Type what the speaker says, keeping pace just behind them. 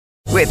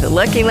With the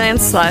Lucky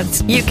Land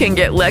Slots, you can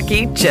get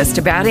lucky just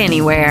about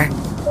anywhere.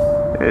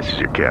 This is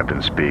your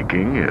captain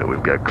speaking.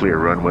 We've got clear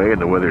runway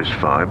and the weather's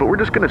fine, but we're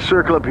just going to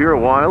circle up here a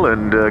while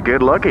and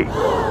get lucky.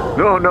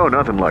 No,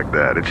 nothing like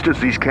that. It's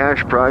just these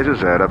cash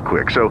prizes add up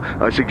quick. So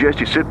I suggest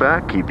you sit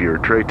back, keep your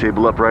tray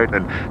table upright,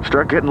 and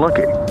start getting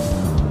lucky.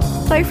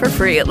 Play for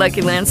free at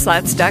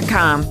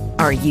LuckyLandSlots.com.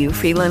 Are you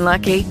feeling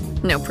lucky?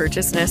 No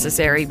purchase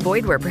necessary.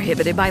 Void where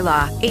prohibited by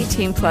law.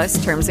 18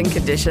 plus terms and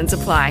conditions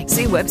apply.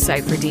 See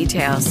website for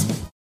details.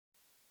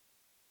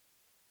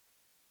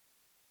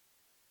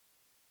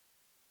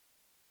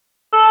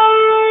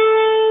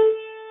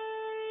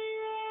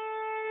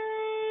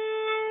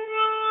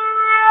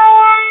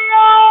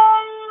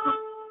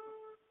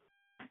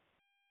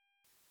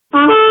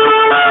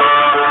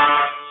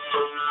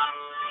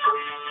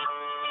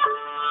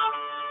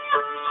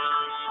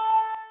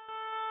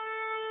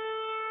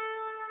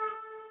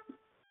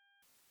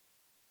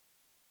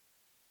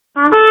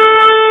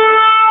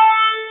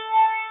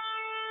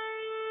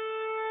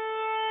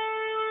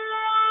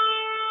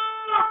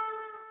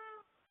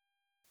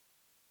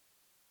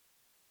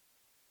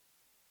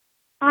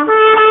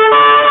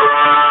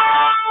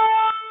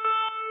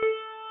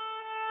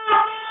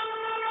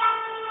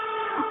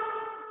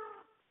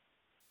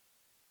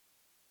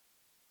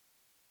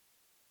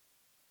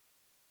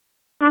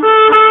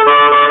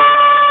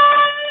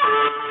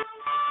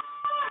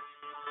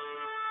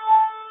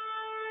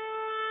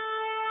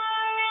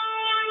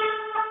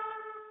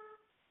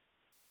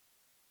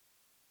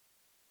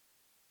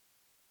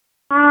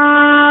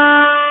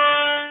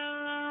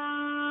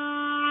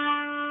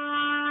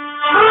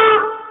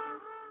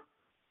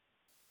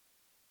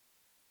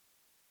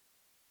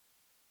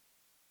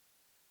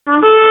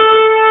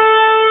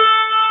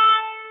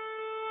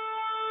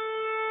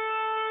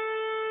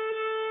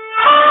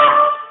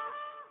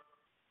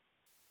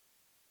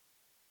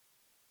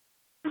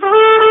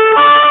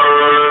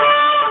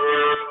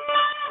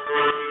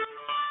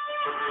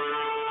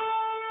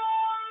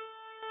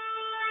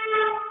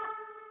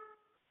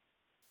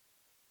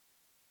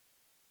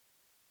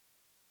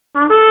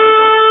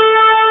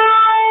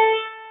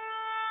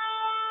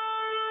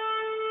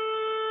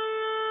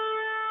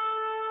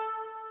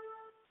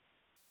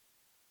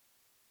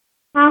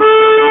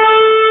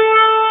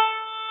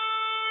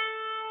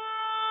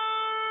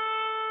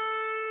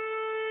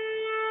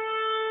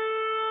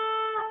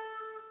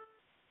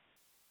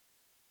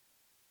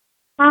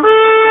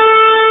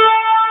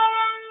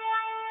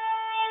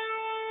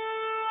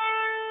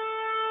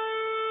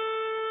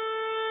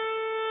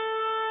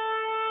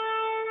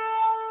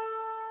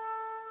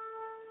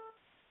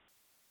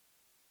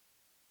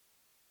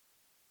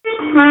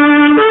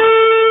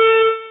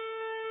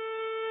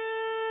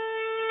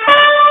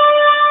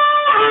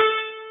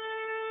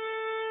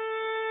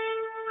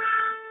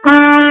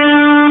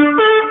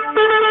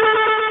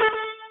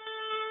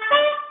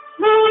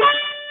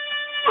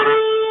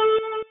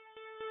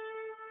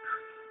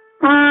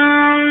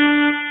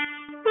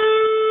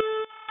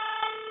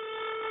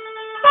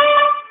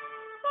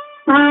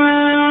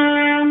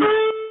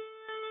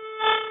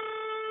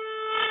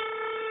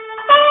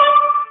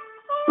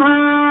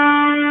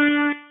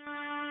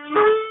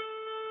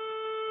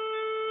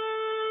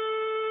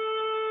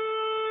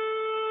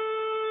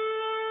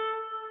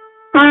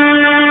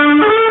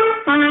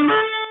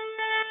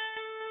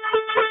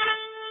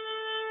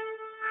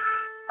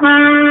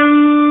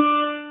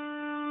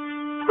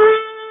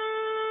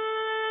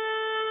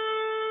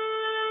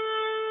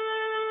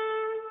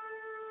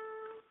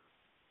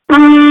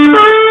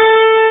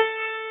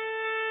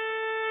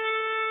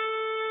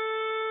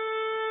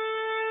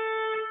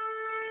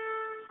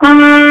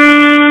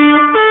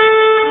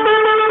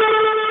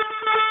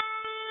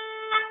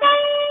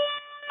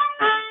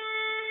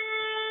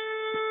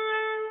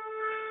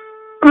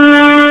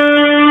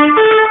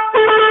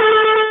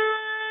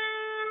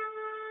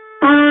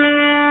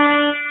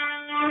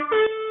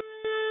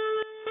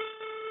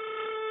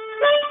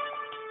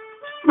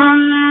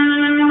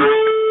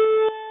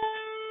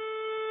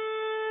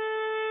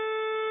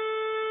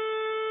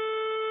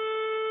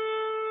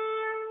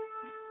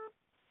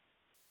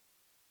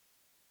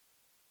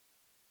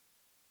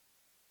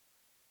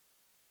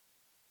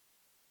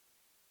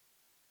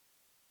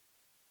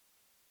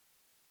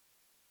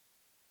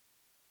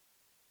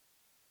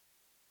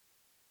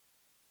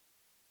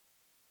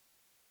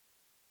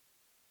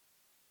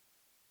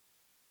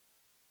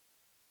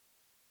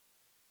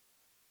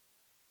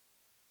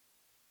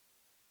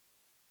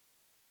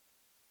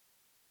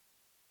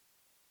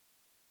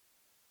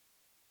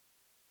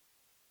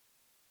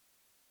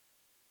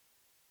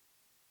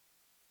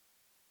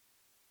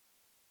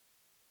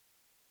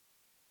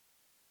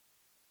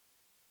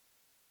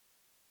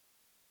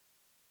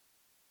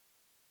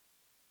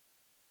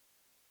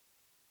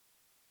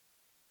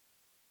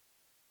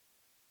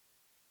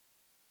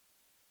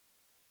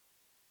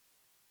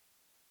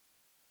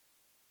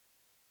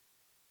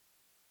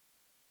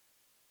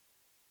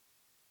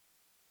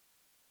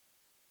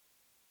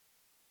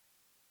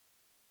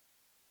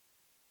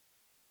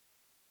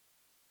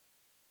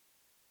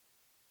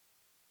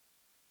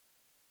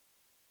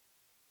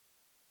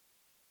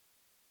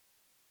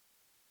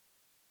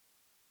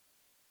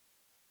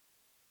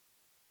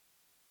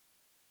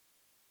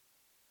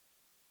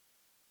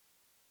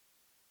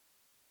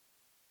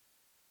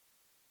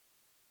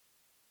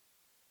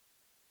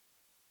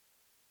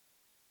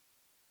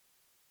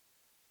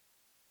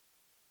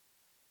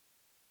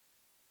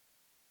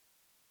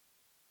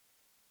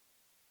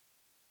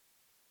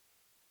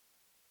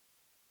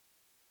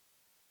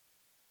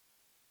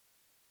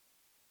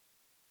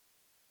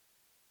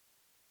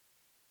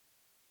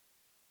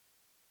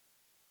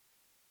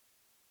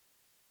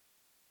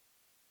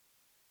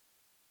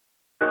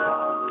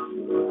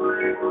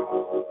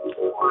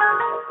 Wake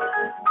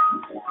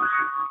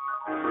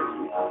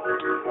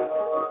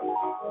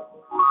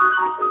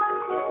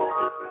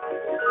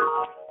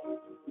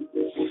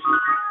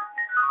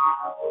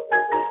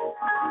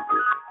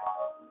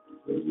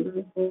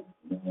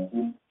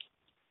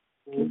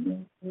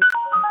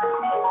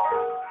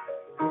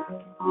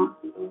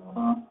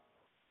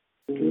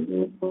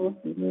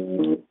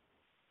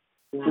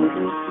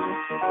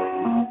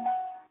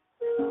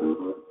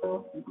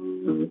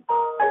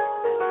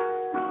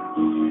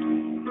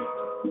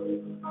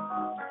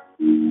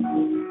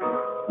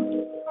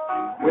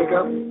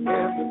up,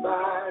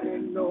 everybody,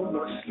 no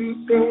more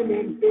sleeping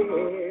in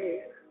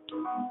bed.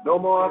 No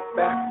more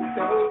back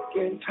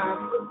thinking,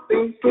 time for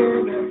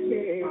thinking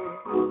ahead.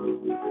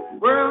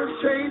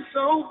 World's changed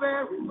so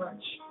very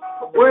much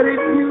from what it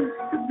used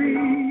to be.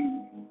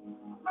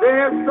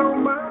 There's so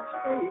much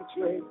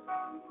hatred,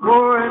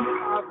 war and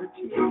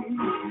poverty.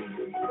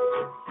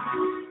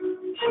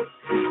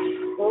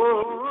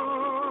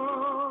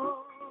 Oh.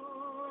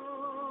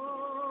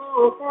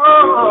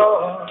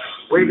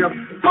 Wake up,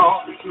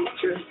 all the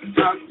teachers,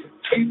 start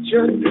to teach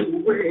a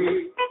new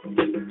way.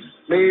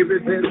 Maybe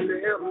then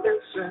they'll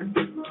listen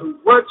to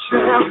what you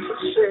have to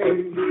say.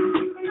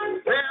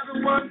 They're the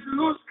ones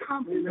who's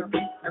coming up,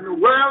 and the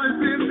world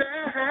is in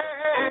their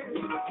hands.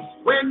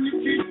 When you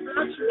teach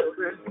the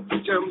children,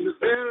 teach them the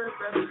very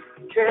best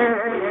you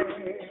can.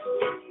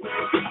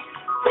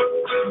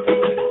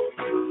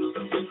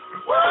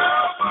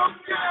 World won't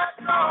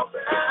get no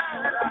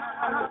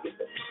better.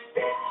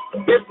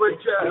 It would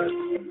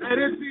just let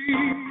it be.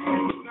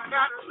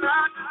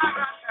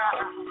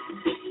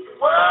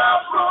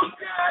 World won't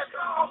get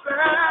no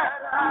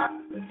better.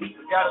 We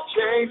gotta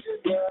change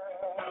it,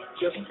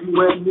 just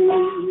you and me.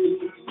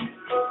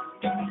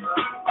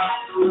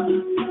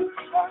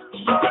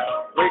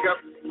 Wake up,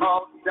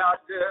 all the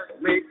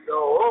doctors, make the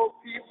old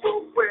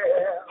people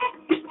well.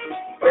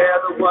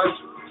 They're the ones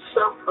who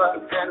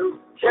suffer and who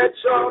catch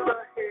all the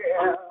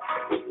hair.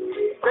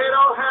 They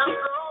don't have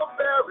so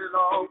very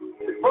long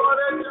before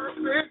their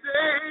judgment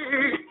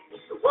day.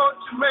 So won't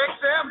you make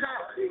them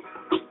happy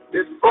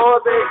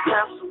before they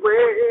pass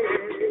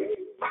away?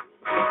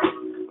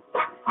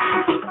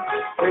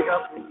 Wake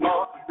up,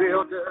 all the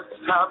builders,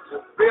 time to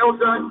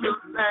build a new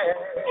land.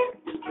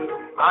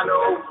 I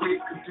know we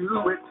could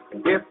do it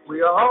if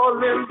we all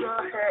lend a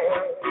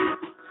hand.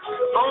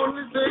 The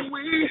only thing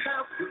we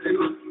have to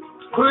do is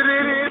put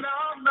it in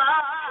our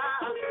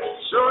minds.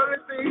 Surely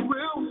things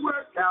will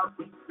work out.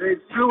 They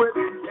do it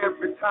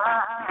every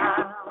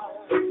time.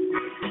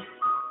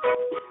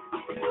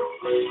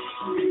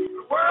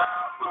 The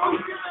world won't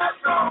get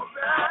no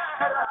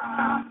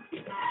better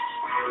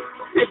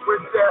if we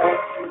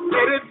just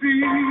let it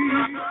be.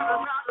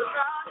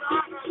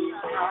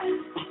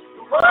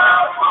 The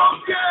world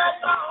won't get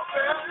no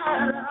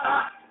better.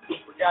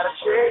 We gotta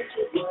change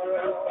the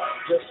world,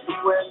 just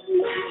you and me.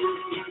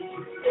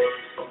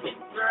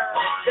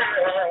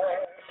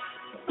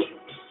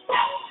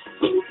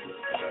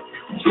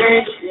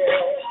 Change it,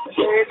 yeah,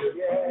 change it,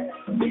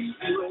 yeah.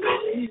 You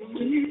and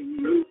me.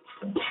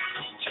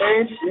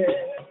 Change it, yeah,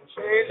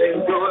 change it.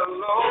 Can't do it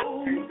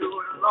alone, can't do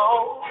it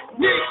alone.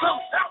 Need some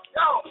help,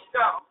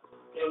 y'all.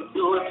 Can't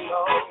do it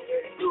alone,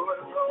 can't do it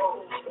alone.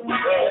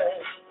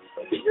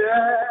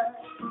 Yeah.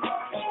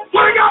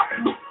 Wake up,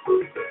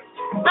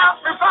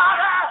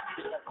 everybody.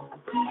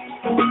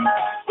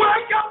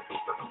 Wake up,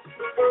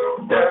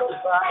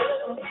 everybody.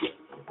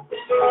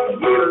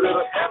 Need a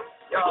little help,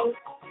 y'all.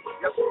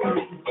 Yes,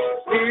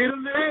 need a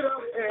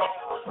little help.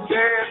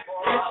 Yeah,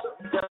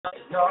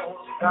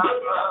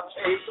 y'all.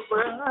 Change the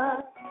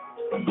world.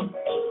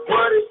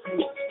 What it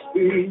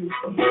used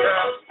to be.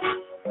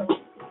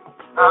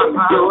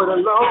 Do it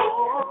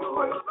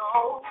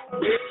alone.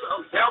 Need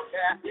some help,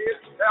 cat.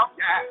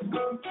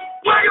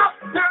 Wake up,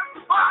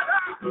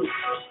 everybody.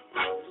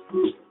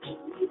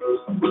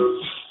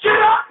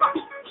 Get up.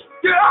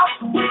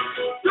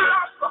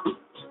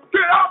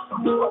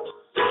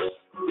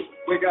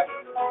 Wake up.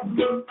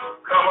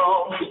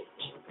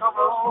 Come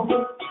on.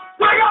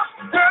 Wake up,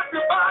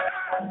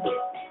 everybody.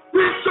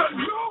 It's a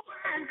new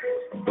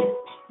way.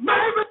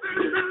 Maybe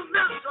this is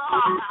this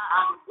time.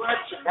 What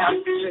you have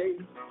to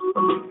say.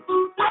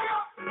 Wake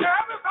up,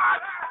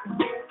 everybody.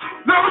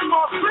 No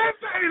more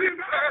sleeping in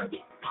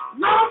bed.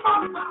 No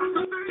more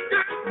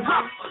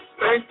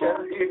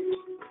thinking.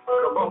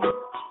 Come on.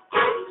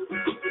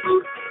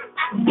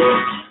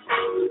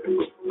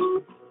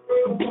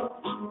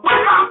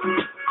 Wake up,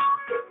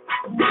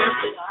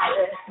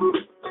 everybody.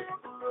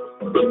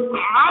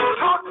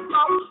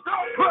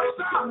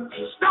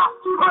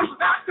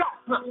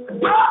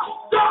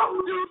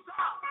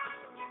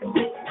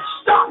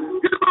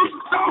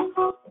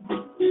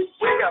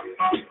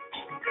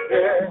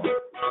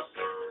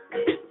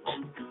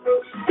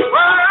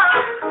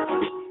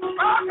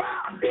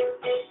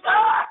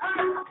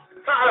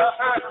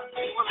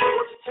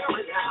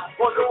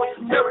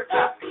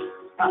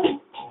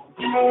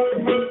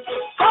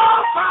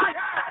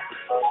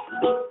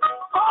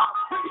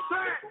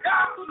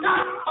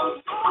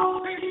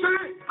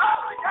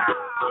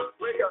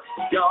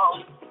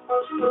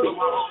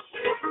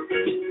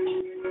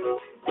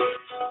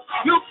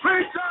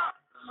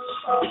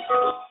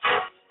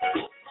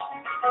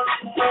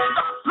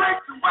 Stop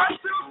thinking what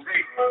you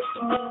see.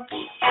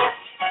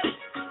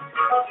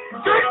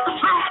 Take the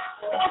truth.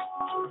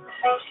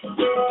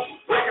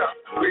 Wake up,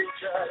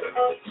 preacher.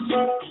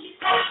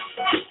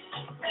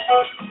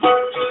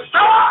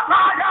 Stop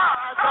my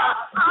eyes.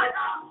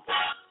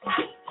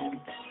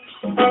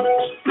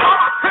 No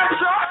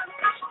attention.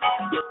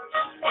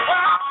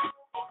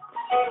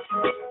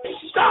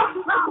 Stop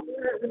now.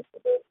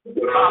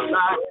 Stop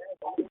now.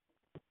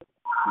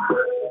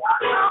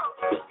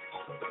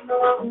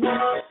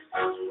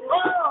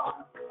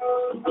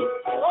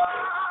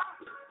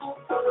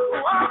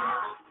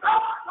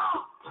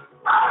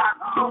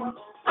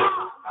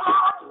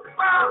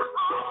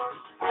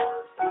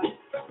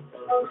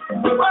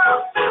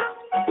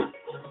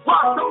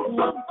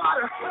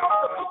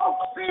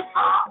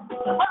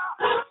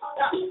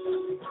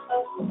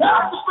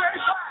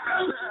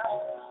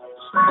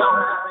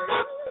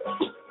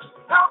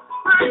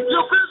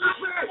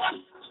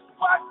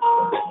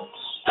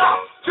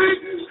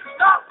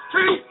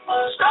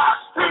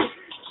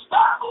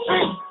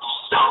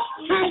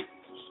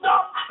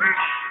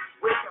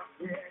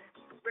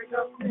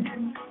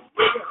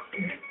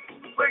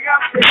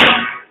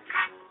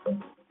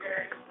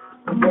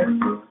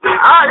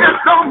 It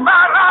don't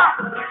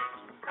matter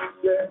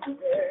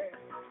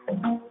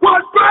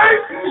what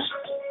race,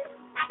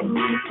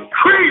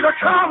 creed, or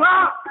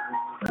color.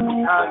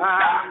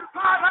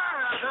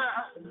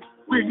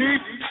 We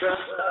need each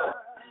other.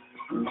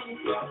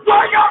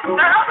 Wake up,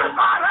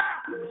 everybody.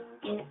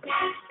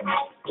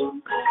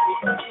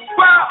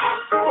 Well,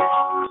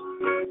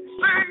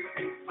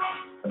 see,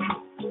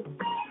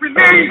 we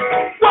need.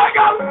 Wake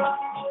up,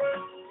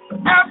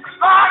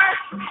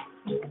 everybody.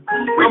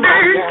 We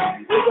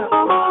need.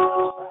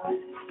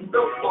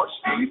 No more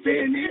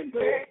sleeping in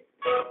bed.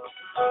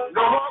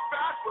 No more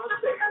backward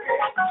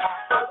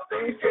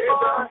thinking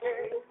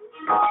ahead.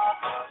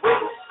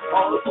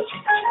 All the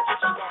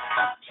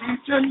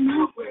teach a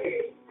new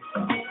way.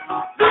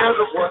 They're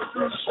the ones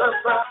who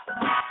suffer.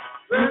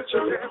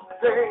 Venture every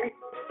day.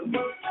 Teach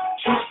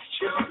the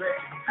children.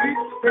 Teach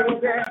the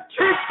baby.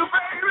 Teach the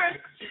baby.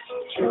 Teach the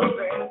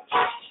children.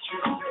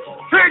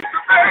 Teach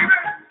the baby.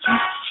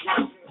 Teach the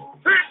children.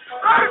 Teach the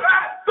baby.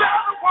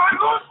 They're the one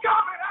who's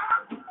coming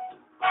out.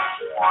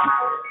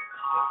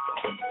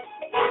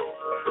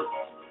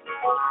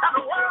 And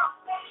the world.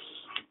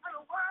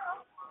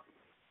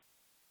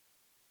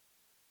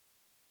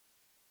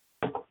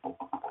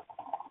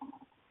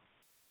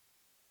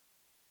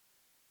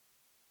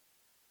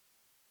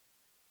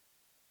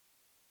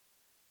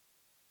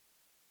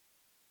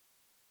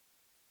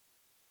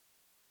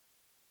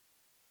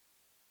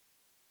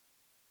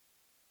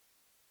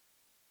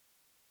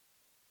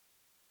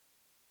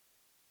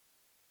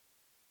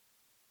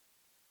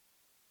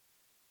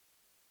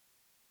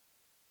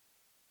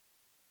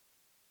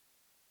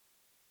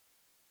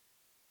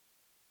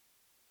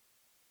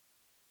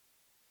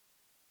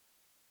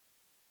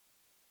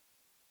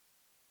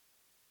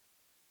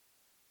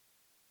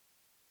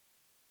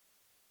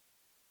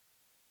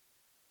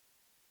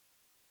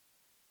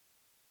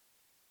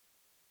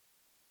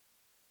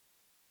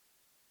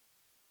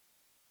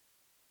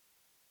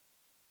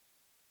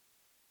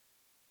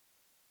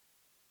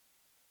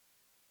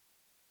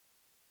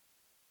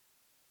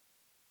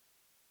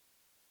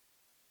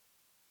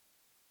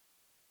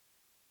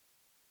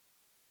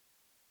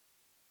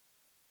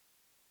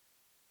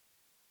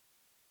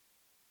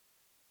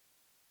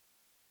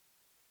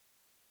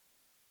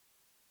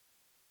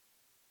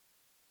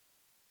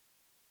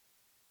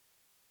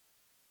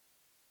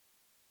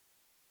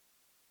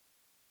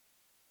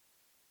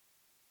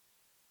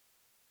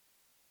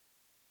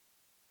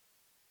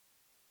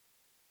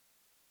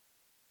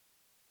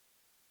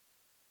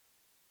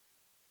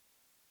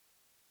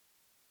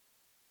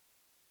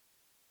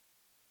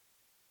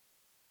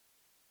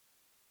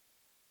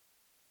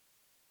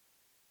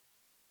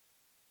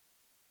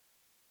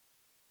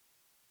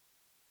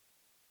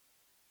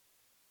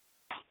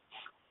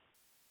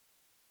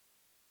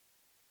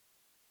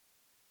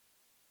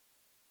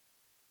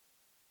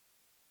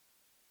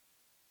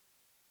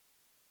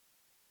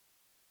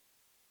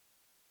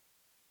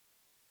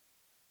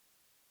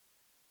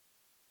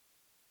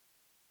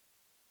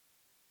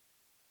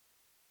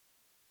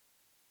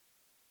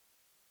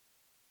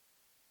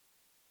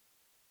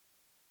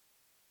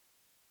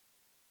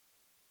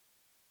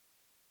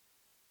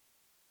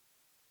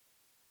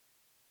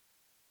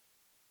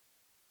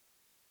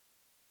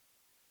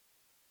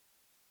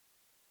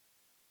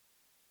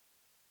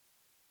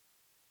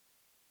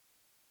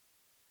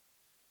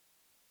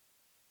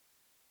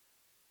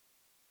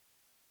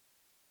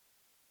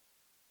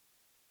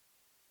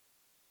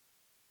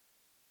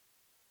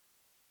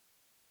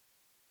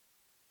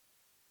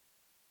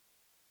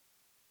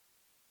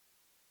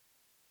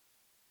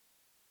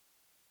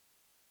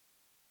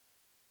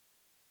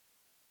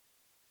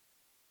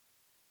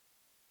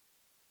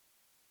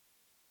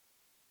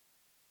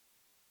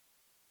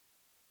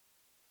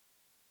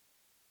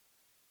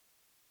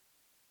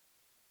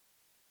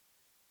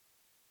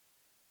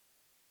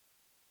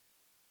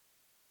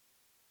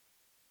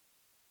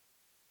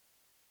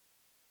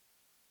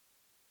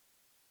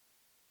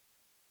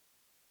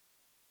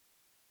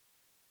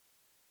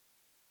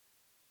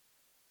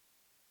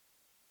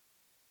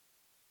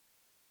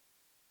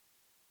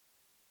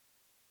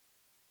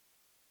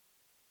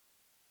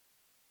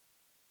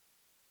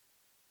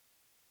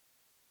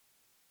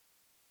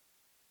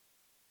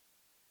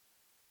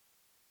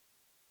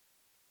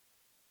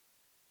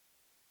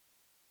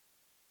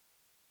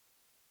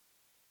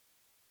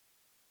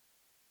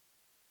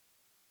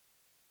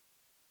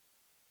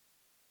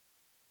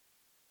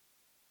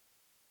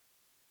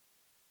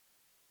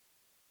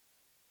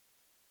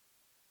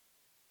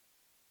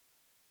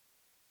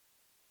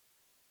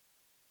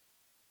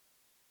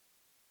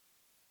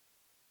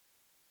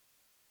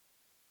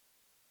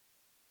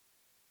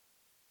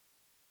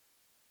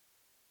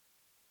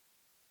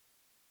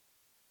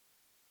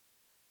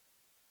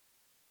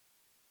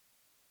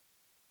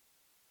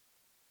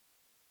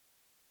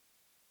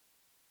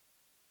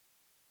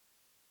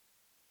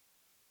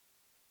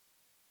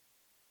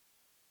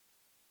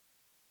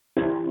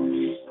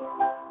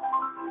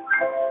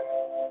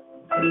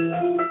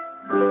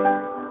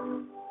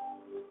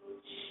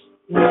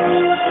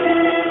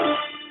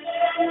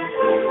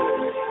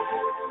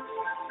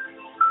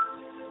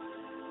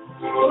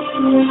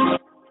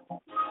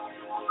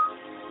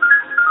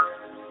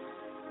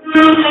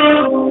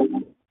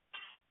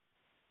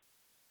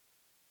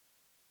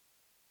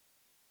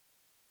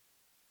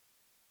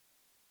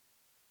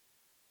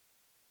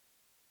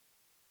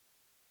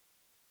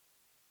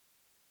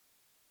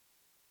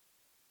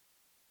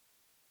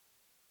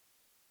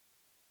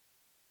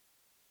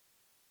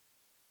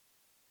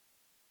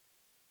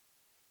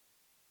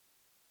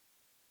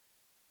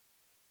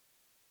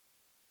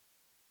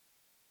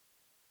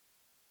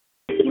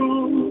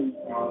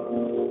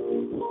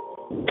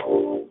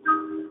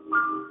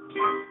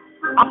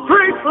 I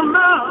pray for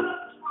love,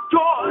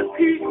 joy,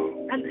 peace,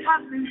 and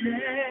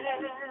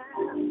happiness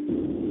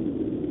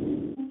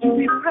to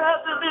be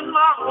present in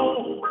my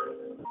home.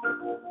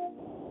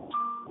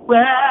 Well,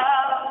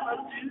 I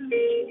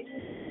do.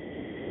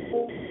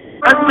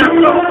 And let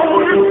the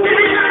Holy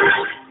Spirit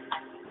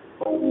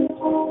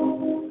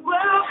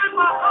dwell in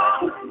my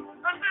heart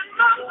and in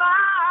my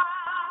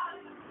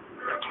life.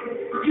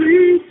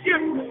 Please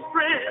give me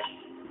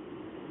strength.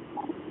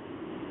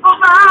 Oh,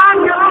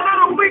 my God,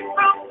 I'm weak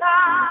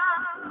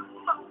sometimes.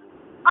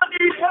 I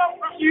need help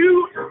from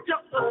you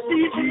just to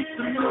see me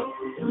through.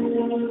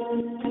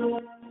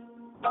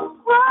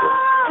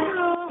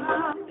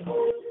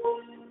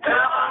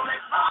 Heavenly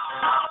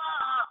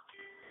Father,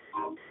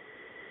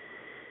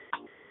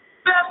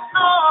 best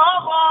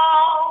of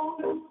all,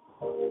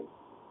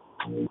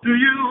 to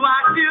you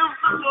I give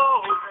the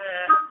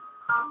glory.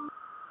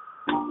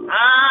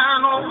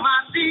 And on my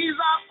knees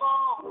I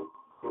fall.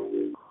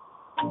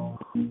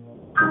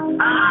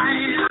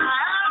 I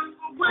ask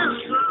for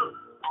wisdom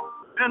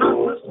and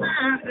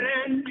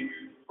understanding.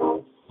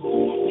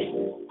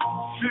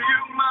 To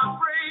you my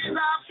praise I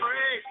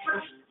pray.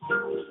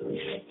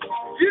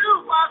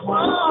 You my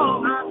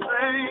song I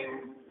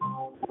sing.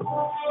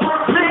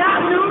 May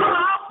I do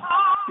my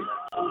part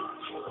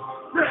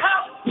to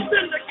help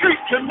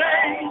vindicate your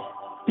name.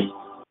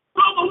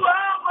 So the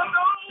world will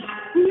know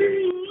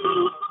who's to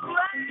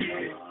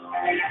blame.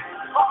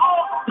 For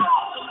all the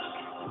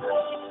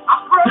I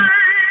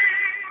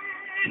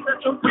pray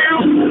that your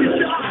will be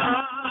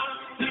done.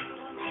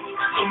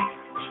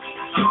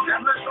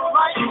 And let your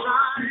light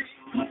shine.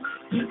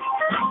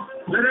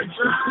 Let it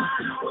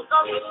shine with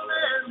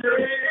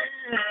understanding.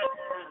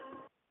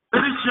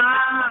 Let it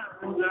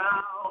shine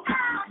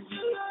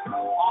down on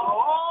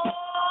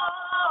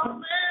all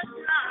mankind.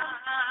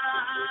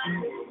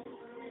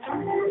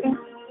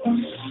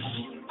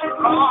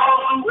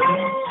 Oh, we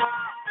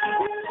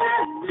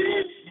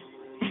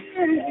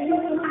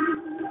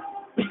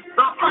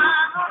the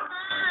final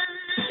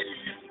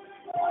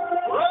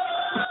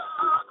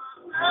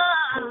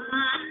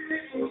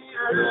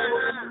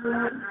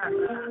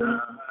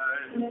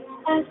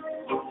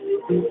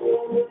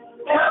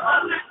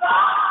Heavenly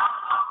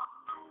Father,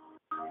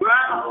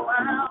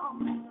 well,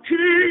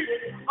 King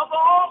of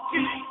all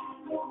kings,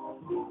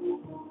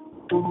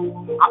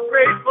 I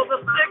pray for the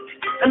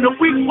sick and the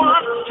weak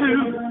ones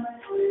too.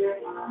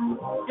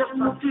 Yes,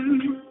 I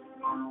do.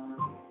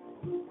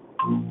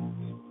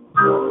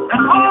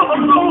 And all of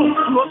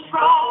those who are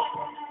strong,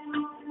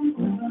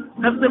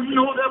 let them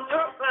know their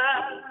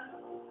purpose.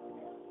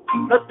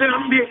 Let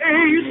them be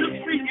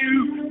agents for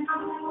you.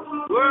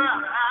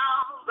 Well,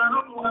 that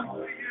I'm one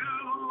for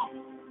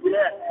you.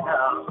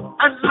 Yeah.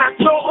 And let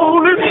your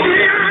Holy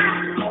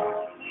Spirit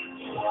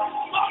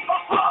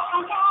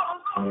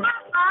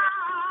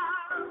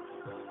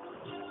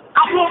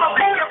I want to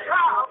be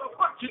proud of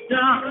what you've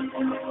done.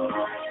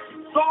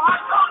 So I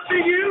come to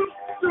you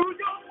through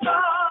your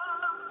Son.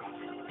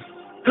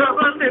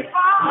 Heavenly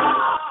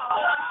Father,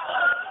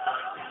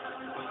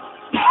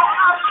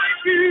 I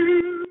thank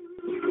you.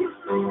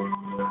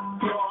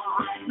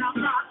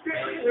 I'm not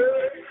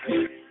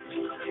dead.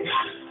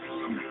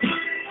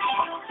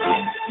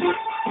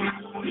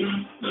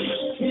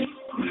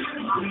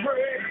 I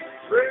pray,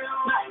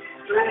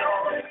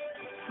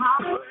 my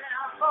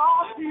prayer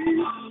for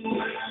you.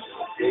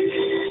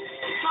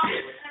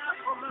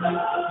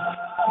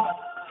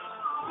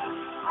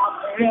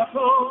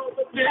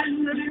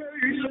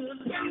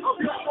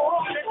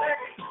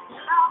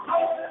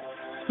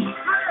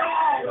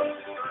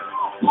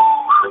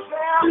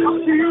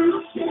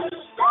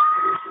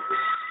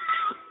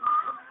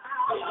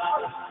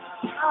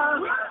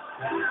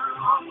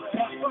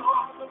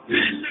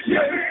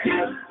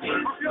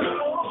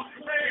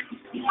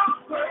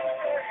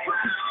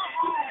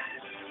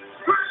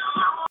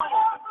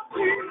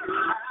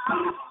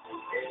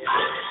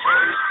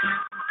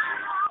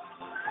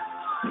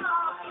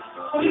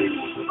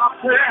 I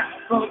pray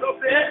for the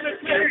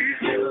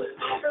vindication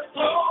of your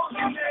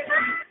holy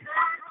name.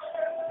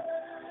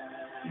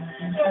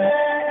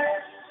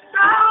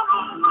 Down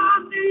on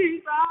my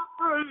knees I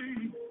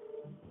pray.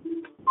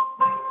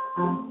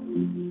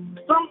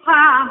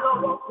 Sometimes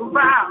I walk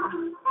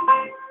around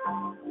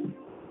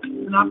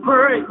and I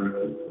pray.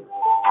 The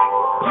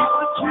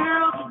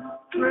children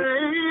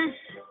pray.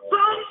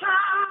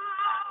 Sometimes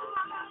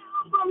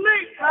I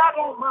lay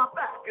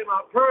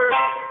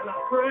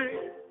pray.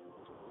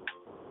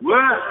 Well,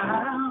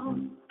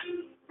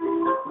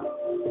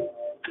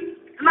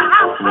 and I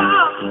feel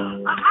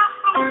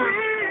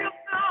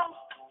now,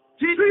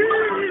 teach me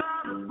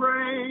how to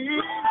pray.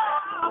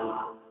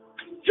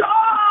 Joy,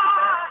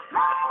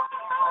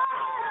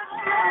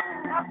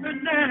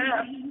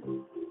 happiness.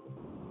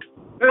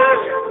 Hey,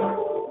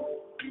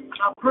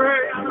 I pray,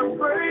 let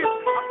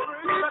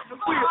the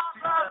will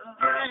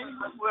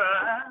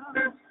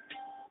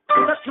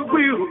let the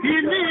will, he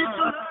needs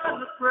to learn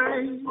to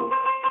pray.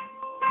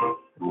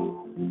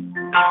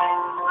 I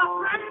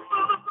pray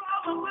for the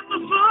brother with the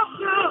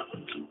sister.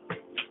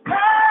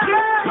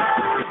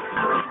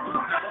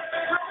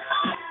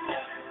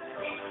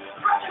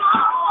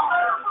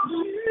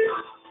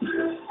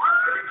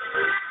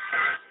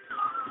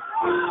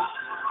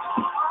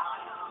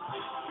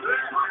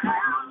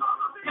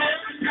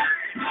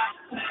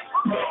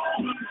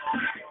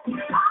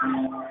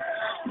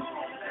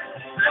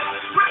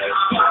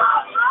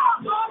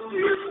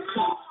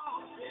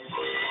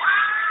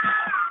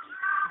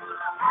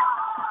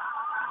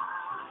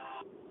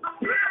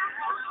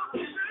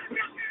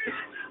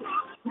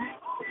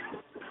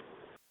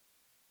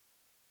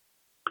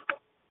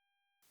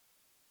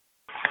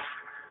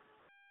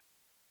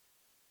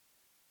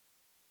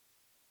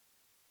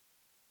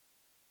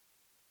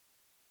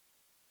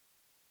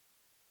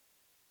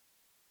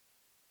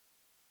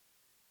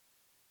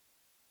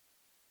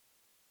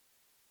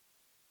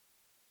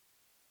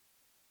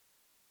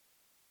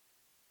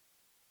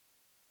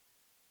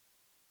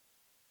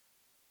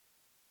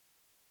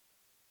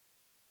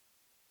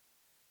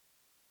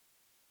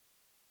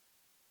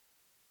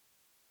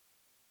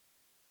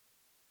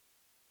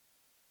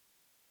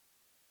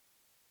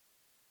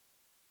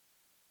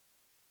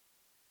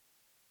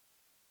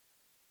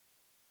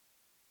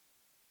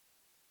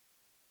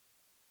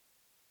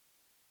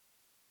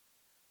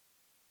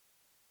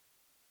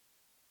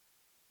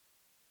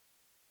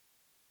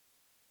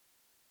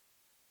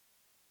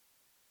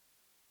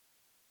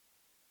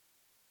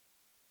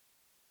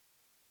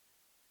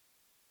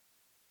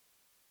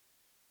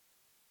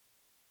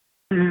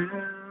 A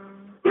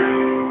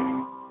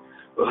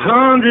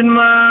 100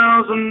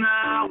 miles an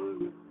hour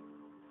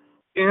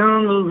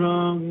in the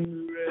wrong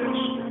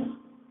direction.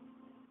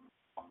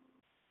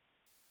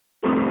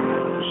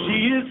 She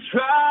is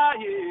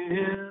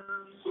trying,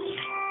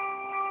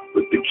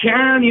 but the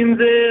canyon's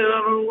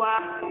ever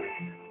wide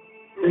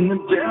in the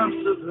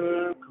depths of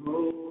her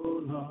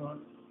cold heart.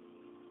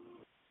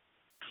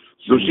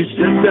 So she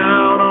stepped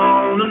out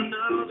on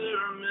another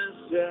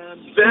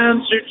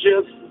misadventure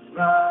just to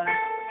find.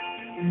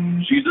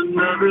 She's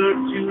another 2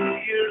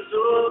 years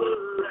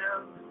older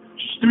and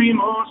she's 3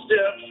 more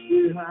steps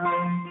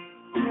behind.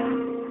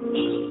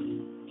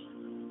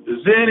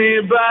 Does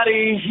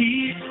anybody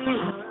hear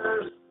her?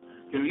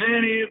 Can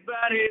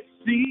anybody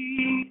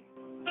see?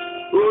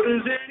 Or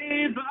does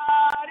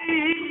anybody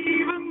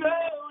even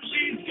know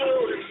she's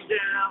going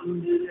down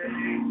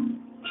today?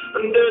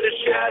 Under the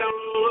shadow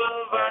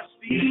of our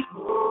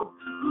steeple,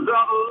 with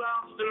all the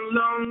lost and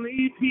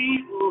lonely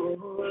people,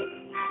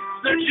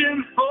 searching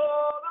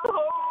for the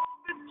hope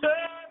that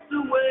turns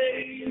away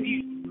in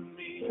you and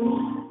me.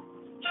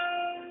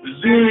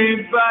 Does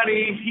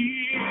anybody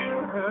hear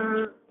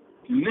her?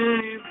 Can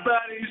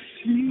anybody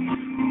see?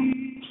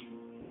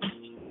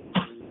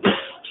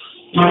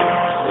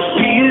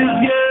 She is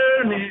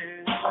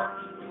yearning for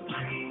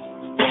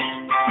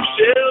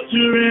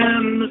shelter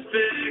and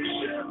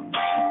affection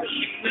that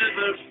she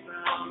never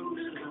found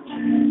at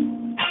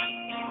home.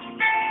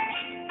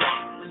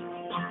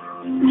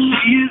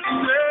 She is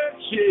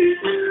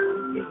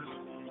searching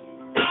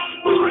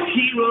for a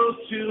hero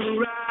to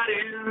ride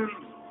in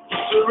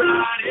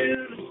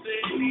and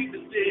save the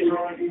day.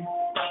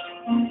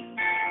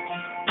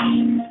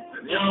 And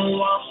he'll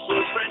walk so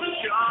French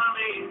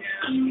charming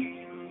and he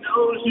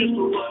knows just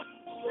what to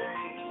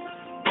say.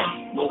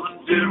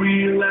 Momentary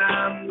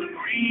lapse of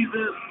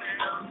reason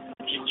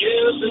and she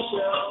gives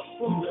herself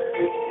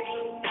away.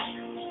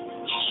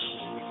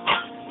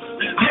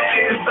 Does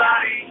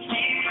anybody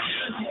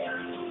hear?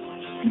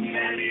 Can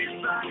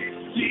anybody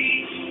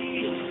see?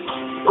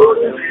 Or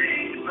does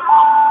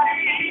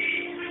anybody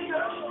even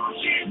know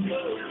she's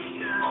going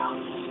down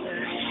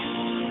today?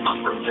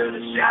 Under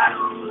the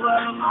shadow of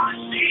our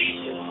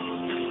sea,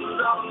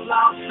 with all the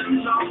lost and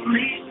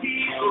lonely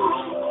people,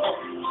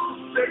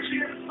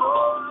 searching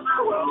for the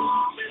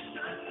world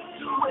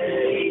that's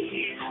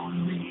away from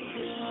me.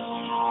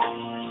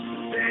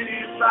 Does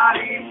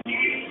anybody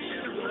hear?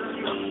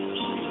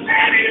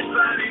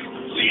 Anybody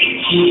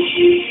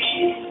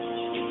see?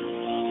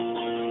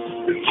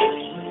 The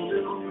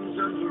looms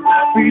under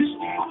every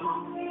steeple,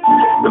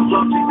 the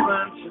lofty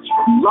glances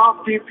from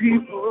lofty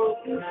people.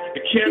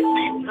 You can't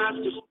see past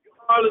the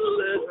scarlet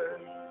leather,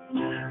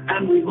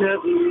 and we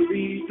never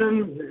even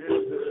met.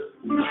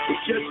 It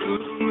just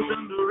looms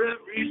under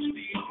every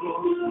steeple,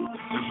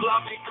 the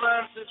lofty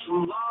glances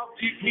from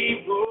lofty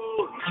people.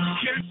 You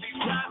can't see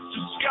past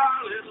the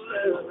scarlet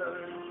leather,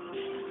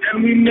 and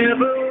we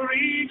never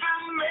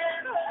even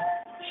met.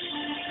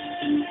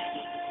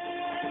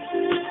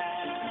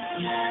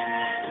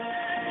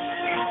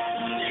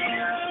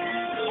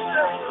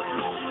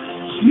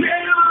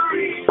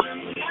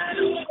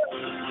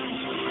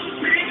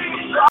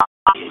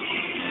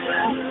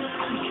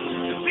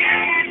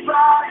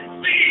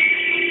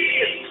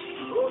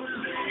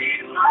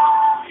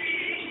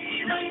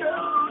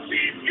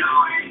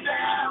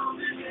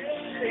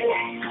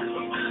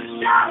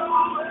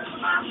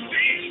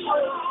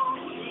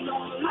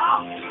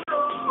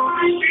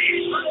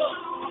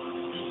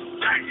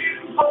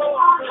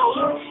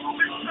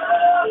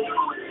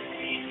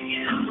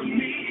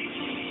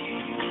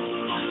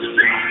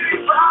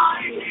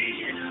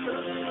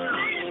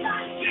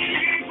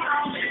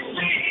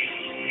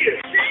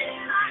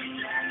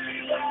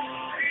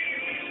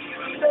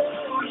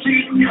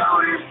 keep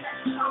going.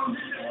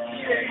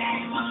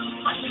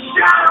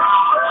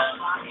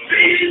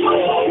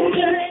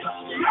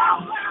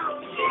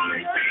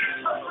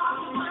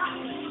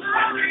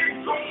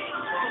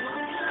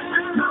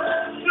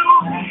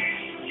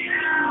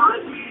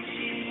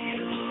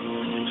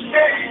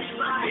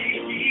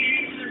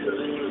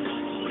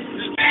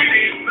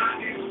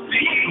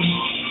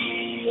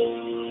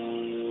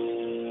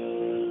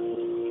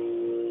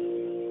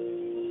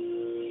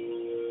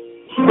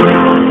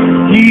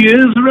 He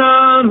is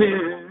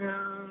running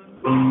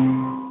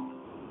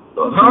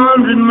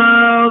 100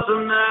 miles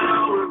an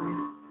hour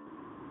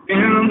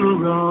in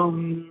the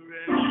wrong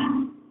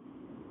direction.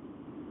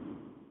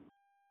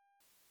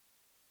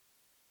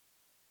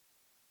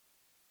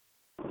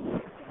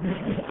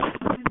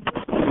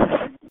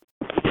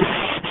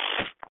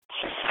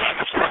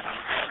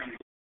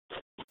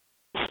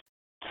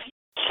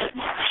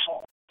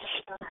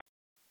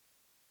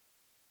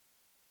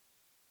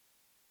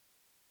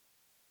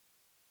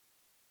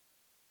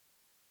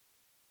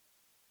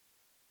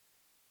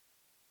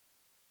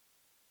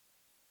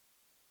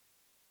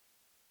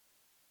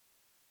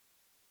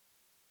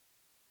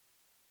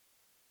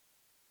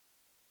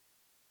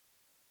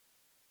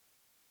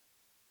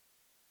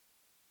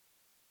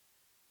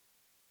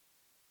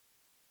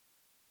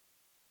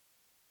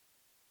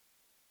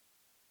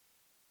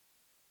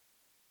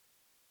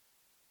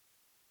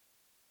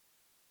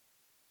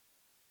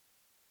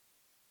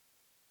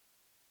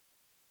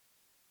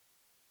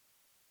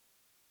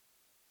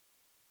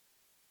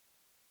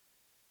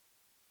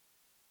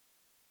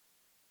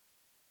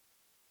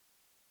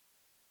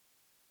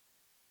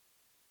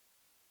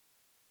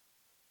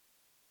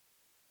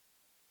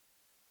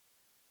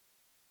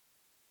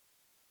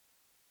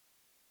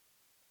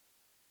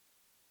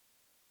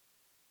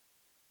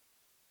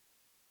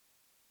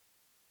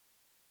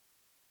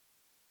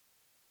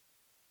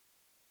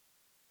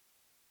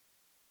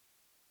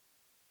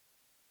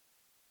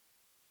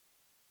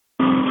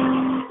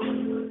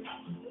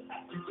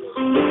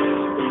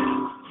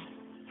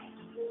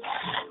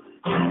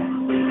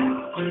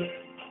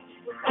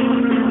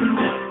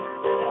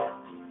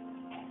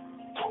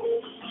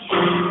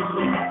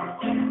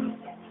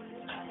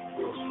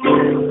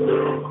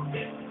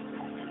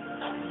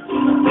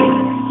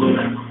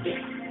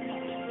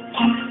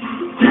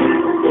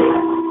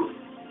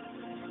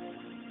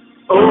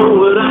 Oh,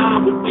 what I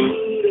would do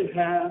to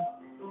have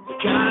the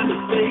kind of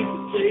faith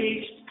it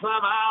takes to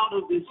climb out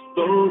of this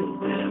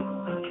photograph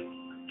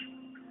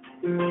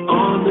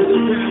onto the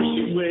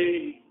crashing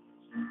waves,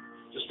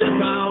 to step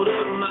out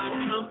of my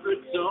comfort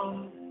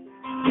zone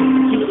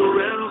to the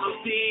realm of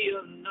the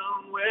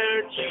unknown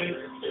where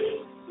Jesus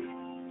is,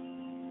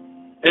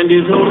 and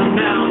He's holding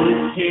out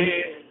His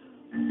hand.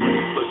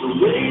 But the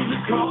waves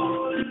are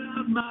calling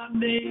out my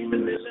name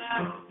and they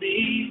laugh at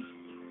me,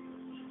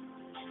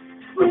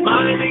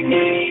 reminding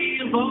me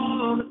of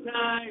all the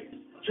times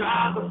I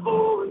tried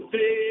before and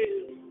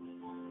failed.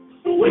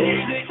 The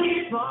way they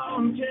keep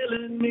on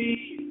telling me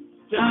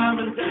time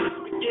and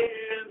time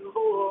again,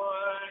 boy,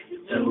 you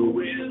never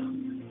will.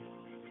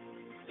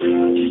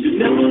 You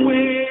never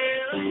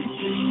will.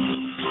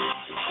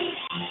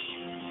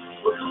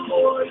 But the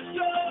voice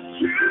of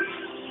truth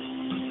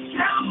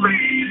tells me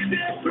a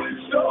different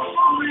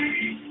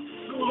story.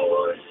 The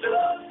voice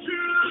of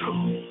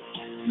truth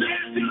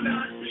says do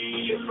not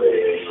be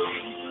afraid.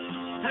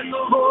 And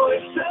the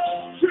voice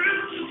of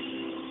truth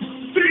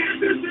says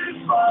this is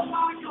for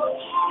my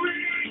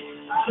glory.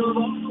 Out of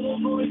all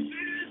the voices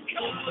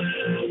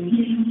calling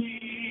to me,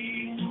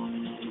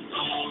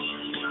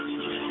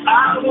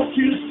 I want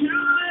you to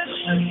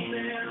listen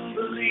and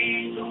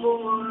believe the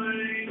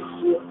voice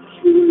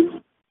of truth.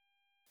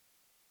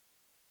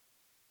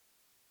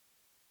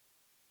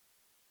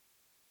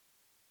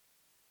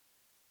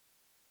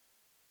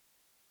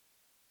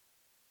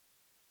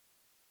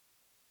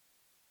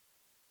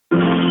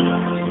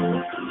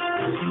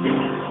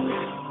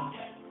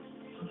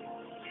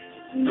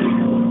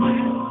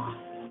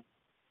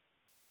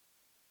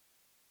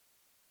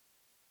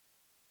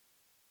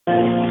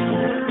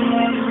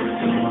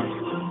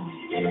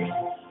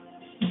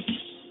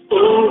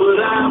 Oh, what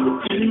I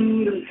would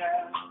do to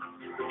have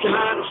the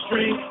kind of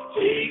strength it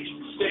takes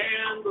to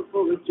stand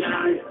before a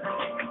giant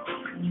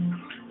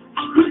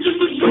with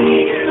just a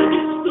swing and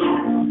a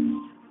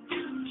stone,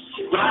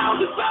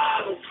 surrounded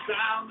by the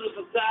sound of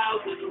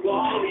 1,000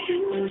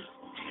 warriors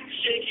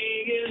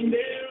shaking in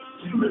their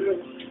armor,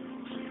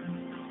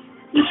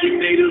 wishing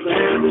they'd have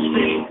had the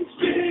strength to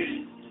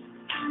stand.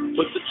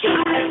 But the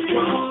giants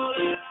called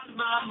out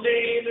my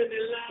name and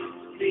they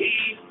laughed at me,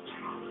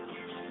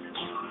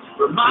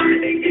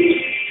 reminding me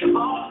of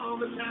all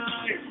the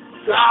time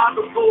tried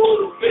before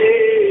the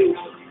fail.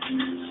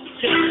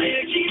 The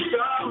giant keeps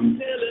on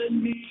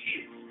telling me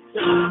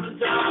time and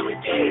time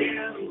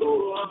again,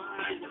 boy,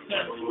 you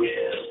never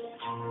will.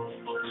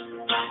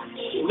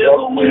 You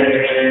never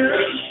will.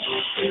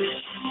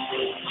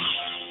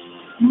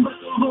 But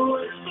the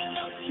voice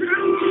of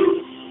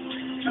truth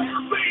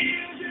tells me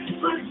a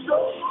different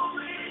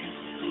story.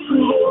 The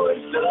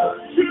voice of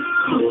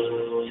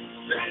truth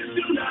says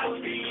do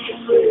not be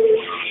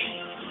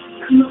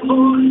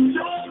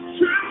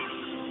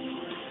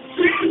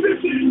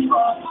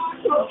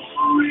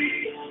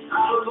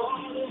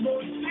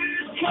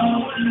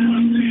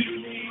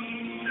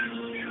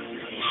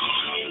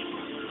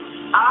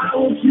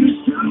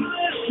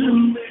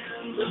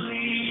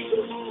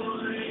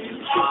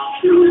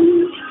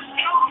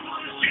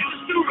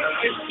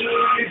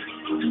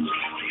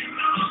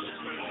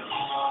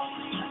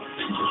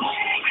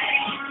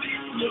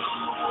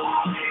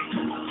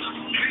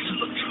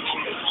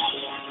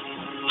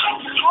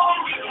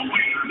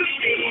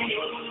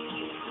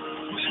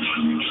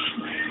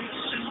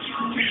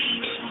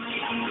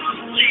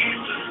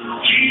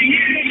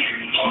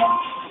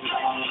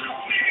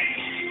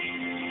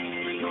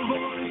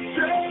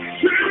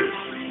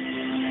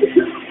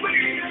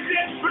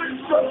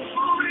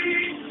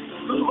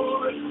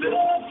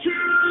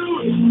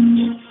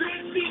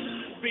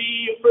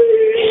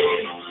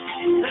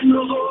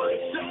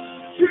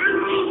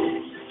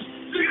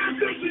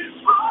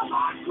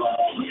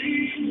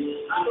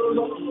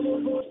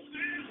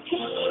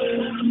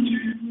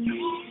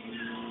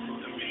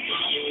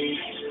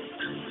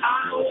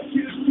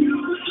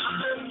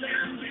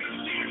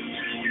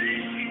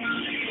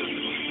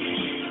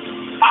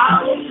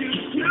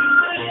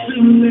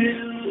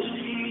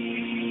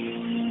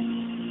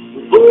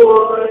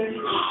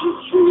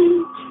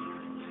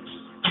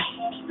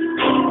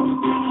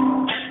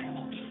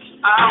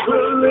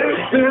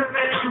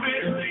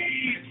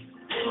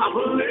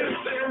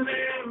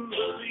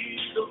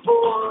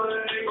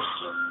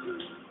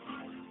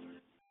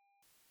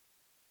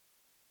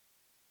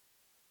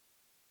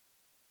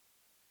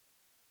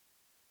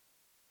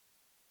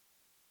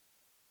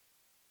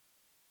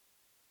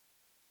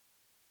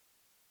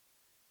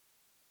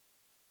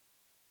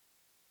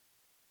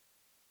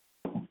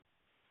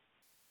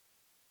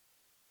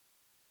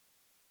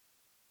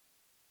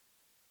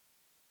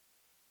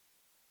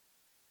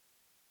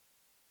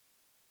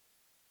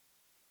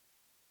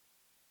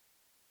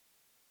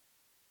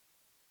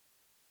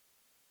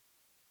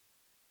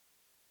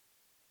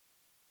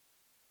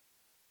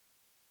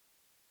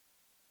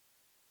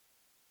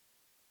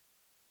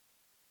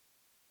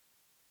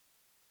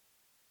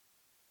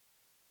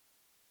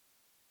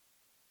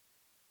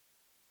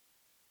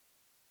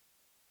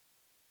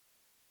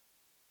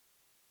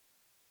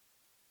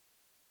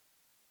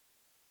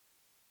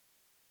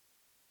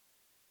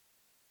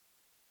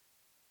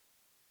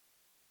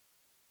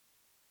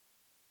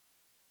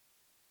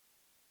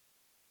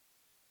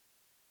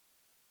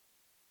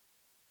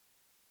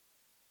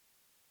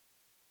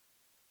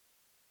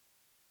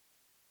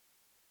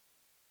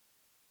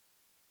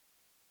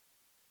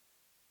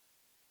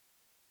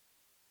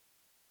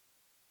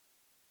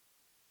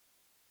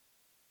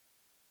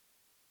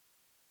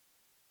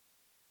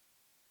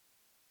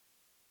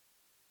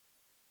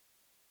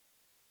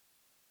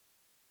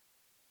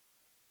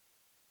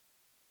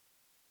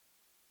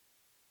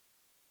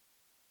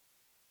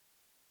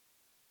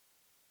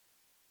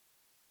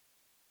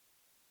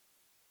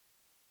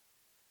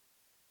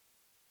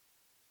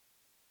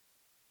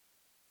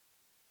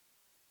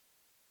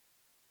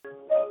Take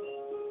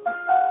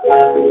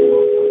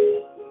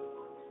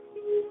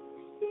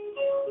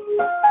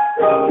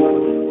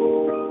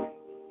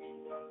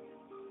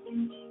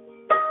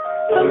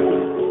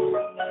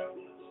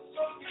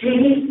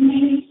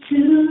me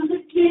to the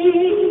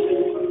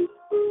king.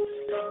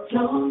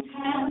 Don't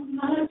have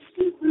much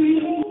to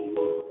bring.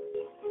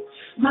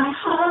 My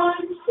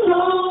heart is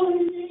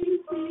flowing in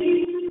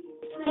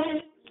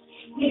pieces.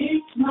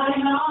 It's my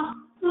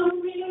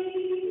offering.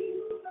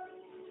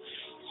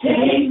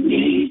 Take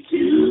me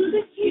to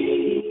the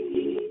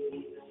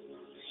king.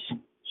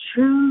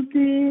 Truth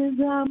is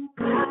I'm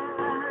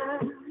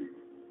tired.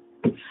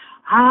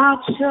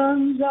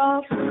 Options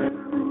are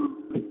few.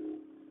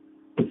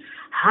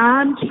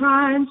 I'm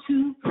trying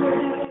to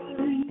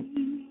pray,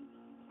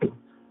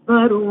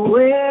 but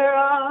where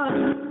are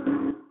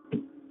you?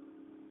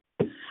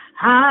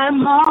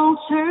 I'm all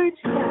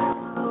churched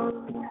out,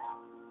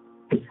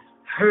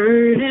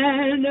 hurt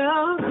and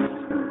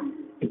alone.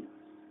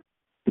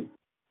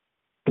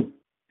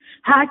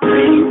 I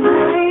can't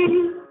say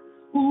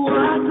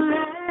what's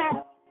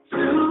left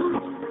to.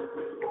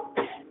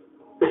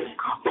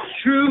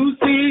 Truth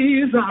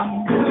is I'm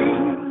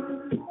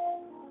weak,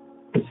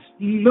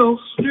 no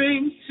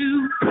strength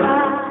to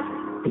cry,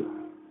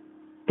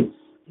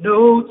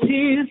 no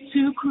tears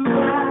to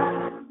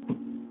cry.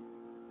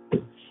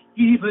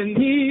 Even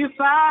if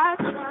I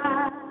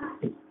try,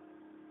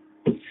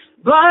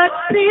 but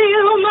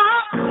still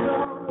my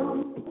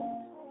soul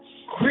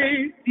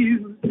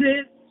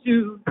refuses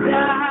to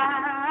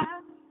die.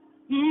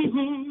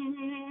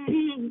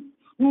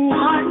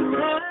 One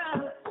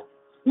touch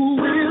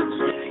will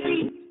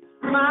change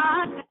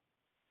my life.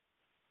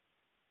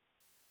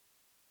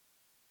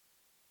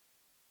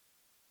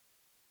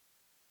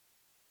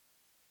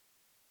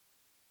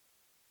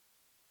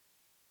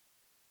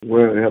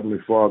 Well, Heavenly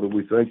Father,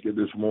 we thank you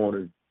this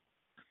morning.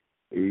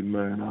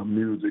 Amen. Our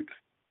music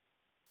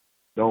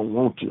don't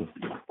want to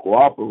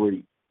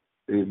cooperate.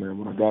 Amen.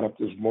 When I got up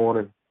this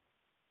morning,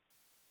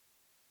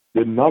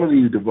 none of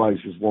these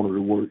devices wanted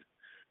to work.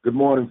 Good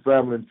morning,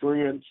 family and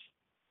friends.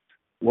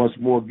 Once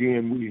more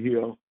again, we're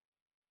here,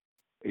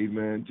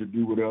 amen, to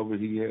do whatever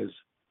he has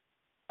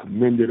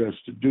commended us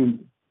to do.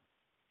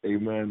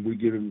 Amen. We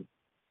give him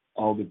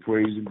all the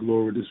praise and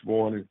glory this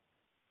morning.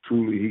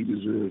 Truly, he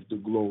deserves the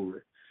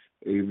glory.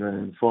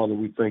 Amen. Father,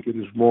 we thank you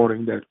this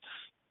morning that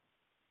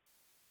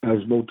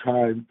there's no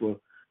time for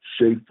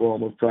shape,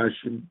 form, or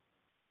fashion.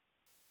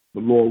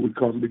 But Lord, we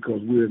come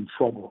because we're in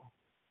trouble.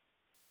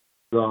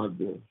 God,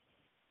 the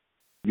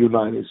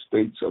United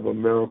States of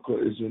America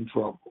is in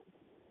trouble.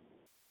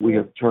 We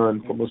have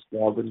turned from a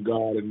sovereign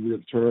God, and we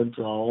have turned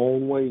to our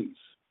own ways.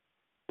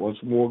 Once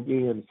more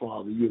again,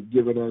 Father, you have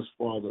given us,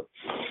 Father,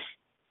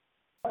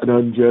 an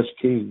unjust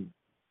king,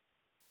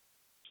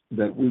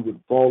 that we would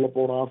fall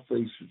upon our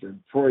faces and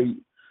pray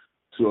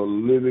to a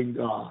living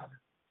God.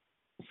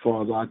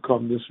 Father, I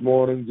come this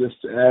morning just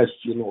to ask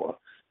you, Lord,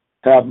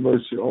 have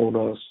mercy on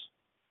us.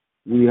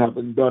 We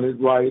haven't done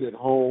it right at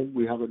home.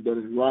 We haven't done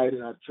it right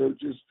in our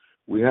churches.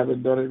 We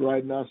haven't done it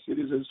right in our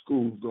cities and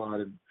schools,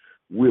 God. And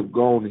we've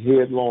gone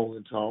headlong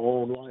into our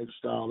own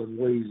lifestyle and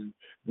ways. And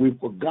we've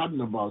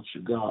forgotten about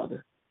you,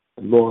 God.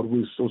 And Lord,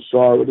 we're so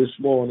sorry this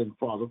morning,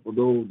 Father, for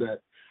those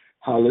that,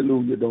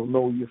 hallelujah, don't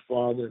know you,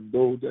 Father, and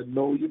those that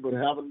know you but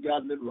haven't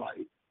gotten it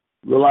right.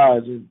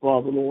 Realizing,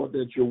 Father, Lord,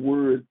 that your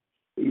word,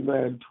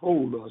 amen,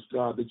 told us,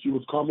 God, that you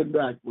was coming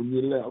back when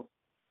you left.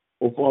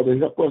 Oh, Father,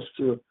 help us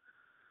to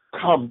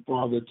come,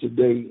 Father,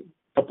 today.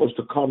 Help us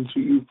to come to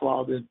you,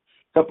 Father, and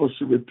help us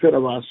to repent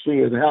of our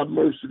sins. Have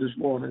mercy this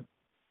morning.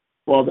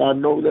 Father, I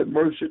know that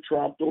mercy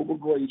triumphed over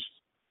grace.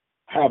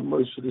 Have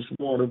mercy this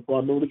morning,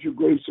 Father. I know that your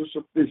grace is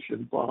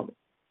sufficient, Father.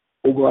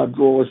 Oh, God,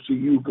 draw us to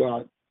you,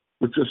 God,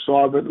 with your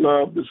sovereign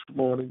love this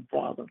morning,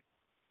 Father.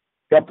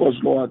 Help us,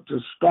 Lord, to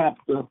stop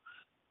the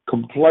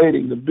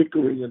complaining, the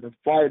bickering, and the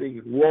fighting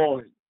and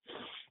warring.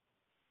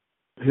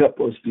 Help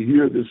us to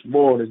hear this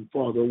morning,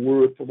 Father, a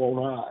word from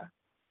on high.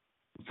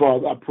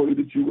 Father, I pray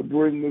that you would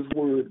bring this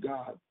word,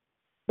 God,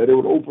 that it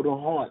would open the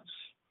hearts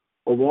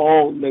of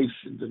all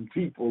nations and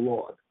people,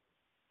 Lord,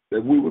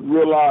 that we would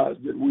realize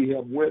that we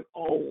have went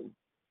on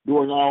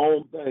doing our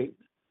own thing.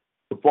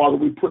 But Father,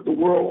 we put the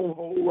world on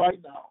hold right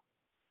now.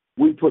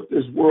 We put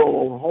this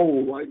world on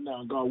hold right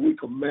now, God. We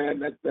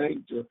command that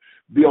thing to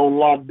be on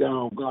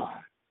lockdown,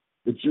 God,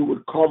 that you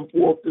would come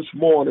forth this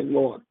morning,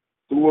 Lord,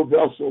 through a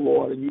vessel,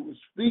 Lord, and you would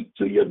speak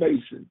to your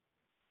nation.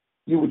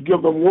 You would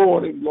give them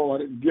warning,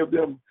 Lord, and give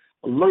them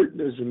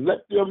alertness and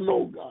let them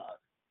know, God,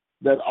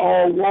 that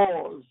all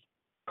wars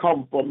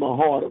come from the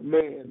heart of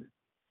man,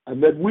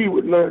 and that we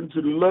would learn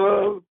to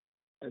love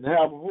and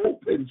have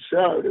hope and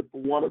charity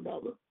for one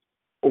another.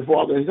 Oh,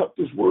 Father, help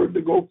this word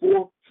to go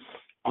forth.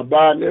 I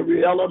bind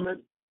every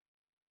element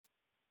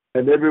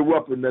and every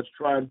weapon that's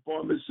trying to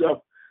form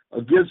itself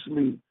against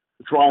me,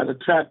 trying to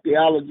attack the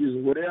allergies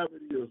or whatever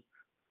it is,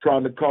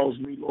 trying to cause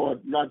me,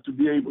 Lord, not to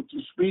be able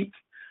to speak.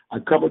 I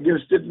come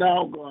against it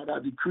now, God. I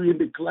decree and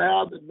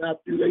declare that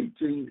Matthew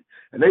 18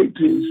 and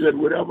 18 said,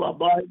 whatever I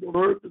bind on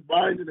earth is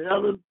bind in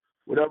heaven,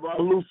 Whatever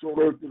I loose on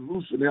earth is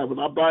loose in heaven.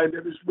 I bind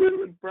every spirit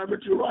of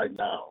infirmity right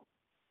now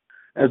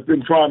has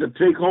been trying to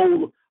take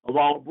hold of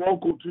our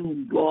bronchial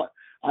tubes, Lord.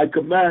 I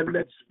command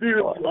that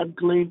spirit of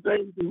unclean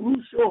things to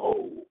loose your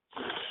hold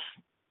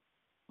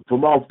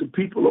from off the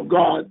people of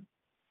God,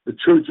 the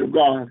church of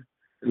God.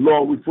 And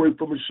Lord, we pray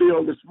for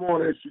Michelle this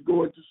morning as she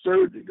go into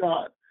surgery,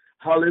 God.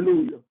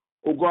 Hallelujah.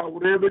 Oh God,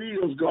 whatever it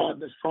is, God,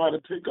 that's trying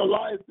to take her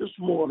life this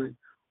morning,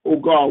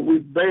 oh God, we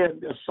ban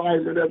the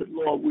assignment of it,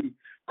 Lord. We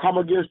come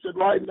against it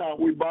right now.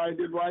 We bind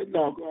it right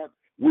now, God.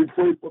 We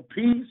pray for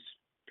peace.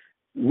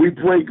 We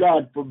pray,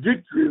 God, for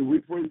victory. We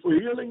pray for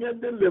healing and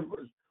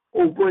deliverance.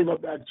 Oh, bring her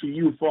back to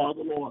you,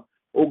 Father, Lord.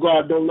 Oh,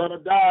 God, don't let her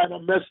die in a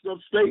messed up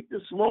state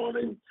this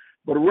morning,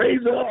 but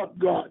raise her up,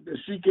 God, that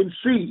she can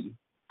see,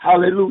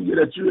 hallelujah,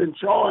 that you're in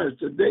charge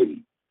today.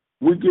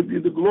 We give you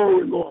the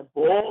glory, Lord,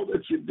 for all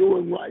that you're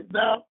doing right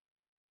now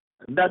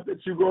and that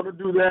you're going to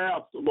do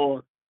thereafter,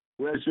 Lord.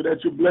 We ask you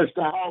that you bless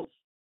the house,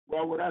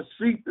 Lord, what I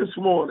seek this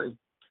morning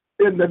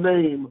in the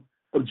name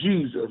of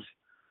Jesus.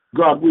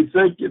 God, we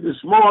thank you this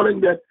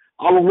morning that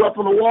our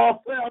weapon of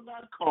warfare are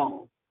not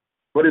carnal,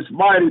 but it's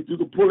mighty through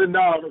the pulling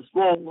down of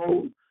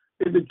strongholds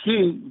in the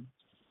King.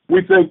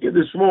 We thank you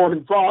this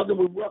morning, Father.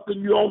 We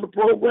welcome you on the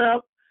program.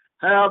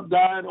 Have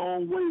thine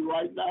own way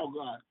right now,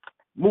 God.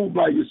 Move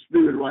by your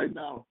spirit right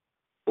now.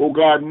 Oh,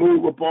 God,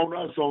 move upon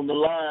us on the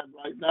line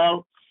right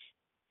now.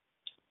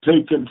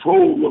 Take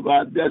control of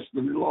our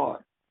destiny,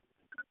 Lord.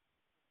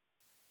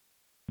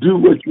 Do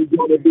what you're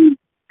going to do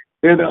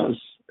in us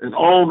and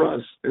on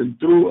us and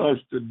through us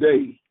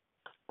today.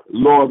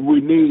 Lord, we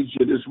need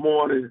you this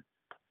morning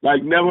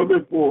like never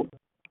before.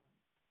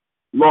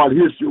 Lord,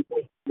 history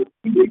wants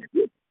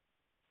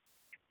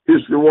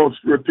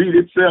to repeat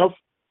itself,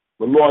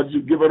 but Lord,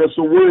 you've given us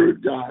a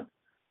word, God.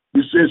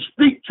 You said,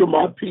 speak to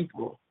my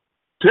people.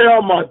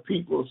 Tell my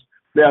peoples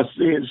their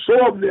sins,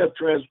 show them their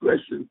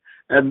transgression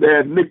and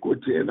their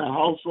iniquity in the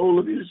household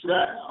of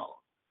Israel.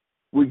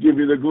 We give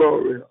you the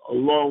glory,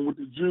 along with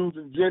the Jews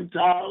and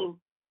Gentiles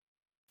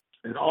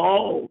and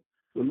all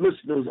the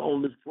listeners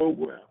on this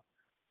program.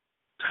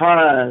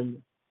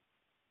 Time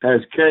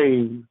has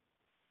came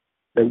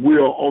that we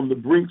are on the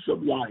brinks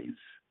of life.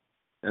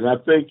 And I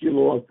thank you,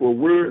 Lord, for a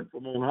word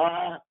from on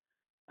high.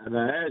 And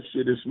I ask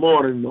you this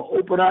morning to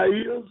open our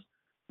ears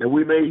that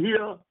we may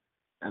hear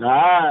and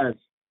our eyes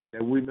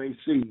that we may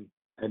see,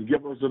 and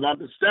give us an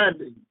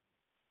understanding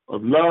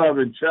of love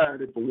and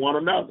charity for one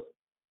another.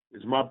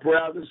 It's my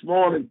prayer this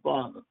morning,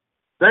 Father.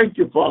 Thank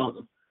you,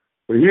 Father,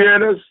 for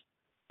hearing us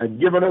and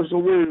giving us a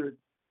word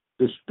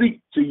to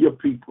speak to your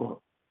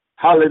people.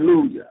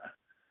 Hallelujah.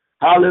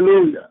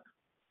 Hallelujah.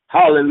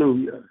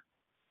 Hallelujah.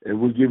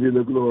 And we give you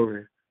the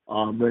glory.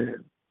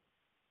 Amen.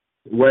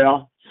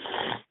 Well,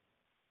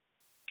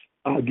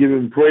 I give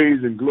him praise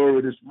and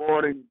glory this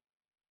morning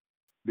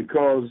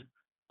because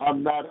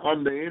I'm not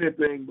under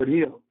anything but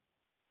him.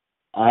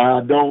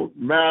 It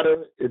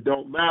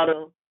don't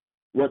matter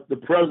what the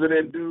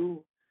president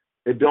do.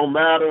 It don't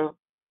matter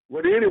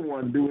what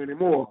anyone do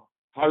anymore.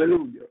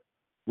 Hallelujah.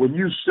 When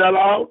you sell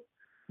out,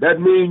 that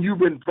means you've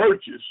been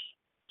purchased.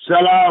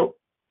 Sell out.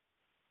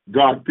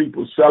 God,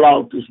 people, sell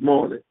out this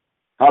morning.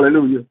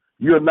 Hallelujah.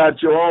 You're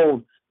not your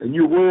own, and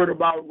you're worried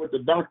about what the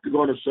doctor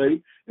going to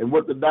say and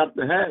what the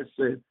doctor has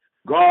said.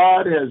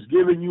 God has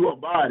given you a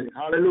body.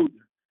 Hallelujah.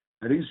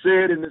 And he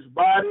said in this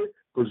body,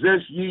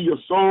 possess ye your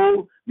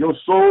soul. Your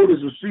soul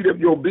is the seat of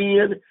your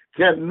being.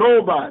 Can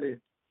nobody,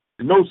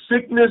 no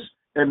sickness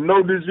and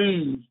no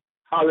disease,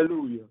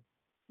 hallelujah,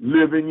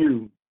 live in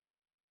you.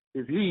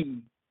 If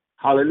he,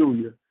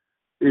 hallelujah,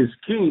 is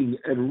king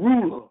and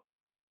ruler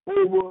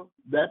over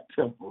that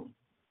temple.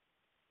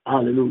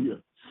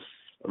 Hallelujah.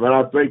 And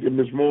I thank him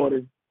this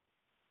morning.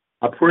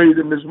 I praise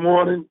him this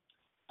morning.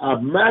 I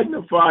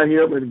magnify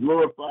him and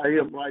glorify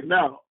him right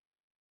now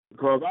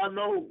because I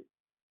know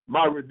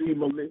my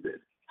Redeemer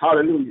liveth.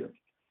 Hallelujah.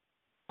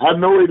 I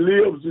know he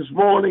lives this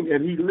morning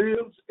and he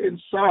lives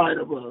inside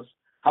of us.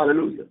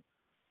 Hallelujah.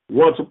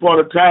 Once upon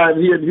a time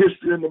here in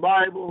history in the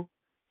Bible,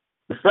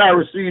 the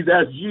Pharisees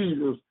asked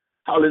Jesus,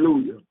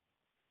 hallelujah,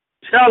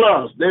 tell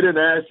us, they didn't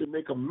ask him,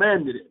 they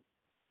commanded it.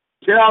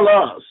 Tell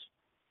us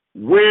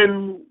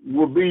when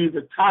will be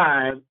the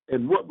time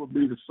and what will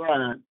be the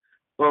sign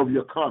of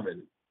your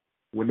coming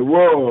when the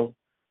world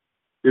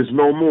is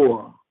no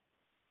more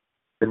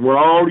and when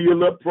all your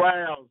little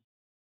prayers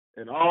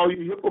and all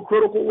your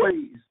hypocritical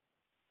ways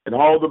and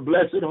all the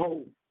blessed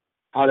hope,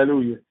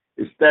 hallelujah,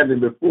 is standing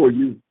before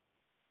you.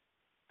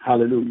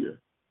 Hallelujah.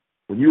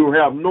 When you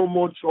have no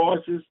more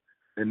choices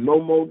and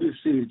no more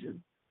decisions,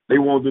 they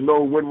want to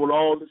know when will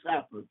all this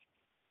happen.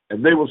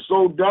 And they were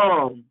so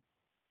dumb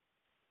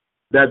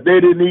that they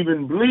didn't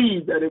even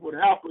believe that it would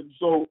happen.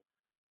 So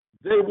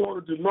they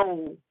wanted to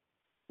know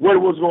what it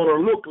was going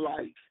to look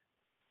like.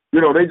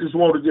 You know, they just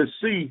wanted to just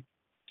see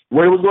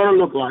what it was going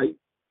to look like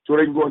so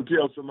they can go and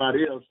tell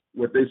somebody else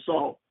what they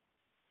saw.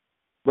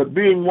 But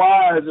being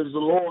wise as the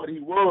Lord he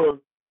was,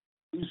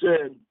 he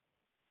said,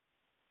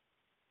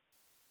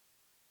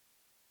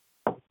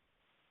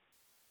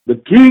 the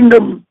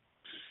kingdom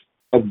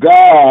of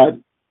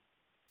God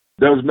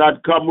does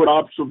not come with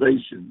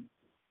observation.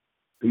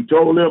 He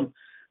told them,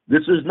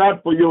 this is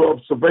not for your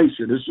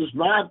observation. This is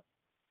not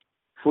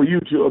for you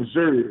to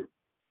observe.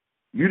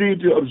 You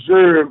need to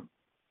observe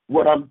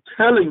what I'm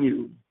telling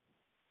you.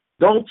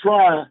 Don't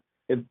try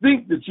and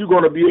think that you're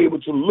going to be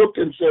able to look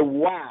and say,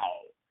 wow,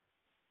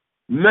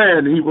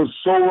 man, he was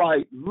so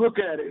right. Look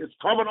at it. It's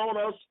coming on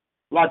us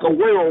like a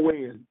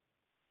whirlwind.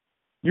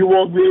 You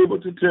won't be able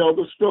to tell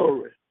the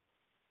story.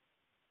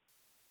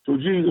 So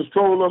Jesus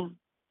told them,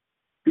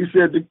 he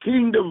said, the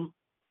kingdom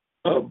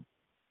of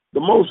the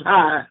Most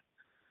High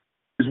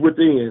is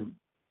within.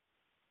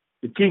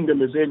 The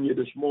kingdom is in you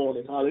this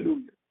morning.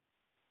 Hallelujah.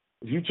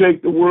 If you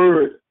take the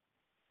word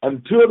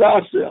unto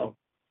thyself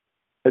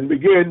and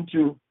begin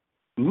to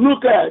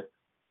look at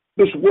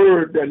this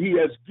word that he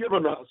has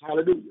given us,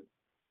 hallelujah,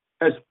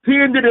 has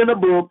penned it in a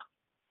book,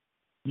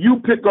 you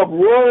pick up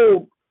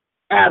road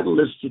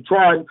atlas to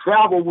try and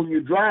travel when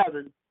you're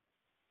driving,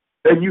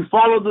 and you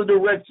follow the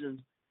directions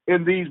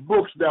in these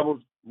books that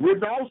was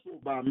written also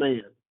by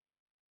man.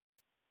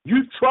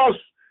 You trust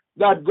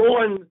that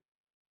going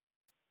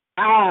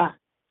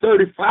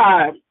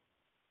I-35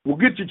 will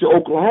get you to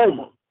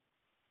Oklahoma.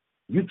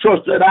 You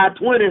trust that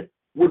I-20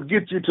 will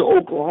get you to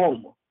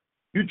Oklahoma.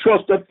 You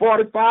trust that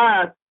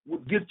 45 will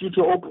get you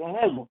to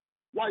Oklahoma.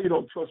 Why you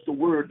don't trust the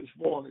word this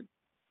morning?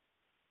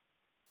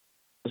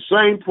 The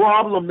same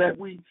problem that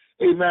we,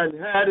 amen,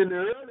 had in the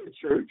early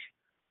church,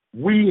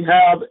 we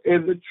have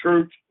in the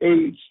church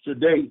age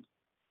today.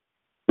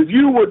 If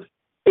you would,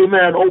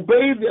 amen,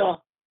 obey the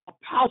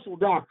apostle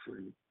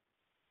doctrine,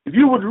 if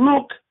you would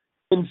look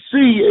and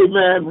see,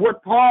 amen,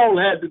 what Paul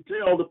had to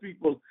tell the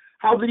people,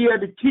 how that he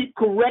had to keep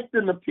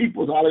correcting the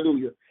people,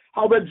 hallelujah,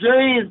 how that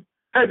James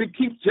had to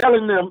keep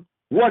telling them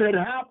what had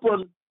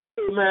happened,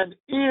 amen,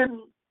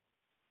 in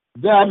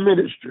their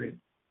ministry.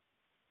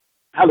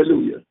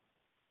 Hallelujah.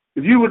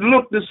 If you would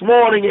look this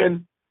morning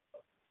and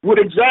would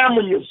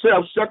examine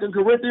yourself, 2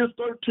 Corinthians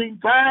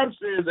 13:5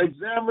 says,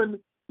 examine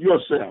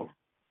yourself.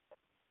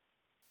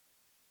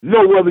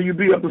 Know whether you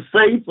be of the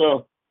faith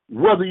or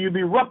whether you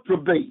be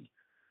reprobate.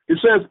 It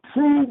says,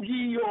 prove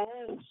ye your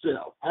own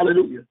self.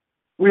 Hallelujah.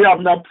 We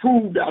have not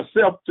proved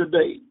ourselves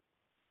today.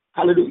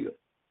 Hallelujah.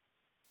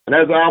 And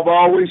as I've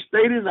always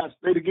stated, and I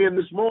state again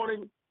this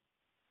morning,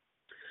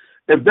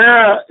 if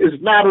there is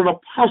not an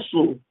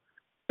apostle,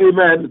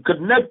 amen,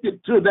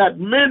 connected to that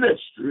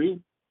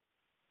ministry,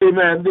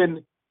 amen,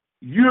 then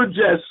you're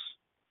just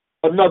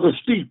another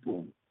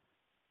steeple.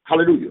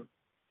 Hallelujah.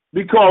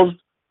 Because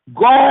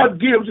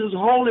God gives his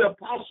holy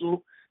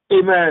apostle,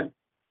 amen,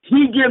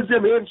 he gives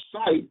them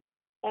insight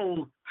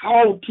on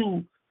how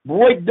to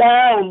break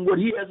down what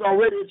he has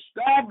already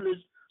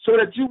established so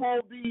that you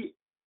won't be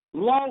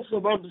lost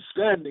of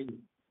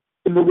understanding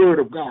in the word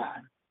of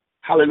God.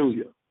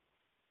 Hallelujah.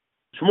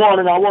 This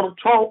morning I want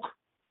to talk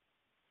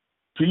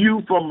to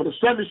you from the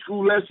Sunday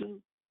school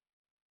lesson,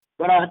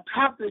 but our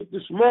topic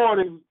this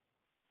morning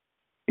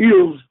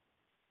is,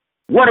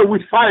 what are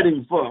we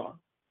fighting for?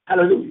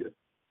 Hallelujah.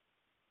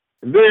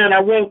 And then I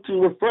want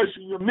to refresh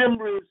your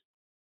memories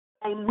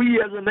on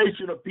we as a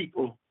nation of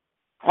people.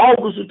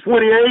 August of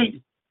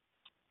 28,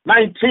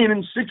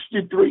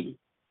 1963.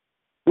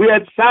 We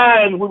had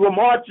signs, we were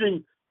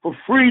marching for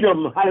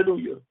freedom.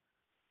 Hallelujah.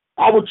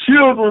 Our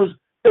children,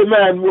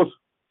 amen, was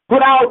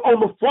put out on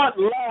the front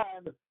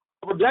line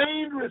of a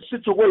dangerous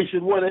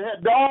situation where they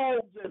had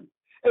dogs and,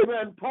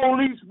 amen,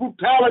 police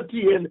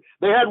brutality, and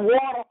they had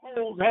water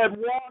holes, had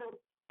water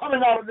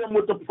coming out of them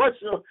with the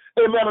pressure,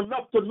 amen,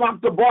 enough to knock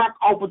the bark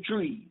off of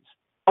trees.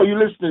 Are you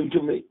listening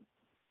to me?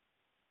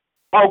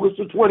 August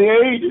of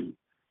 28,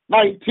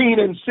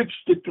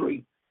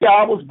 1963. Yeah,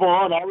 I was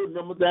born. I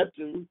remember that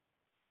too.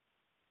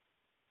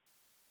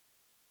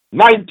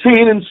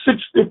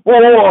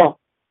 1964.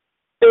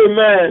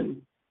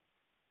 Amen.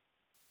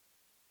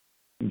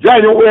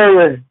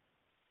 January,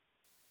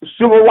 the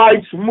Civil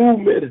Rights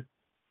Movement.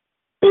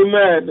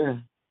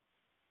 Amen.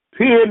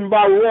 Penned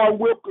by Roy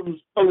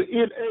Wilkins of the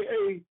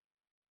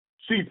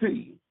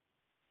NAACP.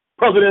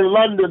 President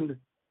Lyndon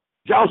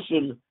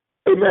Johnson.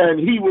 Amen.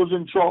 He was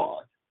in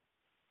charge.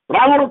 But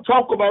I want to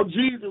talk about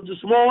Jesus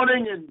this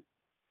morning and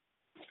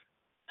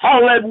how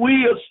that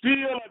we are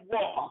still at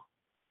war.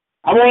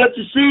 I want to let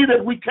you see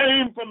that we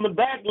came from the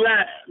back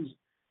lines,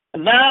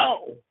 and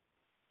now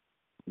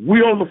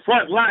we're on the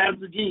front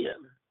lines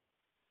again.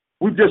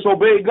 We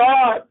disobeyed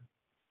God.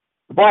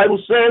 The Bible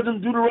says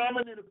in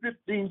Deuteronomy, the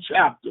 15th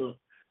chapter,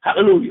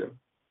 hallelujah.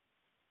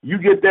 You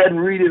get that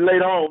and read it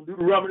later on.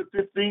 Deuteronomy,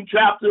 the 15th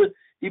chapter,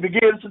 he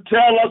begins to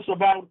tell us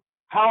about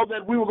how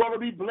that we were going to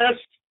be blessed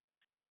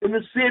in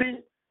the city,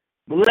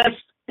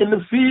 blessed in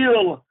the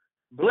field,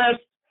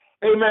 blessed,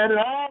 amen, in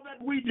all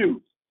that we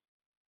do,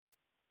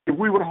 if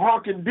we would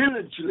hearken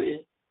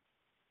diligently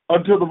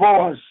unto the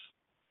voice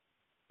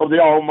of the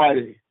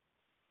Almighty,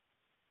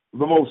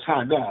 the Most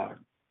High God.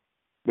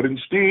 But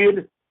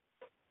instead,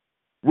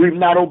 we've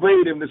not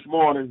obeyed him this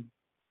morning.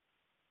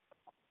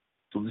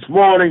 So this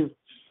morning,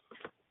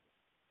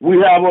 we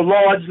have a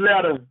large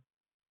letter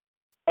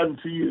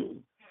unto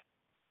you.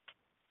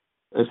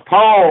 As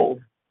Paul,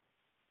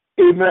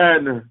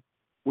 amen,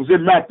 was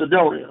in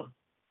Macedonia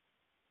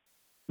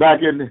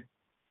back in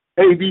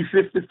AD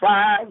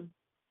 55.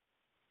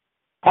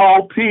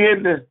 Paul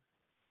penned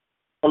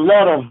a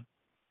letter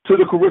to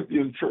the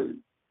Corinthian church.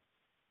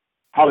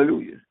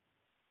 Hallelujah.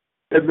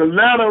 And the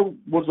letter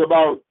was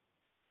about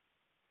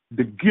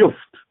the gift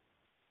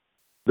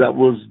that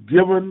was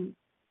given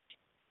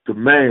to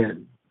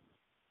man.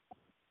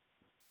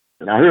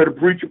 And I heard a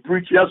preacher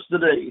preach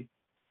yesterday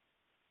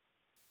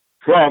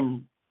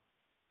from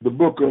the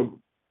book of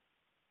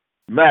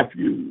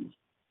Matthew,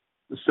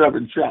 the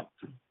 7th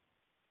chapter.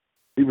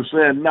 He was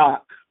saying,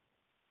 knock.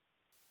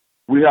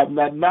 We have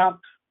not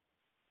knocked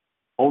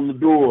on the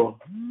door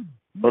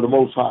of the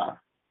Most High.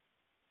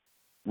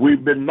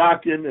 We've been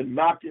knocking and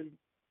knocking,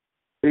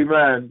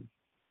 amen,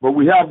 but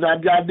we have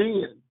not got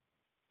in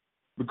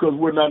because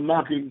we're not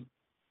knocking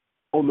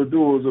on the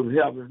doors of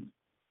heaven.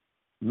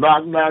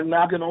 Knocking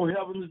on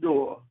heaven's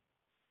door.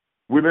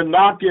 We've been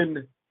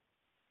knocking,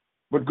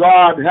 but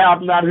God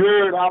have not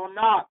heard our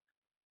knock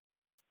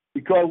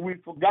because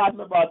we've forgotten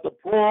about the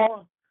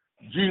poor.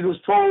 Jesus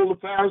told the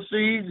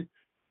Pharisees,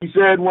 he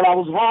said, when I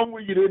was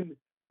hungry, you didn't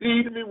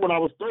feed me. When I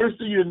was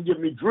thirsty, you didn't give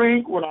me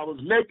drink. When I was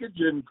naked,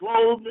 you didn't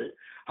clothe me.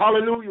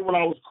 Hallelujah. When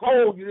I was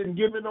cold, you didn't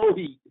give me no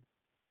heat.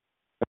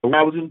 And when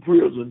I was in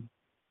prison,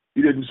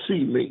 you didn't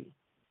see me.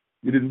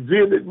 You didn't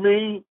visit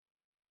me.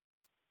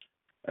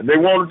 And they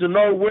wanted to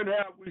know, when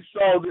have we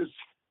saw this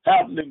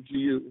happening to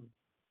you?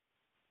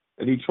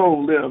 And he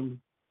told them,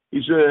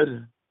 he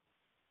said,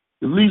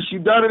 at least you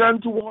done it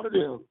unto one of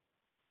them.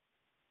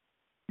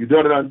 You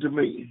done it unto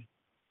me.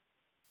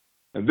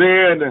 And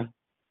then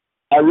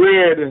I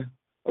read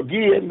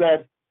again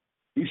that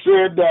he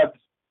said that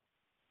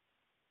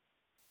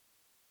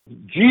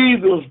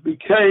Jesus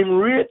became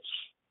rich,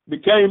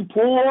 became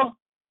poor,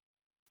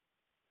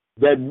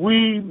 that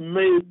we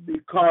may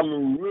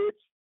become rich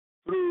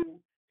through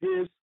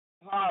his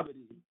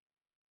poverty.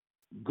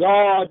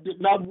 God did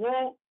not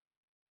want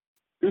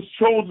his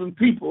chosen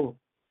people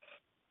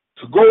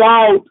to go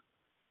out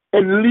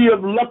and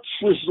live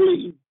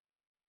luxuriously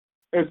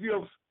as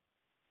if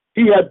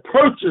he had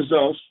purchased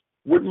us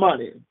with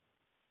money.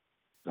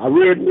 I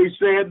read where he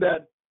said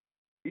that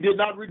he did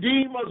not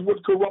redeem us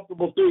with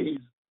corruptible things.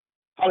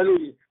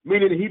 Hallelujah.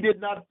 Meaning he did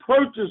not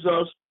purchase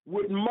us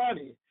with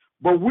money,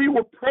 but we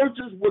were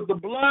purchased with the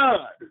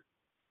blood,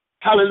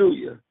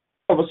 hallelujah,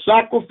 of a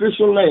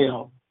sacrificial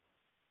lamb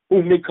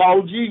whom they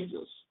call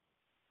Jesus.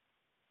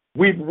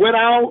 We went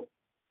out,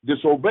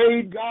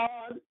 disobeyed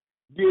God,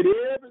 did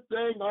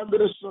everything under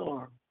the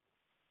sun.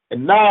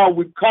 And now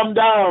we've come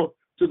down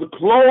to the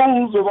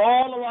close of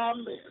all of our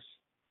mess.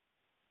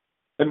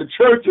 And the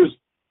church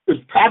is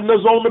patting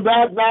us on the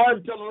back now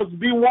and telling us,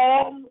 be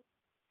warm,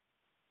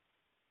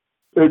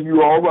 and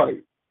you're all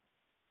right.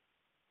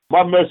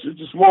 My message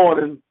this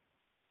morning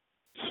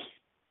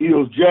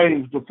is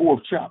James, the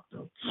 4th chapter.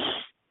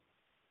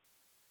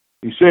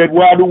 He said,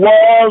 where the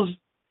wars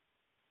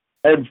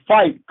and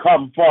fight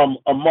come from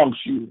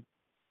amongst you.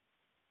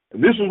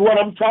 And this is what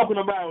I'm talking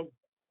about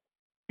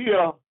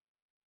here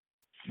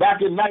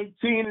back in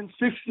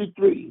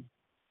 1963.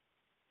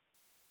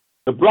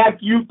 The black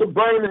youth of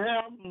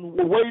Birmingham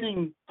were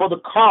waiting for the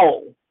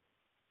call.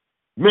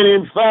 Many,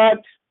 in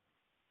fact,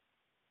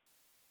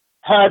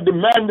 had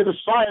demanded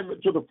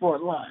assignment to the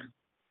front line.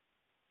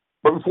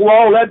 But before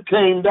all that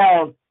came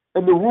down,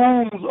 in the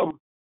rooms of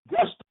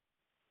this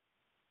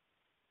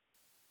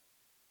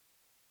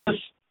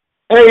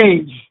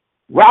age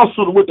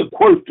wrestled with the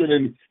question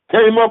and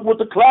came up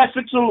with a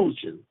classic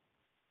solution.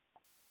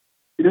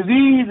 It is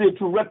easy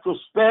to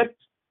retrospect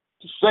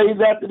to say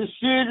that the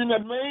decision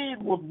that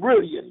made was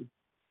brilliant,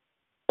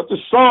 but the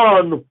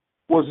sun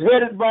was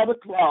headed by the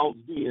clouds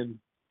then,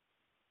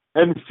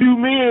 and few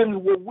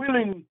men were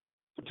willing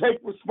to take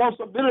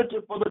responsibility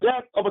for the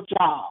death of a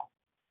child.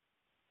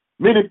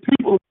 Many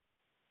people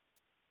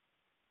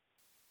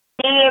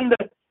stand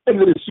in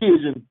the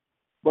decision,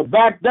 but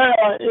back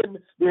there in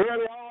the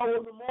early hours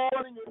of the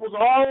morning, it was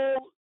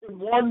all in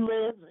one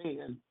man's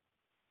hand.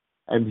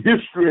 And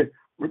history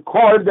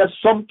recorded that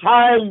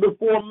sometime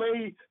before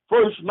May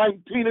 1st,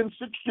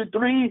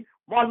 1963,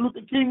 Martin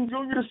Luther King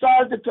Jr.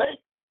 decided to take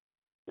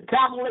the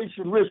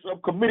calculation risk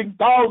of committing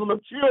thousands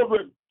of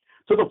children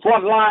to the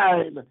front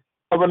line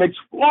of an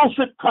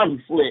explosive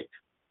conflict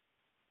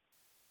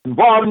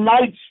involving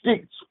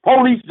nightsticks,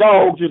 police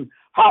dogs, and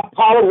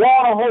high-powered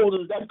water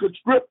hoses that could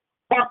strip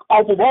bark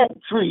off of oak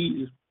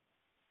trees.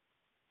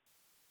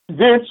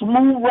 Events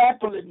move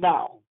rapidly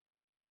now.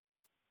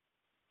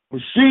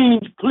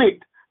 Machines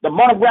clicked. The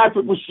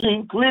monographic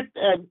machine clicked,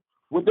 and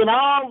within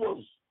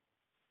hours,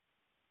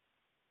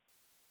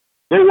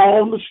 they were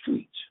on the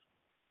streets.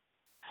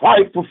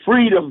 Fight for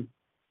freedom.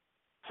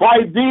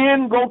 Fight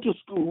then, go to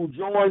school.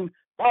 Join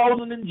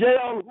thousands in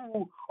jail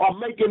who are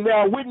making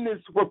their witness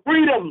for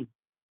freedom.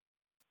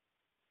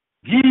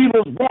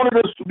 Jesus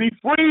wanted us to be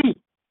free.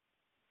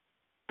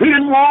 He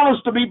didn't want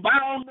us to be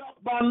bound up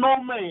by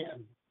no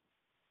man.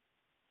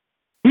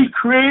 He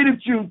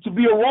created you to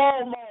be a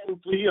role model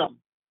to him.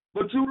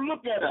 But you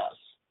look at us.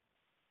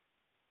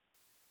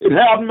 It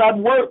has not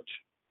worked.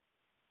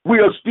 we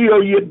are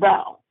still yet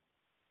bound.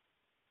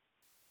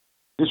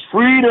 This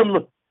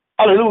freedom,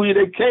 hallelujah,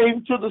 they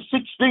came to the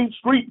 16th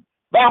Street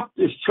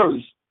Baptist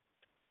Church.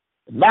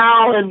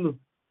 Now and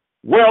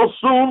will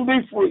soon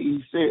be free,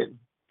 he said.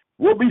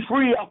 We'll be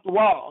free after a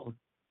while,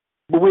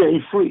 but we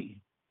ain't free.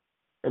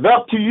 It's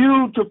up to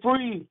you to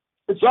free.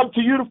 It's up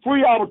to you to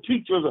free our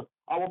teachers,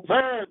 our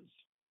parents,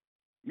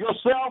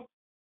 yourself,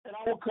 and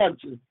our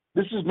country.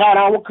 This is not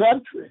our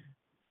country.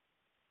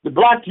 The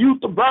black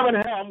youth of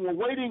Birmingham were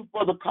waiting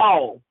for the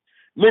call.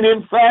 Many,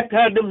 in fact,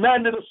 had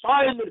demanded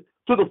assignment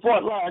to the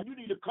front line. You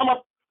need to come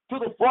up to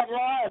the front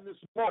line this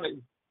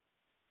morning.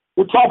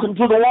 We're talking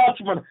to the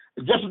watchman.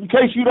 Just in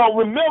case you don't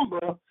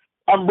remember,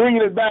 I'm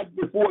bringing it back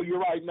before you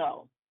right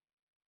now.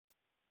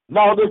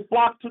 Now they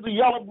flocked to the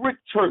yellow brick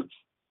church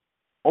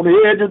on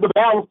the edge of the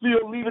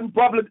battlefield, leaving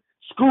public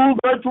school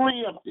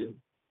virtually empty.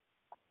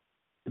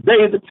 The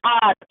day of the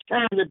tide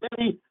came, the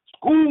day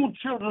school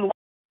children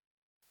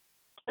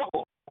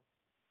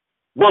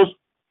was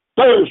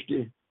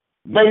Thursday,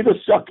 May the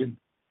 2nd.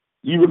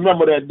 You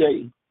remember that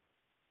day.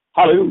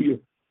 Hallelujah.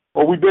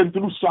 Or we've been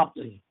through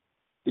something.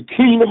 The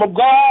kingdom of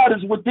God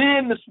is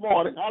within this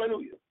morning.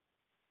 Hallelujah.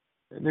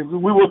 And if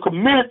we were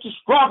committed to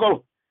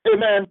struggle,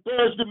 amen,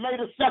 Thursday, May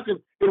the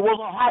 2nd, it was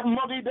a hot,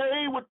 muggy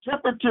day with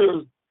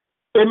temperatures,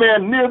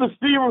 amen, near the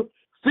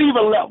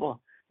fever level.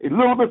 A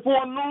little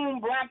before noon,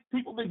 black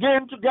people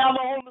began to gather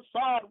on the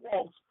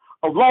sidewalks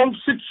along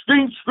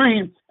 16th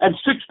Street and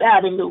 6th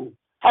Avenue.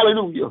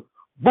 Hallelujah.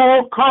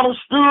 Bull Connor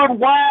stood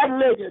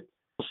wide-legged,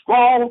 a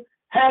strong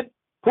hat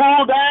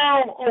pulled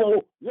down over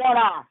one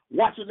eye,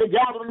 watching the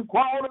gathering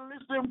crowd and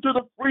listening to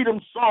the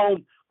freedom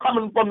song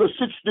coming from the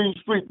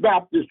 16th Street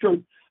Baptist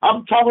Church.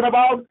 I'm talking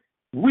about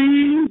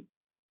we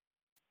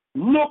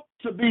look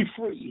to be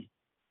free.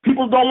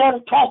 People don't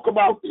want to talk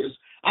about this.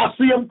 I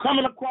see them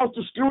coming across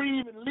the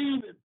street and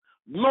leaving.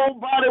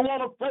 Nobody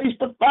want to face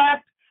the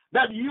fact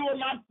that you are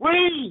not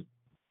free.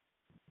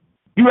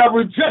 You have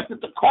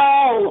rejected the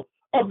call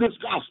of this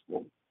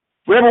gospel.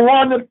 For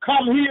everyone that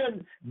come here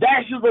and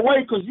dashes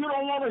away because you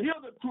don't want to hear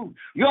the truth.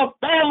 Your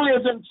family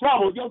is in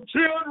trouble. Your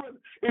children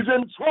is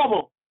in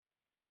trouble.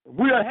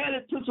 We are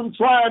headed to some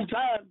trying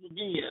times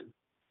again.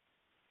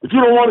 But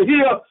you don't want to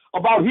hear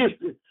about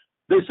history.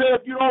 They say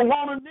if you don't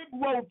want a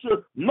Negro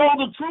to know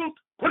the truth,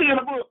 put it in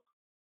a book.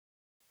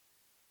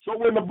 So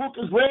when the book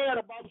is read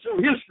about your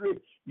history,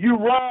 you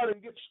run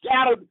and get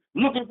scattered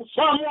looking for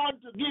someone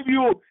to give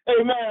you,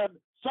 amen,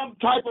 some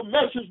type of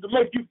message to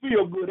make you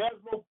feel good.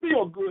 There's no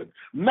feel-good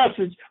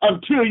message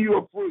until you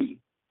are free.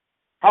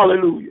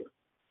 Hallelujah.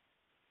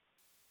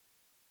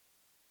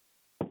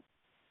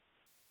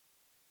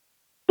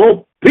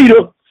 So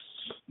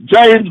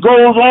James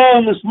goes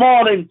on this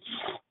morning,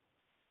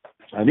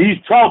 and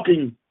he's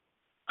talking,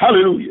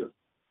 hallelujah.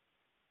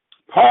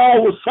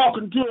 Paul was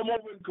talking to him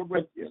over in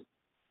Corinthians.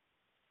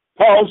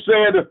 Paul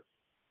said,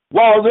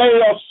 while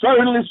there are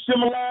certainly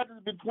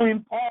similarities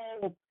between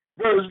Paul's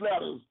various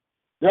letters,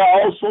 there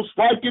are also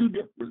striking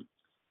differences.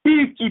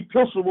 Each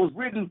epistle was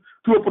written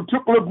to a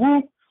particular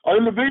group or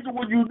individual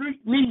with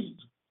unique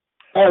needs.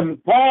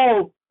 And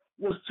Paul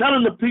was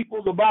telling the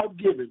people about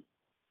giving.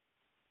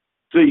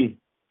 See,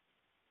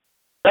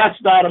 that's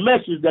not a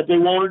message that they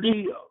wanted to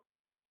hear.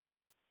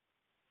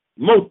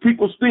 Most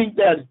people think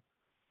that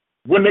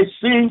when they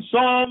sing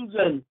songs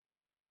and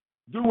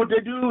do what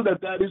they do,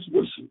 that is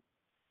worship.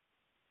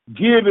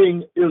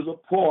 Giving is a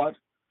part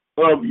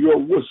of your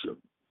worship.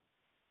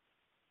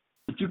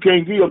 But you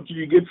can't give until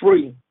you get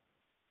free.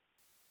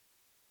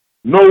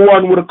 No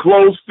one with a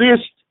closed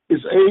fist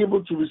is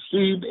able to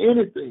receive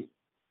anything.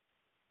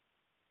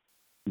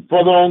 And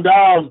further on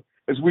down,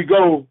 as we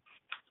go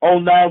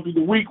on down through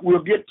the week,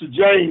 we'll get to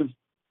James,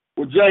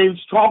 where James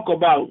talk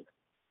about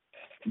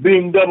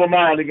being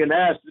double-minded and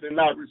asking and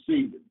not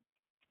receiving.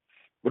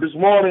 But this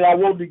morning, I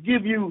want to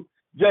give you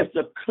just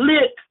a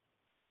click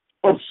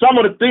of some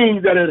of the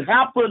things that had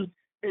happened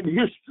in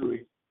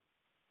history.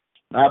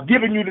 I've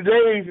given you the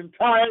days and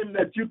time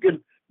that you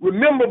can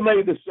remember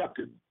May the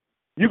 2nd.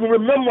 You can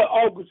remember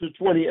August the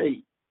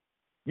 28th.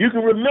 You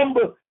can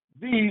remember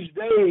these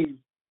days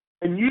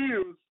and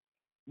years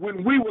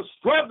when we were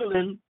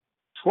struggling,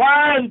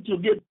 trying to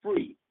get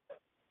free.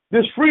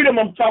 This freedom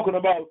I'm talking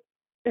about,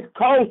 it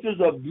causes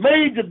a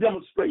major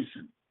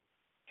demonstration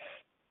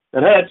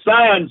that had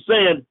signs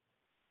saying,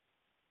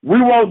 we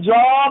want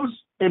jobs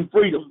and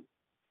freedom.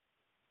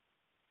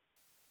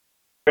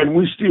 And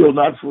we still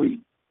not free.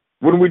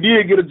 When we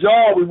did get a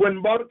job, we went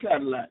and bought a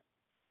Cadillac.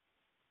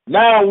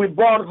 Now we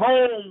bought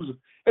homes,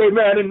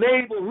 amen, in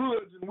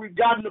neighborhoods, and we've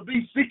gotten to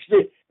be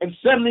 60 and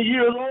 70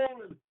 years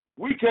old, and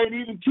we can't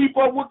even keep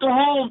up with the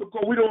home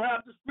because we don't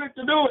have the strength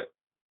to do it.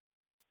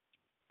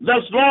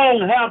 Let's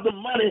long have the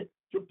money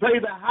to pay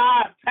the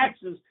high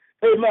taxes,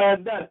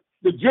 amen, that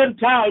the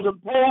Gentiles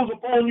impose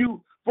upon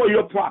you for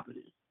your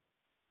property.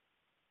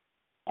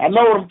 I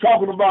know what I'm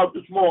talking about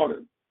this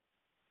morning.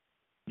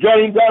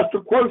 James asked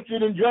a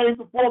question in James,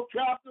 the 4th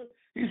chapter.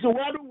 He said,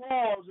 where do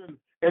wars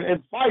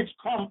and fights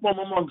come from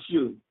amongst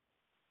you?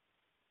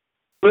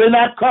 Do they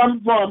not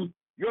come from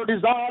your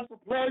desire for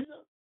pleasure?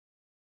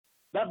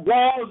 that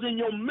was in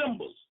your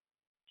members.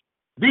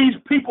 These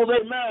people,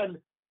 amen,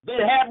 they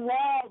had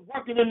walls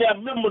working in their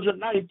members in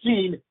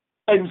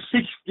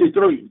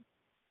 1963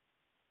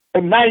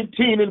 and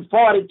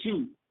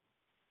 1942.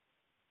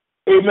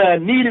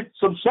 Amen. Needed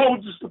some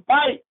soldiers to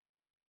fight,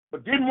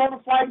 but didn't want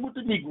to fight with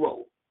the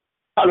Negro.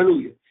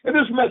 Hallelujah. And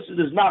this message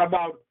is not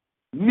about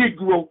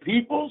Negro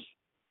peoples.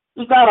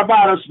 It's not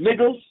about us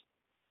niggers.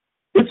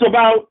 It's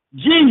about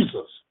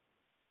Jesus.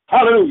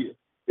 Hallelujah.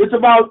 It's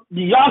about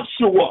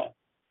Yahshua.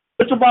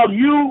 It's about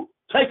you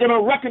taking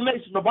a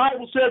recognition. The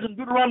Bible says in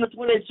Deuteronomy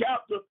 28th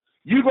chapter,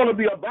 you're going to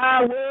be a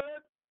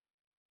byword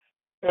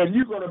and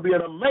you're going to be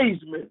an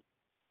amazement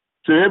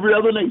to every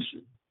other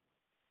nation.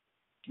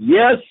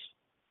 Yes,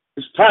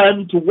 it's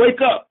time to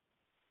wake up.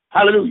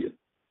 Hallelujah.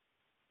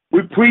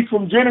 We preach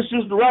from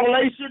Genesis to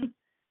Revelation.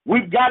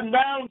 We've gotten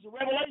down to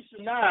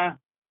Revelation now.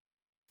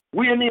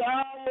 We're in the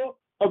hour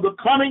of the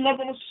coming of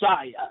the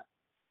Messiah.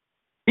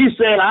 He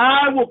said,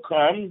 I will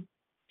come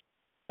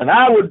and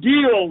I will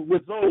deal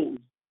with those.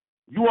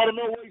 You want to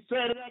know what he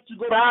said in that? You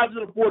go to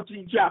Isaiah the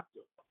 14th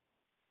chapter.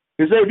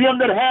 He said, them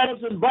that had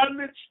us in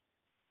bondage,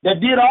 that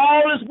did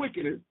all this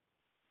wickedness,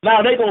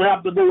 now they're going to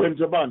have to go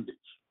into bondage.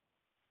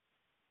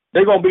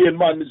 They're going to be in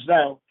bondage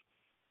now.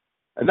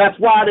 And that's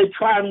why they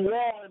try and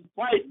war and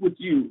fight with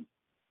you.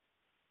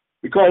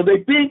 Because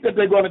they think that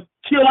they're going to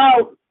kill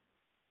out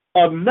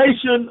a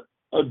nation,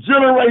 a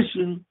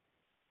generation,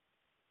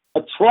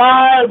 a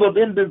tribe of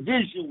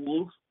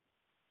individuals,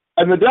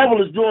 and the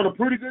devil is doing a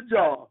pretty good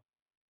job.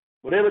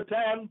 But every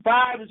time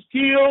 5 is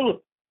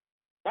killed,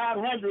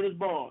 500 is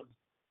born.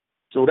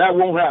 So that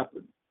won't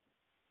happen.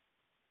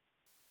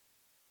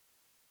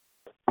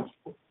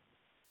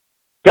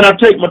 Can I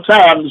take my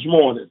time this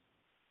morning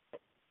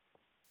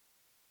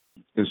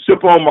and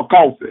sip on my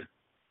coffee?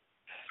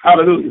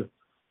 Hallelujah.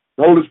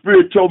 The Holy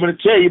Spirit told me to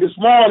tell you this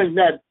morning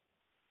that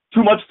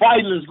too much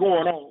fighting is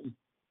going on.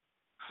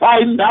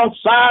 Fighting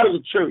outside of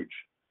the church.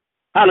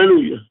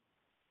 Hallelujah.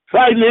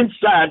 Fighting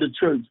inside the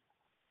church.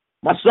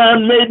 My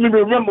son made me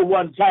remember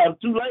one time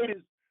 2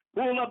 ladies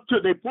pulled up to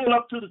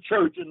the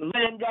church, and the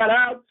man got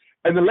out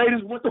and the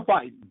ladies went to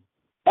fighting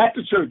at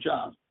the church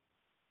house.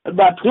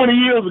 About 20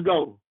 years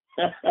ago.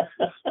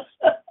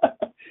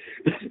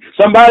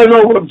 Somebody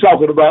know what I'm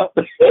talking about.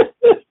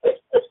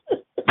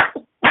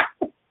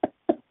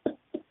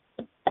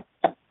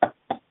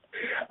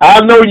 I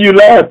know you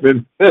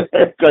laughing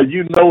because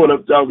you know what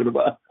I'm talking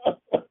about.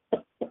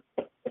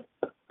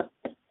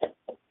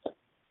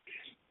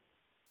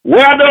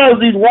 Where does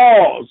these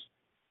wars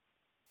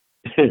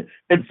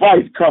and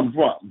fights come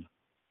from?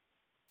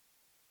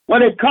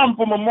 When they come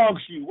from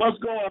amongst you, what's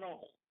going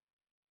on?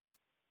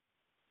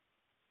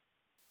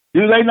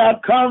 Do they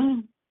not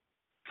come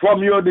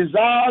from your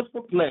desires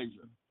for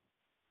pleasure?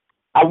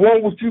 I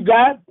want what you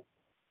got.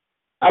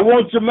 I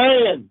want your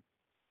man.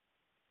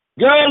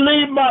 Girl,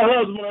 leave my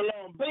husband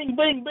alone. Bing,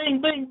 bing,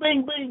 bing, bing,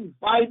 bing, bing.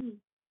 Fighting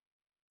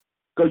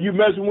because you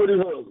messing with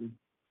his husband.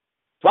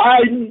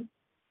 Fighting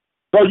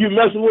because you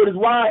messing with his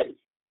wife.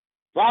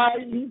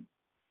 Fighting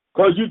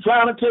because you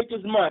trying to take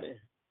his money.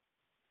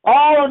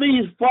 All of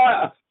these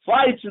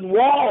fights and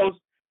wars,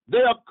 they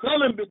are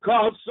coming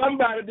because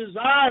somebody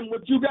designed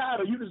what you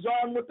got or you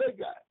designed what they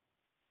got.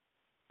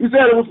 He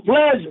said it was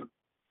pleasure.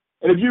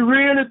 And if you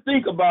really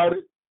think about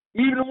it,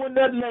 even when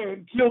that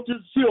man killed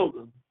his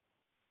children,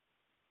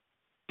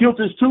 killed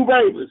his 2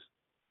 babies,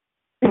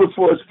 it was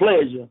for his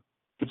pleasure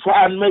to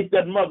try and make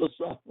that mother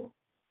suffer.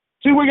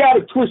 See, we got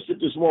to twist it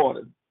this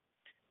morning.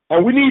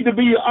 And we need to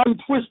be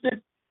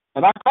untwisted.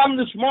 And I come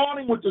this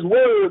morning with this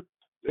word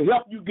to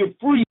help you get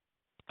free,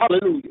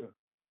 hallelujah,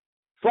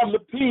 from the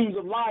pains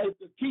of life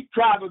that keep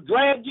trying to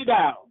drag you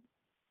down.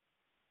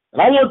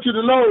 And I want you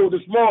to know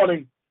this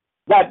morning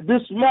that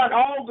this month,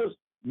 August,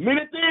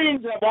 many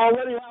things have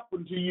already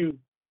happened to you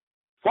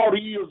 40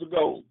 years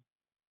ago.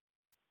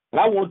 And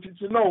I want you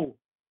to know,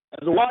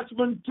 as a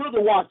watchman to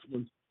the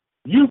watchman,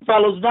 you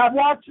fellas not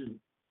watching.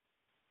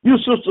 You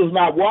sisters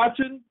not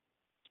watching.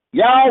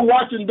 Y'all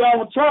watching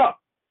Donald Trump.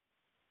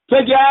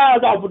 Take your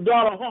eyes off of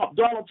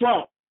Donald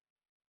Trump,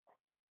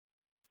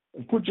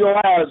 and put your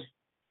eyes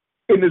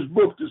in this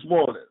book this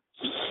morning.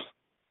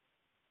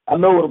 I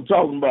know what I'm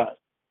talking about.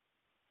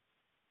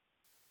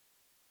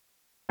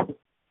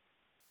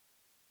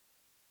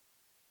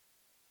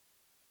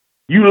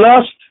 You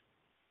lust,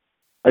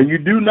 and you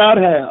do not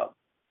have.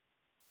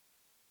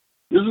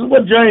 This is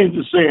what James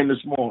is saying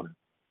this morning.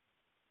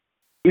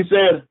 He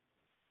said,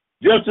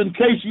 just in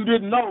case you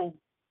didn't know,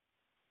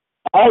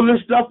 all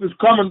this stuff is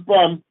coming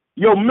from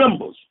your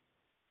members.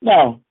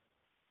 Now,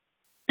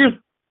 if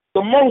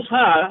the Most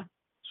High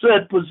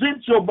said,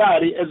 present your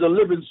body as a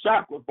living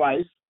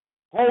sacrifice,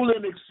 holy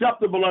and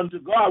acceptable unto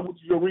God, which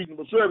is your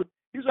reasonable service,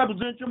 he said,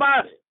 present your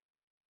body.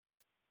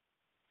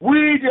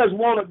 We just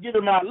want to give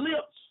him our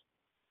lips.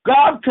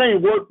 God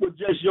can't work with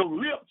just your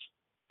lips.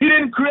 He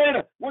didn't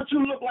create what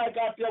you look like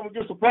out there with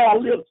just a pair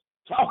of lips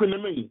talking to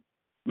me.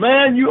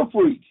 Man, you're a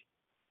freak.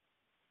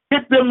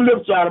 Get them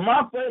lips out of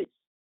my face.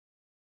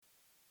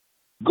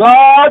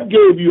 God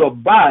gave you a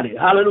body.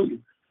 Hallelujah.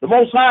 The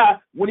Most High,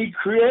 when he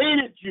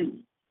created you,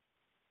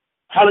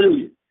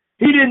 hallelujah,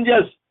 he didn't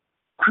just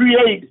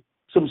create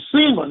some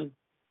semen.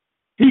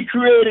 He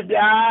created the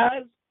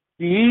eyes,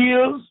 the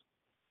ears,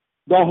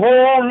 the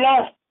whole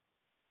lot.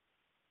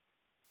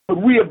 But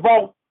we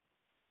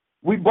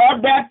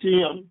brought back to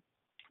him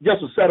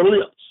just a set of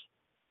lips.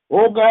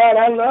 Oh, God,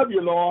 I love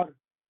you, Lord.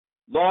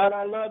 Lord,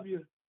 I love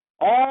you.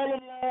 All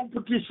of long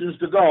petitions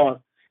to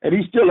God, and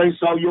he still ain't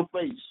saw your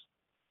face.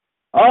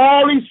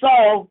 All he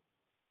saw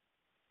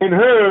and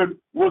heard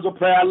was a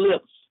pair of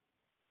lips.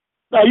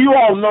 Now, you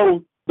all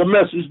know the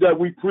message that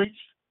we preached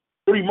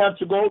 3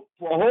 months ago.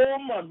 For a whole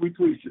month we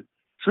preached it.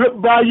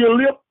 Tripped by your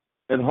lip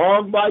and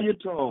hung by your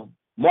tongue.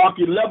 Mark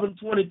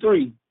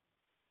 11:23.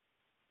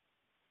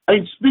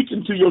 Ain't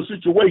speaking to your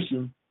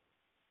situation,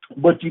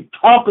 but you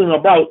talking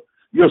about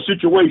your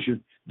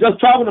situation. Just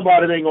talking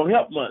about it ain't going to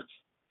help much.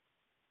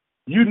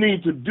 You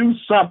need to do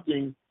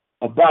something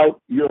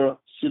about your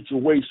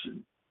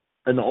situation.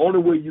 And the only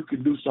way you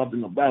can do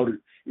something about it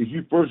is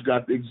you first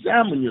got to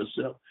examine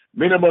yourself.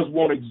 Many of us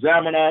want to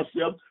examine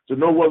ourselves to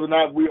know whether or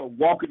not we are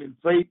walking in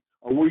faith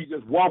or we're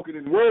just walking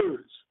in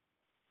words.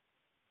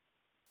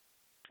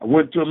 I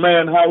went to a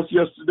man's house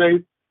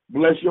yesterday.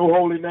 Bless your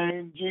holy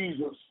name,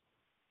 Jesus.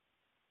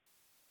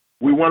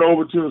 We went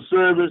over to the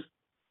service,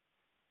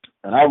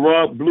 and I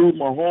blew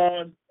my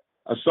horn.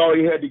 I saw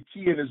he had the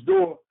key in his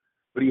door,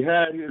 but he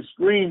had his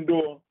screen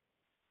door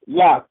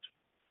locked.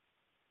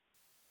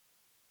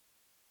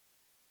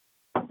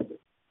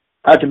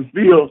 I can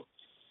feel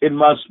in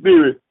my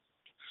spirit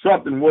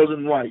something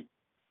wasn't right.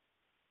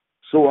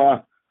 So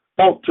I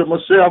thought to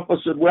myself, I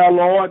said, well,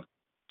 Lord,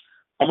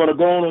 I'm going to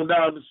go on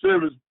down to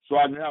service so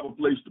I can have a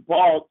place to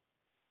park,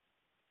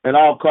 and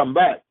I'll come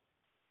back.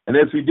 And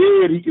if he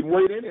did, he can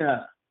wait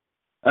anyhow.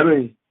 I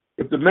mean,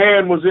 if the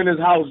man was in his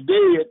house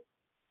dead,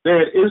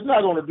 then it's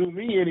not going to do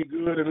me any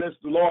good unless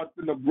the Lord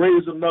can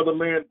raise another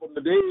man from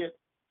the dead.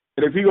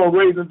 And if he's going to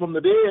raise him from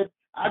the dead,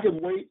 I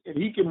can wait, and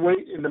he can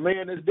wait, and the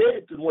man that's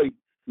dead can wait.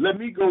 Let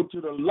me go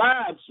to the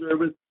live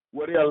service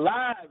where they're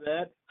live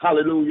at,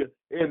 hallelujah,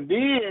 and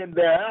then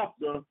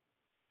thereafter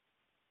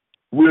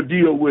we'll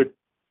deal with,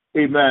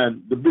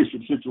 amen, the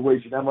bishop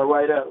situation. Am I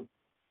right, Adam?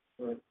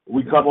 Right.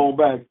 We come on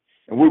back,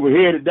 and we were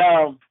headed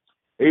down,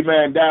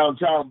 amen,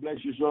 downtown,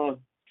 bless you, son.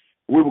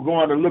 We were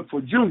going to look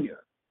for Junior.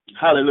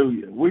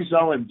 Hallelujah. We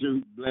saw him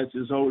too, bless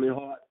his holy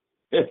heart.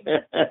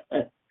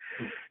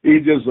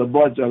 He's just a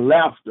bunch of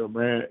laughter,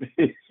 man.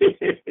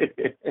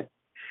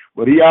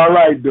 But he all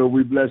right, though.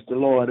 We bless the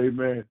Lord,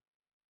 amen.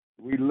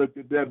 We looked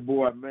at that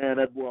boy, man.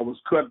 That boy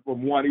was cut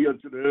from one ear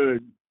to the other.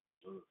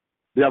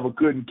 Devil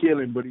couldn't kill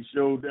him, but he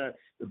showed that.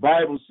 The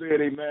Bible said,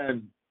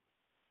 amen,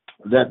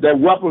 that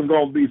weapon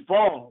going to be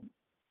formed,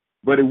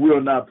 but it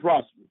will not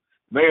prosper.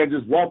 Man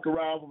just walked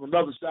around from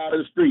another side of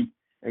the street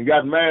and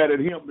got mad at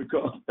him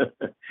because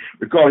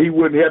he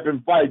wouldn't help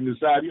him fight and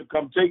decided he'll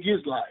come take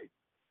his life.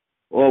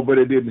 Oh, but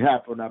it didn't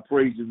happen. I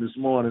praise him this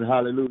morning.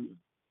 Hallelujah.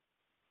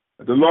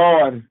 The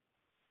Lord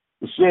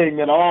was saying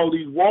that all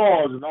these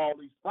wars and all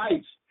these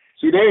fights,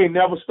 see, they ain't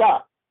never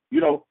stopped.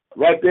 You know,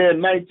 right there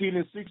in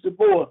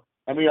 1964,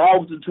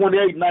 August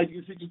 28,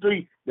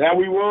 1963, there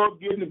we were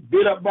getting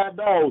bit up by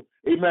dogs.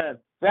 Amen.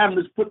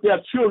 Families put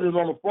their children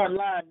on the front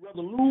line,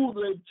 rather lose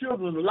their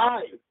children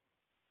alive.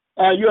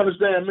 You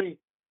understand me?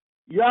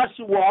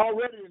 Joshua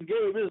already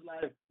gave his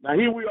life. Now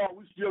here we are,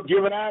 we still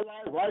giving our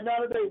life. Right now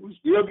today, we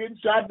still getting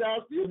shot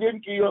down, still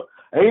getting killed.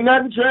 Ain't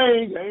nothing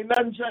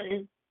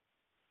changed.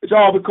 It's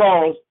all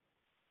because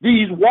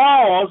these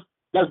wars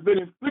that's been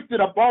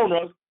inflicted upon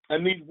us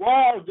and these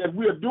wars that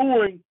we are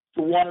doing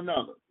to one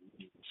another.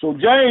 So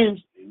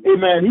James,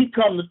 amen, he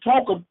come to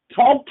talk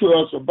to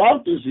us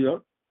about this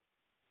here.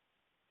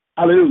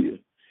 Hallelujah.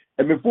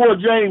 And before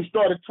James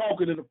started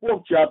talking in the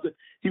 4th chapter,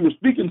 he was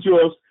speaking to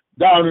us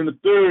down in the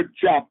 3rd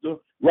chapter,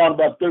 around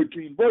about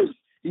 13 verse.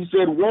 He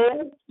said,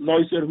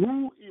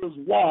 who is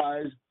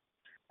wise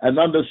and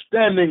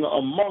understanding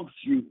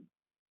amongst you?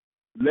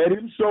 Let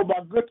him show by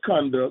good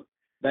conduct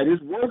that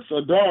his works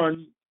are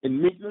done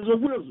in meekness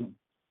of wisdom.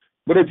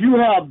 But if you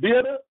have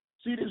bitter,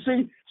 see, this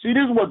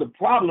is what the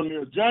problem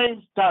is.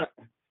 James trying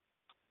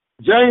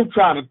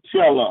to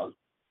tell us,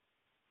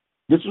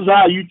 this is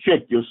how you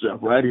check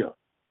yourself right here.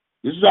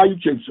 This is how you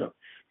check yourself.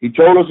 He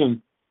told us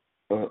in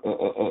 2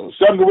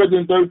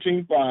 Corinthians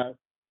 13:5,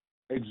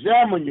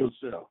 examine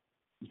yourself.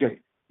 Okay,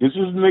 this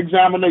is an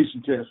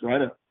examination test right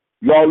here.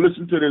 Y'all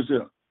listen to this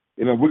here.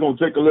 We're going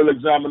to take a little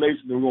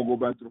examination, then we're going to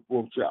go back to the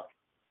 4th chapter.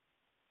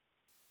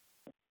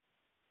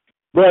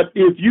 But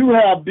if you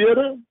have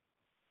bitter,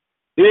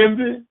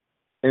 envy,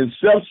 and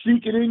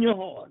self-seeking in your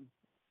heart,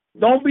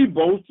 don't be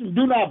boasting.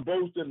 Do not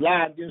boast and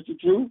lie against the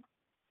truth.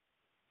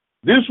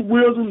 This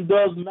wisdom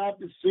does not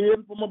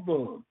descend from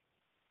above,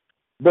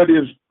 but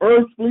is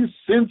earthly,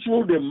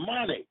 sensual,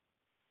 demonic.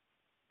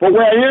 For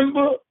where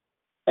envy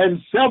and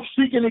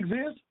self-seeking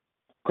exist,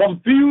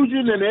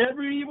 confusion and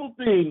every evil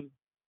thing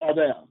are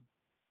there.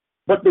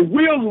 But the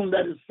wisdom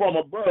that is from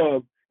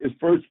above is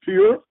first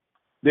pure,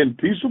 then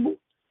peaceable,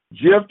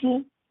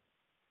 gentle,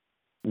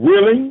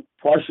 willing,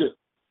 partial,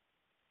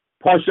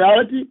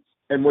 partiality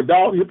and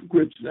without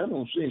hypocrisy. That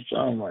don't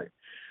sound right.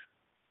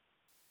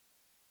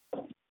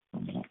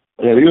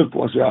 Yeah, it is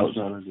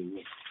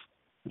partiality.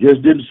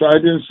 Just didn't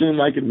seem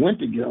like it went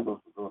together.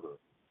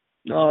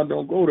 No,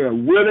 don't go there.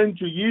 Willing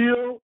to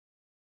yield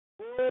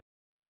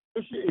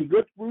in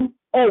good fruit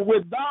or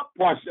without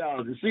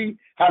partiality. See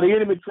how the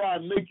enemy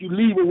tries to make you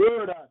leave a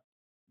word out.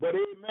 But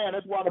amen,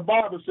 that's why the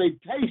Bible say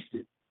taste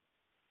it.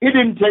 It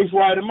didn't taste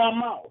right in my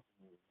mouth.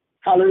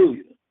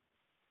 Hallelujah.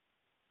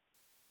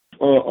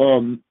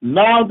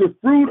 Now the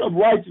fruit of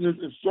righteousness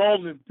is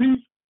sown in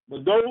peace by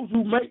those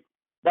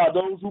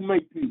who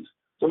make peace.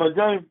 So now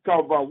James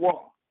talk about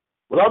war.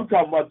 But I'm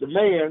talking about the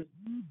man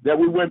that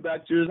we went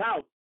back to his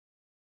house.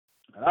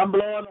 And I'm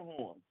blowing the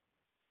horn.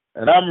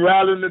 And I'm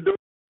rattling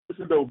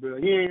the doorbell.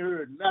 He ain't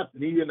heard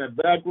nothing. He in that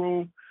back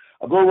room.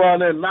 I go around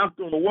there and knocked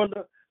on the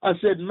window. I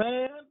said,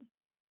 man,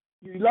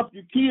 you left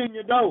your key in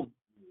your door.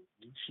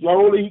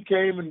 Slowly he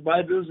came and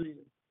invited us in.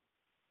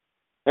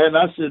 And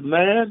I said,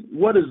 man,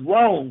 what is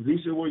wrong? He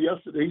said, well,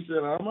 yesterday, he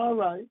said, I'm all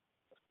right.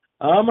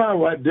 I'm all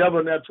right.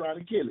 Devil not trying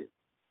to kill it.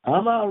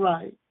 I'm all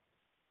right.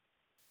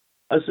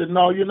 I said,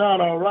 no, you're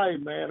not all right,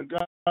 man.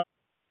 God, I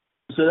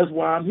said, that's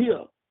why I'm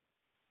here.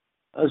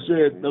 I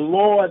said, the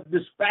Lord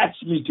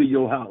dispatched me to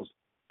your house.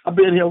 I've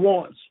been here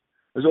once.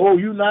 I said, oh,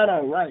 you're not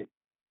all right.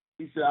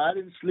 He said, I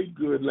didn't sleep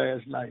good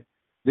last night.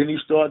 Then he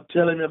started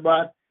telling me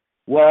about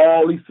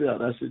all he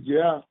felt. I said,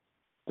 yeah.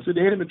 I said,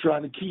 the enemy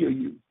trying to kill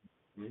you.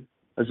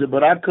 I said,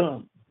 but I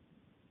come.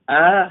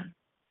 I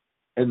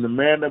and the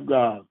man of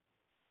God,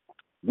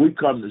 we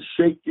come to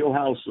shake your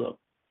house up.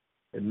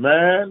 And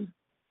man,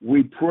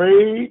 we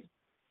prayed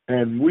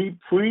and we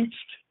preached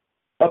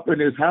up in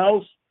his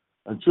house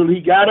until he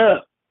got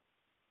up.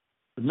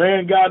 The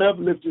man got up,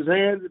 lifted his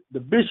hands. The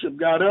bishop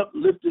got up,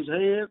 lifted his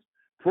hands,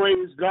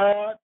 praised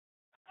God.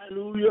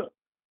 Hallelujah.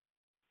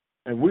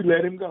 And we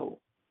let him go.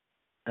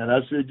 And I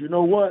said, you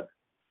know what?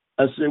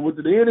 I said, what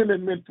the enemy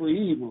meant for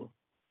evil,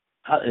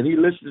 and he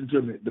listened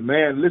to me. The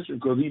man listened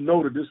because he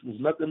knew that this was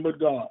nothing but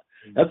God.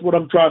 That's what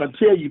I'm trying to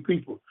tell you,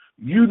 people.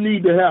 You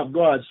need to have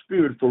God's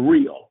spirit for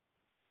real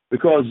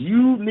because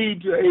you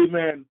need to,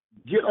 amen,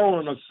 get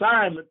on an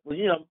assignment for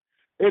him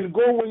and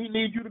go where he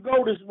needs you to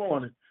go this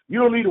morning. You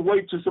don't need to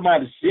wait till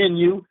somebody send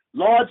you.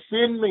 Lord,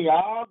 send me.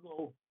 I'll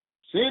go.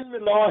 Send me,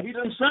 Lord. He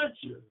done sent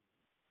you.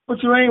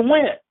 But you ain't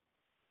went.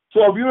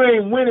 So if you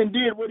ain't went and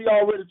did what he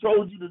already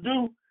told you to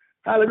do,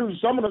 hallelujah,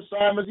 some of the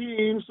assignments he ain't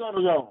even sent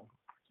us on.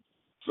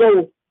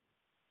 So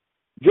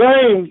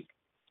James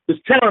is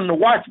telling the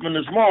watchman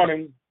this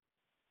morning,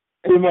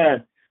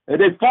 amen, that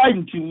they're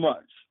fighting too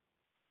much.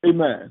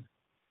 Amen.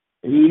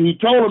 He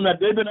told them that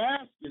they've been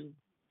asking,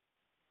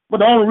 but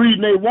the only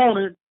reason they want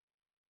it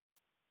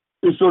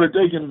is so that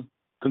they can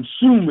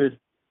consume it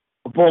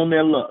upon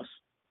their lust.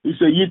 He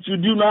said, yet you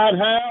do not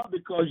have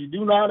because you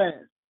do not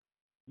ask.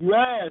 You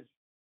ask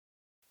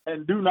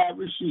and do not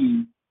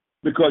receive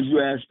because you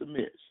ask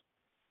amiss,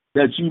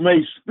 that you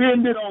may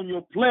spend it on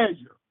your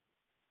pleasure.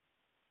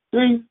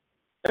 See?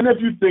 And if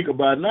you think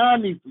about it, now I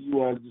need for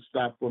you all to just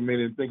stop for a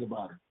minute and think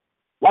about it.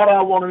 Why do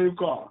I want a new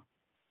car?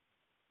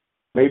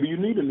 Maybe you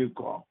need a new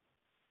car.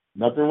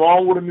 Nothing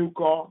wrong with a new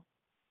car.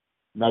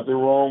 Nothing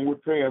wrong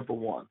with paying for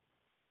one.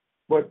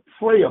 But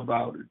pray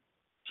about it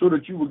so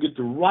that you will get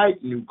the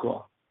right new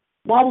car.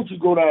 Why would you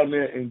go down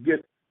there and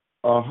get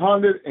what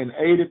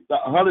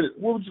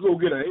would you go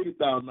get an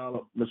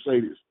 $80,000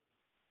 Mercedes?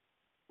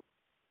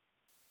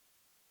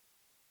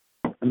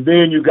 And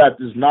then you got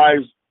this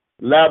nice,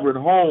 elaborate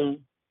home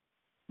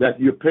that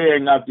you're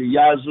paying out the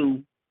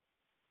yazoo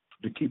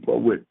to keep up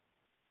with.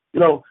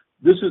 You know,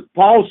 this is,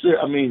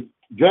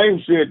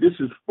 James said this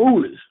is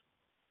foolish.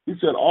 He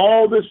said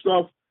all this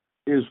stuff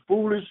is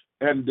foolish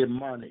and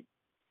demonic.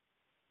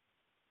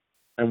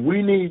 And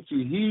we need to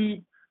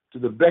heed to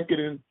the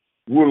beckoning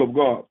will of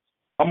God.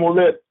 I'm going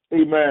to let,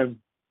 amen,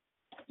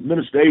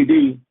 Minister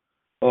A.D.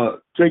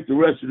 Take the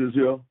rest of this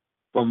here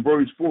from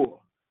verse 4.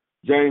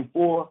 James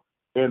 4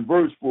 and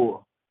verse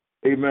 4.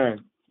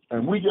 Amen.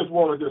 And we just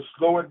want to just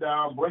slow it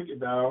down, break it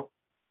down,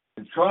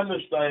 and turn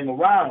this thing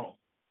around.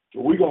 So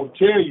we're going to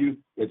tell you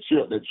that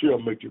she'll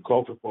make your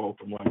coffee fall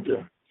from right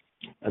there.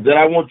 And then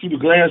I want you to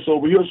glance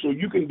over here so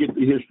you can get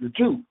the history,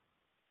 too,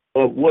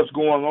 of what's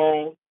going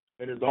on,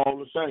 and it's all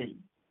the same.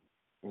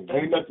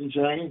 Ain't nothing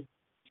changed.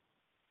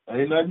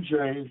 Ain't nothing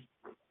changed.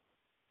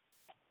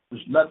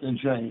 There's nothing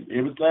changed.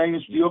 Everything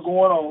is still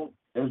going on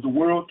as the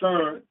world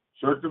turns,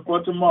 searching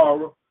for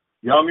tomorrow.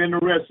 Young and the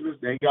restless,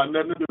 they ain't got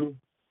nothing to do.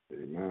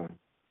 Amen.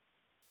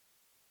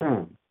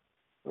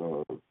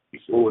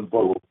 4 and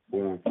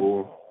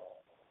 4.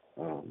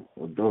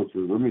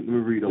 Adultery. Let me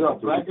read up.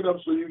 Yeah, back it up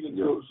so you can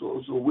go,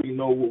 so we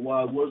know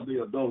why was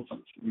the adultery.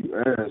 You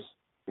ask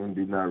and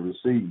do not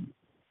receive,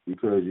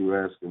 because you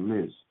ask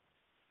amiss,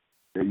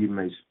 that you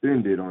may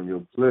spend it on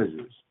your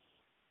pleasures.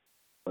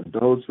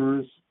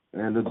 Adulterers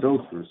and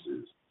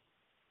adulteresses.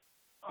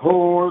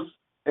 Whores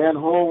and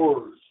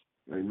whores.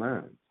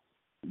 Amen.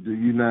 Do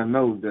you not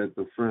know that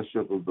the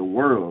friendship of the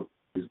world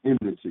is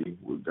enmity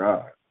with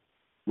God?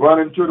 Run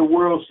into the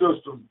world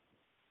system.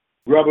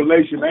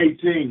 Revelation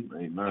 18.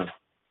 Amen. Amen.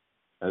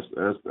 That's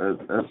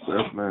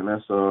man.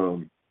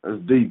 That's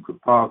deep. Cause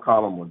Paul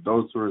called them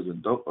adulterers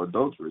and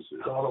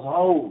adulteresses. Call them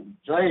hoes,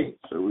 James.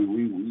 So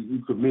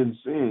we committing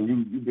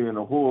sin. You being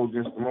a whore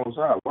against the Most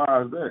High.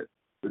 Why is that?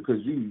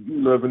 Because you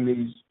loving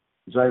these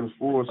James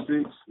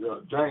 4:6. Yeah,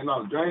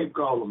 James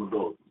called them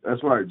adulterers.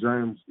 That's right,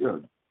 James. Yeah.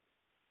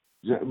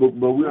 But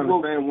we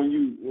understand when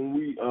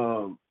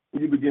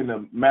you begin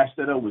to match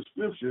that up with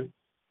Scripture.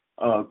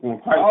 When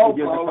Christ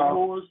begins to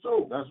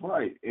call, that's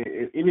right.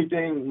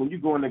 Anything when you're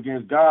going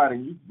against God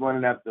and you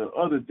running after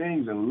other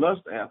things and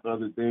lust after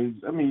other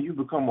things, I mean, you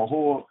become a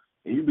whore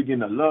and you begin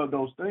to love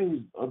those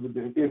things other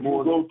than. If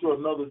you go to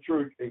another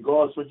church and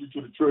God sent you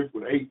to the church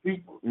with 8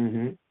 people,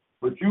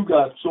 but you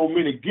got so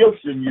many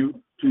gifts in you,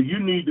 you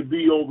need to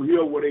be over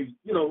here where they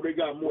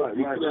got more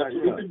people.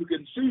 People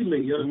can see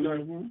me, you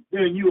understand?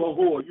 Then you a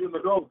whore, you're an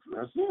adulterer.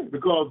 That's it.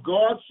 Because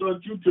God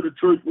sent you to the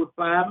church with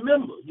 5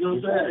 members, you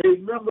understand?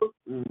 8 members.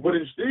 But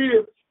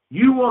instead,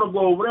 you want to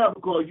go over there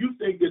because you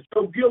think that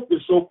your gift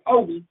is so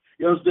potent,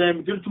 you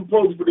understand? It's too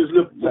potent for this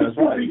little. That's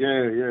right.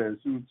 Yeah.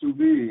 It's too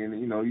big, and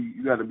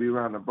you got to be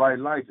around the bright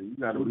lights, and you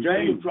got to be.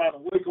 James trying to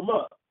wake them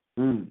up,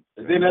 and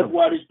then that's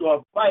why they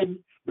start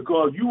fighting.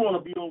 Because you want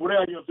to be over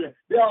there, you know what I'm saying?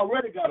 They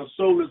already got a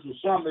soloist or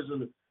psalmist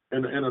and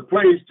a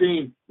praise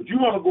team, but you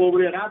want to go over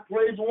there and I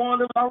praise one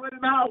that's already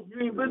in the house.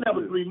 You ain't been there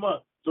for 3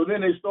 months. So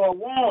then they start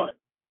warring.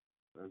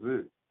 That's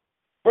it.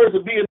 First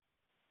of being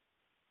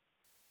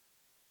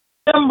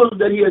members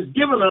that he has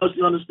given us,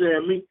 you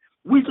understand me?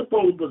 We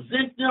supposed to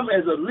present them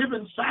as a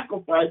living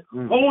sacrifice,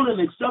 holy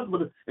and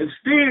acceptable.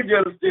 Instead, you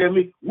understand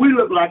me? We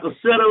look like a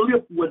set of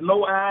lips with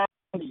no eyes.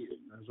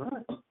 That's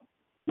right.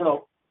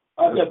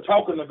 I'm just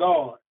talking to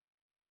God.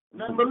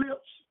 Nothing but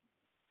lips.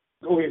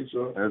 Go ahead,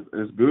 sir.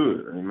 It's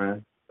good,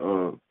 amen.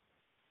 Because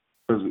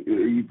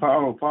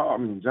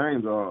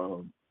James,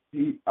 all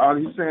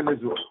he's saying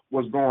is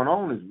what's going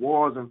on is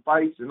wars and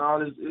fights and all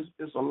this.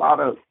 It's a lot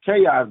of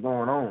chaos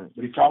going on.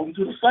 But he's talking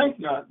to the saints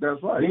now.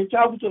 That's right. He ain't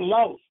talking to the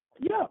lost.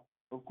 Yeah,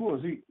 of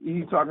course.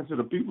 He's talking to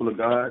the people of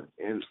God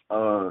and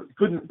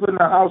putting the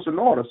house in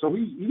order. So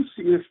he's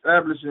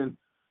establishing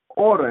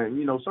order.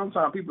 And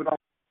sometimes people don't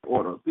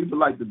order. People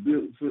like to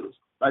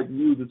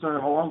use the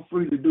term, I'm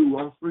free to do,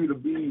 I'm free to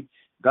be,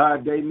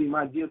 God gave me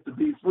my gift to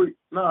be free.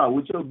 No,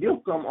 with your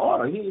gift come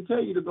order. He didn't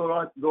tell you to go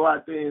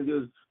out there and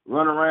just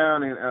run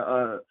around and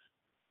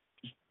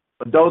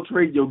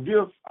adulterate your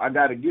gift. I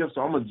got a gift,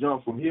 so I'm going to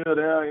jump from here,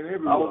 there, and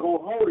everywhere. I will go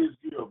hold his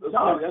gift.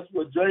 That's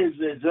what James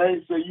said.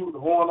 James said you was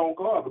horn on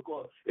God,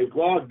 because if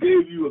God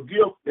gave you a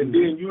gift and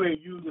then you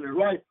ain't using it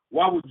right,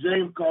 why would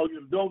James call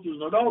you adulterers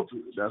and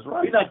adulterers? That's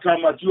right. He's not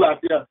talking about you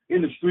out there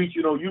in the streets,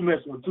 you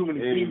messing with too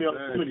many females,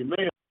 too many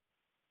men.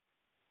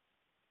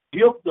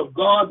 Gift of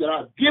God that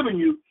I've given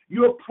you,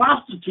 you're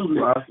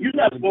prostituting. You're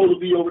not supposed to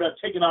be over there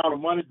taking all the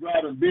money,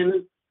 driving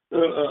business,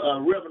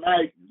 Reverend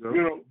Ike,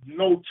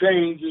 no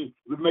change, and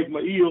would make my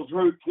ears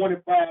hurt.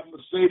 25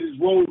 Mercedes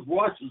Rolls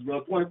Royces,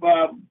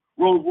 25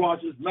 Rolls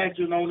Royces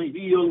matching on the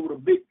heel with a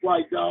big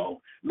white dog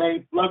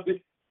named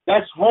Fluffy.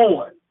 That's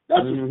horn.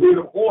 That's the spirit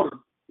of order.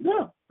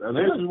 Yeah. And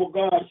this is what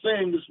God's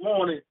saying this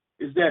morning,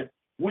 is that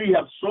we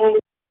have sold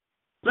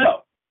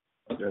self.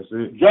 That's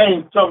it.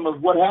 James telling us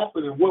what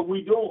happened and what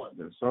we doing.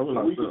 So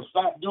we can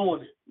stop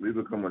doing it. We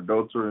become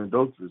adulterers and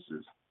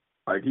adulteresses.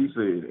 Like he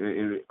said,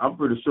 and I'm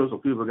pretty sure some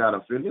people got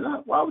offended.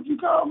 Why would you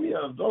call me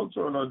an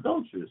adulterer and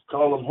adulteress?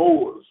 Call them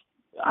whores.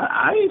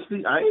 I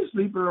ain't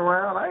sleeping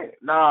around.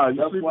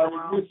 That's why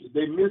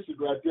they miss it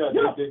right there.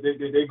 Yeah.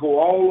 They go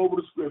all over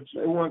the scripture.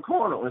 They one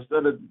corner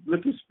instead of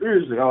looking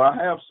spiritually.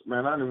 I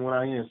went out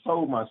here and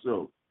sold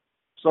myself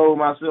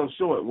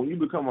short. When you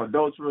become an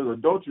adulterer or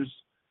adulteress,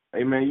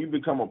 amen, you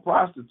become a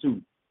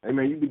prostitute.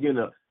 Amen, you begin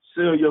to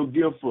sell your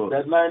gift for.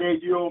 That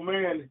 98-year-old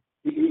man,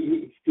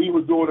 he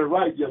was doing it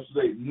right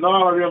yesterday.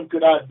 None of them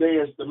could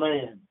outdance the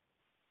man.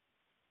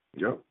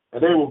 Yep.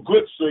 And they were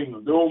good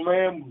singers. The old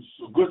man was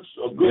a good.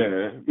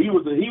 Yeah. He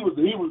was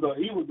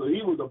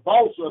the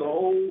boss of the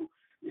whole.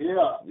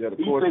 Yeah.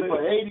 He said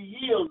for 80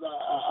 years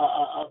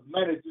I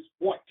managed this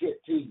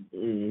quartet team.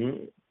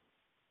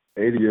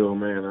 80-year-old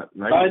man,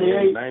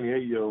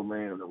 98-year-old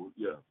man.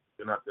 Yeah,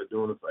 been out there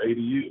doing it for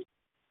 80 years.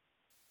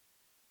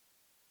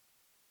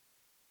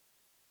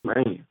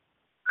 Man,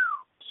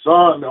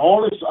 son,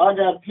 I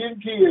got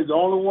 10 kids. The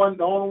only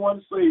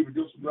one saved,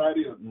 just right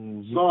here.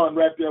 Son,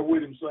 right there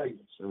with him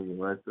singing.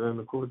 Right there in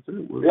the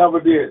quartet. Never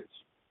did.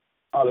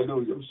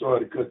 Hallelujah. I'm sorry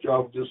to cut you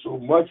off just so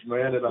much,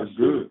 man. That That's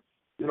good.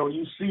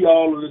 You see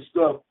all of this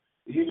stuff.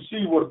 You can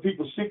see where the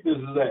people's sickness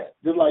is at.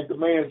 Just like the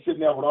man sitting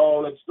there with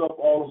all that stuff,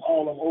 all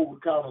them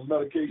over-the-counter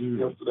medications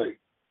yesterday.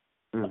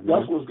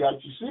 That's what's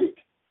got you sick.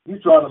 He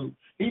trying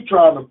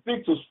to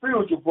fix a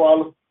spiritual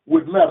problem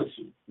with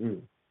medicine.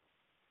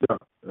 Yeah,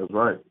 that's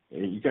right.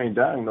 And you can't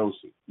diagnose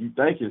it. You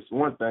think it's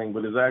one thing,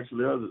 but it's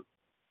actually other.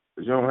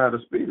 Because you don't have the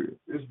spirit.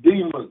 It's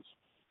demons.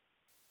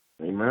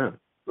 Amen.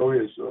 Go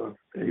ahead, sir.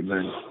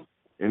 Amen.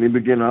 And he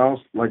began to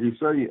also, like he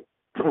said,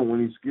 when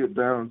he skipped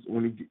down,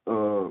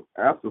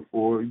 after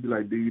 4, he'd be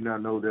like, do you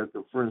not know that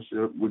the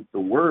friendship with the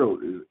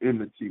world is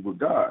enmity with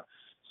God?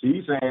 See,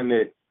 he's saying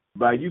that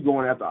by you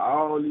going after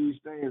all these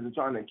things and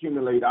trying to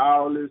accumulate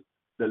all this,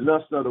 the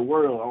lust of the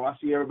world, I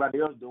see everybody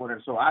else doing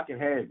it, so I can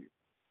have it.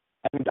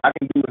 I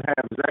can do and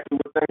have exactly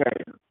what they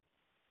have.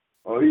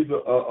 Or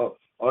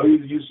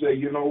either you say,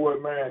 you know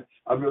what, man,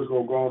 I'm just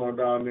going to go on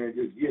down there and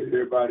just get it.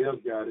 Everybody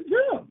else got it.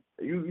 Yeah.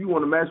 You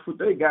want to match what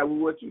they got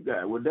with what you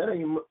got. Well, that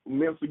ain't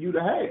meant for you to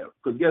have.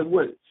 Because guess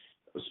what?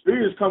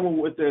 Spirits coming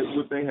with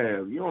what they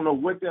have. You don't know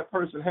what that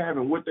person have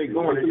and what they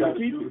going through to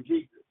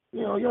keep it.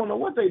 You don't know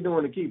what they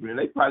doing to keep it. And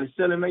they probably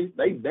selling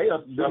they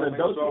are doing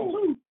adultery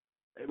too.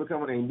 They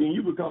becoming, and then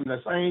you become the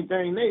same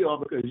thing they are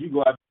because you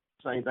go out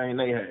the same thing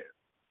they have.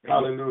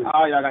 Hallelujah.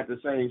 All y'all got the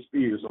same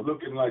spirit. So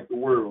looking like the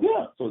world.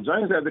 Yeah. So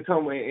James had to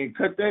come and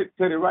cut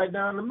it right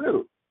down the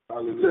middle.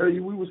 Hallelujah. Tell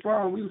you we was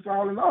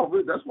falling off.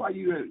 That's why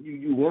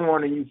you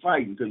warn and you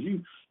fighting, because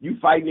you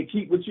fighting to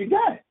keep what you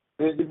got.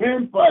 And you've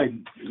been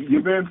fighting.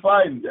 You've been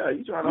fighting. Yeah,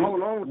 you trying to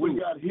hold on. We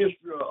got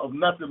history of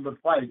nothing but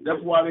fighting.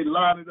 That's why they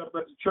lined it up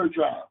at the church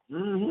house.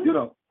 Mm-hmm. You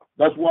know,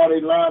 that's why they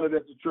lined it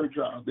at the church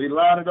house. They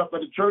lined it up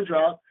at the church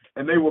house,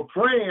 and they were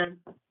praying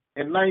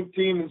in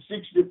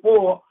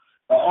 1964,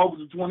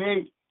 August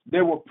 28th.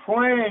 They were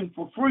praying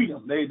for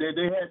freedom. They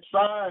had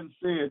signs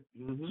said,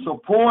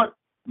 support,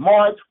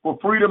 march for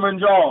freedom and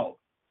jobs.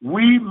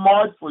 We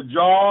march for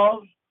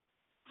jobs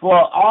for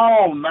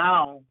all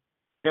now.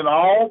 And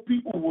all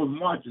people was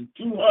marching.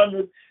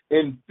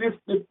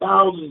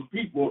 250,000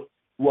 people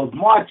was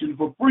marching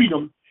for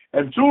freedom.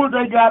 And soon as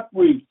they got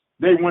free,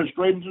 they went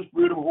straight into the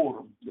spirit of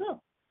whoredom. Yeah.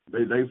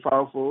 They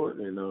fought for it,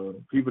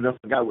 and people never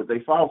forgot what they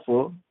fought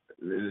for.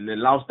 And they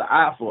lost the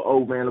eye for,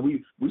 oh, man,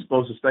 we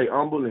supposed to stay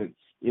humble and,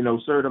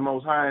 serve the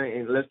Most High,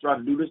 and let's try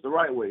to do this the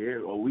right way.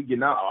 Or we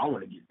getting out, I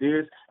want to get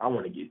this, I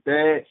want to get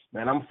that.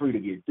 Man, I'm free to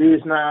get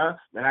this now.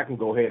 Man, I can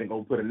go ahead and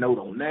go put a note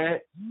on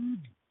that.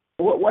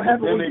 What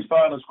happened when when they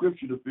find a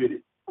scripture to fit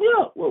it?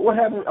 Yeah. What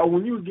happened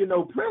when you was getting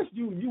oppressed?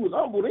 You was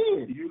humbled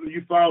in.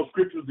 You found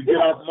scriptures to get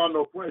out from under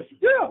oppression.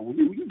 Yeah. When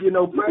you get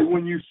oppressed.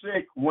 When you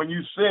sick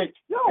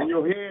and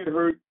your head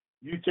hurt,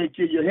 you take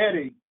care of your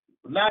headache.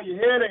 But now your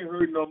head ain't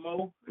hurting no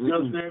more. You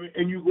understand me?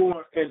 And you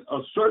go and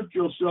assert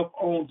yourself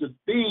onto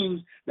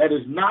things that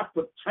is not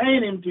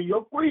pertaining to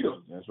your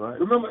freedom. That's right.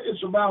 Remember,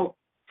 it's about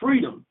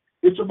freedom.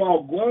 It's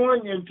about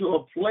going into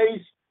a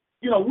place.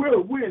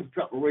 We're in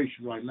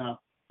preparation right now.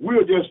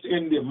 We're just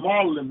in the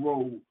modeling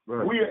role.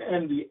 Right. We're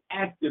in the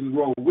acting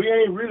role. We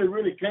ain't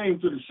really came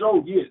to the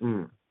show yet.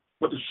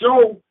 But the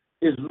show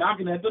is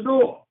knocking at the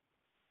door.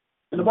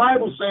 And the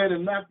Bible said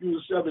in Matthew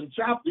the 7th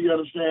chapter, you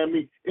understand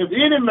me, if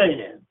any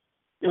man,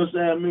 you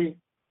understand me,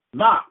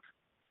 knock,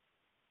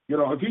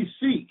 if he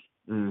seek,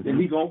 then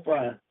he gonna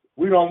find.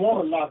 We don't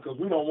want to knock because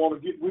we don't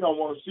want to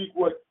seek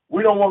what's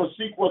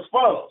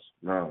for us.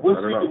 No, we're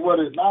seeking what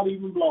is not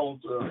even belong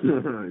to us.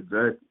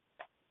 Exactly.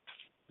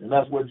 And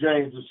that's what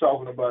James is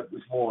talking about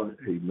this morning.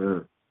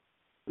 Amen.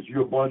 That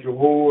you're a bunch of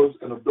whores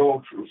and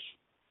adulterers.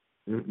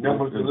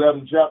 Numbers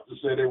 11 chapter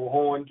said they were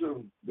whoring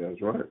too.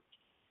 That's right.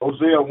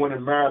 Hosea went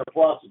and married a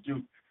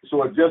prostitute.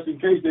 So just in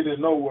case they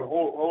didn't know what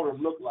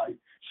whoredom looked like,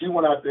 she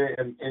went out there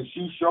and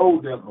she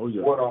showed them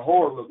what a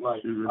whore looked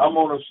like. I'm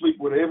going to sleep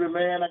with every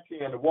man I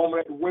can. The woman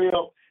at the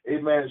well,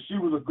 amen, she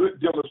was a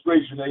good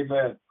demonstration,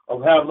 amen,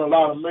 of having a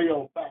lot of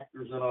male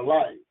factors in her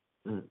life.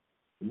 The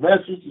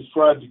message is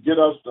trying to get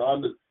us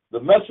to the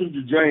message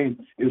of James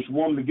is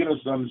wanting to get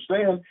us to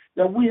understand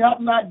that we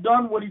have not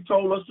done what he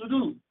told us to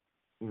do.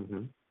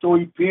 So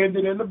he penned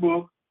it in the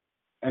book,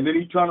 and then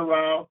he turned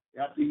around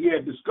after he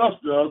had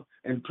discussed us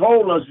and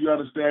told us, you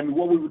understand me,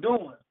 what we were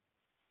doing.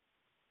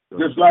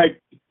 Just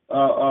like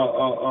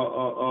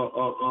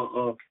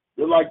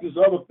this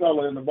other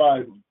fellow in the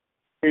Bible.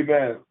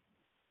 Amen.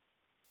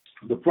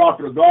 The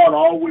prophet of God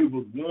always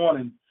was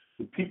warning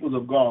the people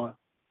of God,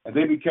 and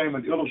they became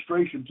an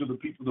illustration to the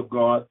people of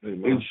God.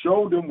 Amen. And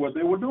showed them what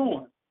they were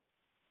doing.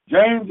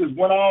 James just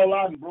went all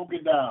out and broke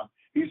it down.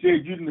 He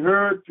said, you done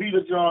heard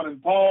Peter, John,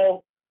 and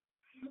Paul.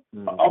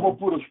 I'm going to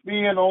put a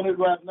spin on it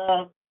right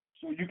now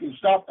so you can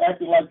stop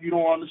acting like you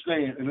don't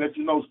understand and let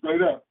you know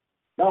straight up.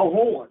 Y'all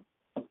whoring.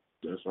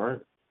 That's right.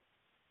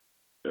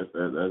 That's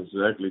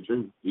exactly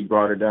true. He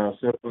brought it down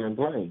simple and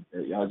plain.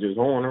 Y'all just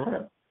whoring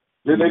around.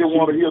 Then they didn't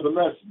want to hear the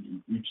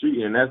lesson. You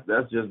cheating, and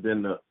that's just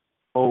been the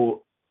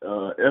whole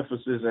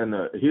emphasis and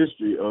the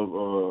history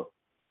of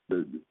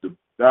the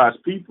God's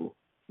people.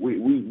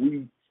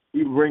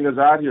 He bring us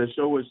out here,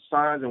 show us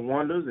signs and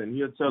wonders, and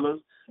he'll tell us,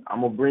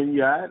 I'm going to bring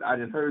you out. I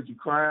didn't heard you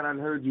crying. I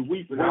didn't heard you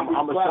weeping. I'm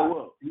going to show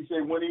up. He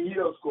said when he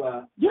hears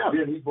cry,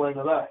 then he bring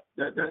us out.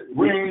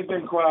 We ain't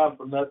been crying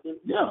for nothing.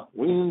 Yeah.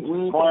 We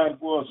ain't crying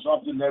for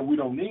something that we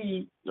don't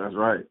need. That's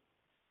right.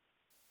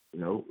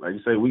 Like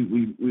you say,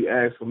 we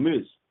ask for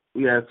this.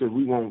 We ask because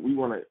we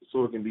want it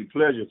so it can be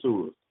pleasure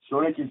to us.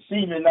 So they can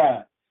see me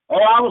now. Oh,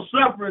 I was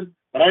suffering,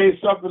 but I ain't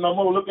suffering no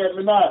more. Look at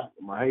me now.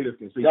 My haters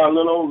can see. Got a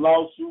little old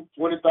lawsuit,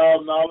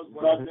 $20,000,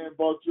 went out there and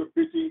bought you a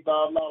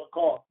 $15,000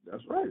 car.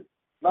 That's right.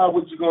 Now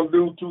what you going to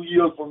do 2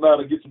 years from now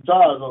to get some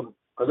tires on it?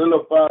 Because that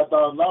little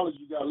 $5,000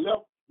 you got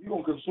left, You're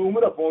going to consume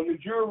it up on your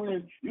jewelry,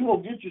 and you're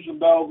going to get you some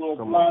doggone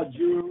fly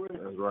jewelry.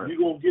 That's right. You're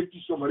going to get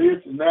you some of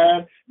this and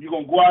that. You're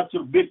going to go out to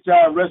a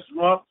big-time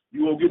restaurant.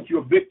 You're going to get you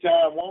a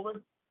big-time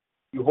woman.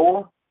 You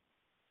whore.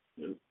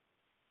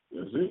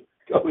 That's it.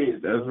 Go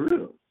ahead. That's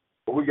real.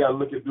 But we got to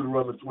look at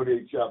Deuteronomy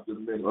 28 chapter in a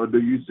minute. Or do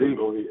you think?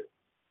 Go ahead.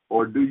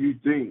 Or do you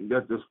think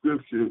that the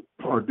scripture?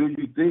 Or do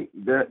you think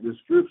that the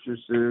scripture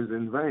says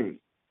in vain?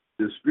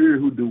 The Spirit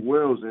who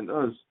dwells in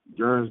us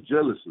yearns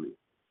jealously,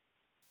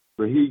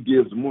 but He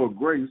gives more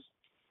grace.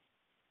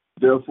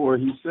 Therefore,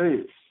 He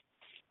says,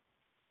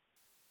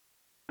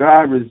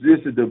 God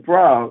resisted the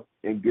proud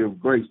and give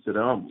grace to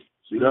the humble.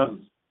 See that?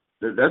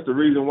 That's the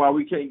reason why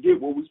we can't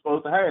get what we're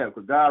supposed to have,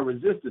 because God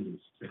resisted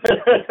us.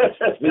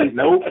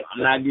 Nope,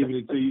 I'm not giving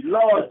it to you.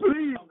 Lord,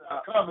 please.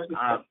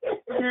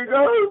 Here you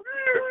go.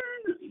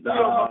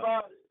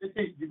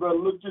 You better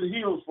look to the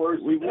hills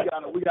first. We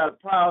got a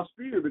proud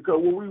spirit, because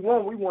what we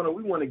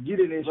want to get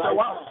it and show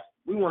out.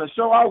 We want to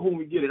show out when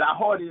we get it. Our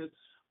heart is,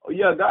 oh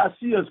yeah, God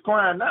see us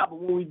crying now, but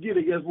when we get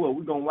it, guess what?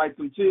 We're gonna wipe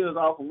some tears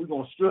off and we're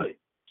gonna strut it.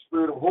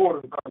 Spirit of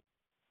hoarding.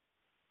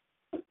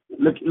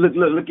 Look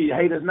at you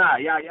haters now.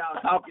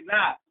 Y'all talking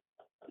now.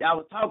 Y'all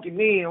was talking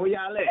then. Where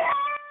y'all at?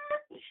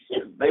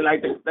 They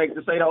like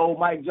to say the old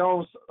Mike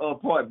Jones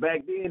part.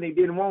 Back then they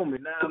didn't want me.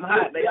 Now I'm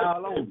hot. They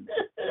all on me.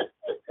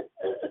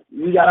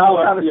 You got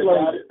all kind of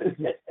slogans.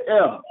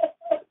 Yeah.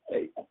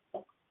 Hey.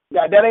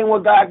 That ain't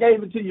what God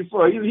gave it to you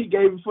for. He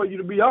gave it for you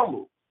to be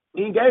humble.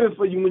 He ain't gave it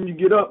for you when you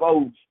get up.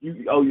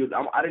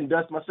 I didn't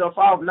dust myself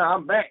off. Now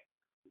I'm back.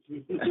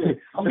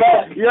 I'm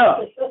back. Yeah.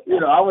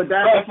 I was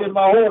down in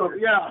my order.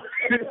 Yeah.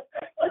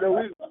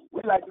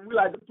 We like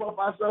to pump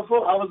ourselves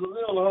up. I was a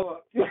little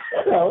hard.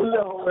 I was a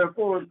little hard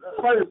for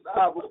first.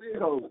 I was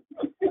big hole.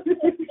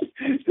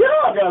 Yeah,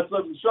 I got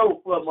something to show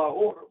for my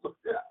order.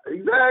 Yeah,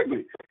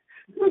 exactly.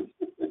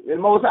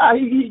 And Most High,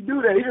 he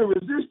do that. He'll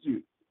resist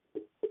you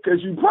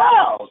because you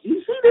proud.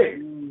 You see that?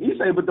 He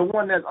say, but the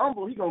one that's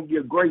humble, he gonna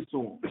give grace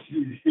to him.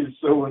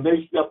 So when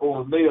they step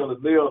on the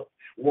nail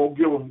won't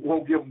give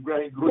them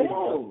great grief.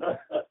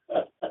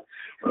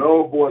 When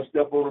old boy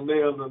step on the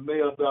nail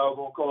dog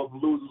gonna cause him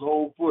to lose his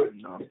whole foot.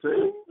 I'm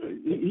telling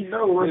you, he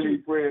knows what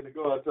he's praying to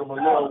God. Tell my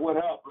Lord, what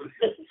happened?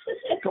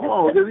 Come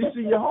on, because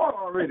he see your heart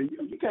already.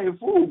 You can't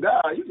fool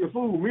God. You can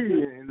fool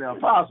me and the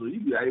apostle. We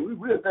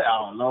real that.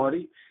 Oh Lord,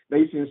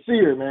 they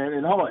sincere, man,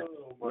 and heart.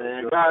 Oh,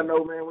 man, God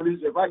know, man.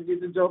 If I can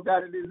get the joke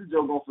out of this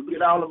joke gonna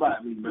forget all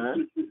about me,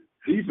 man.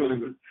 He feeling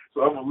good.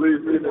 So I'm gonna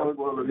leave him there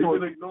for a little. He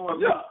been ignoring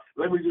me. Yeah.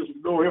 Let me just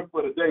ignore him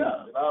for the day,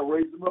 and I'll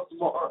raise him up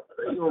tomorrow.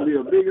 He's gonna be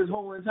the biggest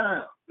hoe in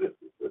town.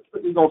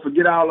 He's gonna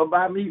forget all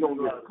about me. He's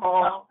gonna get a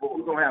car.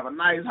 He's gonna have a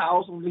nice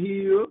house on the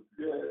hill.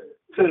 Yeah.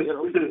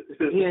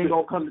 He ain't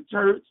gonna come to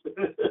church.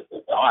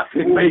 Oh, I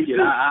couldn't make it.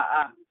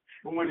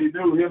 But when he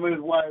do, him and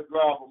his wife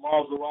drive from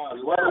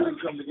Maserati. Why don't they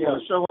come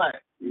together? Show out.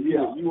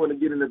 Yeah, you want to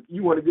get in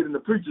the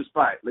preacher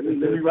spot. Let me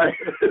right.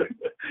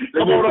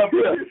 Come on up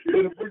here.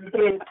 The preacher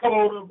said, "Come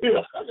on up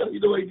here." You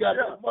know he got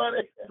that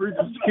money.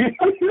 Preacher,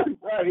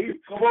 right?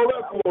 Come on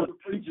up here. The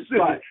preacher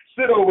spot.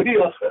 Sit over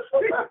here.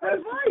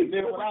 That's right.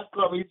 Then when I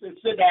come, he said,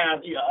 "Sit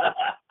down here."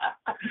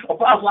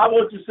 Apostle, I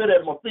want you to sit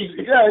at my feet.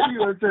 Yeah, you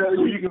gonna tell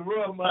so you can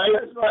rub my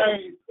head.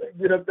 Right.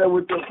 Get up there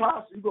with the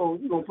apostle.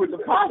 You gonna put the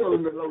apostle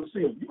in the low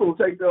seat. You gonna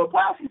take the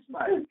apostle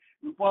spot.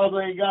 The apostle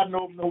ain't got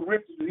no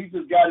riches. He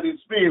just got it in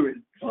spirit.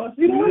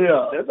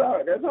 Yeah,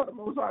 that's how the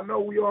Most High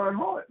know we are in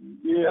heart.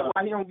 Yeah, that's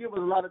why He don't give us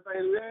a lot of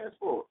things we ask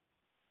for.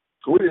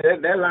 So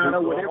that line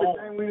up with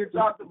everything we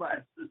talked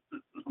about.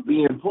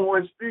 Being poor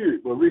in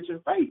spirit, but rich in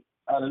faith.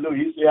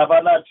 Hallelujah. He said, "Have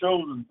I not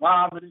chosen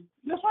poverty?"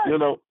 That's right. He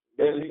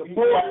already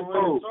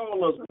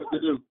told us what to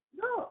do.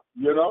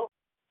 Yeah.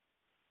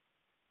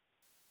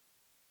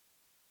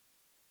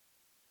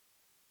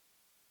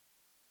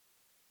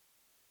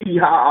 See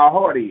how our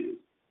heart is.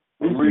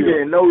 We see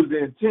that and knows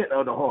the intent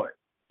of the heart.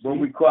 When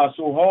we cry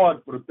so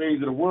hard for the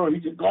things of the world, He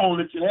just gonna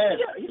let you have it.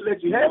 Yeah, He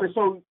let you have it.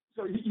 So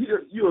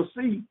you'll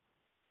see.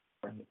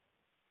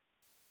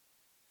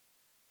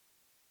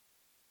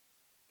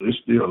 It's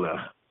still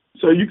there.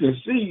 So you can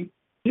see.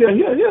 He'll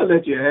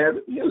let you have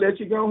it. He'll let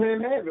you go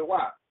ahead and have it.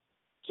 Why?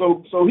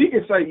 So He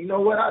can say, you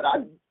know what?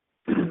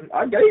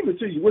 I gave it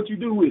to you. What you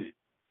do with it?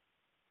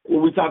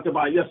 What we talked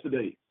about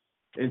yesterday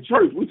in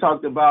church. We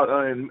talked about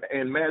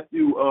in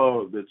Matthew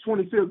the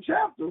 25th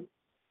chapter.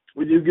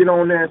 When you get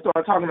on there and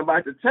start talking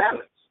about the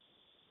talents,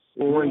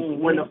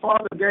 when the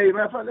Father gave,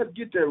 let's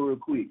get there real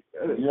quick.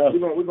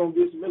 We're gonna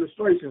get some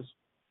illustrations.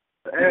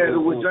 Add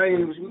with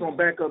James, we're gonna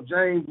back up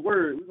James'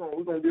 word.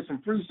 We're gonna get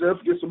some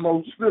precepts, get some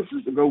more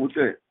scriptures to go with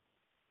that.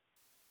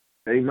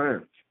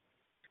 Amen.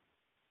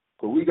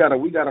 But we gotta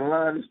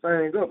line this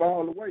thing up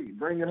all the way,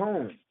 bring it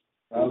home.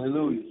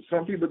 Hallelujah.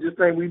 Some people just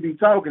think we be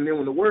talking, then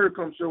when the word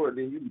comes short,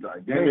 then you be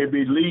like, they may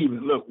be leaving.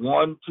 Look,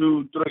 1,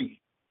 2, 3.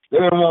 They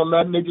don't want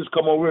nothing. They just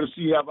come over here to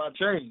see how I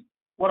change.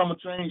 What I'm going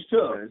to change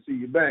to? See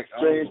you back.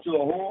 Change to a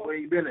whore? Where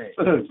you been at?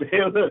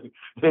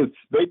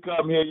 They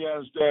come here, you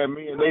understand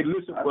me, and they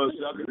listen for a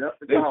second.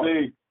 They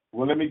say,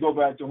 well, let me go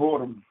back to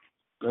whoredom.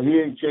 Because he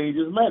ain't changed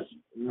his message.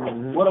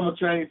 Mm-hmm. What I'm going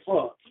to change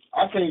for?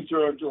 I can't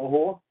turn to a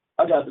whore.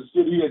 I got to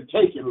sit here and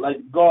take it like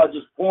God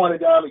just pointed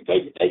down and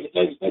take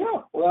it.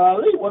 Yeah. Well,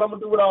 what I'm going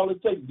to do with all this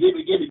take? Give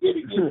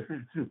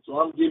it. So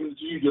I'm giving it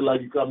to you just like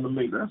you come to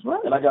me. That's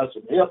right. And I got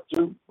some help,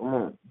 too. Come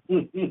on.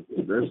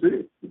 That's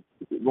it.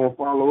 We're going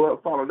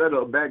to follow that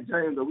up. Back,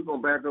 James, we're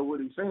going to back up what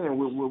he's saying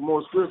with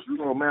more scripture.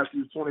 We're going to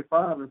Matthew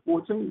 25 and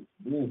 14.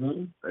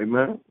 Mm-hmm.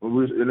 Amen.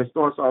 And it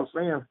starts off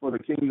saying, for the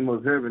kingdom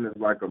of heaven is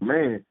like a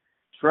man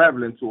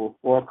traveling to a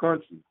far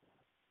country,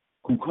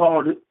 who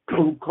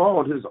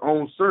called his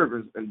own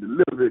servants and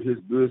delivered his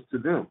goods to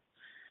them.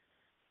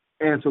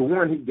 And to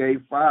one he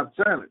gave 5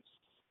 talents,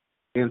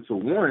 and to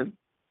one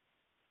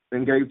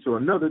and gave to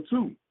another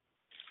 2,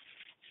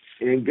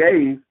 and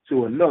gave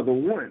to another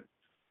 1,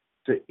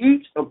 to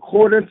each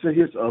according to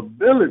his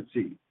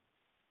ability.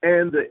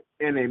 And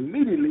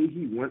immediately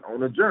he went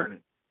on a journey.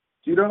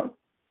 See that?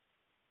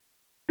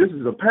 This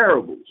is a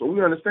parable. So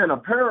we understand a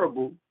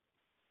parable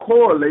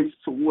correlates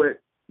to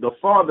what the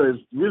Father is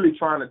really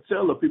trying to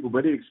tell the people,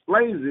 but he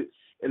explains it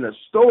in a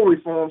story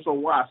form. So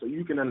why? So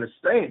you can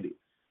understand it.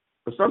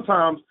 But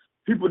sometimes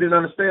people didn't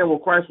understand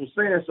what Christ was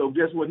saying, so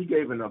guess what? He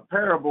gave in a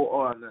parable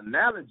or an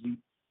analogy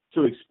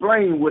to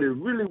explain what it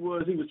really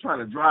was he was trying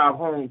to drive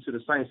home to the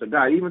saints of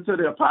God, even to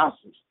the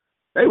apostles.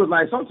 They was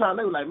like, sometimes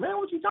they were like, man,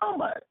 what you talking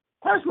about?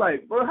 Christ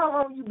like, bro, how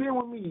long you been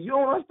with me? You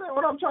don't understand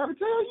what I'm trying to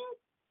tell you?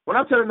 When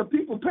I'm telling the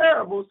people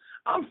parables,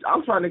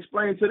 I'm trying to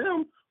explain to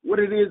them what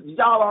it is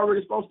y'all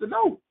already supposed to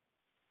know.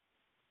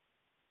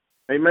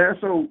 Amen.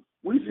 So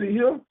we see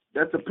here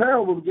that the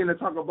parable begin to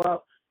talk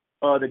about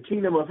the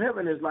kingdom of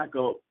heaven is like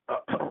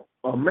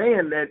a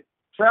man that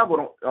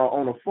traveled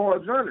on a far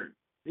journey.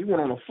 He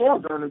went on a far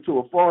journey to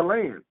a far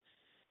land.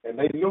 And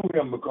they knew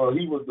him because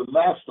he was the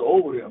master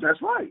over them.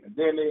 That's right. And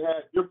then they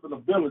had different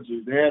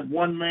abilities. They had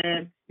one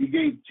man, he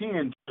gave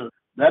 10 to.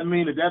 That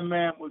means that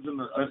man was in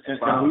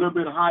a little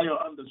bit higher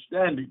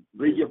understanding.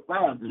 They get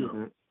 5 to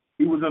him.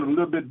 He was in a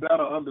little bit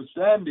better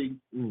understanding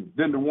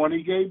than the one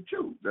he gave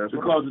 2. That's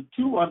because right.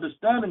 the 2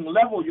 understanding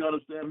level, you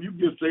understand, you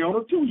just say on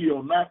a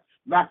 2-year-old,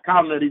 not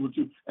counting that he was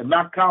 2, and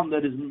not counting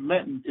that his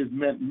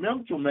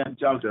mental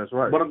mentality. That's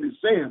right. But I'm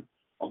just saying,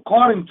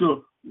 according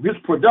to his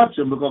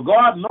production, because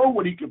God knows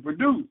what he can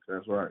produce.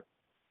 That's right.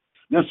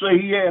 Let's say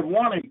he had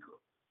 1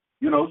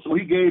 acre, so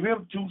he gave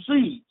him 2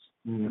 seeds.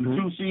 Mm-hmm.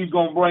 The 2 seeds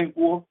going to bring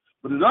forth.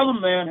 But his other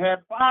man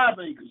had 5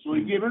 acres, so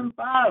he gave him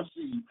 5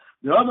 seeds.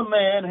 The other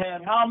man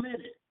had how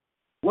many?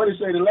 What did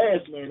he say, the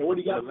last man? What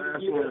he got? The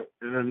last one,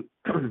 and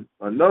then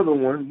another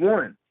one,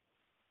 1.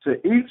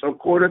 To each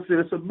according to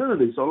his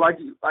ability. So like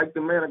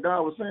the man of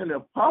God was saying, the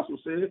apostle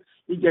said,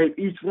 he gave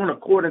each one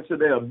according to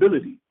their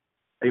ability.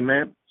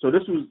 Amen. So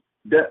this was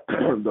that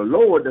the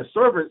Lord, the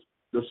servants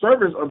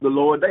of the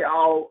Lord, they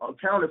all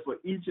accounted for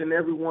each and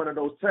every one of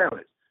those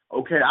talents.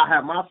 Okay, I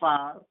have my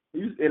 5,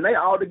 and they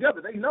all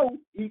together, they know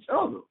each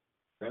other.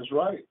 That's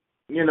right.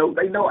 They know.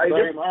 Same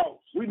house.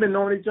 We've been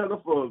knowing each other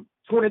for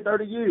 20,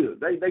 30 years.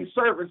 They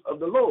servants of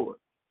the Lord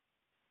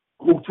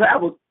who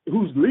traveled,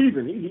 who's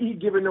leaving. He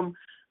giving them,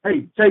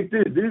 hey, take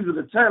this. These are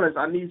the talents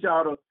I need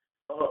y'all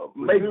to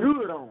make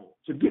good on,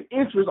 to get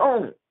interest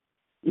on.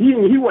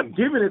 He wasn't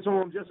giving it to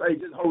them just, hey,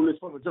 just hold this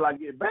for me until I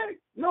get back.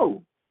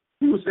 No.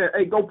 He was saying,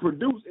 hey, go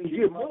produce and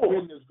get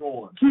more. Business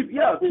going. Keep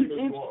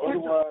going.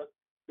 Otherwise,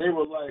 they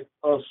were like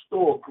a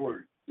store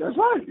clerk. That's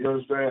right. You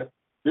understand?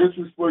 This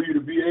is for you to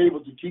be able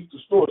to keep the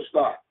store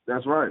stocked.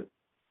 That's right.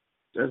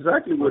 That's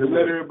exactly what it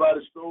let everybody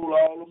stole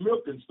all the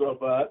milk and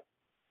stuff out.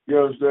 You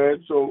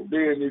understand? So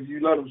then if you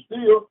let them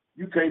steal,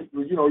 you can't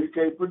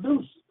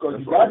produce because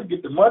you got to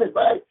get the money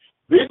back.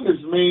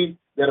 Business means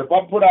that if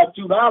I put out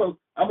 $2,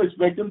 I'm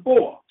expecting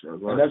 4.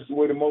 That's right. And that's the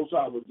way the Most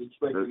High was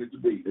expecting it to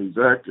be.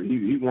 Exactly.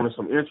 He wanted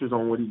some interest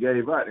on what he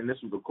gave out, and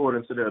this was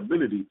according to their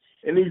ability.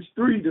 In these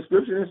 3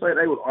 descriptions, it's like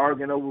they were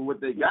arguing over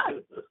what they got.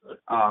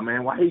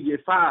 Man, why he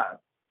get 5?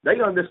 They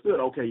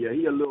understood, okay, yeah,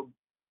 he a little,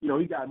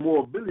 he got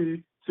more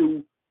ability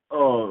to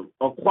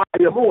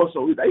acquire more.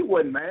 So they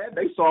wasn't mad.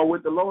 They saw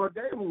what the Lord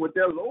gave them, what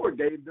their Lord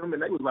gave them,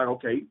 and they was like,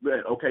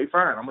 okay,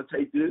 fine, I'm going to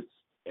take this,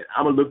 and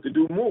I'm going to look to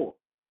do more,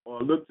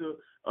 or look to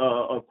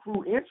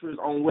accrue interest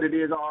on what it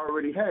is I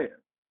already have.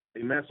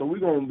 Amen. So we're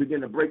going to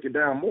begin to break it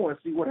down more and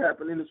see what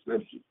happened in the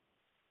scripture.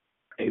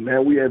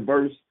 Amen. We at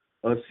verse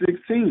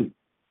 16.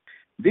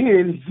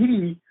 Then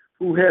he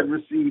who had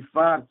received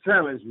 5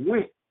 talents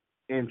went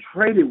and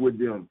traded with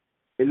them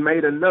and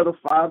made another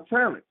 5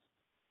 talents.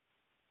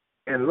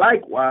 And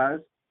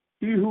likewise,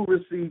 he who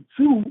received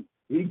 2,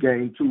 he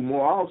gained 2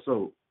 more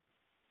also.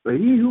 But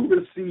he who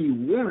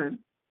received 1,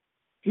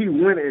 he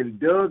went and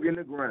dug in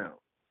the ground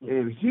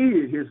and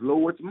hid his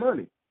Lord's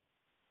money.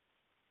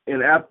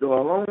 And after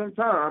a long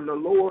time, the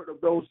Lord of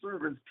those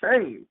servants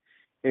came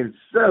and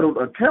settled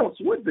accounts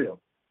with them.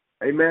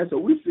 Amen. So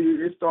we see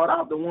it start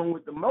out the one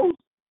with the most.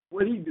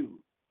 What he do?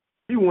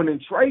 He went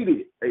and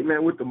traded,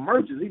 amen, with the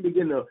merchants. He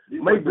began to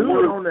make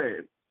good on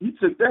that. He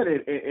took that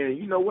and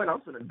you know what?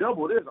 I'm going to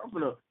double this.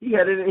 He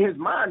had it in his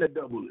mind to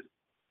double it.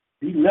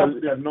 He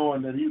left there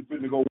knowing that he was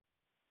going to go.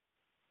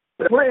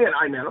 plan,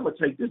 all right, man, I'm going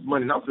to take this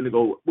money and I'm going to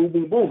go boom,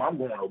 boom, boom. I'm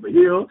going over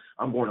here.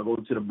 I'm going to go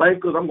to the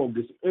bankers. I'm going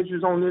to get some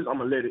interest on this. I'm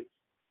going to let it.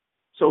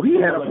 So he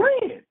had a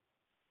plan.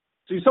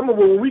 See, some of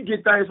us, when we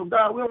get things from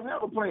God, we don't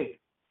have a plan.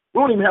 We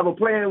don't even have a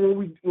plan when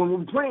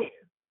we plan.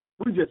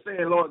 We just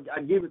saying, Lord,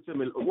 I give it to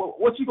me.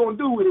 What you going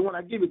to do with it when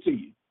I give it to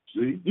you?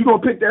 See? You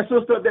going to pick that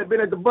sister up that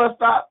been at the bus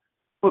stop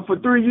for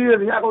 3 years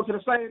and y'all go to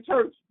the same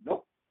church?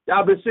 Nope.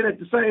 Y'all been sitting at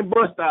the same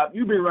bus stop.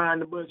 You been riding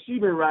the bus. She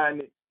been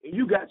riding it. And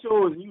you got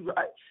yours. And you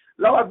right.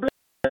 Lord bless.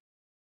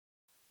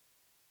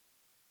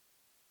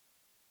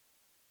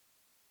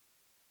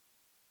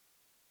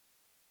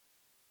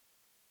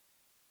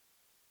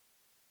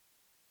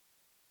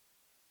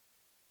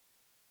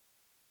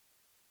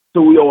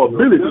 So your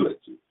ability.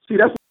 See,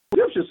 that's what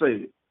Scripture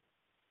says.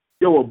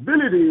 Your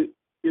ability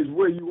is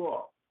where you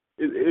are.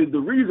 Is the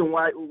reason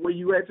why where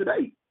you at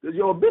today. Is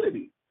your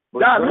ability. But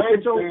God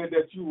saying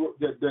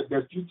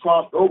that you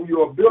crossed over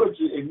your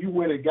ability and you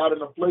went and got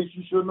in a place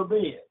you shouldn't have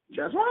been.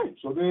 That's right.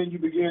 So then you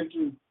begin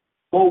to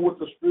go with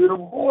the spirit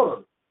of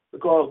order,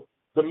 because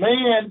the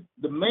man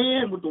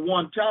with the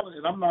one talent,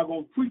 and I'm not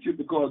going to preach it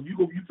because you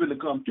finna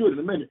come to it in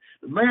a minute.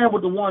 The man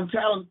with the one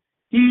talent,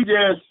 he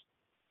just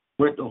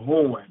went to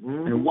horn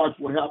and watch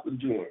what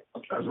happened to him.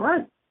 That's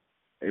right.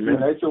 Amen.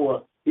 They said,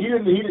 well, they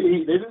didn't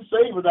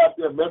say he was out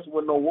there messing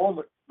with no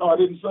woman. No, I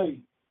didn't say.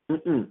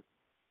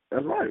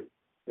 That's right.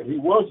 And he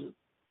wasn't.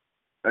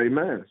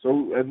 Amen.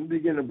 So as we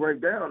begin to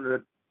break down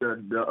that,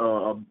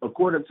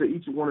 according to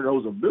each one of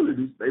those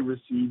abilities, they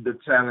received the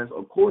talents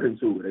according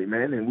to it.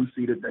 Amen. And we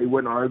see that they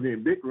weren't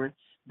arguing, bickering.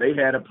 They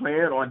had a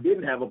plan or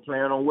didn't have a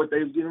plan on what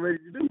they was getting ready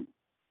to do.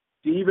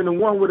 See, even the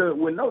one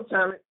with no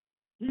talent,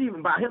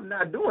 even by him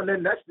not doing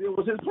that, that still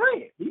was his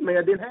plan. He may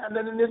have didn't have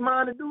nothing in his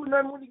mind to do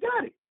nothing when he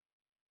got it.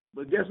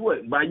 But guess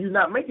what? By you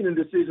not making a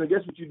decision,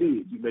 guess what you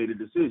did? You made a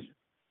decision.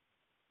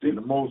 See,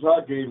 the Most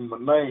High gave him a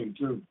name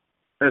too.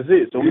 That's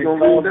it. So we're going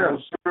to read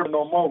down. Serve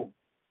no more.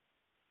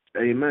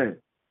 Amen.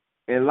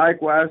 And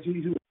likewise,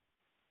 he who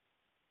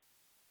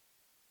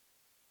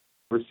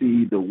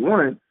received the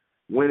one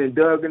went and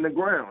dug in the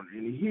ground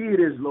and he hid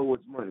his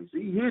Lord's money.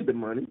 See, he hid the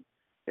money.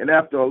 And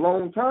after a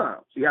long time,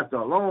 after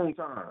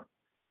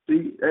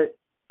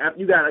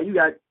you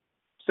got,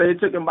 say it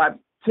took him about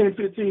 10,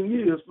 15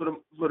 years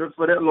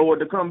for that Lord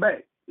to come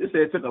back. It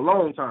said it took a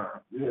long time.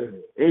 Yeah.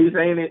 And he's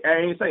saying it,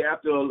 I ain't say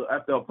after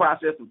a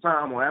process of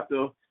time or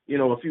after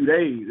a few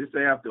days. It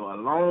say after a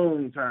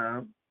long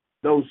time,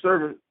 those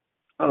servants,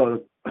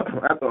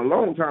 after a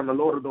long time, the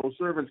Lord of those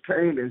servants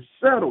came and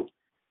settled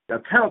the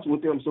accounts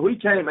with them. So he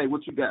came, hey,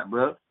 what you got,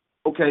 bro?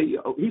 Okay,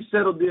 he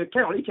settled the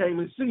account. He came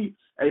and see,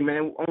 hey,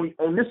 man,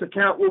 on this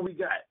account, what we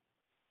got?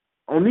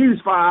 On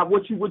these 5,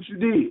 what you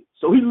did.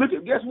 So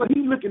guess what?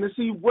 He's looking to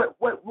see what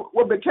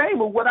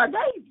became of what I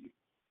gave you.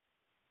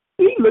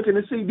 He's looking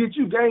to see, did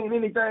you gain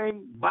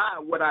anything by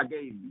what I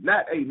gave you?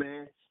 Not, hey,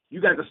 man, you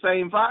got the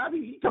same 5.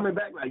 He coming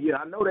back like, yeah,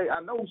 I know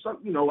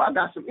something, I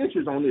got some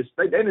interest on this.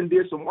 They done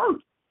did some work.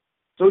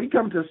 So he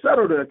come to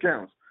settle the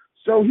accounts.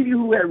 So he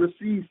who had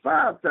received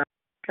 5 talents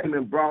came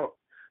and brought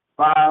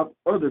 5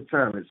 other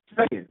talents,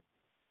 saying,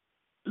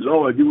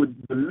 Lord, you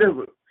would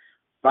deliver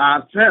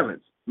 5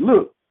 talents.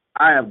 Look,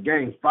 I have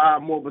gained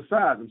 5 more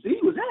besides them. See,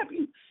 he was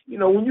happy.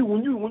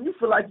 When you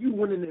feel like you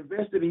went and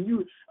invested and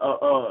you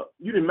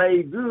done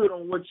made good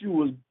on what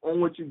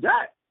you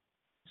got.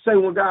 Say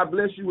when God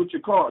bless you with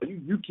your car,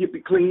 you keep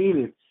it clean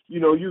and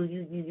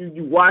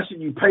you wash it,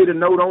 you pay the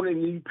note on it,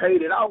 and you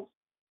paid it off.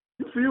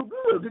 You feel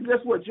good. Because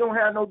guess what? You don't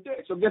have no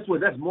debt. So guess what?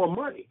 That's more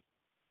money.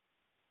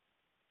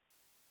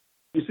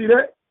 You see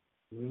that?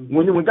 Mm-hmm.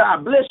 When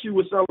God bless you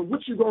with something,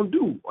 what you gonna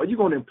do? Are you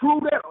gonna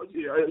improve that, or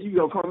you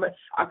gonna come back?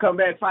 I come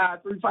back 5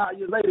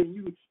 years later,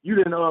 and you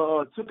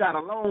done took out a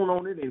loan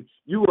on it, and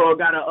you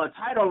got a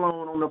title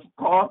loan on the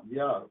car.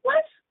 Yeah.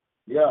 What?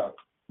 Yeah,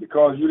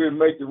 because you didn't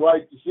make the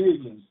right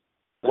decisions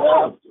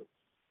after.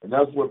 And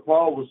that's what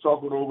Paul was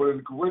talking over in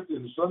the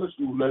Corinthians Sunday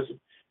school lesson.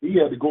 He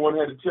had to go and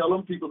had to tell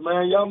them people,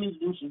 man, y'all need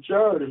to do some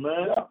charity,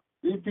 man.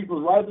 These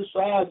people right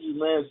beside you,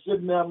 man,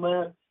 sitting there,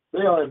 man.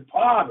 They are in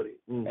poverty.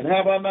 Mm-hmm. And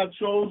have I not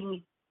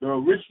chosen the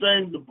rich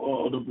thing, the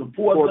poor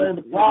thing,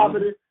 the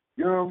poverty?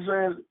 You know what I'm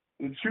saying?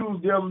 And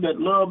choose them that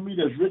love me,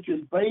 that's rich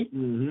in faith.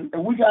 Mm-hmm.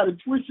 And we got it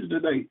twisted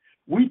today.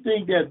 We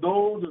think that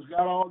those that's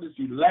got all this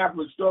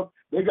elaborate stuff,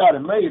 they got it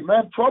made.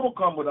 Man, trouble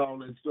come with all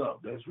that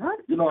stuff. That's right.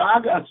 I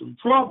got some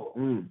trouble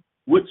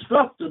with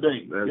stuff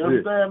today. That's you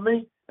understand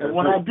me? And that's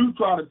when I do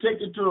try to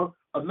take it to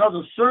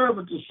another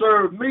servant to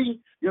serve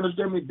me, you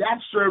understand me? That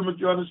servant,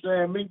 you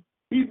understand me?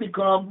 He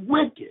becomes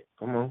wicked.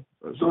 Come on.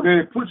 So then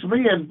it puts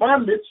me in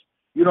bondage,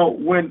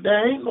 when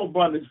there ain't no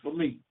bondage for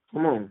me.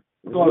 Come on.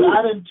 Because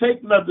I didn't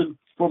take nothing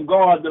from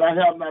God that I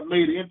have not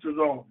made interest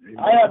on. Amen.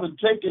 I haven't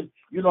taken,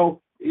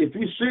 if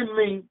he send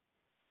me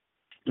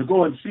to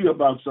go and see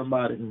about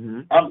somebody,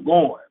 I'm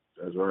going.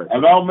 That's right.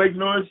 And I don't make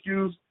no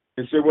excuse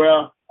and say,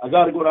 well, I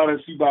got to go down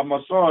and see about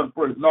my son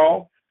first.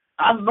 No,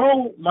 I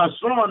know my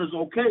son is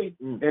okay,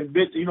 and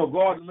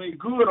God made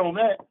good on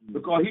that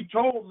because he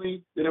told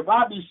me that if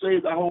I be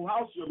saved, the whole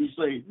house shall be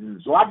saved.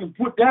 So I can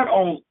put that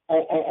on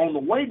the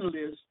waiting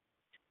list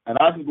and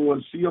I can go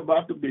and see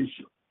about the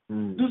bishop.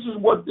 This is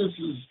what this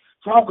is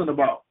talking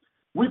about.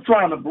 We're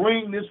trying to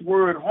bring this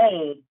word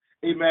home,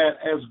 amen,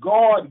 as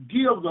God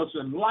gives us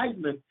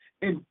enlightenment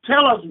and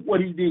tell us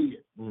what he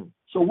did.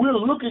 So we're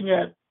looking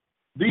at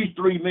these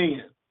three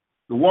men,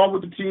 the one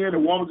with the 10, the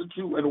one with the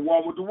 2, and the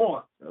one with the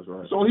 1. That's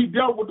right. So he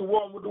dealt with the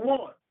one with the 1.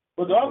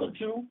 But the other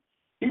 2,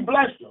 he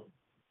blessed them.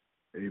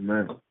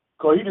 Amen.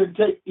 Because he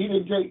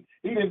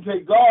didn't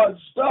take God's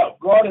stuff.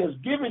 God has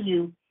given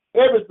you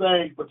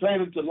everything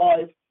pertaining to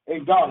life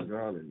and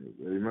godliness.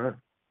 Amen.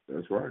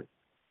 That's right.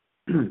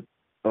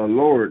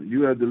 Lord,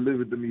 you have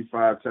delivered to me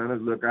 5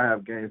 talents. Look, I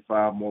have gained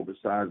 5 more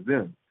besides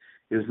them.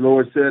 His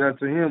Lord said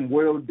unto him,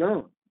 well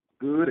done,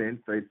 good and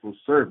faithful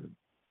servant.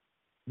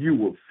 You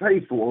were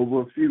faithful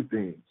over a few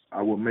things.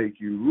 I will make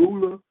you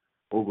ruler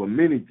over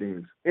many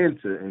things.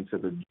 Enter into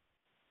the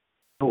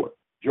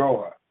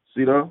joy.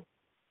 See that?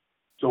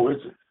 So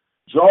it's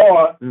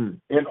joy in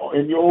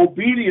your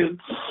obedience.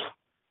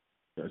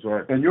 That's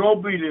right. And your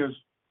obedience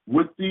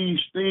with these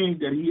things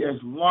that he has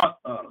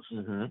locked us.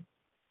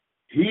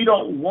 He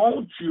don't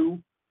want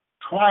you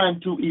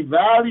trying to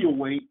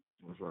evaluate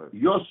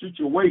your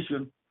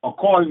situation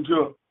according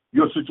to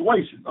your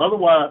situation.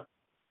 Otherwise,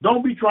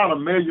 don't be trying to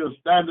measure a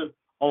standard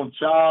on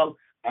child.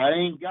 I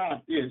ain't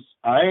got this.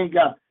 I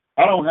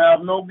don't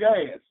have no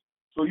gas.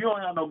 So you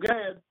don't have no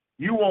gas.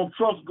 You won't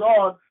trust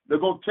God to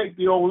go take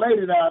the old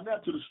lady down there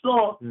to the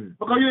store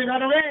because you ain't got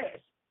no gas.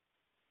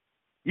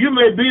 You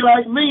may be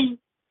like me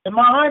and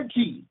my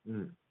auntie.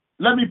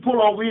 Let me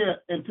pull over here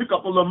and pick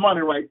up a little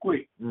money right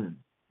quick.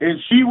 And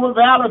she was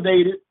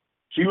validated.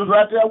 She was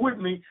right there with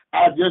me.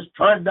 I just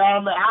turned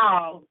down the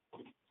aisle,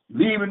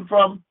 leaving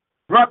from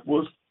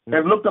breakfast,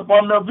 and looked up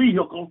on the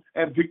vehicle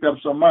and picked up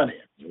some money.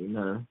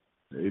 Amen.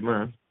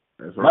 Amen.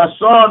 That's right. My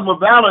son will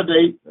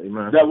validate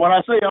that when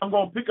I say I'm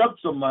going to pick up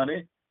some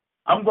money,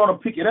 I'm going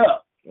to pick it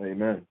up.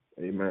 Amen.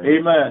 Amen.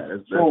 Amen.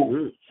 That's so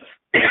good.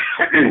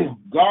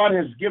 God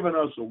has given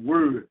us a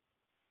word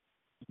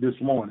this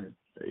morning.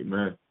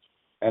 Amen.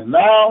 And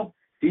now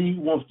he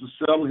wants to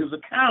settle his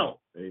account.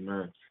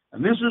 Amen.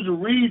 And this is the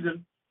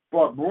reason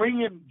for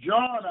bringing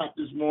John out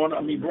this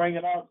morning.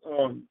 Bringing out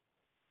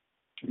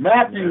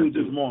Matthew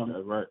this morning.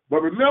 That's right.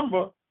 But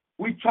remember,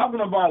 we're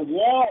talking about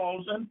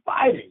wars and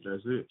fighting.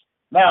 That's it.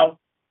 Now,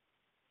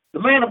 the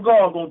man of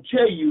God is going to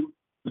tell you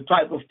the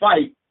type of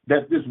fight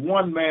that this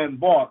one man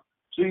bought.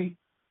 See,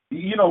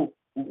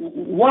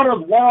 what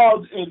does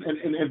wars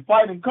and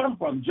fighting come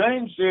from?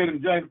 James said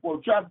in James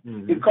 4th chapter,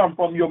 it comes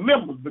from your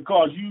members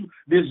because you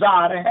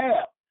desire to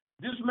have.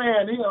 This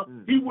man here,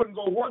 he wouldn't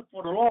go work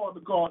for the Lord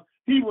because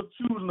he was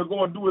choosing to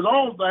go and do his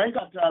own thing. He ain't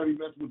got time to be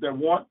messing with that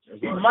 1.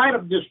 He might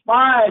have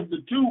despised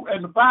the 2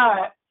 and the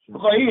 5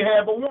 because he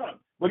had the 1.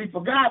 But he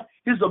forgot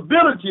his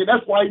ability.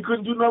 That's why he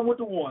couldn't do nothing with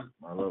the 1.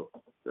 My Lord.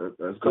 That's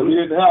because he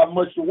didn't have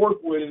much to work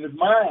with in his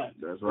mind.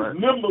 That's right.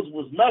 His members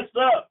was messed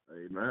up.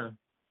 Amen.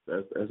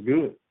 That's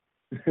good.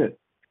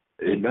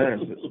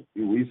 Amen.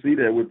 We see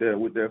that with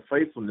their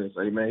faithfulness.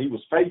 Amen. He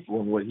was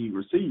faithful in what he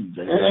received.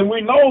 And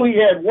we know he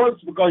had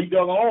works because he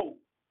dug a hole.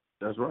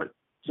 That's right.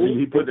 See,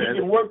 he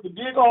can work to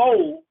dig a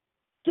hole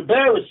to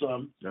bury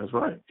something. That's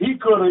right. He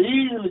could have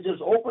easily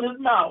just opened his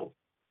mouth.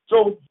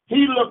 So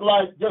he looked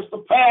like just a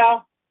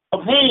pair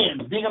of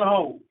hands digging a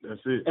hole.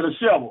 That's it. And a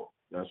shovel.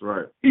 That's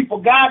right. He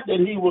forgot that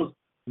he was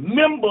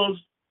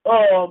members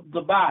of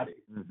the body.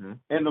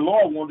 And the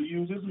Lord wanted to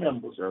use his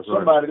members. That's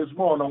Somebody this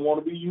morning don't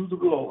want to be used of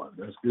the Lord.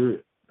 That's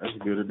good. That's a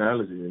good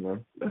analogy,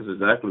 That's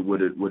exactly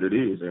what it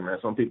is, amen.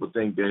 Some people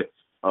think that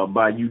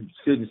by you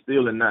sitting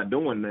still and not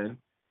doing nothing,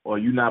 or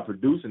you not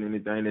producing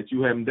anything, that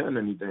you haven't done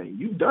anything.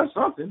 You've done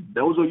something.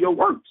 Those are your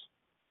works.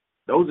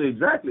 Those are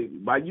exactly.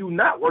 By you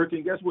not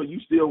working, guess what? You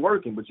still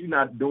working, but you're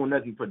not doing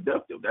nothing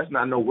productive. That's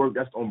not no work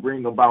that's going to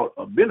bring about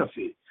a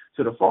benefit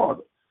to the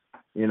Father.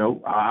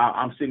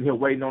 I'm sitting here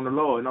waiting on the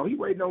Lord. No, he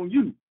waiting on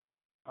you.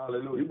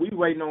 Hallelujah. We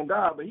waiting on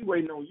God, but he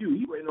waiting on you.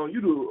 He waiting on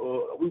you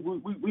to,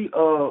 we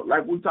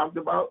like we talked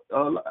about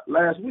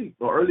last week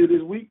or earlier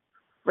this week,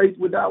 faith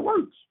without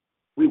works.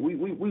 We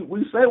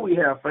say we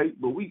have faith,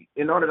 but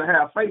in order to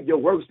have faith, your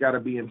works got to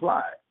be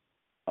applied.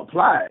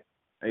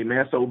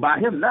 Amen. So by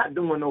him not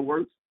doing no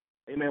works,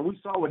 amen, we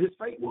saw what his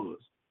faith was.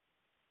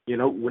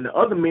 When the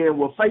other men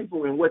were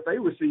faithful in what they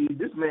received,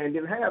 this man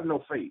didn't have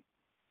no faith.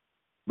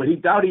 But he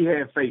thought he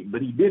had faith,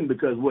 but he didn't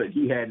because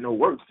he had no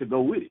works to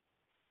go with it.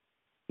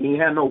 He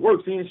had no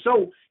works. He didn't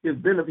show his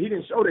benefit. He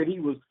didn't show that he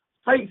was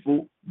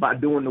faithful by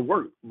doing the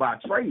work, by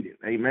trading.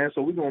 Amen.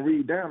 So we're going to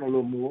read down a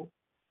little more,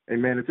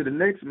 amen, into the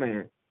next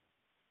man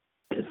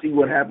and see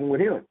what happened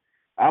with him.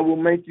 I will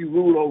make you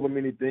rule over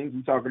many things.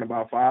 We're talking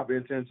about 5,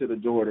 enter into the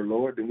joy of the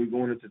Lord. Then we're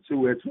going into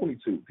 2 at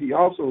 22. He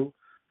also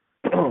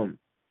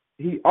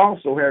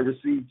had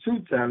received 2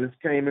 talents,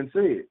 came and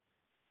said,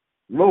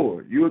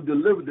 Lord, you have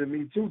delivered to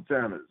me 2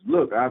 talents.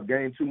 Look, I've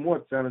gained 2 more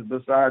talents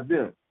beside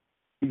them.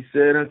 He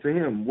said unto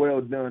him, well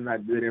done, thy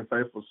good and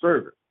faithful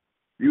servant.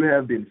 You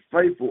have been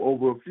faithful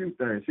over a few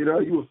things. You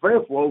were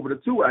faithful over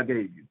the 2 I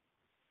gave you.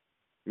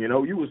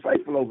 You was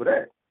faithful over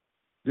that.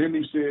 Then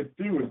he said,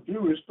 few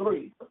is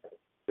 3.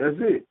 That's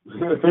it.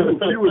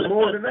 He was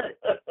more than that.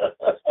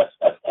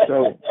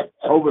 So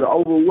over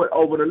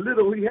the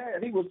little he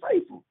had, he was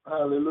faithful.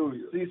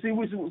 Hallelujah. See,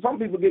 some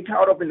people get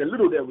caught up in the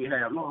little that we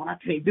have. Lord, I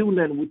can't do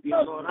nothing with this.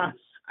 Lord,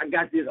 I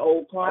got this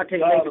old car. I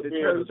can't make it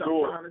to church. I'm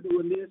trying to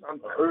do this. I'm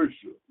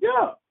Ursula.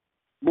 Yeah.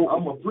 Well,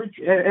 I'm a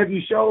preacher. Have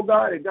you showed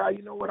God that, God,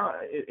 you know what?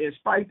 In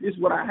spite of this,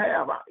 what I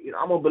have,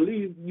 I'm gonna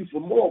believe you for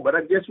more. But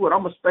guess what?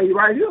 I'm gonna stay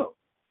right here.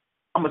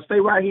 I'm gonna stay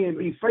right here and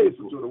be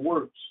faithful to the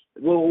works.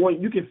 Well,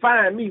 you can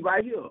find me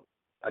right here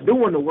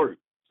doing the work.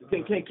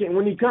 Can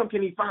when he come,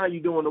 can he find you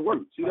doing the work?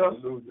 See that?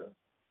 Hallelujah.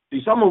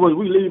 See, some of us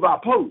we leave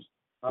our posts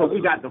because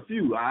we got the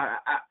few. I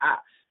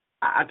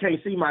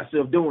can't see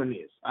myself doing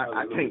this.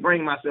 I can't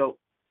bring myself.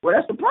 Well,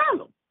 that's the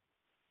problem.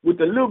 With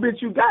the little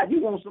bit you got,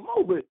 you want some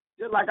more. But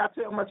just like I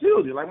tell my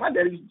children, like my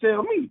daddy used to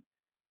tell me,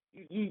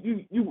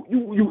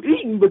 you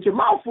eating, but your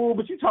mouth full,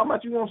 but you talking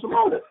about you want some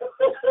more.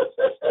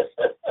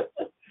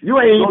 You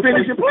ain't even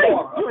finished your plate.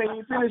 You ain't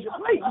even finished your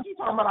plate. You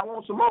talking about I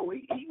want some more.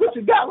 Eat what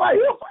you got right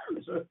here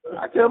first.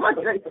 I tell my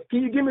kid,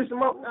 can you give me some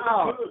more?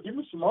 No, give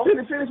me some more.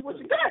 Finish what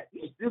you got.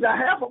 You still got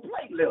half a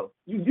plate left.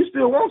 You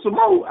still want some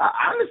more.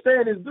 I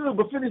understand it's good,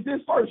 but finish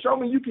this first. Show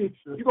me you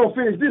gonna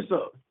finish this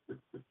up.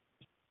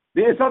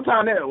 Then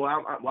sometime that,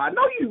 I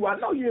know you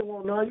didn't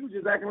want none. You was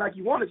just acting like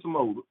you wanted some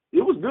more.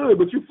 It was good,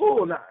 but you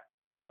full now.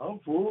 I'm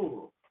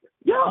full.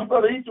 Yeah, you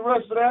better eat the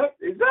rest of that.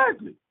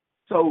 Exactly.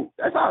 So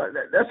that's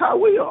how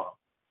we are.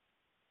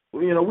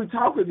 You know, we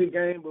talk a good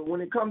game, but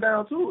when it come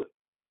down to it,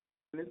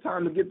 and it's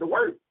time to get to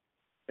work,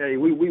 hey,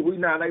 we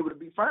not able to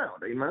be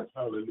found. Amen.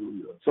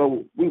 Hallelujah.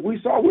 So we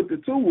saw with the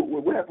two,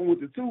 what happened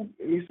with the two,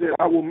 and he said,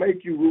 I will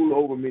make you rule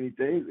over many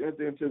things,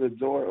 enter into the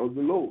joy of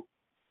the Lord.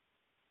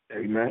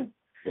 Amen.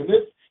 And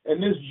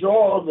this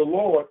joy of the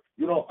Lord,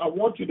 you know, I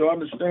want you to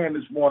understand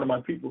this morning,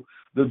 my people.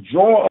 The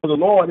joy of the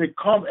Lord, it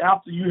comes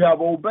after you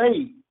have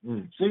obeyed.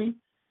 See,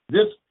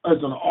 this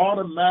is an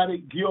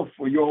automatic gift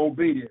for your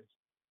obedience.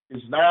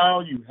 It's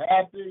now you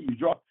happy, you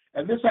joy.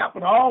 And this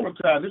happens all the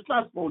time. It's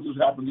not supposed to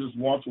happen just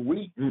once a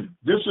week.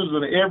 This is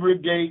an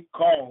everyday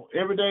call.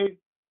 Every day,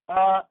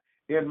 I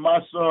and my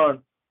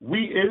son, and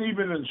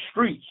even in the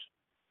streets,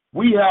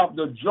 we have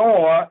the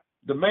joy,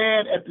 the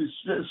man at the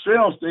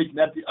shell station,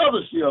 at the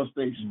other shell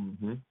station.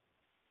 Mm-hmm.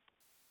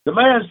 The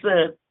man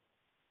said,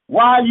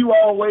 why are you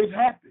always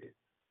happy?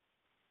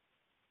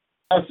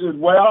 I said,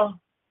 well,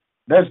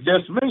 that's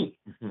just me.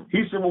 Mm-hmm.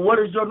 He said, well, what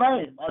is your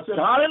name? I said,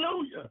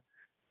 Hallelujah.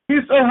 He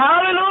said,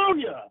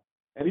 Hallelujah.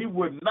 And he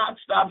would not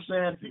stop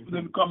saying, people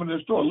didn't come in the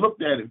store,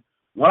 looked at him.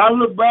 When I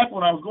looked back,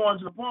 when I was going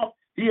to the park,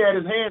 he had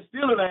his hand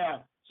still in the air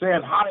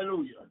saying,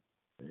 Hallelujah.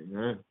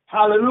 Amen.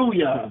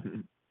 Hallelujah.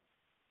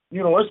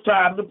 You know, it's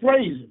time to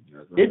praise him.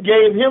 Right. It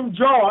gave him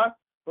joy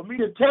for me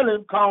to tell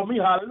him, call me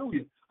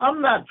Hallelujah.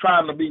 I'm not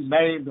trying to be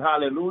named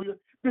Hallelujah.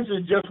 This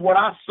is just what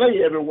I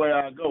say everywhere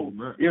I go.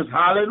 Amen. Is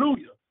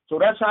Hallelujah. So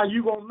that's how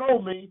you going to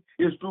know me,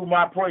 is through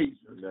my praise.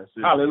 That's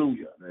it.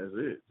 Hallelujah. That's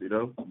it. You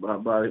know,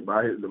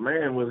 the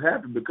man was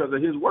happy because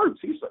of his works.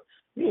 He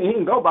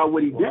didn't go by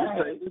what he did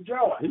say.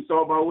 He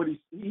saw by what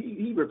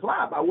he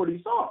replied by what he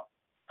saw.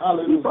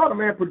 Hallelujah. He saw the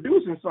man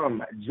producing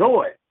something,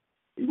 joy.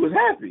 He was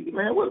happy.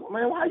 Man,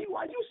 why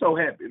you so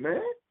happy,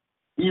 man?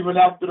 Even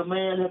after the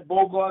man had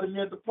bogarted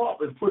me at the pump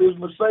and put his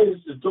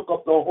Mercedes and took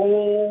up the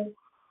whole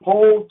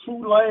 2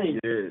 lanes.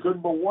 Yes.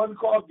 Couldn't but one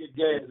car get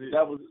gas.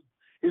 That was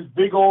his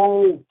big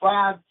old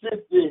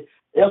 550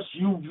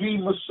 SUV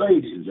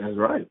Mercedes. That's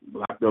right.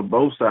 Blocked up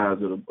both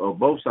sides of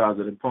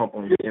the pump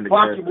on his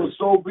pocket was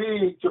so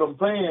big to them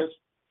pants.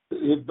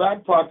 His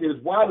back pocket,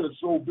 his wallet is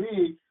so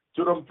big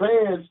to them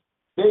pants.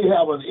 They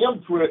have an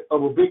imprint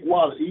of a big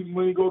wallet. Even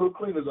when you go to the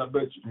cleaners, I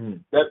bet you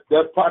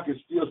that pocket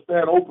still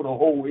stand open a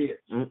whole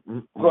inch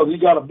because he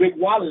got a big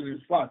wallet in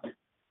his pocket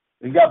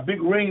and got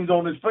big rings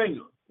on his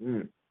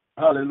finger.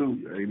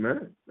 Hallelujah.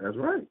 Amen. That's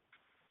right.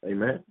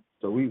 Amen.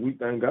 So we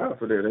thank God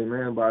for that.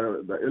 Amen. By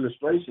the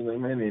illustration,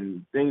 amen,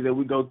 and things that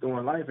we go through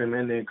in life,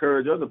 amen, to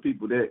encourage other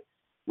people that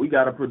we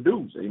got to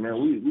produce.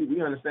 Amen.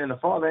 We understand the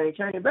Father ain't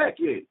came back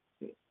yet.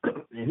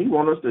 And he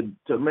wants us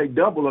to make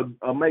double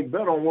or make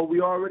better on what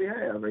we already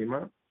have,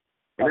 amen.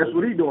 And that's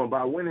what he's doing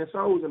by winning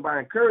souls and by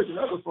encouraging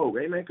other folk,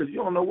 amen, because you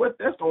don't know what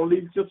that's going to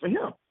lead to for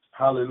him.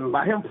 Hallelujah.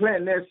 By him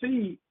planting that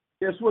seed,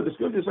 guess what? The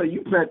scripture say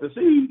you plant the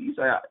seed, he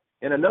say,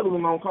 and another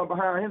one going to come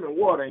behind him and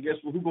water, and guess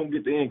what? Who's going to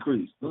get the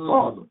increase? The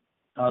Father.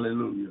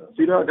 Hallelujah.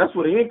 See, that's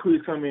where the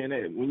increase come in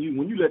at. When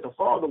you let the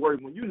Father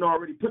work, when you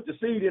already put the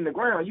seed in the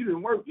ground, you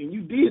didn't work, and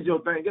you did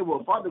your thing, guess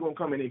what? Father going to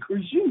come and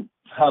increase you.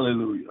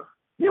 Hallelujah.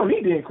 He don't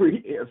need to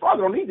increase.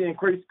 Father don't need to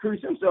increase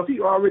himself. He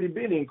already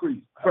been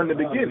increased from the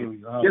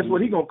beginning. Guess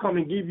what? He gonna come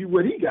and give you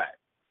what he got.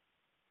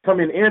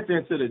 Come and enter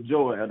into the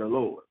joy of the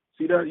Lord.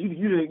 See that you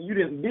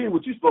didn't do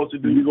what you're supposed to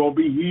do. You're gonna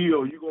be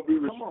healed. You're gonna be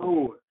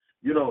restored.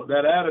 You know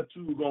that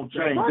attitude gonna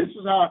change. Right. This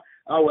is how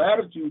our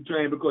attitude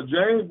changed because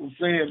James was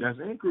saying that's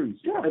increase.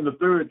 Yeah. In the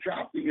 3rd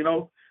chapter, you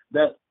know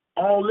that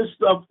all this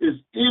stuff is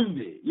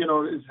envy. You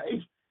know it's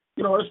hate.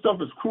 You know this stuff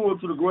is cruel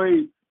to the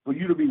grave. For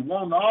you to be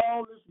wanting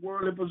all this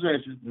worldly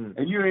possession,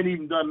 and you ain't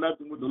even done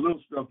nothing with the little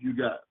stuff you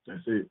got.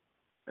 That's it.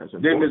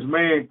 Then this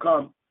man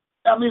comes.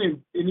 I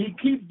mean, and he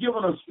keeps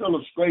giving us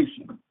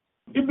illustration.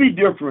 It'd be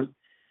different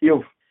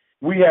if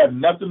we had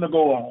nothing to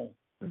go on.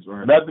 That's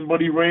right. Nothing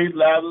but he raised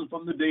Lazarus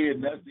from the dead,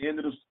 and that's the end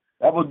of the.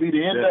 That would be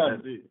the end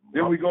of it.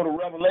 Then we go to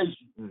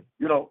Revelation.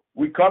 You know,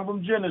 we come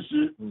from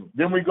Genesis,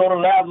 then we go to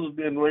Lazarus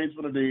being raised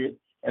from the dead,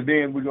 and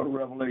then we go to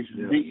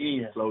Revelation.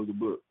 The end. Close the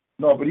book.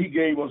 No, but he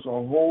gave us a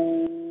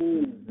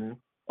whole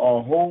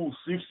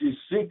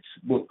 66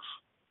 books.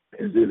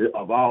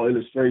 Of all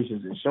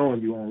illustrations and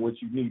showing you on what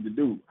you need to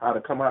do, how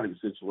to come out of your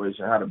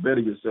situation, how to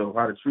better yourself,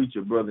 how to treat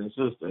your brother and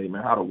sister,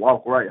 amen, how to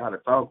walk right, how to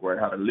talk right,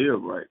 how to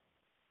live right.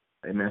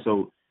 Amen.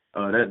 So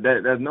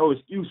there's no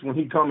excuse when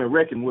he come and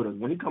reckon with us.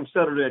 When he comes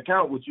settle the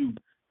account with you,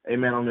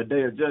 amen, on the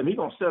day of judgment, he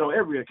going to settle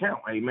every account,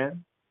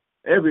 amen.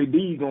 Every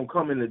deed going to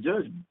come into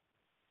judgment.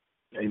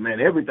 Amen.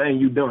 Everything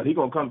you done, he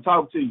going to come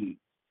talk to you.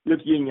 Look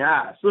you in your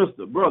eyes.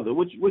 Sister, brother,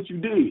 what you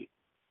did.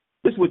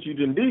 This what you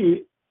done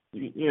did.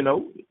 You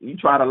know, you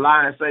try to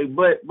lie and say,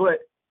 but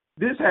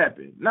this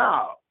happened.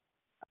 No,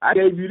 I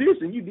gave you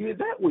this and you did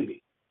that with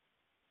it.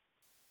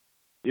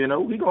 You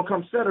know, he going to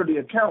come settle the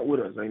account with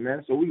us,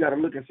 amen. So we got to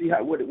look and see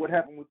what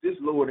happened with this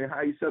Lord and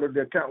how he settled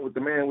the account with the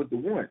man with the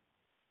one.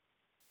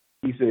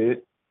 He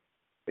said,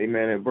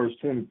 amen, in verse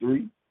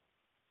 23,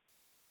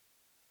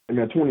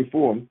 amen,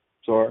 24, I'm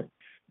sorry.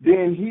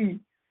 Then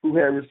he who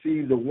had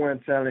received the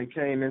 1 talent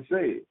came and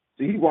said,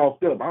 see, he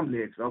walked up, I'm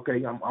next,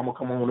 okay, I'm going to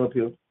come on up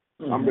here.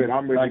 I'm ready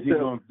like to he's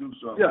going to do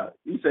something. Yeah,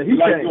 he said he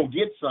like going to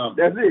get something.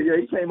 That's it,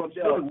 yeah, he came up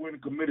there. He went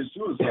and committed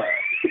suicide.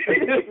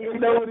 He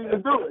know what he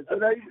was doing.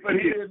 So but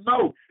he didn't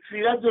know.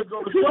 See, that just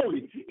goes to show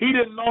you. He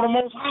didn't know the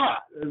Most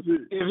High. That's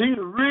it. If he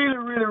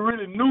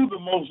really knew the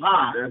Most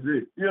High, that's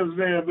it. You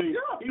understand me?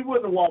 Yeah. He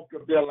wouldn't have walked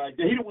up there like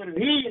that. He went and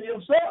hid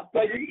himself.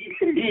 Like he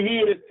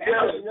hid his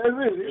talent. That's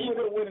it. He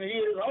would have went and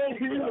hid his own.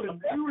 He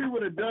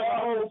would have done the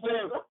whole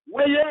thing.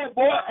 Where you at,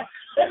 boy?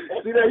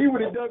 See that he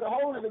would have dug a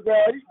hole in the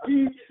ground.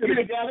 He should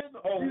have got in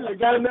the hole. He would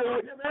have got in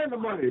there and the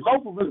money.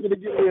 Both of us would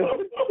have get in.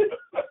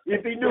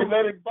 If he knew,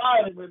 let him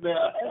find him in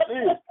there.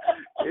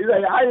 He's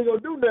like, I ain't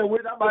gonna do nothing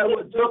with it. I might as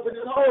well jump in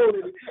his hole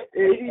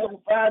and he gonna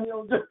find me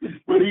on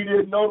justice. But he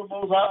didn't know the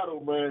Most High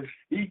though, man.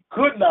 He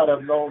could not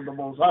have known the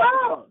Most High.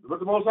 No. But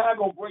the Most High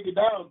gonna break it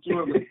down to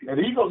him, and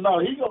he gonna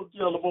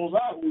tell the Most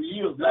High who he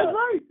is. That's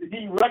right.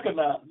 He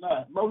recognized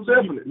now. Most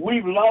definitely.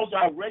 We've lost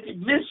our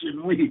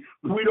recognition. We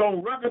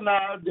don't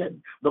recognize that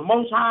the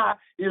Most High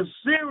is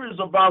serious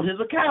about his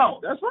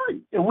account. That's right.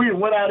 And we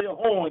went out here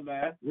hoeing,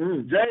 man.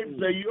 James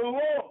said you're a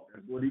whore.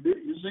 That's what he did.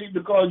 You see,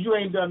 because you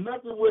ain't done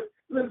nothing with.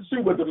 Let's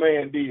see what the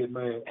man did,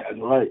 man. That's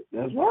right.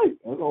 That's right.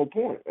 That's on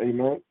point.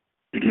 Amen.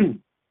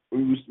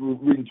 we were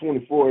reading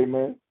 24,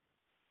 amen.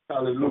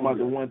 Hallelujah. About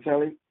the 1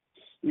 talent.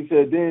 He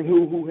said, then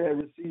who had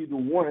received the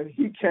 1,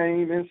 he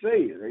came and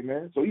said,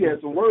 amen. So he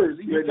had some words.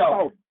 He had to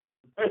talk.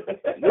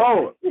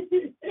 Lord.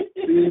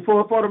 See,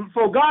 for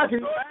God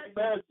can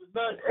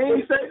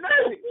ain't say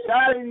nothing.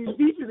 God ain't even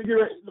teach you to get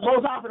the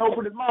Most High can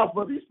open his mouth,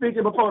 but if he's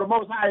speaking before the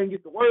Most High and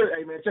get the word,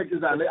 amen. Check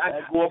this out.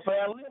 I go up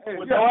and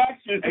with no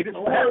action. Hey, this is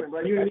what happened,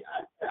 bro.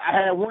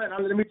 I had one.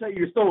 Let me tell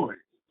you the story.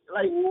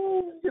 Like,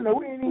 you know,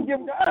 we ain't even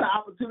giving God an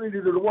opportunity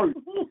to work.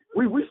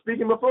 We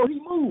speaking before he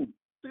moved.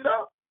 See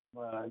that?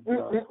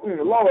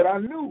 Lord, I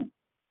knew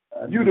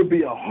you to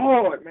be a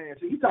hard man.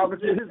 See, he talking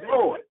to his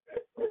Lord.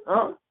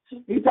 Huh?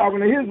 He talking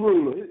to his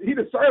ruler. He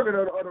the servant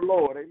of the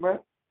Lord, amen.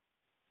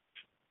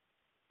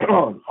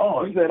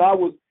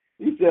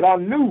 He said, I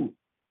knew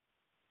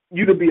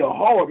you to be a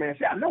hard man.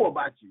 See, I know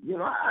about you. You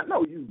know, I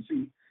know you.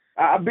 See,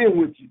 I've been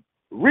with you.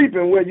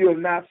 Reaping where you have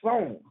not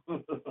sown.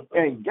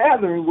 And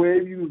gathering where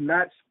you have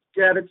not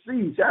scattered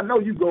seeds. See, I know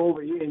you go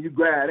over here and you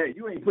grab that.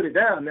 You ain't put it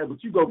down there,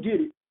 but you go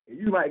get it. And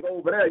you might go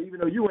over there, even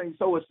though you ain't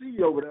sow a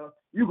seed over there.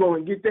 You go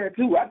and get that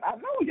too. I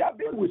know you. I've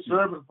been with you.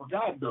 Serving for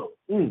God, though.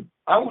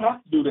 I don't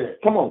have to do that.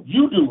 Come on.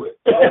 You do it.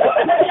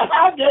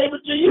 I gave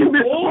it to you. You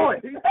missed the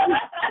point.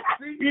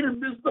 He done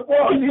missed the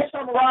point. He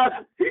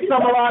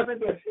summarized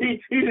it.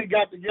 He just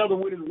got together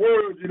with his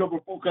words, you know,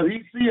 before, because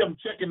he see him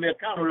checking their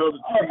counter the other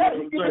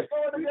time.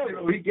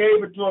 He gave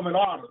it to him in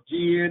order.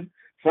 10,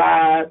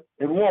 5,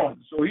 and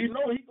 1. So he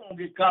know he gonna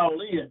get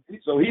called in.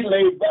 So he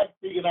laid back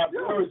thinking out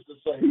words to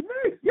say.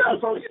 Yeah,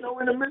 so you know,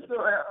 in the midst of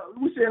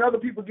we saying other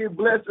people get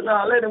blessed and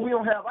all that, and we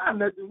don't have our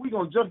nothing, we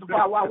gonna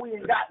justify why we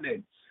ain't got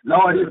nothing.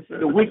 Lord,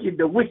 the wicked,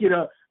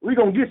 we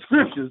gonna get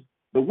scriptures.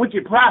 The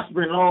wicked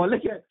prospering, Lord.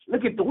 Look at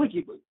the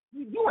wicked.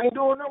 You ain't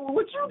doing nothing with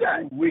what you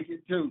got. You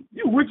wicked too.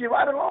 You wicked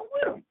right along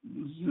with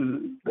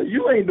him.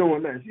 You ain't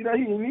doing that. See that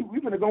we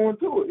finna go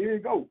into it. Here you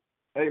go.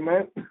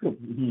 Amen.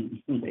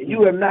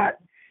 You have not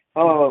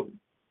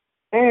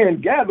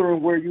and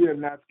gathering where you have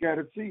not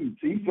scattered seeds.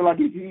 So he feel like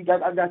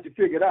I got you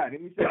figured out.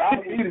 And he said,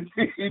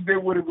 he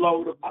been with him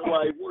long enough.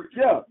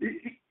 Yeah.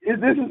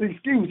 This is the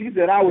excuse. He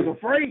said, I was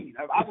afraid.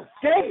 I was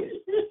scared.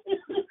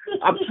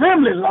 I'm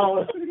trembling,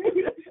 Lord.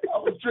 I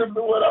was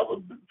trembling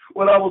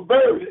when I was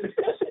buried.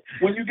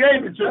 When you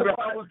gave it to me,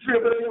 I was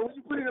trembling. When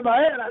you put it in my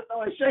hand, I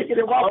started shaking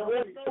and walking. I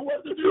already know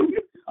what to do.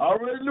 I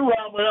already knew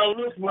how I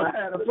looked when I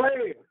had a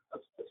plan.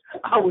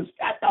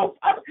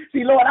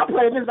 See, Lord, I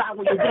played this out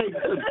when you gave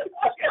it to me.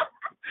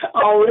 I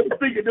already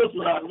figured this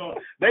one out, Lord.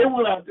 They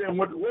went out there and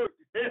went to work.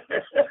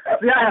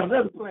 See, I have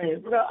another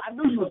plan. I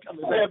knew you was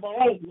coming. I have my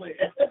own plan.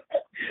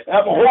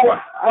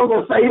 I was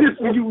going to say this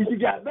for you when you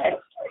got back.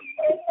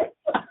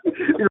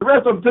 The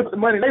rest of them took the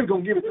money. They was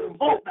going to give it to them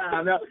both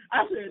down there.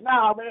 I said,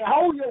 nah, man,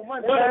 hold your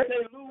money. What if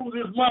they lose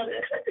his money?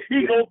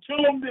 He going to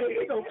kill them then.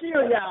 He going to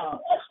kill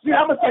y'all. See,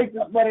 I'm going to take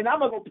this money and I'm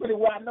going to put it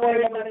where I know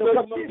everybody will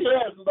come get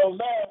it.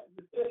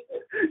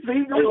 See,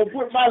 he's going to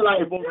put my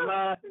life on the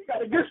line. You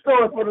got a good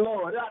story for the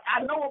Lord.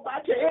 I know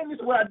about you, and this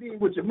is what I did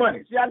with your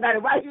money. See, I got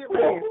it right here,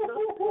 man.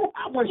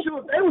 I wasn't sure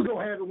if they was going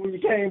to have it when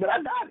you came, but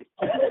I got it.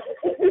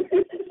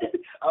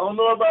 I don't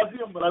know about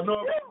him, but I know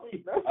about me.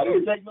 I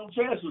didn't take no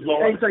chances,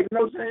 Lord. I ain't take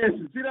no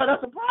chances. See,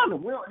 that's the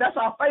problem. That's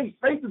our faith.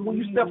 Faith is when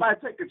you step out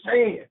and take a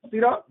chance.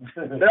 See that?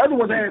 The other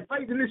ones had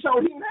faith, and it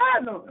showed he didn't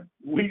have none.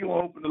 We going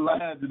to open the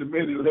lines in a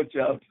minute and let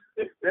y'all.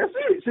 That's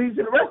it. See,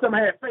 the rest of them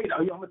had faith.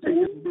 Oh, I'm going to take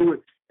this and do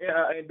it.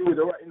 And do it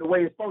in the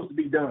way it's supposed to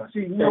be done.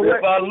 See, you know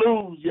what? If I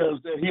lose, you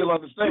understand, he'll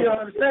understand. He'll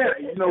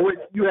understand. You know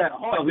what? You had a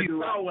heart. He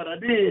saw what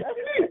I did.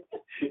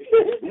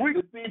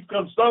 The thief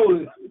come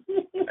stolen.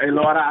 Hey,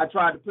 Lord, I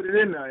tried to put it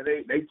in there.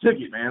 They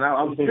took it, man.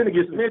 I was going to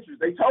get some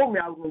interest. They told me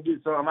I was going to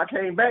get some. I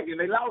came back and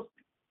they lost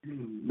it.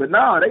 But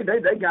no,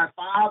 they got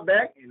 5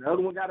 back, and the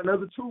other one got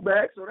another 2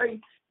 back. So they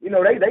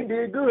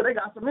did good. They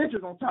got some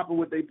interest on top of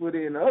what they put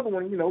in. The other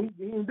one, he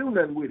didn't do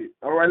nothing with it.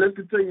 All right, let's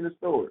continue the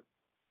story.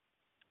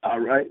 All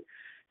right.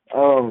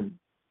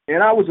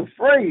 And I was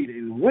afraid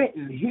and went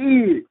and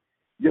hid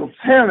your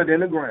talent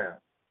in the ground.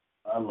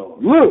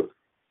 Look,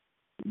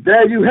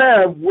 there you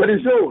have what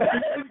is yours.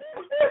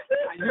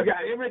 You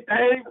got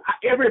everything,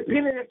 every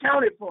penny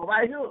accounted for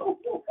right here.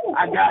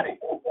 I got it.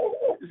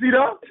 You see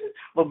that?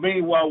 But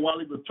meanwhile, while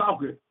he was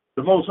talking,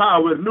 the Most High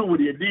already knew what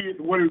he did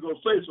and what he was going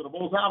to say, so the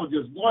Most High was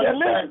just going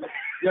back.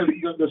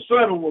 The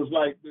servant was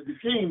like, the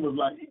king was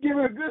like, he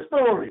giving a good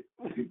story.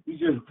 He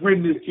just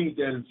gritting his teeth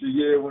at him and said,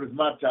 yeah, when it's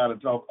my time to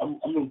talk, I'm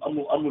going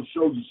to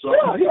show you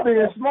something. Yeah, he's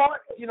been smart.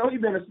 He's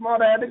been a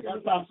smart addict.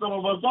 That's how some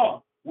of us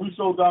are. We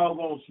so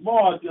doggone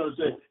smart,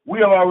 we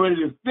have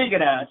already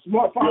figured out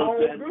smart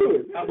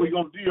good. How we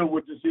going to deal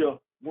with this here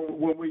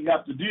when we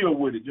have to deal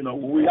with it,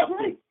 when we have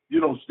to,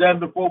 stand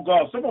before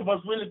God. Some of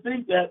us really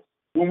think that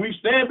when we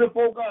stand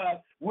before God,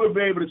 we'll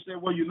be able to say,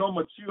 well,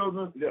 my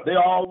children, they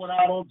all went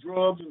out on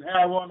drugs and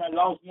heroin. I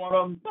lost one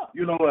of them,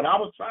 and I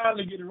was trying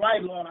to get it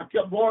right, Lord. I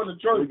kept going to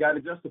church. We got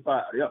to justify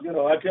it. Yep.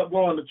 I kept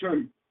going to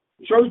church.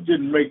 Church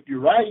didn't make you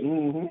right.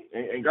 Mm-hmm.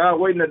 And God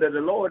waiting, the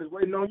Lord is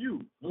waiting on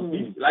you.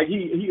 Mm-hmm.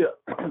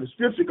 The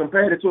scripture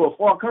compared it to a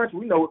far country.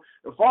 We know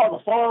the Father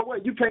far away.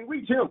 You can't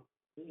reach him.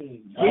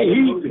 Mm-hmm.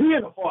 He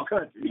in a far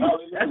country.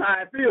 That's how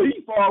I feel.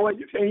 He's far away.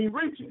 You can't even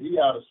reach him. He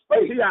out of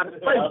space. He out of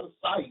space. Out of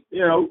sight.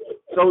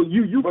 So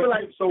you feel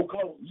like so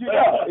close.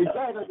 Yeah,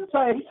 exactly. The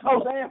same. He's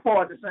close and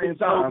far at the same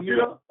time.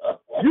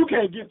 You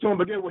can't get to him,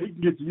 but guess what? He can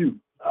get to you.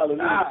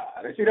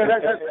 See that?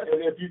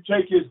 And if you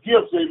take his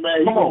gifts,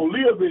 amen, he's going to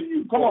live in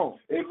you. Come on.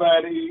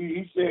 Amen.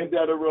 He said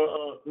that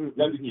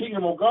the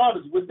kingdom of God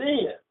is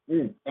within.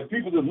 And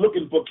people are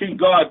looking for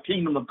God's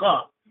kingdom to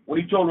come. When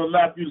he told them in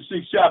Matthew the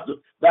 6th chapter,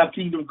 thy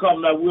kingdom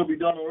come, thy will be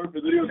done on earth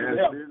as it is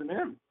in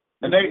heaven.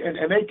 And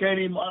they can't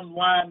even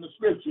unwind the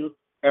scripture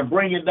and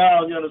bring it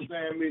down, you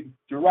understand me,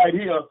 to right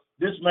here.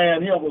 This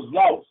man here was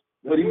lost,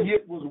 but he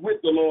was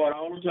with the Lord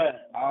all the time.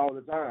 All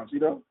the time. See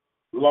that?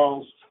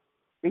 Lost.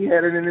 He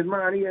had it in his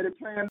mind. He had it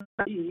planned.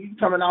 He's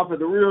coming off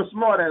as a real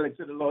smart aleck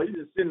to the Lord. He's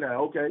just sitting there.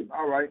 Okay,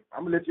 all right.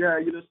 I'm going to let you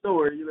have your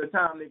story. You have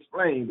time to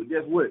explain. But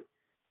guess what?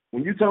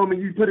 When you told me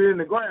you put it in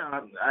the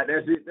ground,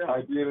 that's it.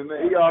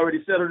 He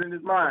already settled in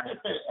his mind.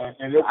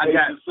 And I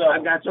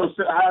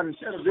haven't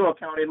settled your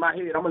account in my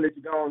head. I'm going to let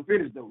you go and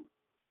finish those.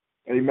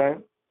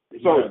 Amen.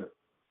 So,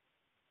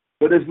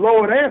 but his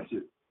Lord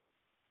answered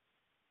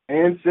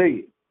and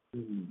said,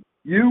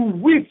 you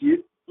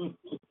wicked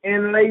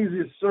and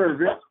lazy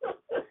servant,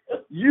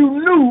 you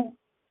knew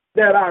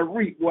that I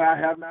reap where I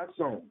have not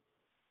sown,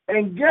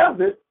 and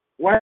gathered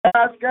where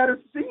I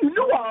scattered. See, you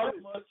knew all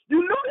this.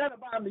 You knew that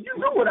about me.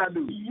 You know what I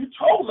do. You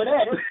told me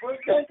that. It's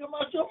first thing come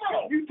out your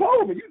mouth. You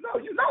told me.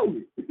 You know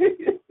me.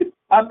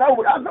 I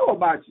know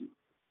about you.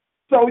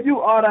 So you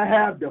ought to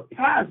have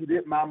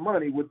deposited my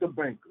money with the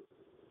banker.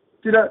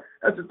 See,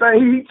 that's the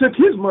thing. He took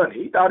his money.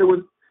 He thought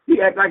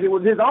he acted like it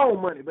was his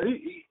own money, but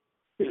he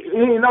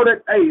didn't know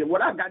that, hey,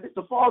 what I got, this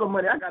the Father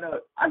money.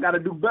 I gotta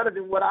do better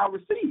than what I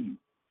received.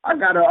 I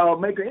gotta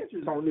make an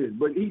interest on this,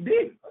 but he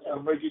didn't. I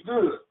gotta make it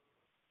good.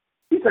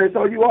 He said,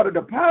 so you ought to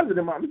deposit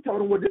him. He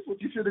told him, well, this is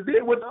what you should have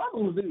did, what the other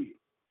ones did.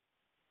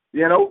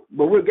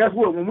 But guess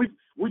what? When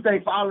we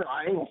think following,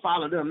 I ain't gonna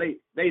follow them.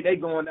 They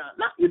going down.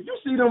 Now, if you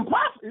see them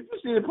profit,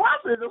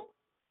 them,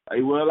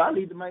 hey, well, I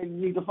need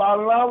to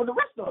follow around with the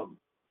rest of them.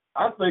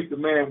 I think the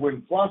man went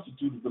and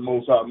prostituted the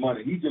Most High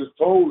money. He just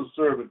told the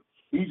servant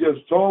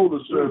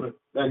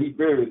that he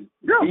buried it.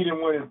 Yeah. He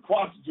didn't went and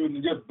prostituted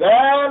and just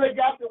barely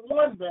got the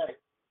one back.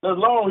 As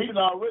long as he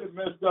already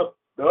messed up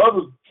the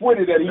other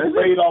 20 that he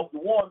paid off the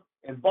one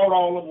and bought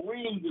all them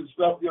rings and stuff.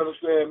 stuff, you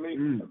understand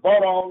me?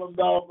 Bought all them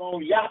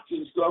doggone yachts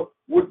and stuff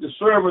with the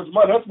servants'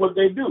 money. That's what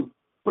they do.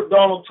 Put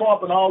Donald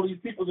Trump and all these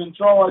people in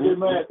charge,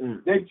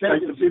 man. They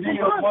take the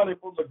steal money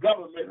from the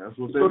government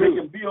so they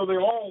can build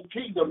their own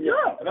kingdom.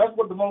 Yeah. And that's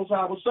what the Most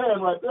High was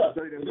saying right there.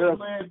 This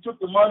man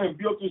took the money and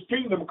built his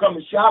kingdom and come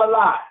and shot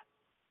alive.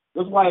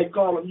 That's why they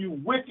call him you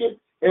wicked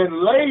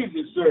and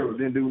lazy servant.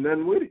 Didn't do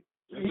nothing with it.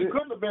 He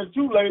couldn't have been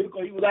too lazy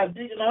because he was out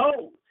digging a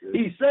hole.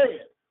 He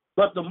said.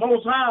 But the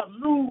Most High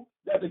knew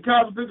that the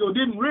common people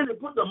didn't really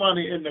put the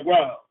money in the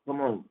ground.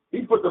 Come on.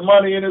 He put the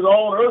money in his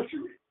own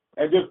earthry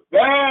and just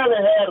barely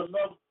had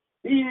enough.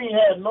 He ain't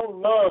had no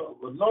love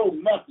or no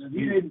nothing.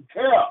 He didn't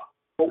care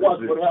for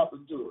what would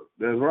happen to it.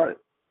 That's right.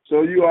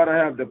 So you ought to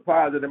have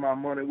deposited my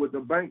money with the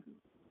banker.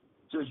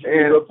 Since you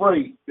were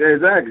afraid.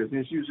 Exactly.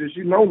 Since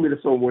you know me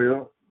so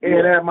well.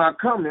 And at my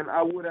coming,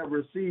 I would have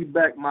received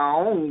back my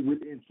own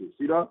with interest.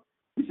 You know?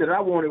 He said,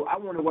 I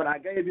wanted what I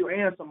gave you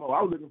and some more.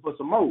 I was looking for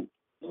some more.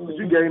 But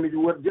you gave me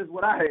just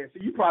what I had. So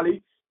you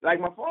probably,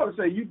 like my father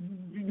said, you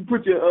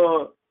put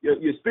your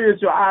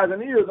spiritual eyes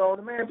and ears on.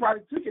 The man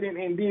probably took it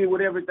and did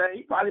with everything.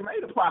 He probably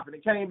made a profit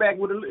and came back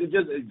with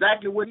just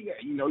exactly what he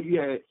had. You know,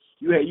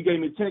 you gave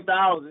me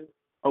 10,000.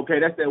 Okay,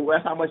 that's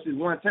how much this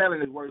one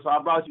talent is worth. So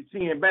I brought you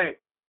 10 back.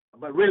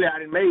 But really, I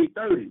done made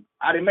 30.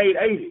 I done made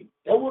 80.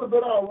 That would have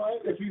been all right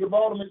if you'd have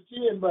bought him his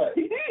 10 back.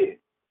 He did.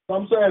 So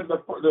I'm saying the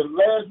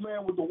last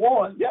man with the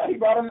one. Yeah, he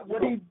brought him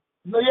what he.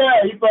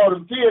 Yeah, he bought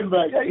him 10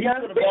 back. Yeah, he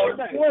could have bought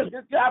him 20.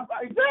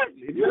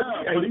 Exactly.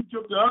 Yeah, but he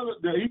took the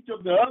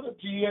other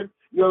 10.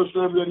 You know,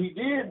 so that he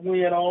did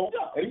win on,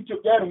 and he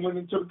took that and went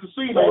into the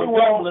casino and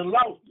gambled and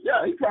lost.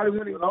 Yeah, he probably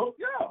went. He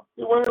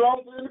went and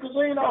lost in the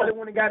casino. Probably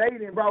when he got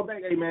 80 and brought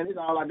back, hey man, this is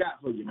all I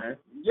got for you,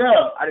 man.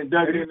 Yeah, I didn't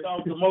dug it in.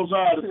 Thought the Most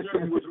High the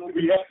servant was gonna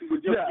be happy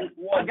with just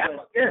one. I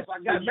got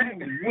back.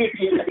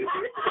 Wicked.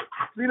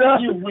 See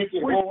that? You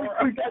wicked boy.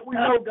 We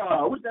know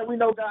God. We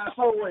know God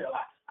so well.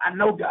 I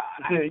know God.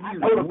 You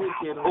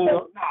wicked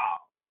boy. No,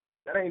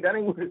 that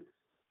ain't what.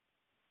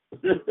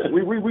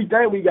 we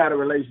think we got a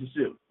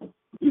relationship.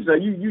 He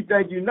said, you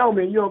think you know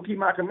me and you don't keep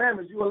my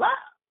commandments, you a lie.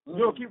 You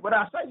don't keep what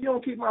I say, you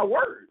don't keep my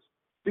words.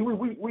 See,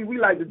 we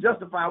like to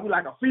justify, we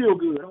like to feel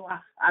good. Oh,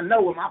 I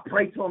know him, I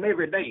pray to him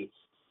every day.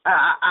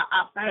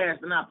 I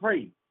fast and I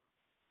pray.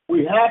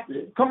 We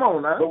happy. Come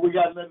on now. But we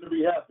got nothing to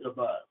be happy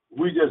about.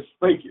 We just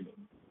faking it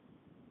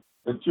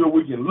until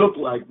we can look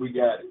like we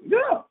got it.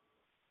 Yeah.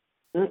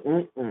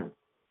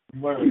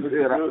 He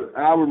said,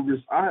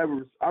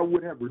 I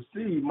would have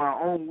received my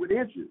own with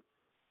interest.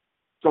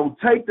 So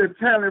take the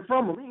talent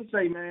from him. He didn't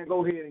say, man,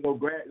 go ahead and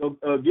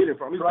get it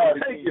from him. He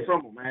said, take it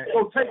from him, man.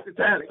 Go take the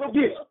talent. Go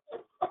get it.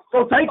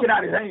 Go take it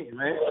out of his hand,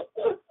 man.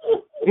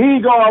 He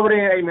ain't go over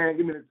there, hey, man,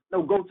 give me this.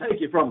 No, go take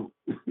it from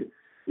him.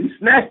 He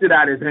snatched it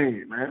out of his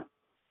hand, man.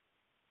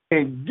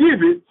 And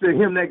give it to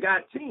him that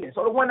got 10.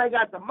 So the one that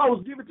got the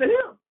most, give it to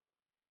him.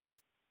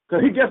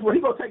 Because guess what?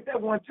 He going to take that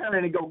one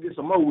talent and go get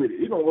some more with it.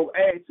 He going to go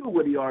add to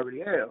what he already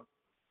has.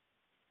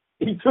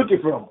 He took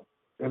it from him.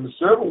 And the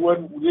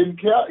servant didn't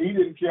care. He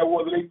didn't care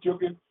whether they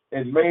took it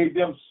and made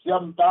them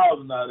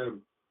 7,000 out of it.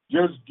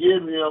 Just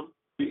give him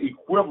the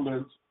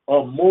equivalent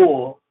or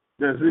more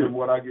than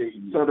what I gave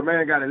you. So the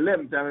man got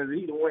 11 talents.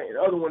 He the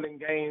other one didn't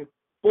gain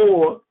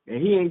 4,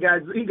 and he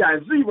got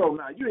 0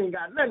 now. You ain't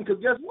got nothing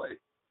because guess what?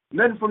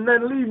 Nothing from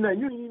nothing leave nothing.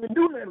 You didn't even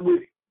do nothing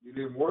with it. You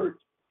didn't work.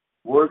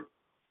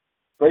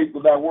 Faith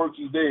without works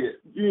is dead.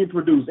 You didn't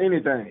produce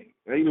anything.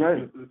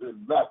 Amen.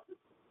 Nothing.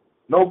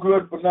 No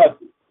good for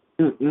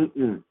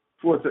nothing.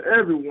 For to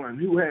everyone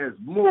who has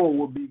more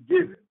will be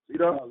given. See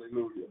that?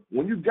 Hallelujah.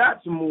 When you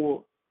got some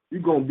more,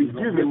 you're going to be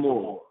given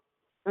more.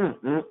 And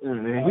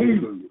he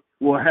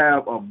will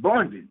have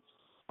abundance.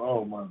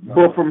 Oh, my God.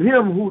 But from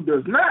him who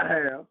does not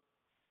have,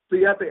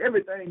 see, after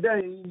everything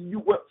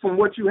done, from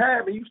what you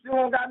have and you still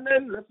don't got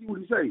nothing, let's see what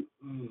he say.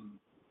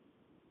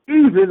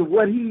 Even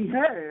what he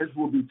has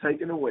will be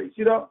taken away.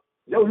 See that?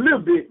 Your little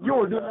bit, you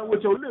don't do nothing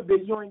with your little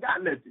bit, you ain't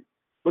got nothing.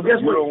 But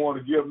guess what? You don't want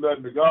to give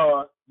nothing to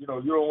God. You know,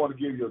 you don't want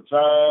to give your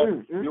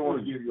time. You don't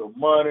want to give your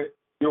money.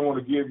 You don't want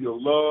to give your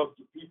love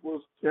to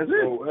people. That's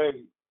it. So,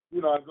 hey,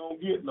 you're not going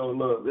to get no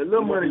love. The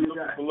little money you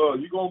got. For love.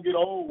 You're going to get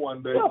old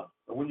one day. Yeah.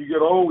 And when you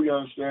get old, you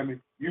understand me,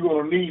 you're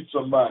going to need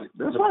somebody.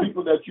 That's the right.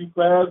 people that you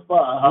pass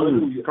by,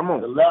 hallelujah. Come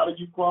on. The ladder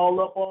you crawl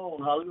up on,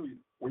 hallelujah.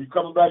 When you're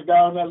coming back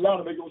down that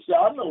ladder, they're going to say,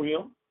 I know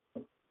him.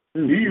 He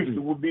used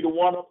to be the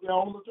one up there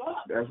on the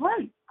drive. That's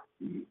right.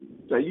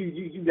 So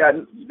you got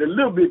the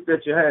little bit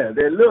that you have,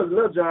 that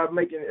little job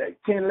making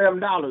 $10,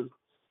 $11.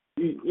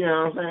 You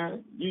know what I'm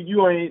saying?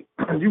 You ain't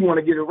you want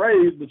to get a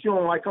raise, but you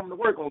don't like coming to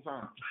work on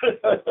time.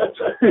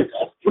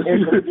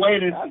 And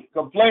complaining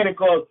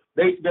because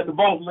that the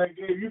boss man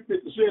gave you 50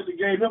 cents and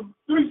gave them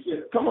 3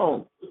 cents. Come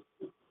on,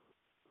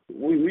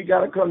 we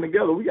got to come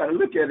together. We got to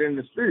look at it in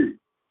the spirit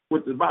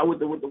with the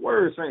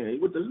word saying,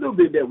 with the little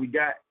bit that we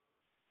got.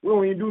 We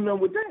don't even do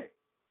nothing with that.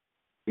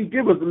 He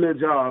give us a little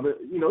job.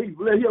 You know,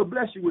 he'll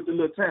bless you with a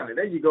little talent.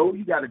 There you go.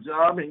 You got a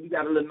job and you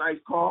got a little nice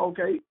car,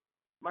 okay?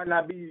 Might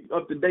not be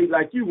up to date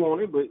like you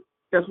want it, but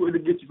that's what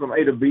it'll get you from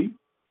A to B.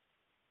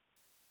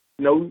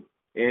 You know,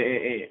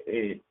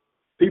 and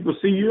people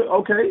see you,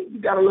 okay, you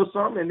got a little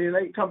something, and then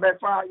they come back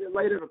 5 years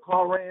later, the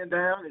car ran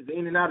down, it's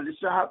in and out of the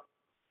shop.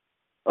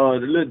 The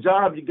little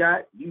job you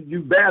got,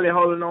 you barely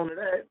holding on to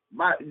that.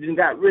 You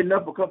got written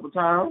up a couple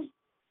times.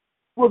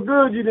 What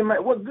good you didn't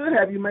make? What good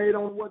have you made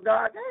on what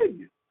God gave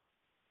you?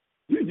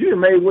 You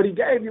made what He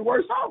gave you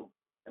worse off,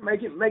 and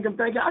make him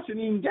think I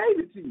shouldn't even gave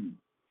it to you.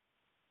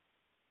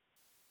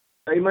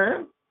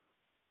 Amen.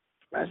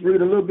 Let's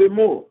read a little bit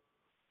more.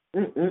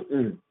 Where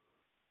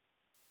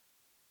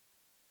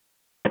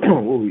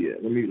we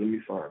at? Let me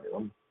find it.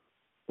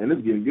 And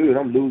it's getting good.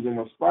 I'm losing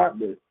my spot,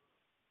 but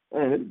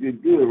man, it's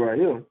getting good right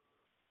here.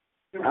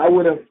 I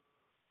would have.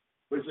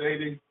 What's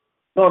 80?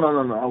 No. I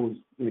was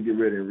going to get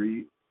ready and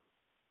read.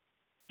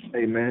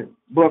 Amen.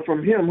 But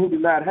from him who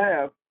does not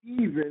have,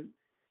 even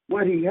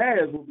what he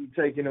has will be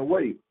taken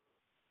away,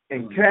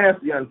 and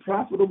cast the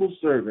unprofitable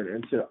servant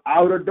into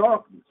outer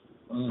darkness.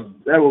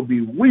 There will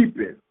be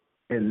weeping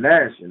and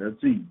gnashing of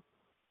teeth.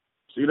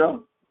 See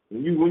that?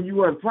 When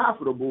you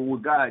unprofitable,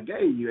 what God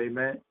gave you,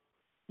 amen,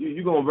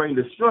 you're going to bring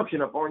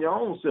destruction upon your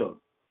own self.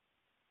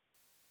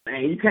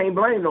 And you can't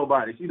blame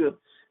nobody. See, the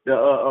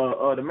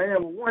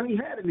man with one, he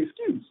had an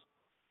excuse.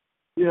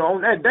 You know,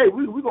 on that day,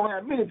 we're going to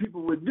have many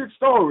people with good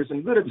stories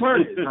and good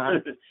attorneys.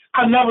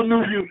 I never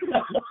knew you.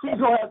 We're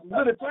going to have some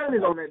good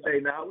attorneys on that day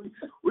now.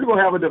 We're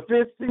going to have a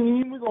defense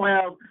team. We're going to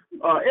have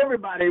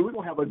everybody. We're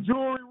going to have a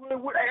jury.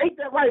 Ain't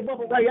that right,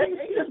 Bubba? Ain't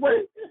this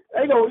way?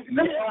 Let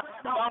me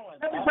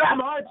grab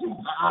my auntie.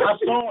 I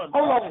saw him.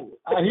 Hold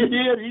on. He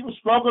did. He was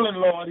struggling,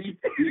 Lord. He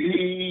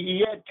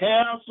had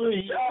cancer.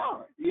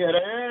 He had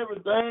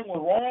everything was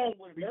wrong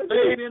with him. He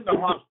stayed in the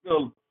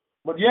hospital.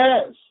 But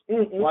yes,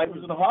 while he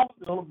was in the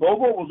hospital,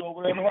 Bobo was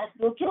over there in the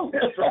hospital too.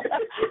 That's right.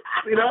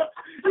 You know,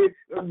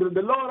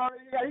 the Lord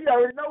he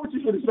already know what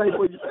you're going to say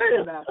for you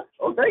saying now.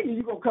 Oh, thank you.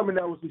 You're going to come in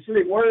there with some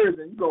slick words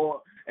and you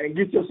go and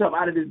get yourself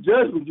out of this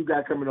judgment you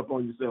got coming up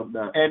on yourself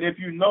now. And if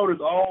you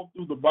notice, all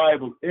through the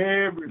Bible,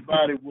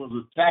 everybody was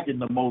attacking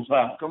the Most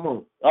High. Come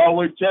on.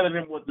 Always telling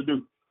him what to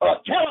do.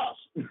 Tell us.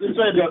 They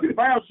said the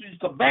Pharisees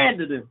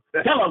commanded him.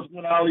 Tell us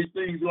when all these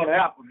things are going to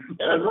happen.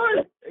 That's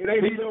right. It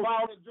ain't even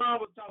all the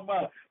John was talking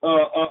about.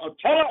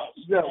 Tell us,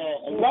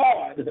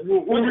 Lord.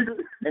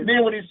 And then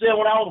when he said,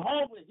 when I was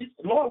hungry, he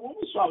said, Lord, when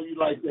we saw you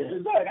like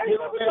that? They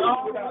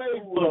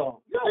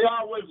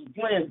always was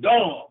playing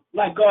dumb,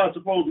 like God's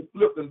supposed to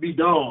flip and be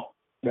dumb.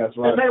 That's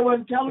right. And they were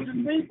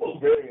intelligent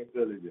people. Very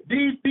intelligent.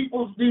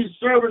 These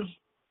servants,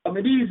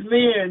 these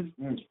men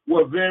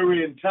were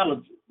very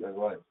intelligent. That's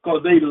right.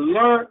 Because they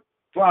learned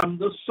from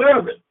the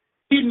servant.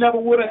 He never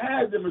would have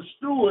had them as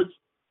stewards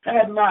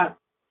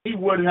he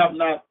would have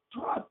not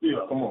taught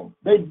them. Come on.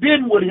 They've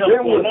been with him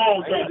for a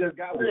long time. Just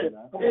got with him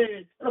now.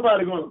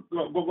 Nobody going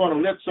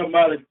to let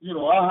somebody,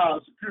 our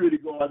house security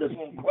guard that's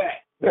on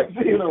crack.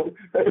 He's in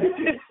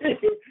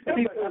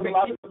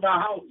my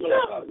house. I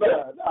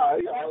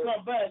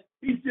come back.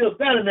 He's still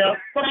standing there,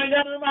 but I ain't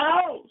got him in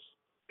my house.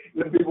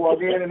 Let people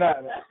walk in and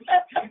out.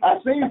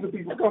 I've seen some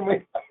people come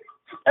in.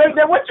 Hey,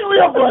 then what you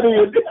here for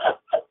then?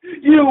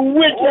 You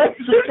wicked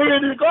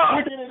security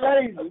guard. He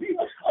lazy.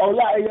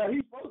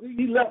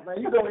 He left,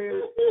 man. You go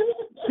in,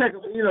 check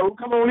him,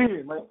 come on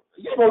in, man.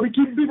 You supposed to be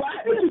keeping people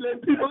out, but you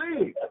letting people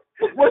in.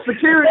 What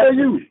security are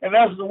you? And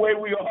that's the way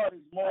we are this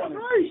morning.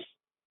 That's right.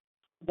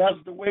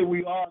 That's the way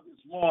we are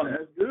this morning.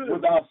 That's good.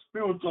 With our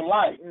spiritual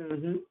life.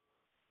 Mm-hmm.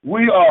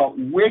 We are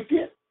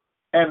wicked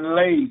and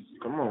lazy.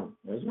 Come on.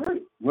 That's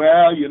right.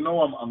 Well,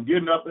 I'm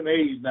getting up in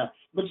age now.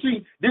 But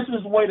see, this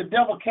is the way the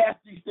devil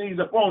casts these things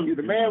upon you.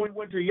 The man we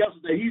went to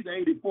yesterday, he's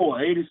 84,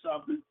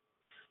 80-something.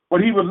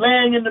 But he was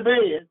laying in the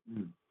bed,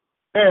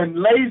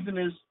 and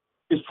laziness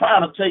is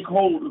trying to take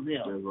hold of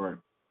him. That's right.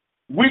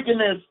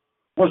 Wickedness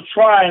was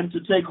trying to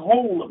take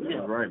hold of him.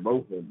 That's right,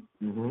 both of them.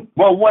 Mm-hmm.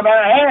 But when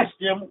I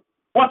asked him,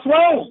 what's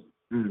wrong?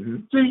 Mm-hmm.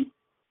 See,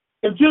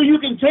 until you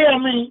can tell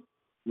me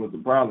what the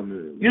problem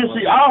is. You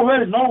see, I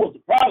already know what the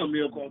problem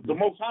is because the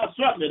Most High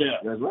sent me there.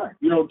 That's right.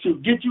 To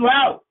get you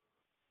out.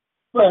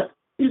 But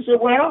he said,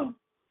 well,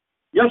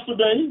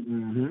 yesterday,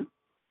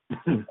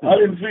 I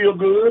didn't feel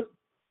good.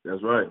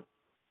 That's right.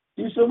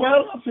 He said,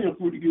 well, I feel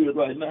pretty good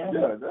right now.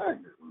 Yeah,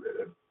 exactly.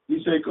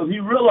 He said, because he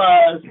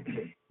realized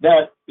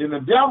that in the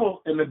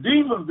devil and the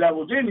demons that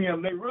was in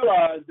him, they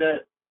realized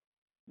that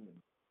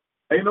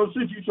ain't no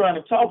sense you trying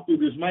to talk to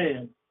this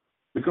man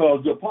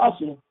because the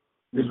apostle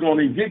is going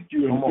to evict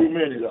you in a few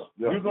minutes.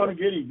 Yeah. You're going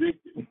to get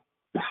evicted.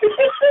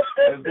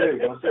 That's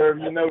it. I'll serve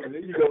you notice.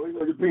 There you go. We're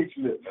going to pink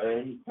slip,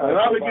 man. And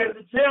I began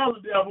to tell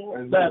the devil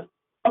that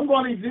I'm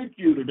going to evict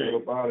you today.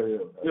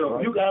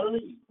 You got to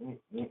leave.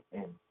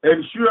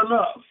 And sure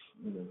enough,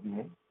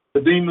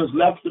 the demons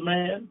left the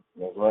man.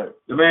 That's right.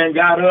 The man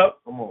got up.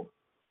 Come on.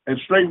 And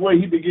straightway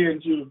he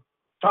began to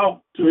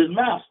talk to his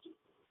master.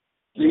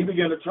 So he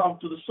began to talk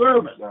to the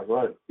servant. That's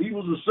right. He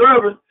was a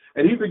servant,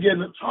 and he began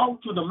to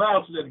talk to the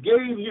master that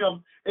gave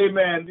him,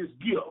 amen, this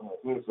gift.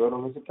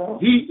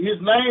 His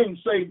name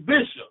say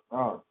Bishop.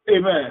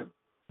 Amen.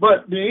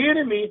 But the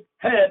enemy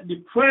had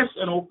depressed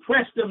and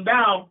oppressed him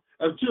down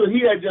until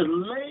he had just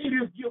laid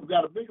his gift.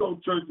 Got a big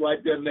old church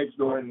right there next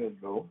door.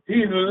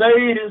 He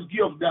laid his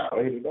gift down.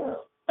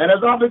 And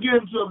as I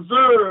begin to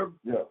observe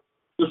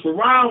the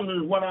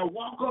surroundings when I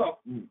walk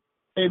up,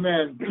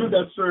 amen, to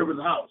that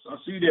servant's house, I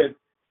see that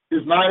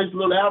his nice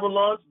little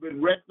Avalon's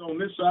been wrecked on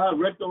this side,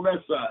 wrecked on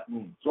that side.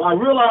 So I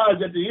realized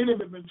that the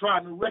enemy had been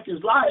trying to wreck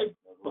his life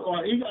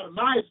because he got a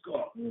nice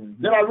car.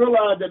 Then I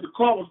realized that the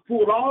car was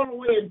pulled all the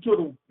way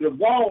into the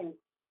wall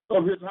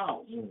of his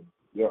house.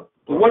 So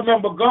what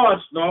number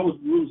guards? No,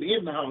 it was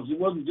in the house. It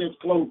wasn't just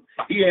close.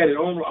 He had it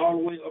on all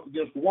the way up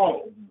against the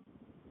wall.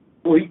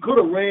 So he could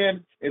have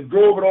ran and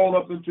drove it on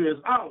up into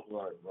his house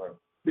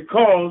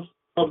because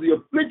of the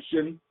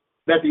affliction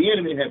that the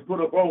enemy had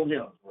put up on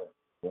him.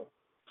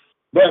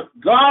 But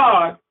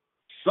God,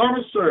 son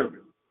of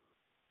servant,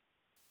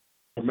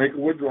 to make a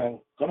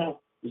withdrawal. Come on,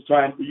 it's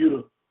time for you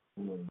to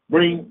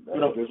bring,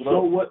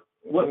 show what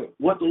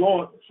the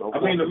Lord. I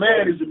mean, the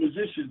man is a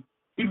musician.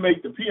 He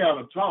make the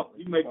piano talk.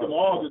 He make the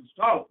organs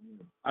talk.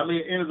 I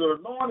mean, and is an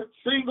anointed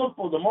singer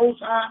for the Most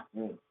High.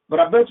 But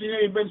I bet you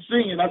he ain't been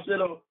singing. I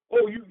said,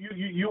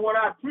 you went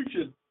out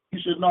preaching. He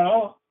said,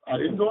 no, I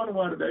didn't go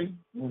anywhere today.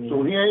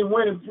 So he ain't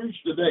went and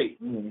preached today.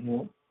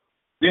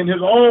 Then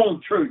his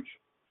own church,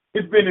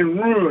 it's been in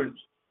ruins.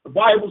 The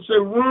Bible says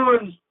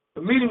ruins,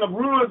 the meaning of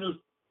ruins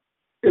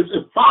is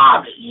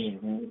poverty,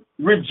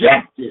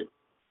 rejected.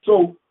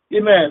 So,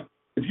 amen,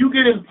 if you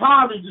get in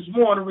poverty this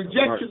morning,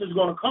 rejection is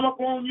going to come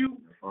upon you.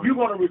 You're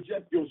going to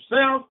reject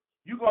yourself.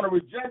 You're going to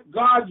reject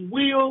God's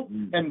will.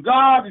 And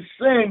God is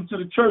saying to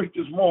the church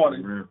this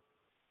morning,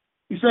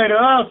 He's saying to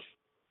us,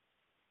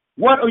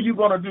 what are you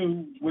going to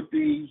do with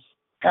these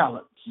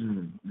talents?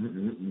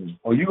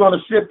 Are you going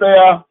to sit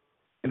there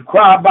and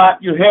cry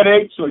about your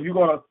headaches, or you're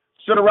going to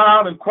sit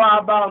around and cry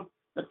about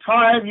the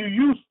time you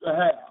used to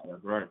have?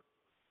 That's right.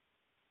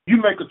 You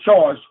make a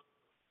choice.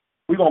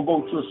 We're going to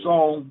go to a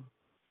song,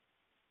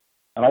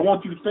 and I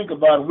want you to think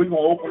about it. We're going to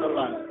open the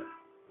line.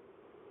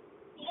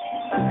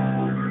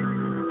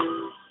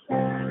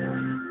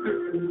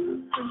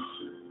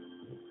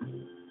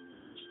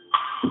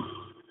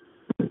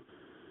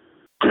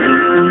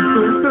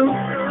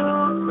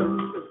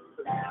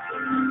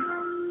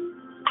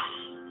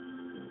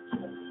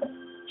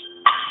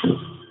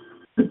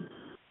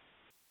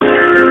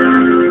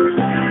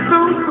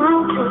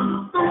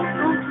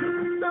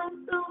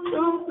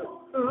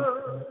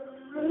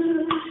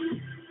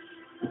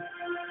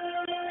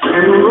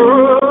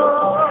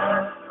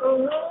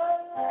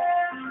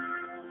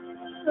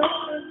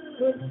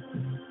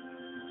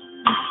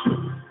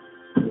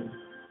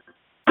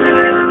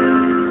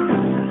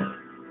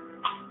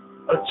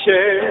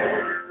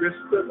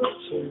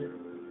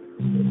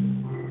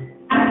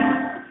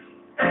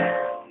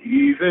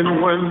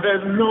 Even when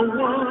there's no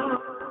one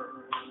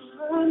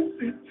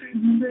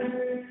sitting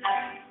there,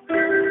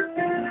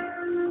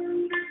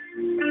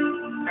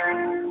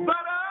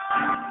 but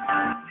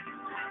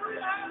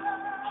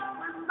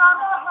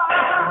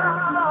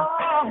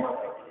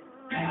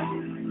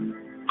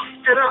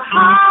in a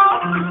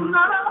house,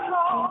 not a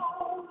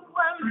home,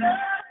 when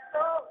there's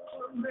no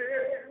one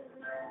there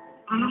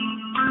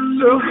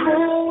to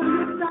hold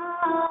you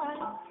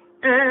tight,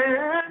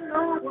 and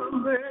no one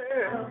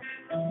there.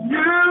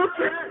 You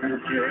can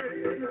get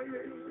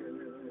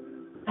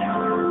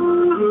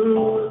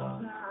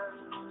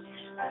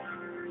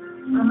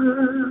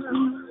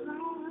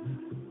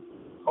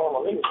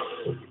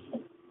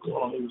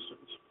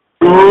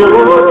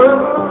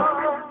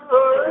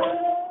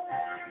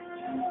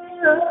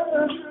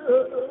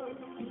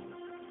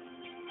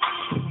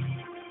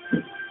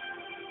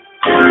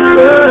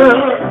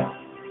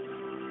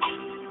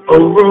a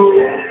road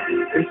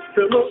is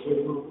still a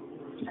road.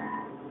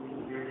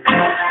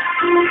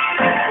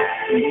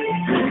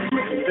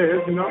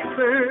 There's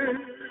nothing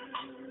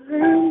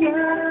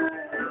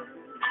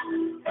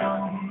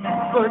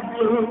but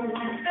blue.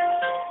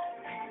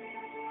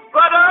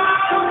 But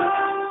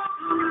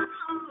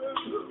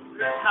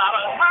it's not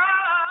a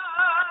house,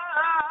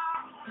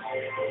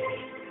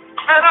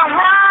 and a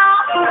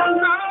house is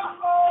not a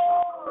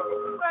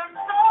home, and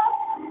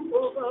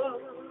over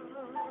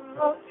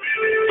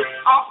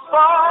I'll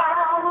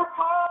fall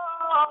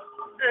apart,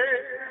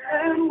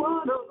 and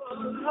one of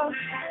us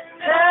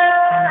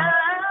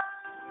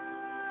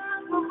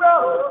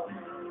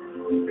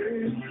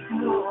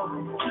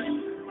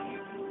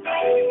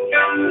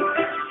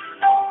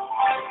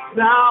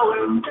now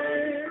and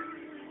then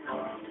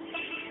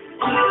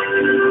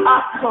I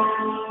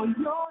call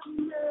your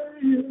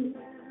name,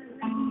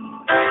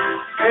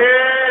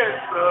 and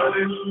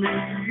suddenly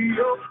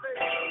your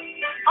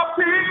face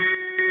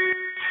appears.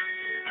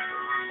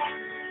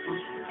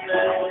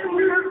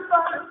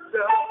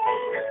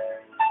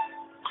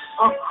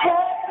 A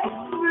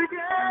call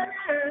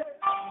again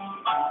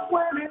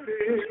when it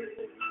is.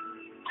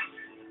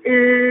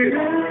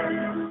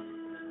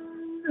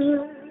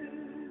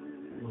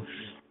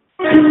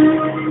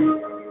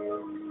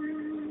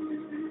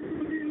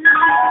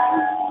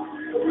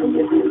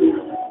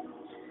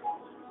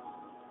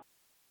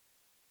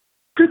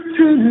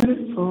 Continue to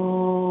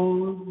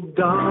fall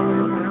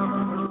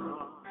down.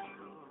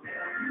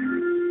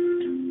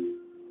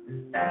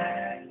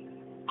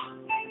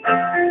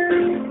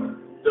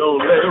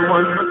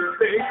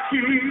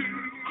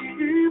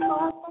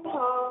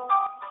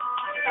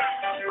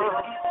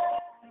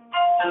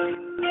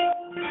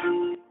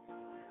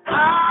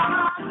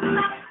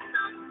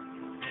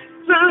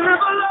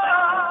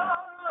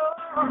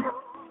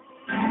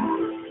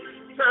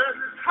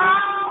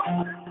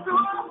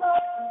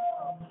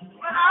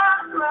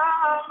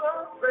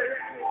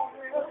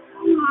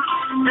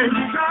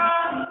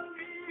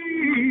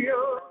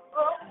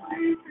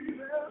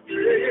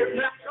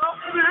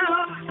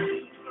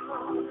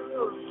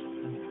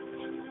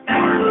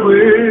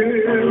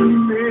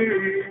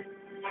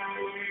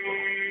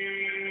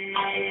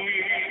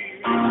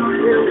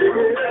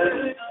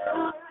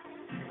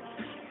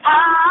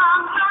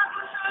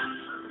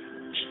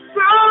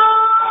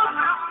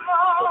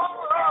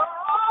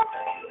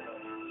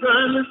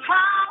 Turn this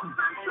house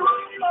into a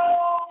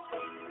home.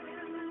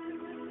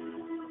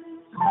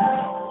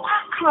 I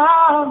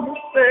climb the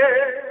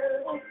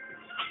stairs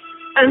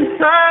and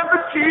turn the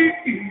key.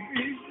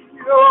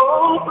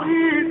 Oh,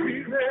 please be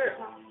there.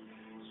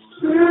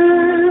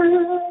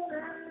 Still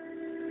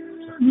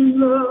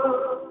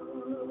love.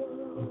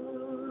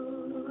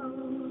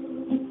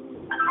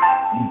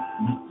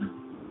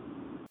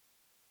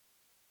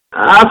 I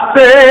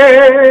said,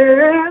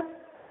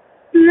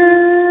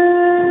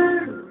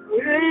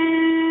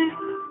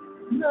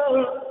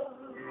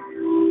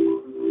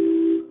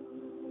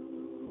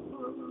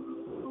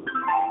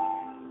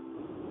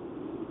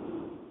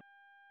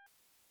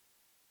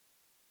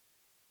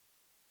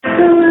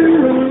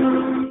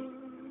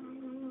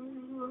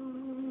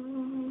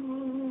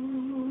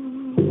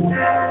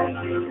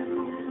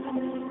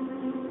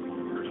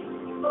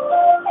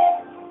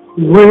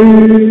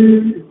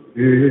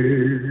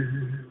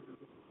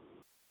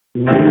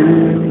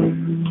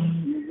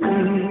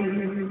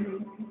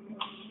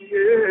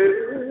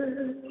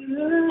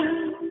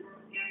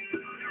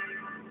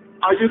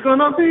 are you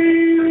gonna be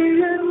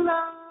in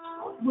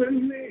love with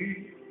me?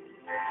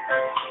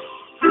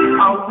 I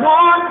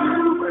want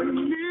you and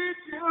need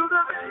you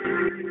to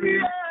be.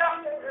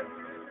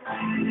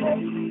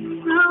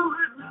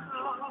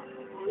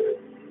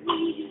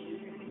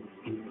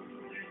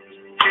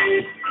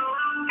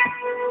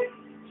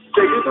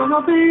 Say you're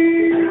gonna be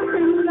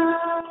in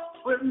love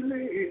with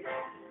me.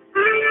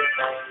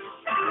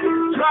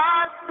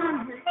 Driving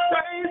me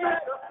crazy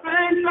to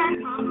think that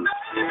I'm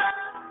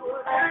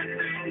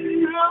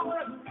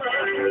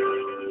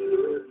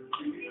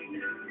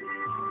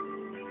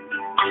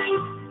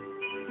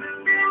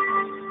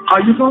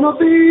Are you gonna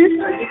be?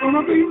 Are you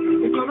gonna be?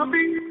 You're gonna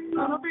be?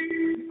 Gonna be?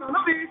 Gonna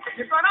be?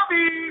 You're gonna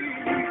be?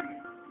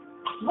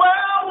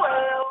 Well.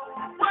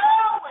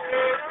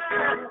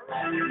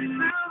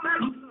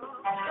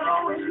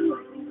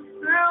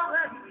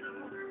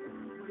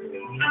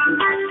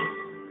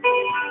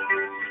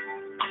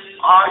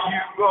 Are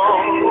you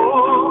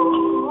gonna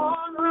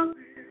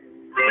be?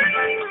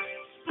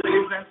 Say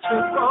that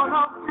you're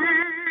gonna be.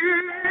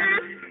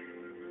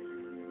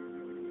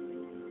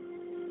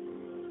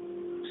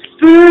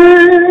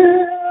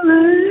 Still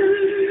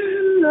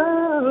in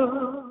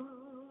love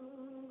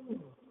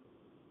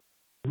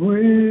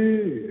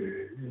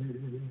with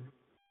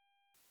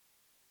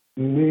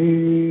me.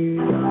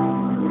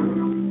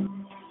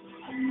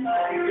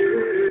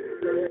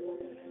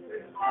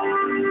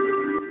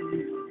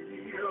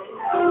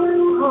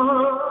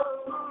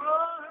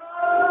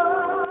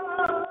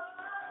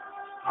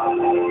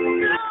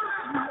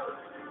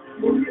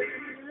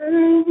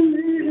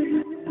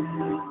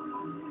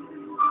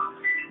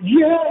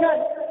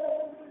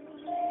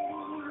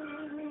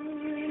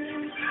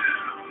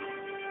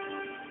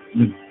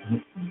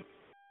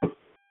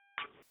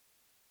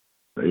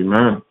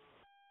 Amen.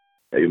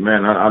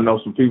 Amen. I know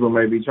some people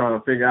may be trying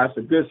to figure out it's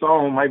a good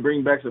song, might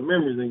bring back some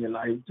memories in your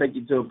life, take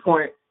you to a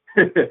point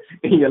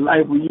in your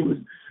life where you was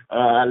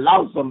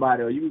lost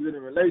somebody or you was in a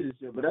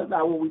relationship, but that's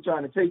not what we're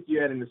trying to take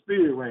you at in the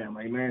spirit realm,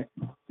 amen.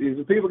 See,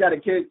 so people got to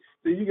catch,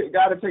 so you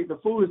got to take the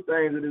foolish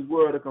things of this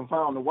world to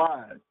confound the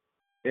wise.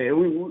 And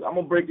I'm going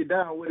to break it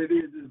down what it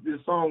is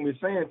this song is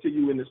saying to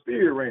you in the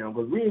spirit realm,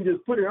 because we didn't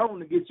just put it on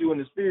to get you in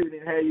the spirit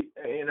and have you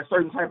in a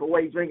certain type of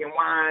way, drinking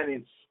wine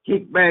and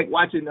kick back,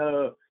 watching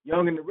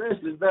Young and the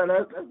Restless. That's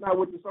not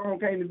what the song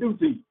came to do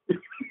to you.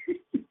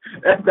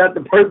 That's not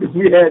the purpose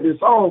we had this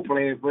song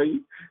playing for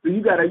you. So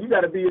you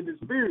gotta be in the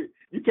spirit.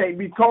 You can't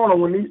be carnal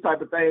when these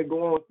type of things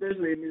go on,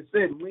 especially in this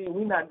setting.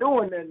 We not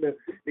doing that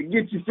to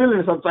get you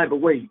feeling some type of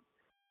way.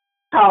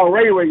 Call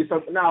Ray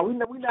something. No, we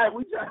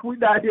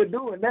not here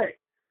doing that.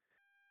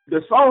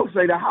 The song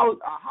say a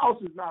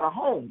house is not a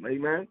home,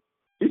 amen.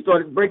 He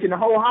started breaking the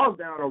whole house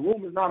down. A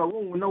room is not a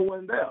room with no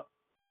one there.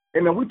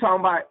 Amen. We talking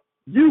about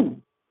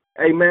you.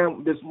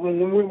 Amen. This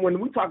when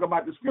we talk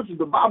about the scriptures,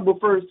 the Bible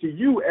refers to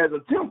you as a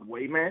temple,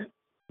 amen.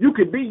 You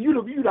could be you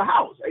the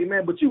house,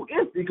 amen, but you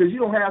empty because you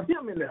don't have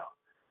him in there.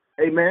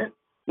 Amen.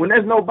 When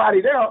there's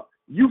nobody there,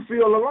 you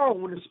feel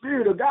alone. When the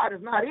Spirit of God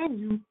is not in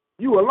you,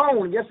 you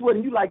alone. And guess what?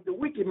 You like the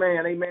wicked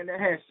man, amen, that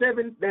has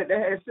seven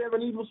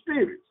evil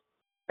spirits.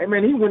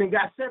 Amen. He went and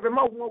got 7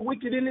 more, one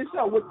wicked in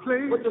himself. What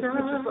the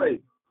scripture say?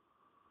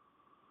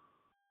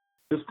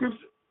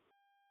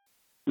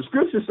 The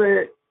scripture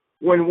said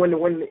when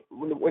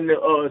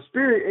the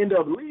spirit ended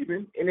up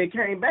leaving and they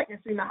came back and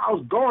seen the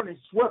house garnished,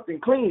 swept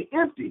and clean,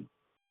 empty,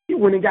 he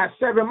went and got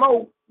 7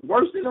 more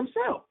worse than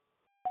himself.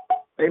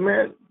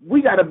 Amen.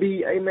 We gotta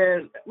be,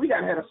 amen. We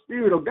gotta have the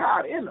Spirit of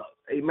God in us,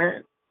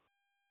 amen.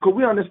 Because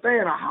we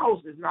understand a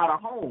house is not a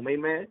home,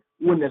 amen.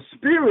 When the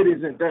Spirit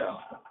isn't there.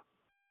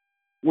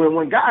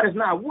 When God is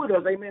not with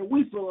us, amen,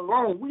 we feel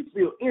alone, we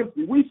feel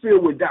empty, we feel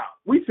without,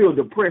 we feel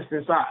depressed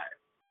inside.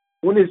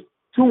 When it's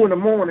 2 in the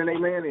morning,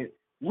 amen, and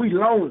we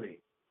lonely,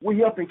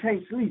 We up and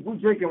can't sleep. We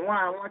drinking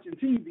wine, watching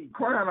TV,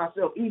 crying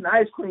ourselves, eating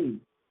ice cream,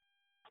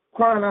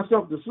 crying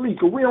ourselves to sleep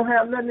because we don't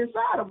have nothing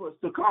inside of us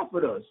to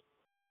comfort us.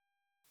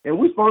 And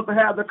we're supposed to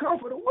have the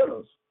comforter with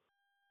us.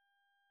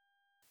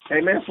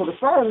 Amen. So the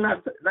song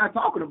not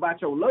talking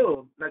about your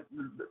love.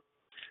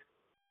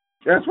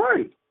 That's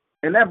right.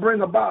 And that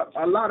brings about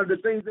a lot of the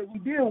things that we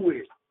deal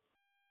with.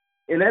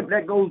 And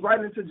that goes right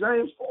into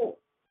James 4.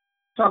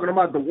 Talking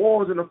about the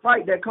wars and the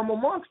fight that come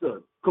amongst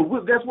us.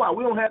 Because guess what?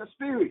 We don't have the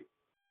spirit.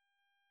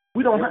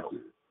 We don't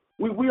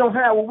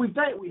have what we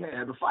think we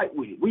have to fight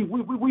with.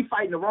 We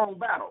fighting the wrong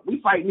battle. We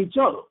fighting each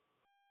other.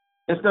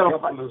 Instead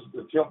of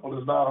the temple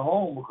is not a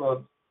home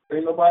because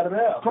ain't nobody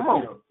there. Come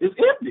on. It's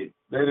empty.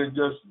 They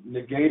just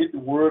negated the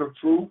word of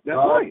truth. That's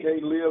God right.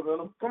 can't live in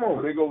them. Come on.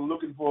 So they go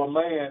looking for a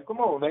man. Come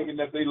on. Thinking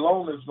that they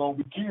lonely is going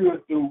to be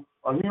cured through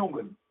a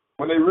human.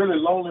 When they really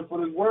lonely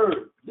for this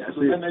word. That's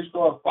so it. then they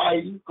start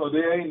fighting because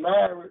they ain't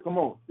married. Come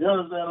on. You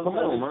understand? Come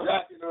on, man.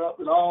 Jacking her up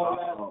and all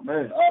that. Oh,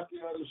 man. Out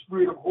there in the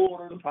street of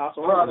hoarding.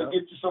 Trying to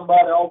get you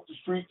somebody off the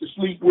street to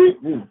sleep with.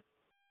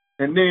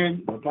 And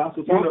then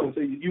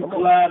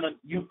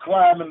you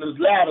climbing this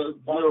ladder.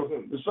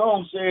 The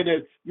song said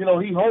that,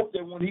 he hoped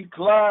that when he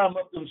climbed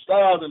up them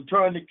stairs and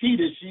turned the key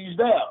that she's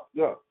there.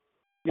 Yeah.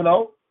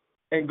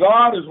 And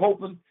God is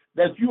hoping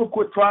that you'll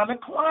quit trying to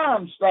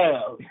climb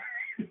stairs.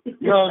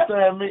 You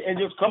understand me? And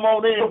just come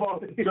on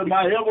in to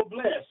my ever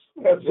blessed.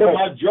 To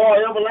my joy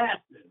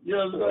everlasting. You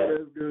understand?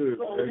 That's good.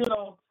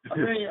 So,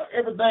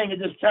 everything is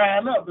just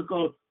tying up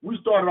because we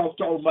started off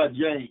talking about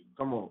James.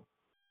 Come on.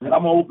 And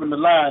I'm going to open the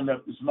line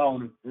up this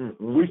morning.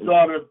 We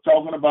started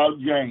talking about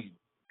James.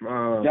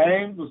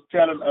 James was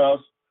telling us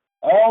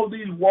all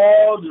these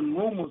wars and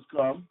rumors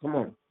come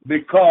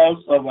because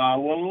of our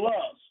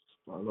lust.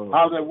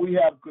 How that we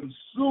have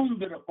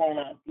consumed it upon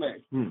our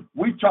flesh.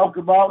 We talked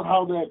about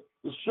how that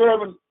the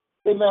servant,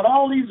 and that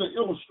all these are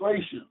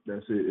illustrations.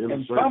 That's it.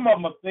 And some of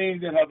them are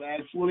things that have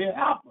actually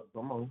happened.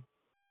 Come on.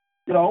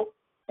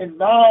 And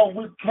now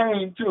we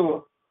came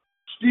to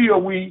still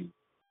we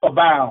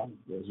abound.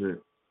 That's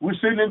it. We're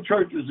sitting in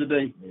churches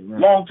today. Amen.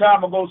 Long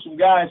time ago, some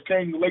guys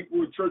came to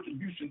Lakewood Church in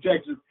Houston,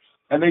 Texas,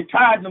 and they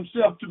tied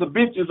themselves to the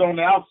benches on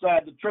the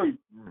outside of the church.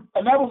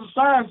 And that was a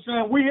sign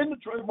saying, we in the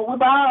church, but we're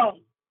bound.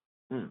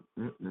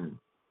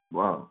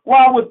 Wow.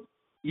 Why would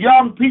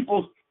young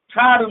people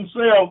tie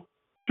themselves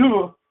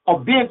to a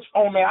bench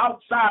on the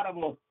outside of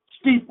a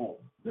steeple?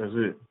 That's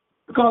it.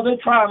 Because they're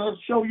trying to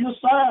show you a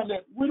sign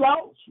that we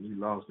lost. We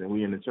lost and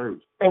we in the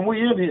church. And we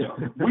in here.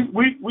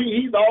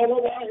 He's all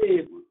over our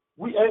head.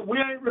 We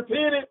ain't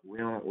repented.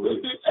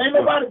 Ain't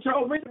nobody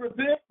told me to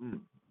repent.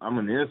 I'm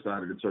on the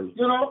inside of the church.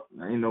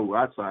 I ain't no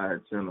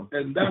outside sinner.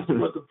 And that's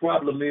what the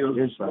problem is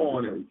this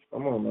morning.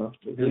 Come on, man.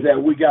 Is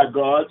that we got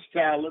God's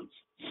talents,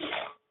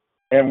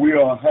 and we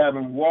are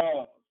having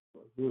wars,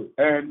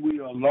 and we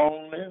are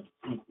lonely,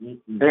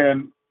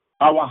 and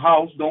our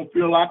house don't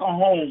feel like a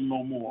home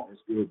no more.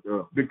 That's good,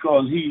 girl.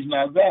 Because he's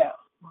not there.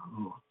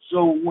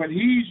 So when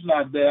he's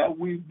not there,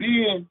 we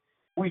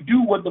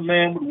do what the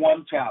man with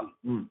one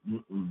talent.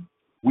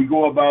 We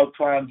go about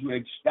trying to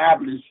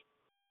establish,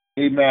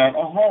 a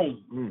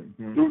home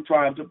through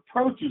trying to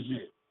purchase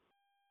it.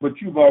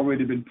 But you've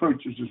already been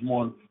purchased this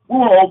morning. We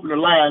want to open the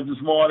lines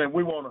this morning.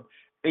 We want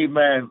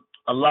to,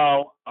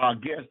 allow our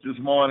guest this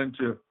morning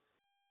to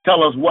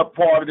tell us what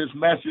part of this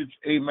message,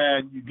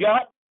 you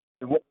got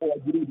and what part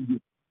you didn't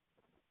get.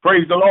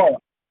 Praise the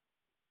Lord.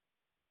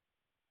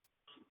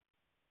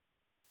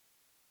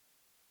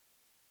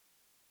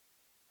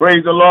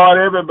 Praise the Lord,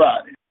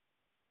 everybody.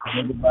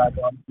 Praise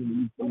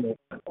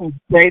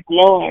the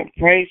Lord.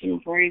 Praise him,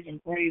 praise him,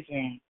 praise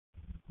him.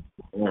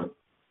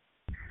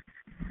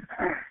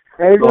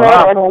 Praise the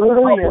Lord.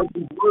 Hallelujah.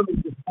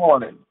 This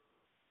morning.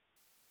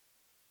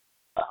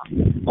 I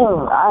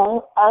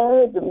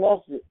heard the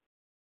message.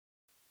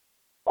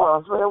 So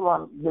I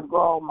want to give God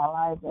all my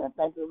life, and I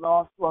thank the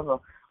Lord for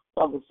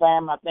the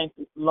fam. I thank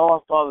the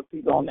Lord for the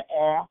people on the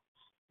air.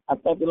 I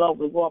thank the Lord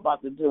for what we're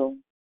about to do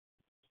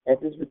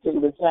at this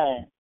particular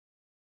time.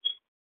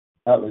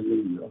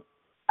 Hallelujah.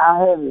 I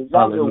heard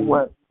exactly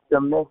what the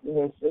message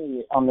has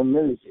said on the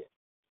military.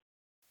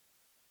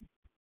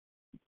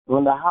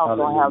 When the house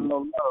don't have no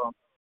love.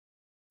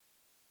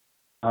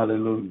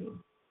 Hallelujah.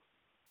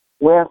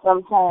 Well,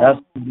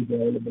 sometimes it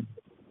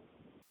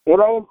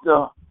ain't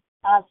the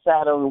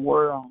outside of the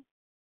world.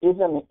 It's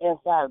on the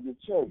inside of the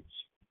church.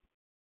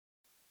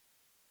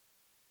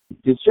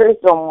 The church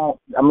don't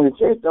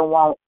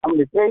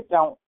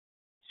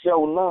show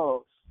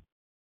love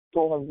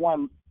towards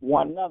one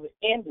another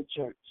in the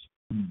church.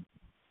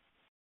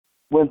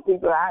 When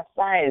people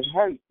outside is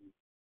hurting.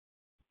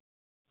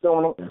 So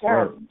when it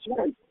comes to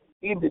church,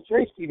 even the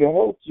church people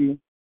hurt you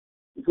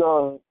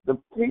because the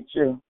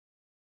preacher,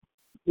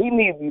 he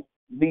needs to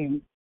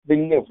be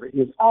delivered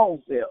his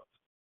own self.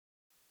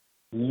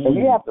 And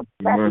you have to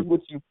practice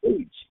what you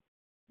preach.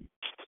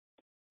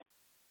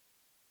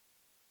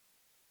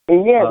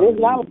 And there's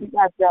a lot of people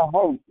out there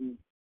hurting.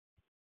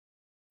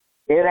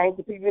 It ain't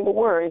the people in the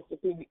world, it's the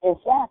people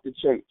inside the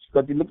church.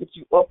 Because they look at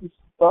you up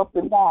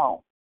and down.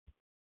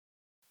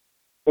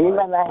 And you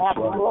might not have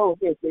the clothes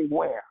that they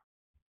wear.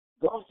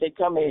 God said,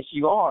 come as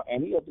you are,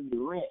 and he'll do the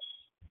rest.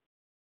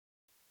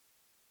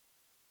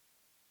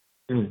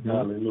 Mm-hmm.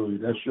 Hallelujah.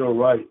 That's sure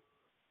right.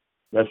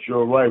 That's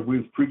sure right. We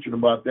was preaching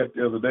about that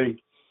the other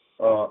day,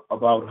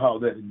 about how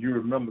that, and you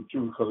remember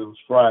too, because it was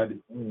Friday,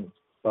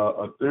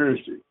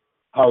 Thursday,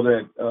 how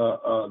that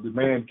the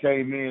man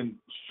came in,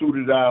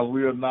 suited out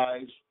real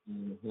nice,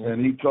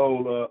 and he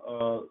told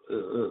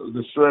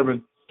the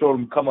servant, told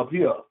him, come up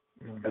here.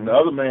 And the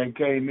other man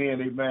came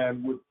in, a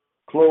man with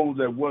clothes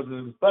that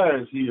wasn't as far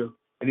as here,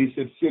 and he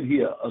said, sit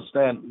here,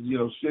 stand,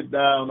 sit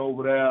down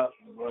over there,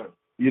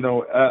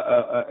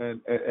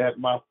 and at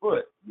my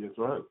foot. That's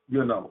right.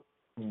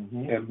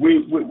 And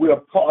we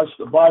are partial.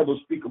 The Bible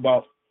speak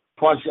about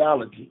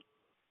partiality,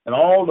 and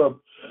all of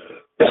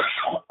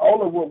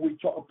what we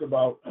talked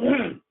about.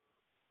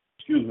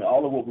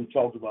 All of what we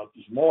talked about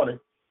this morning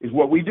is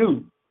what we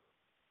do.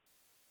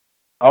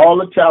 All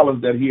the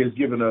talent that He has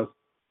given us,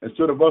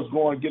 instead of us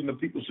going and getting the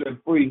people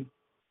set free,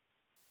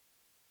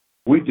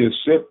 we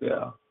just sit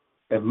there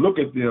and look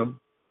at them,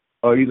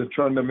 or either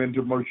turn them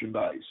into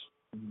merchandise,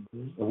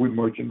 and we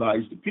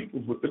merchandise the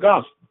people with the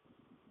gospel.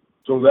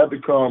 So that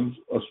becomes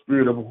a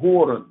spirit of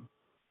whoredom.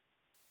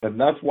 And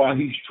that's why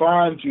He's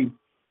trying to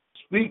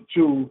speak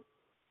to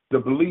the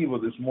believer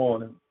this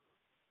morning.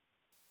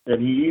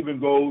 And He even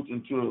goes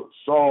into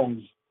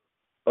songs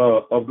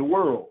of the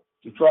world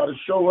to try to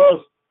show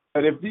us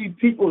that if these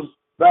people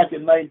back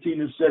in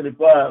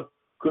 1975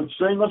 could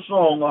sing a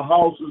song, a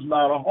house is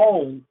not a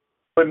home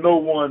when no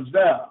one's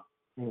there,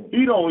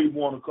 he don't even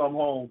want to come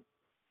home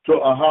to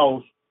a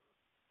house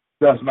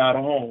that's not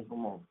a home.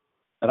 Come on.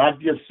 And I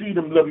just see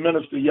them little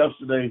minister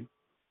yesterday.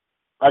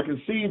 I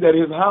can see that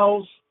his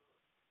house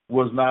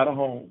was not a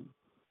home.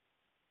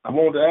 I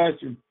wanted to ask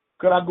him,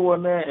 could I go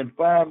in there and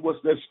find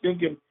what's that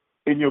stinking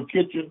in your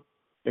kitchen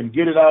and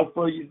get it out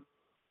for you?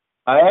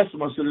 I asked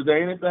him, I said, is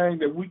there anything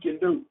that we can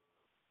do?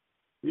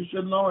 He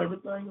said, no,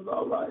 everything is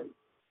all right.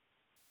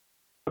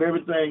 But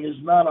everything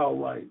is not all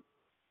right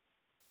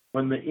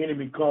when the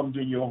enemy comes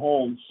in your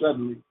home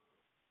suddenly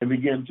and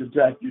begins to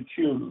attack your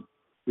children,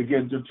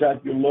 begins to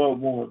attack your loved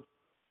ones,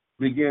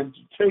 begin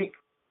to take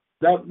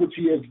that which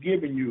He has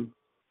given you,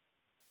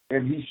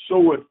 and He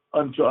sow it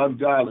unto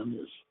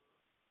ungodliness,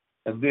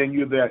 and then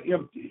you're there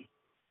empty.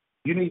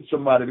 You need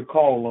somebody to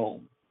call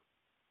on.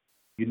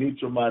 You need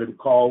somebody to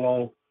call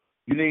on.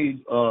 You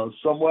need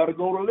somewhere to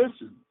go to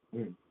listen.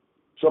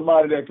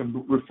 Somebody that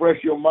can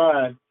refresh your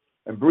mind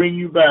and bring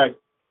you back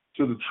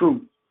to the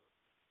truth.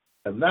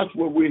 And that's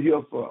what we're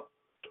here for.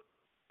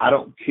 I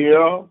don't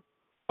care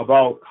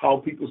about how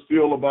people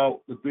feel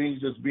about the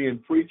things that's being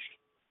preached.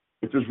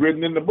 If it's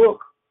written in the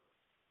book,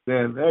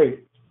 then, hey,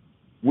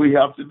 we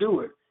have to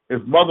do it.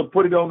 If Mother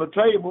put it on the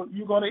table,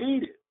 you're going to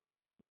eat it.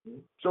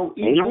 So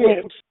eat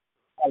it.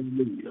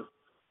 Hallelujah.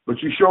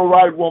 But you show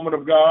right, woman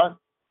of God.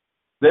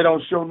 They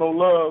don't show no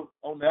love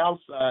on the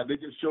outside. They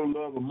just show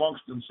love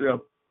amongst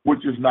themselves,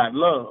 which is not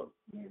love.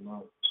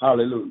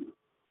 Hallelujah.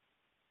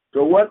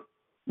 So what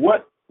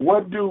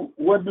do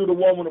the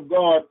woman of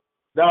God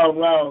down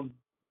around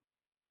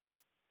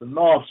the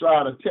north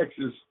side of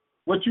Texas,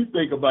 what you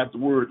think about the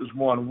word this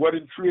morning? What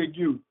intrigued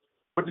you?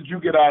 What did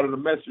you get out of the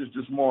message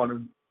this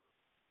morning,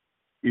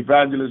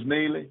 Evangelist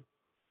Neely?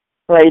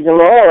 Praise the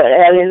Lord.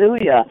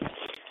 Hallelujah.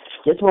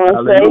 Just want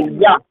to say,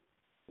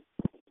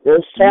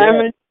 the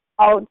sermon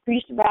I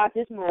preached about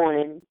this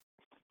morning,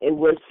 it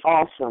was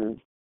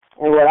awesome.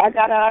 And what I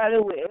got out of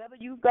it, wherever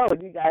you go,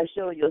 you got to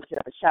show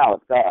yourself a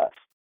child of God.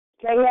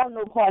 Can't have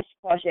no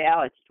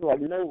partiality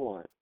toward no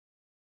one.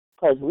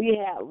 Because we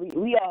are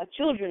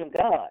children of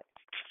God.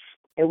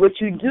 And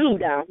what you do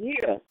down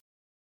here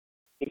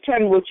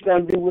determine what you're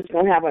going to do, what's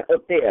going to happen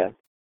up there.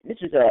 This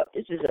is how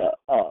you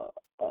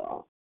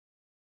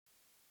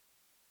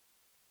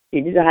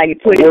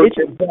put it.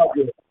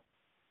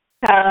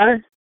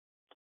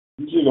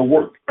 This is a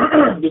work.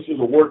 This is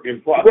a work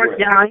in progress. Work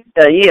down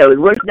here. It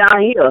works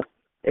down here.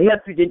 It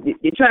helps you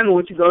determine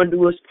what you're going to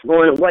do,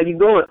 whether you're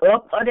going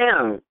up or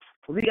down.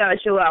 We got to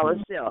show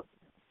ourselves,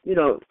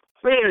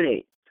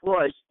 friendly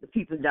towards the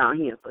people down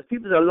here, because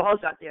people are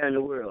lost out there in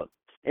the world.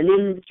 And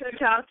then the church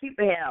house,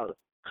 people have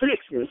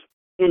cliques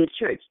in the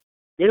church.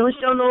 They don't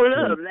show no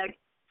love,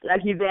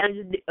 like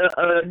Evangelist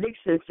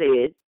Dixon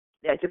said,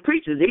 that the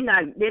preachers, they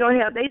don't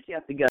have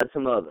themselves together,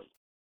 some of them.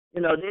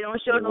 They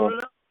don't show no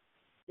love.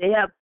 They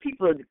have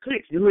people, the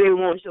cliques, who they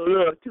want to show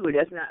love to.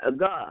 That's not a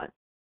God.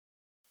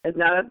 That's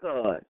not a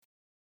God.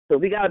 So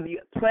we got to be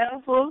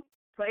prayerful,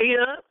 pray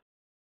up,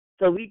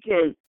 so we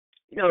can,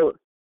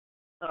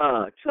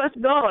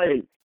 trust God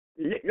and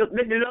let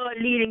the Lord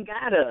lead and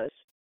guide us.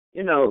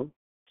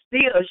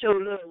 Still show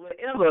love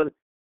wherever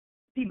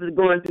people are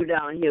going through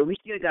down here. We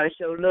still got to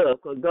show love,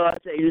 because God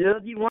said,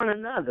 love you one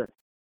another.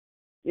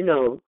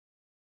 So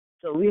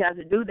we have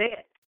to do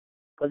that,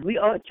 because we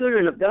are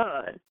children of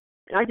God.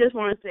 And I just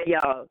want to say,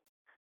 y'all,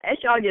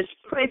 ask y'all just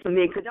pray for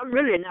me, because I'm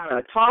really not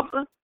a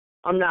talker.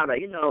 I'm not I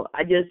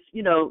just,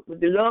 with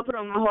the Lord put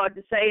on my heart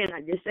to say, and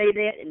I just say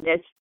that, and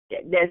that's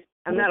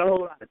I'm not a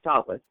whole lot of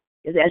talker.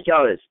 Just ask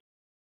y'all to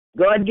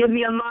God give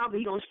me a mouth.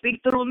 He gonna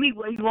speak through me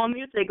what He want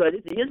me to say. Cause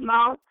it's His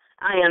mouth.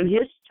 I am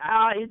His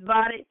child, His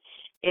body,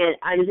 and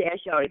I just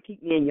ask y'all to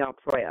keep me in your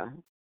prayer.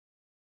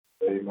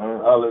 Amen.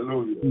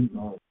 Hallelujah.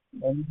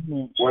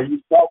 Mm-hmm. When you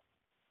talk,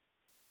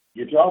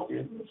 you're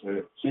talking.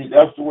 See,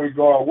 that's the way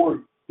God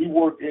works. He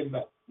works in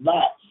the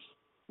knots.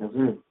 That's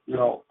it. You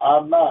know,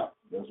 I'm not.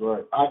 That's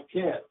right. I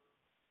can't.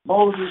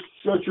 Moses,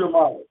 shut your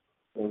mouth.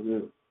 That's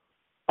it.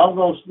 I'm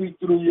going to speak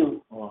through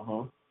you.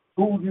 Uh-huh.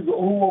 Who am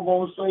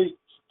going to say,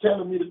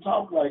 telling me to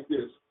talk like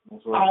this?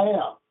 That's right. I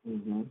am.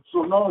 Mm-hmm.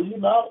 So, no, you're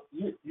not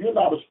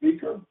a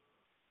speaker.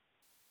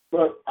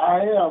 But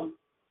I am,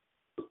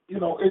 you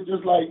know, it's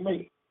just like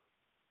me.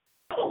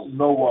 I don't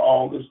know where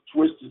all this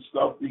twisted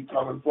stuff be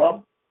coming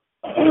from.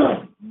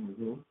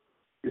 Mm-hmm.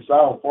 It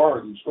sounds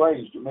foreign and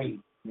strange to me.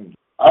 Mm-hmm.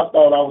 I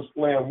thought I was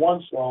playing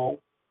one song,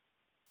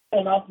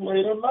 and I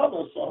played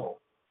another song.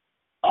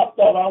 I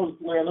thought I was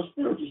playing a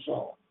spiritual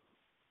song.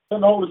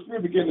 Then the Holy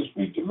Spirit began to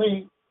speak to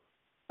me,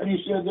 and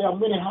He said there are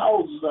many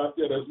houses out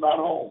there that's not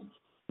homes.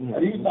 Mm-hmm.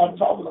 And He's not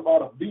talking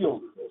about a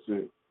building. That's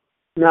it.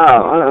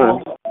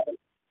 No.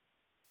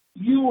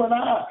 You and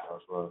I.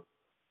 That's right.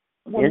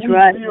 When That's we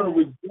right. feel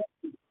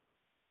rejected,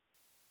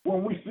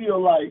 when we feel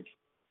like,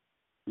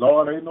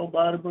 Lord, ain't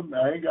nobody but me.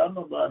 I ain't got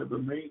nobody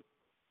but me.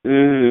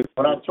 Mm-hmm.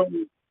 But I told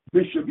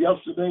Bishop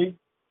yesterday,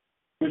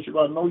 Bishop,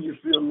 I know you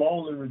feel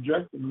lonely and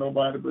rejected,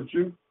 nobody but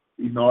you.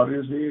 He nodded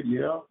his head,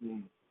 yeah.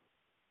 Mm-hmm.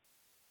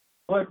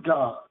 But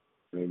God,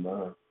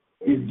 amen,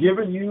 He's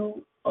given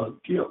you a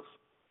gift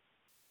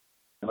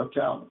and a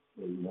talent.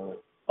 Amen.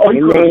 Oh, He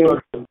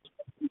could have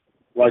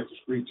like the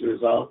street to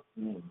his house.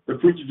 Mm-hmm. The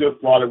preacher just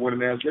probably went in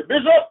there and said,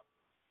 Bishop,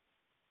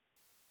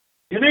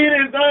 you need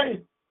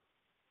anything?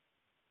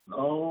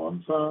 No,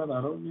 I'm fine.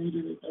 I don't need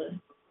anything.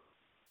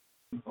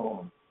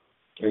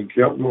 And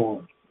kept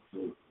going.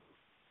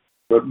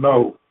 But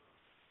no,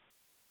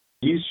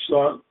 He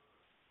sent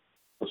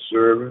a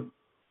servant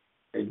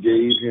and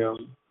gave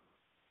him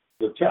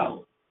the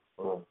talent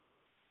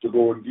to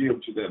go and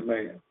give to that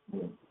man.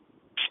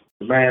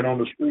 The man on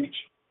the streets,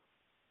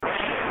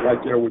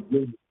 right there with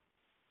Jimmy,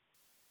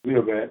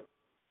 live at,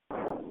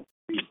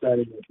 he's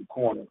standing at the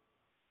corner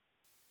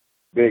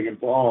begging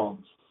for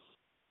alms.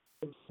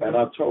 And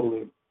I told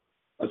him,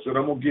 I said,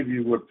 I'm going to give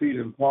you what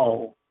Peter and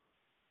Paul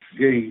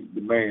gave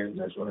the man,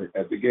 that's right,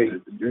 at the gate.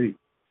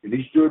 And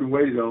he stood and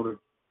waited on it.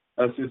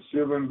 I said,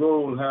 silver and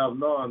gold have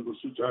none, but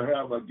such I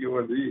have, I give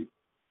unto you.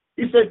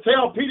 He said,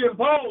 tell Peter and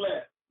Paul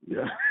that.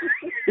 Yeah,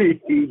 he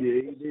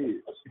did.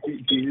 He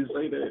did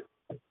say that.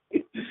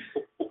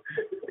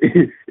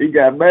 He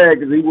got mad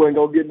because he wasn't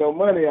going to get no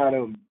money out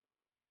of him.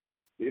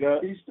 You know?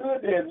 He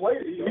stood there and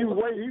waited. He was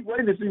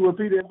waiting to see what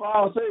Peter and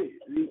Paul said.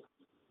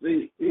 Let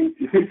me give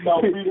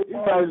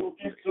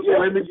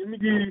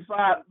you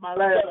my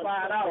last $5 I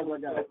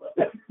got.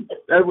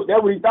 That's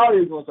what he thought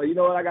he was going to say. You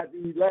know what? I got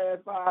these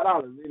last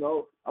 $5. You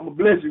know, I'm going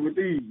to bless you with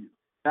these.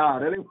 Nah,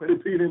 that ain't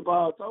what Peter and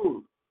Paul told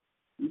him.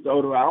 He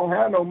told him, I don't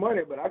have no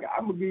money, but I'm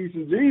going to give you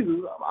some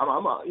Jesus.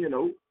 You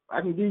know,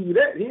 I can give you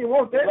that. He didn't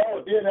want that.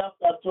 No, then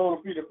after I told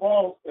him Peter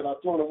Paul, and I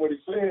told him what he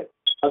said,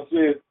 I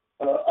said,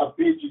 I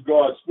bid you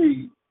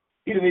Godspeed.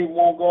 He didn't even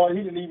want God.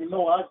 He didn't even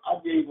know I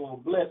gave him a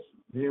blessing.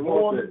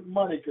 More than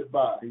money could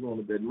buy. He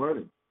wanted that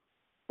money.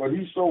 But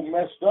he's so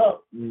messed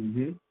up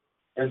and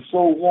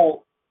so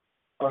want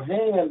a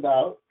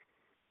handout,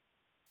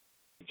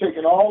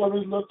 taking all of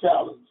his little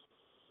talents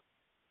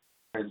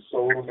and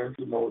sold them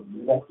into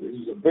nothing.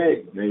 He's a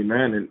beggar.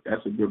 Amen. And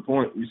that's a good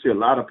point. You see a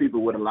lot of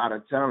people with a lot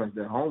of talents,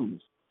 they're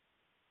homeless.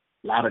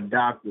 A lot of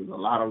doctors, a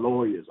lot of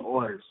lawyers,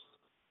 artists,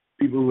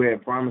 people who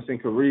had promising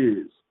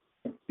careers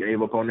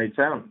gave up on their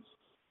talents.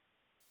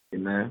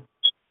 Amen.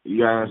 You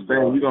gotta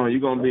understand, you're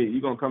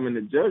gonna come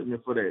into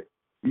judgment for that.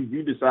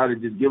 You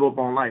decided to just give up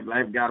on life.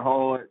 Life got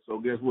hard, so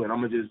guess what?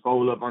 I'm gonna just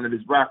fold up under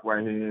this rock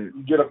right here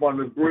and get up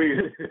under this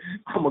bridge.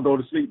 I'm gonna go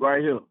to sleep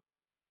right here.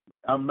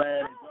 I'm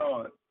mad at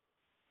God.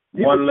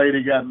 One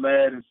lady got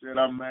mad and said,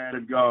 I'm mad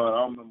at God.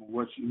 I don't remember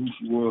who she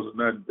was or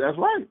nothing. That's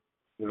right.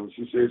 You know,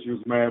 she said she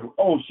was mad.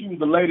 Oh, she was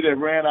the lady that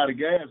ran out of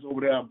gas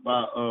over there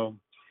by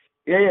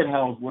Ed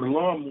house where the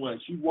alarm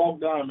went. She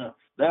walked down there.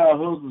 There her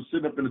husband was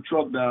sitting up in the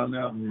truck down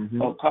there,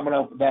 coming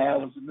out the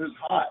dialysis, and it's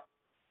hot.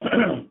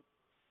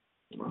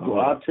 So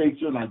I take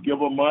her and I give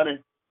her money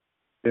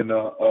and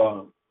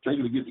take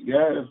her to get the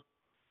gas.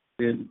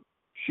 And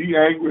she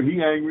angry,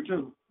 he angry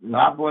too.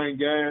 I bring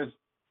gas,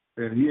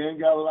 and he ain't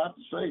got a lot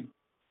to say.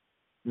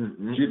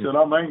 She said,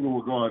 I'm angry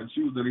with God, and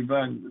she was an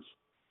evangelist.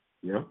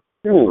 Yeah.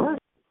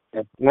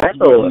 That's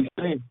what he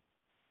said.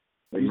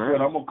 He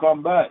said, I'm going to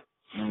come back.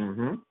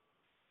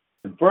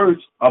 And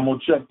first, I'm going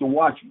to check the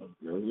watchman.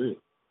 That's it.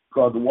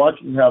 Because the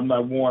watchmen have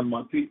not warned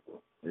my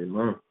people.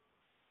 Amen.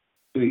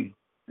 See?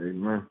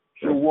 Amen.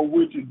 So what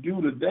we're to do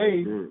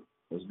today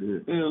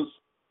is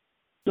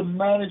to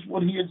manage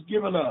what he has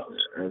given us.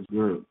 That's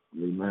good.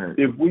 Amen.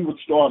 If we would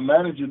start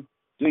managing,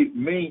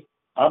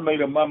 I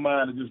made up my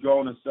mind to just go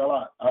on and sell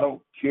out. I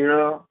don't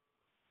care.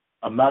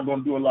 I'm not going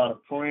to do a lot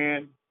of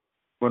praying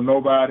for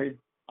nobody.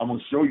 I'm going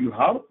to show you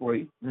how to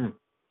pray.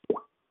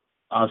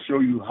 I'll show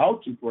you how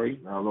to pray,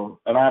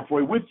 and I'll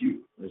pray with you.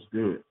 That's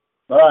good.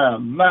 But I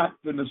am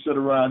not going to sit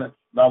around.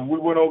 Now, when we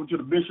went over to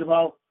the bishop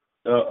house,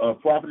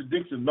 Prophet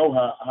Dixon know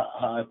how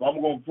if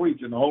I'm going to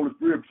preach and the Holy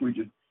Spirit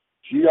preaching,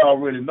 she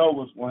already know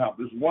what's going to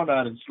happen. This one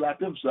I done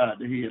slapped him side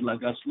the head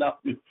like I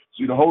slapped you.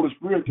 See, the Holy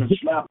Spirit can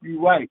slap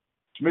you right.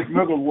 Smith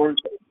Micklesworth,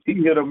 he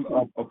hit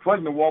a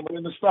pregnant woman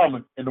in the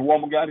stomach, and the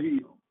woman got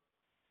healed.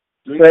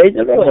 See? Praise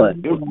the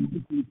Lord.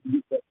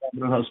 In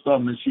her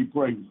stomach, and she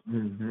prayed.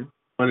 Mm-hmm.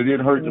 But it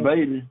didn't hurt the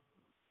baby,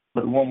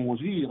 but the woman was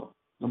healed.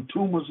 Some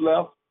tumors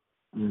left,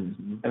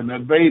 and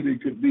that baby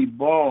could be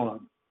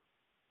born,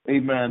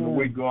 amen, the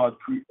way God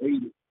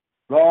created.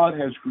 God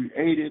has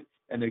created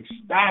and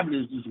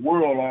established this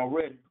world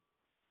already.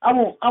 I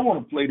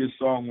want to play this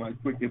song right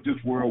quick. If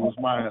this world was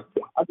mine,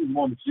 I just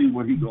want to see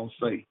what he's going to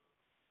say,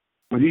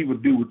 what he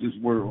would do with this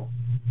world.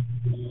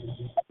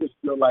 I just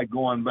feel like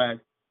going back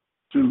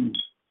to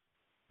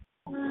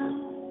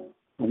the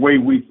way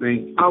we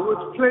think. I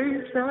would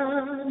place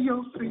at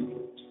your feet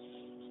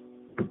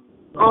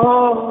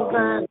all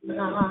that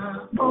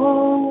I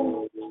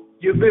own.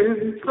 You've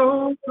been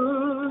so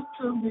good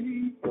to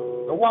me.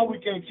 And why we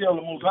can't tell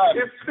the Most High?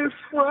 If this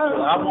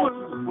world I want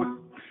you to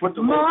put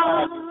the Most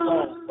High in the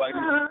song right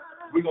here.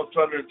 We're going to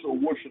turn it into a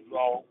worship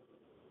song.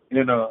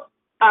 And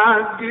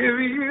I give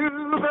you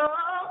the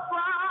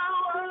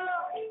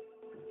flowers,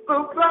 the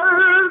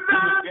birds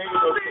and the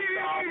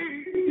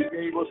bees. He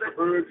gave us the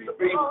birds and the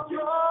bees. I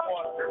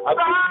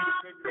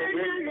think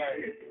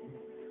everything.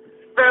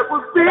 That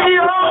would be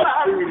all I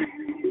need.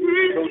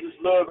 So this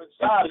love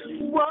inside of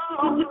you.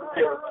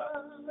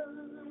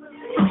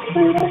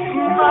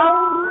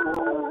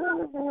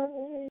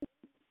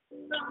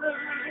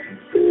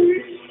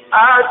 I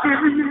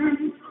give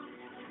you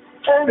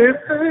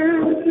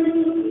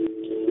anything.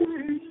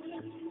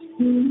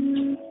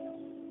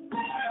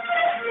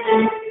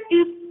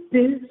 If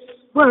this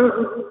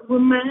world were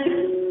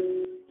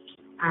mine,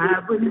 I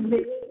would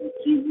make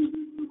you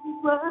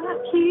a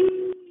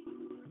king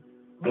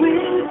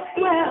with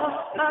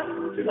wealth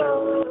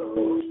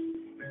untold.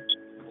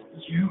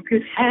 You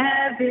could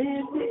have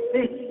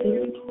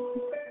anything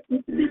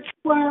if this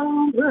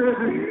world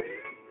were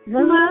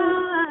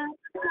mine.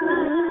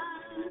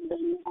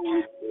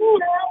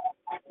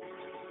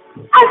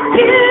 I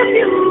give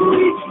you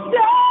each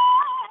day,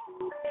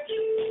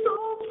 so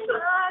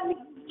sunny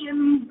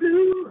and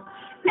blue.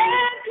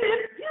 And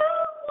if you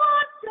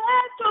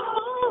wanted the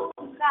whole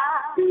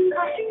life, I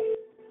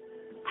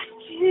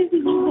give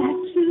you that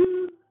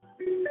too.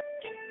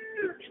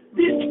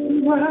 This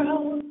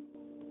world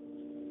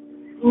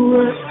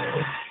was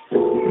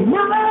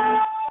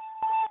mine.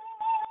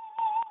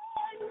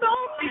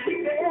 Don't be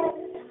there.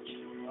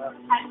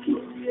 I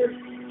give you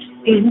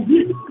and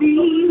you see.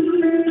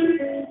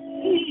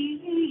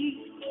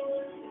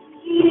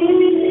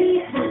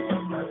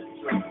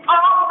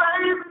 Oh,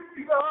 baby,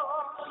 you're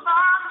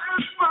my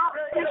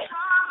inspiration.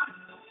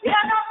 And I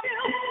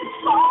feel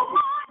so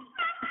much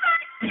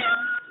affection.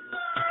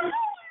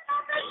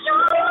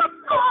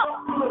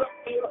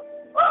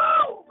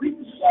 Oh, we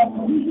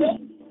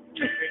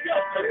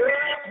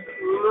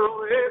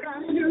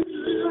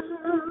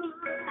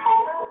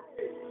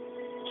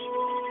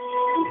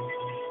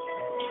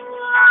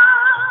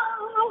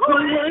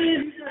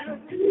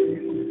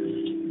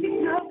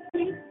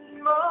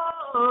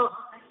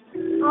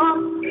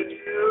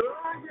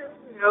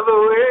the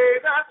way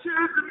that you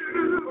do,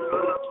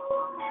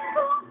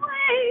 the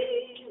way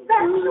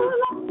that you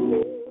love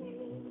me.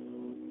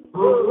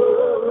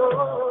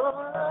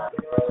 Oh,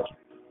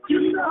 you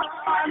know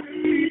I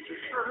need you.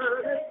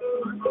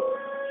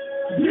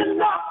 You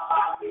know I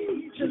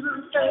need you to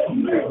stay.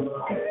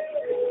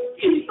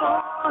 Keep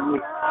on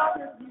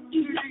loving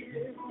me.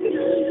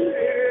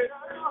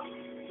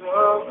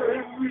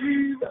 Loving me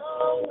the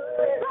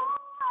way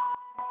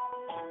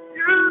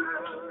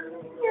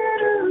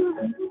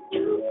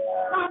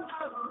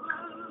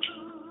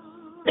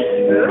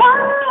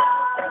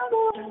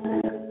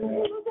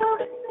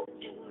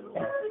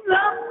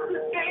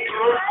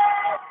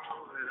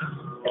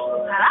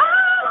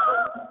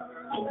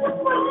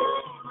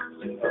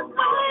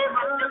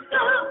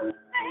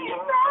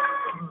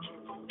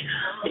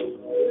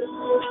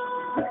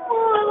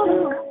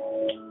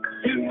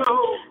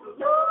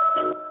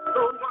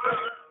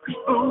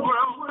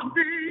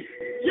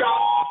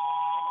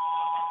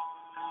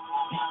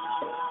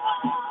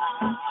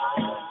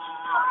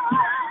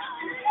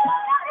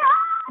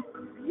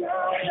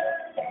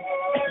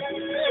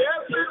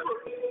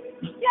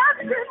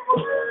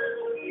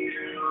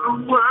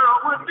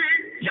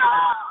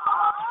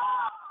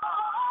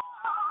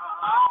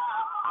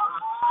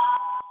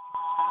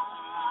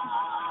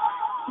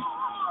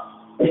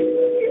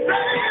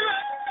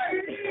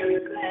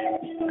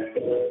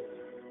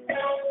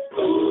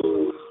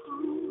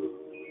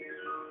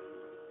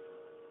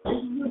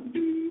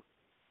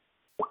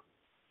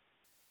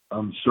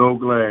I'm so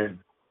glad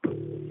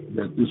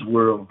that this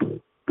world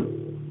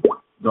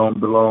don't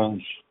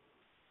belong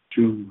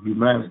to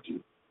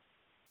humanity.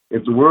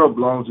 If the world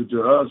belongs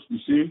to us, you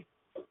see,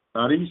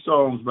 Now, these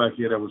songs back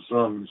here that were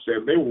sung,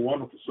 they were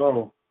wonderful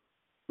songs,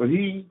 but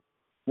he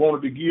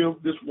wanted to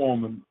give this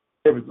woman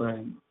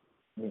everything.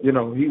 You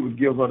know, he would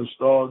give her the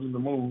stars and the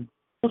moon.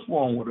 What's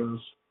wrong with us?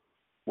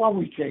 Why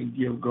we can't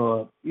give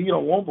God? He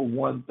don't want but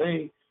one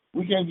thing.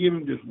 We can't give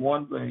him just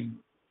one thing,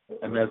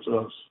 and that's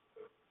us.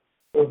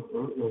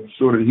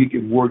 So that he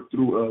can work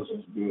through us,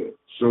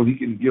 so he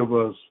can give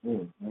us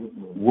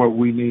what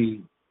we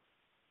need.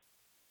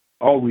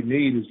 All we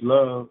need is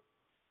love.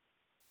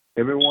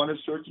 Everyone is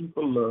searching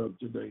for love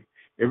today.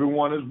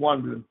 Everyone is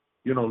wondering,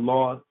 you know,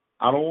 Lord,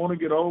 I don't want to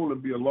get old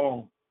and be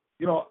alone.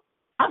 You know,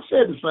 I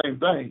said the same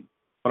thing,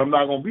 but I'm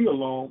not going to be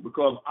alone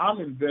because I'm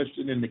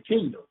investing in the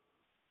kingdom.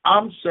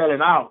 I'm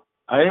selling out.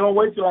 I ain't going to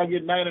wait till I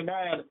get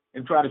 99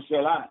 and try to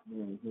sell out.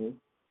 You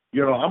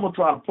know, I'm going to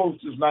try to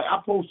post this night.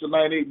 I posted a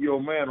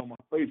 98-year-old man on my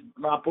Facebook,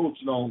 and I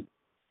posted on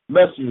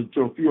Messenger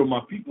to a few of my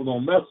people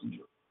on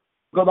Messenger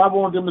because I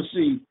want them to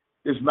see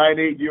this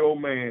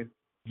 98-year-old man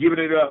giving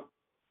it up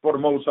for the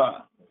Most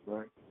High.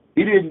 Right.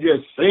 He didn't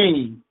just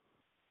sing.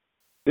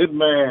 This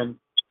man,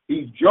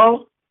 he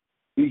jumped,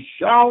 he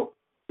shouted,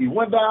 he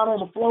went down on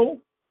the floor,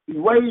 he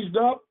raised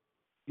up.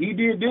 He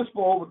did this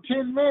for over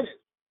 10 minutes.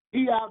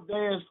 He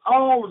outdanced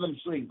all of them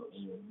singers.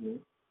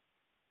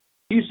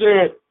 He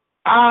said,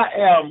 I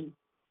am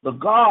the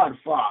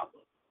Godfather.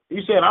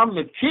 He said, I'm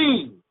the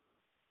king.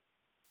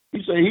 He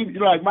said, you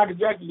know, like Michael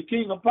Jackson, the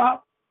king of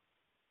pop.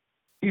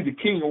 He's the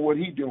king of what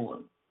he's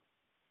doing.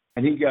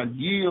 And he got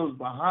years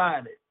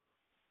behind it.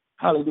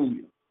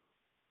 Hallelujah.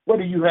 What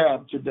do you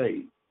have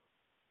today?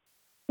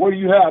 What do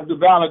you have to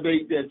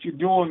validate that you're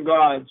doing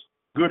God's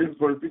good and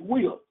perfect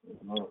will?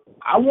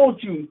 I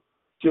want you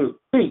to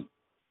think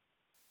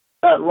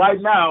that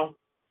right now,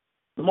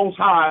 the Most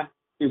High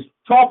is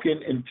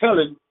talking and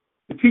telling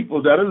the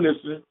people that are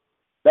listening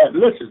that,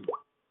 listen,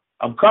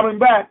 I'm coming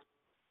back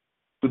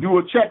to do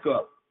a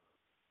checkup.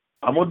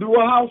 I'm going to do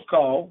a house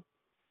call,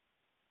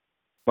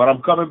 but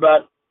I'm coming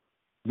back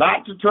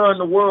not to turn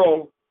the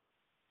world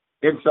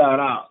inside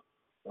out,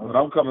 but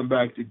I'm coming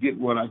back to get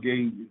what I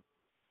gave you.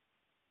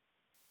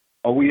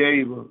 Are we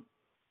able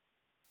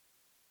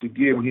to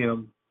give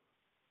him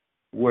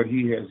what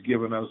he has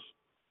given us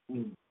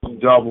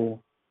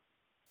double?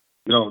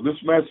 You know, this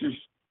message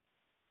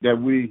that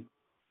we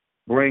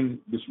bring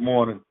this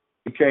morning,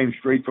 it came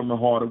straight from the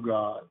heart of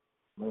God.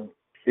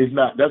 It's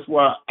not, that's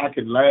why I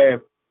can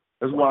laugh.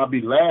 That's why I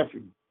be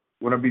laughing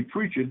when I be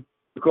preaching,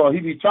 because he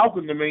be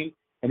talking to me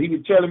and he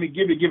be telling me,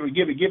 give it to him,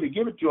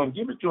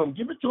 give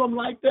it to him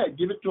like that.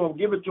 Give it to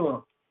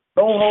him.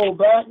 Don't hold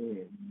back.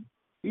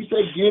 He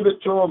said, give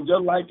it to him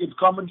just like it's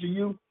coming to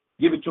you.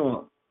 Give it to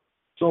him.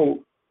 So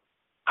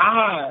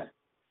I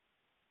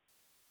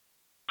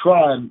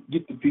try and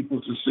get the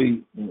people to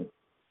see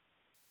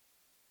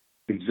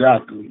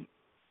exactly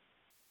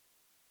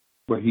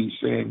what he's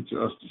saying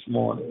to us this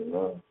morning.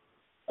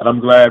 And I'm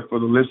glad for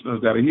the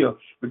listeners that are here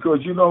because,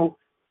 you know,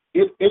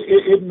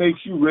 it makes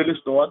you really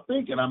start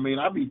thinking. I mean,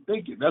 I be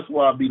thinking. That's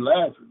why I be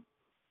laughing.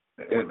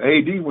 And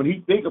AD, when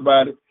he think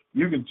about it,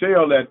 you can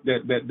tell that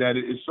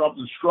it's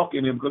something struck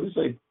in him because he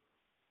say,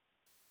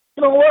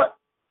 you know what?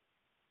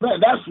 Man,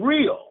 that's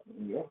real.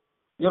 Yeah.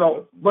 You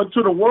know, but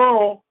to the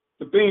world,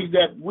 the things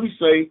that we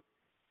say,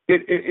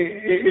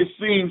 it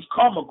seems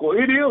comical.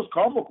 It is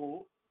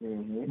comical,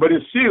 but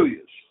it's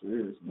serious.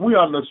 We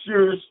are under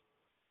serious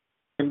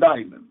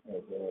indictment.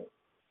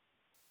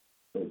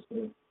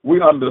 We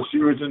under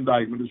serious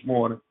indictment this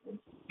morning.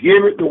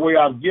 Give it the way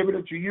I've given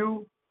it to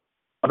you,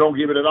 or don't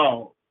give it at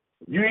all.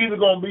 You're either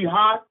going to be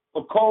hot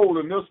or cold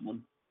in this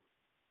one.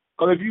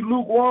 Because if you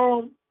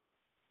lukewarm,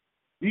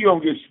 you're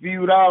going to get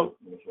spewed out.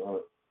 That's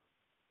right.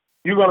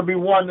 You're going to be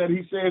one that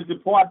he says,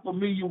 depart from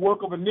me, you work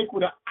of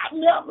iniquity. I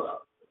never.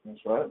 That's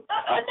right.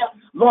 I never.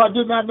 Lord,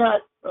 did I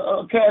not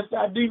cast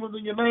out demons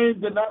in your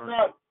name? Did I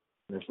not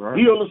That's right.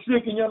 heal the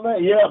sick in your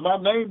name? Yeah, my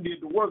name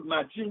did the work,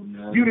 not you.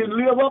 That's you didn't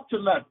live up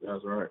to nothing.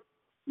 That's right.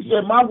 He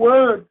said, my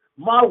word,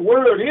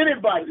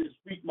 anybody that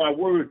speak my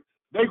word,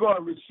 they're going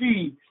to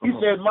receive. He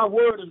said, my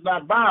word is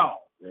not bound.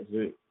 That's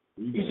it.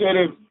 He said,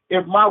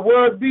 if my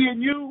word be in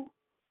you,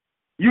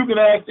 you can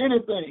ask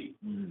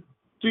anything.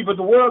 See, but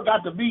the word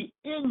got to be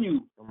in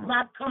you,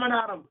 not coming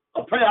out of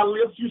a pair of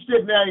lips. You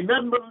sitting there, ain't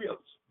nothing but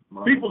lips.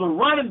 People are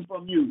running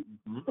from you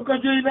because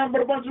you ain't nothing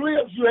but a bunch of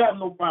lips. You have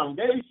no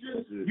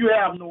foundation. You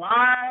have no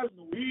eyes,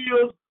 no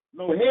ears,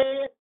 no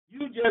head.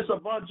 You just a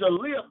bunch of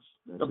lips.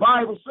 The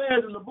Bible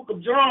says in the book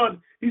of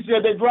John, he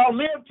said they draw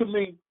near to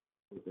me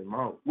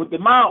with the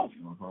mouth.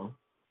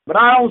 But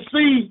I don't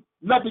see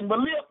nothing but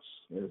lips.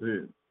 That's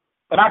it.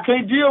 And I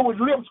can't deal with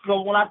lips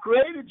because when I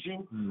created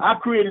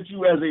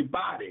you as a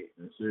body.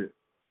 That's it.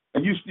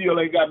 And you still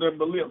ain't got nothing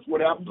but lips.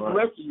 What happens to the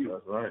rest of you?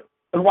 That's right.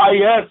 And why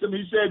he asked him,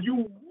 he said,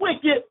 you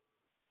wicked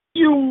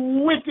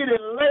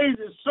and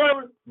lazy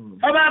servant.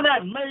 Have I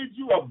not made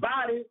you a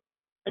body?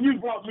 And you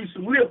brought me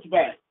some lips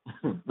back.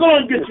 Go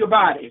and get your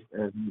body.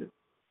 That's it.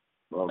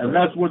 And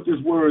that's what this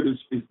word is.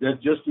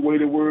 That's just the way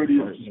the word is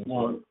this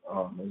morning.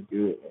 Oh, that's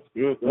good. That's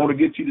good. I want to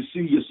get you to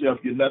see yourself.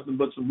 You're nothing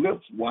but some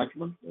lips,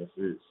 watchman. That's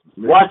it.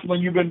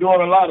 Watchman, you've been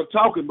doing a lot of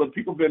talking, but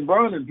people been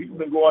burning. People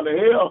been going to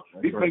hell.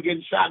 People been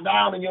getting shot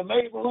down in your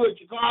neighborhood,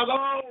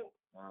 Chicago,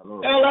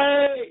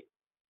 L.A.,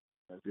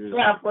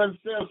 San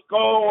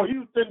Francisco,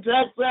 Houston,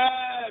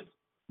 Texas,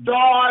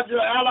 Georgia,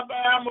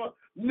 Alabama,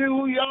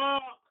 New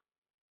York.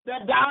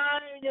 They're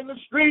dying in the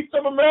streets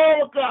of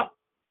America,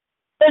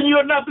 and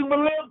you're nothing but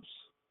lips.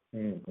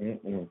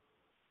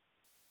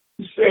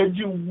 He said,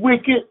 you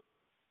wicked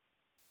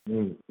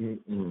and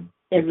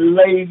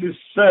lazy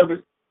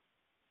servant.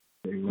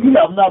 You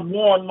have not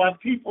warned my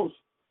peoples.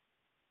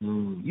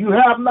 You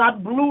have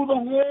not blew the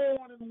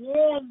horn and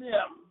warned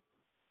them.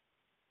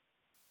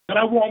 And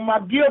I want my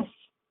gifts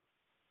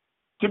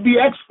to be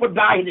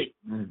expedited.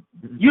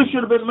 You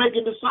should have been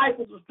making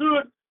disciples of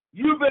good.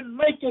 You've been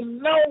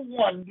making no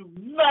one do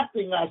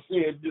nothing I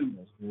said do.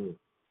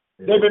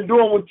 They've been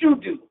doing what you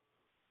do.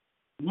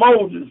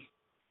 Moses,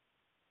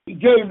 he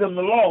gave them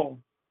the law.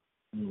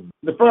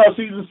 The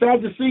Pharisees and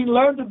Sadducees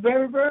learned it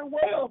very, very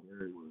well.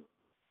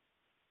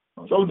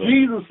 So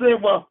Jesus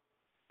said, well,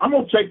 I'm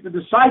going to take the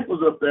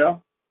disciples up there,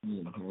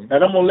 and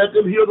I'm going to let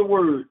them hear the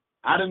word.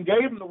 I didn't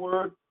gave them the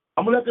word.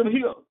 I'm going to let them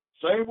hear.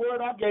 Same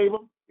word I gave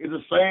them is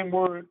the same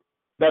word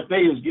that they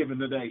is giving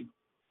today.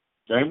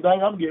 Same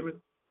thing I'm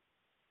giving.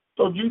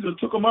 So Jesus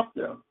took them up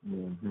there.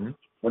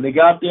 When they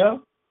got there,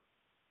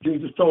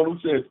 Jesus told them,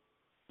 said,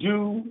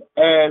 do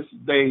as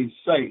they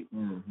say.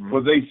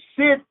 For they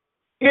sit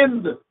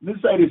in the,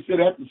 let's say they sit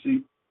at the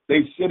seat,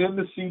 they sit in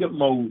the seat of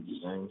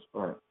Moses.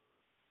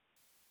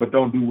 But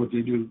don't do what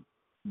they do.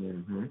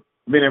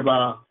 Many of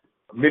our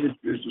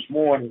ministers this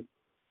morning,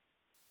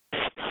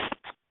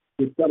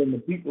 they're telling the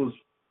people,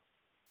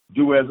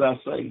 do as I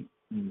say.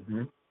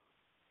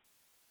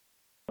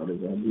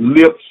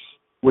 Lips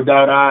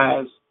without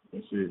eyes.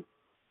 That's it.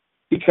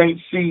 He can't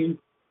see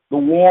the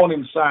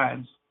warning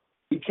signs.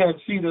 He can't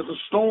see that the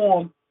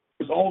storm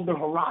is on the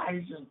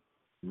horizon.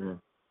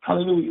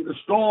 Hallelujah. The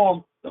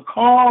storm, the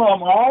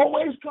calm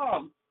always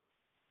comes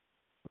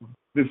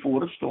before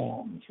the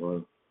storm. That's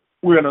right.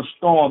 We're in a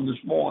storm this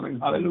morning.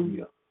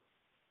 Hallelujah.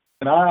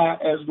 And I,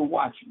 as the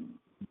watchman,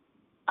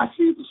 I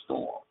see the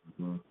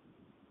storm.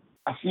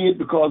 I see it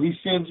because he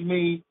sends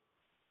me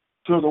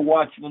to the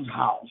watchman's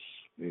house.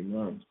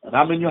 Amen. And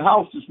I'm in your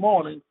house this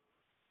morning,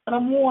 and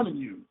I'm warning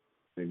you.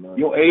 Amen.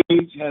 Your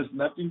age has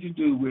nothing to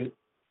do with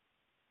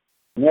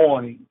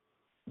warning.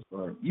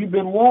 Right. You've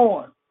been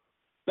warned.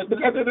 There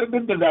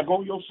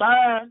go your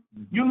sign.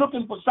 You're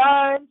looking for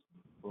signs.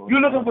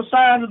 You're looking for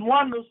signs and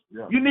wonders.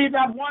 Yeah. You need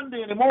not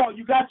wonder anymore.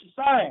 You got your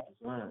signs.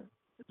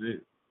 That's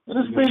it. And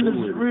this business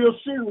is real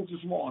serious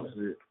this morning.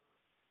 That's it.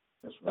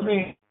 That's right. I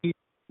mean,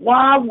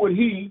 why would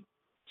he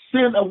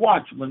send a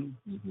watchman?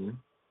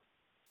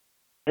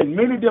 In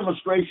many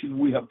demonstrations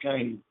we have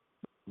came.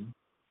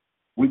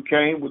 We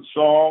came with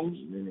songs.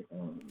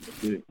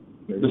 The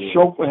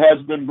chauffeur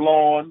has been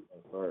blown.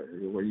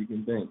 Where you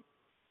can think.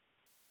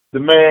 The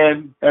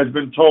man has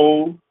been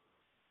told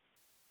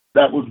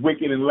that was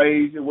wicked and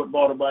lazy. What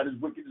brought about his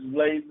wickedness and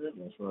laziness?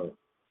 That's right.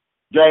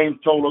 James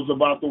told us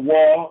about the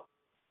war,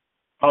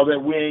 how that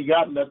we ain't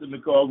got nothing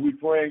because we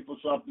praying for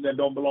something that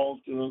don't belong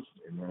to us.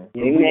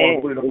 Amen.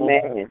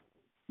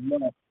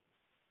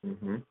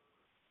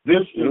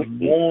 This is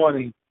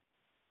warning.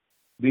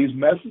 These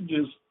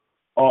messages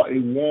are a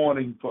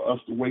warning for us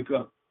to wake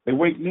up. They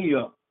wake me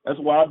up. That's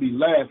why I be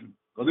laughing,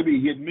 because they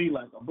be hitting me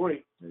like a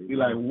brick. Be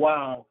like,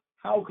 wow,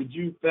 how could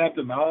you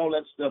fathom all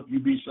that stuff you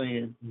be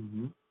saying?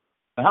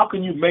 How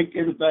can you make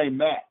everything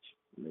match?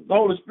 The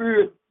Holy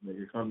Spirit,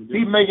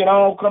 he make it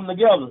all come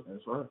together.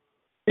 That's right.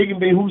 He can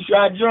be who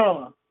shot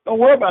John. Don't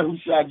worry about who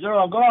shot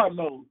John. God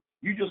knows.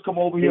 You just come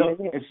over here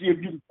and see if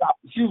you can stop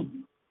the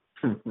shooting.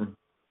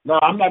 No,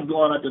 I'm not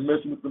going out there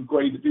messing with them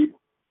crazy people.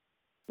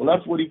 Well,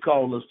 that's what he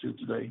called us to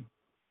today.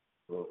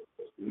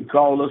 He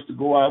called us to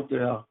go out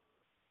there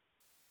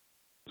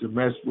to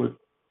mess with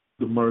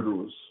the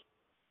murderers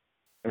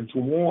and to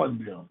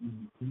warn them.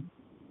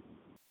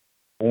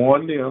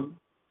 Warn them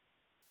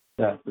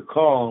that the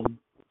calm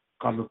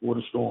comes before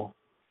the storm.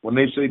 When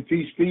they say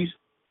peace, peace,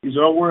 he said,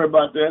 don't worry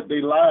about that.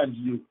 They lying to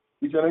you.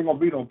 He said, ain't going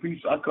to be no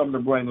peace. I come to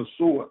bring a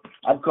sword.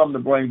 I come to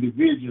bring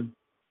division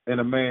in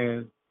a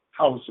man's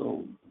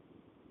household.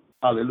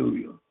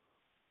 Hallelujah.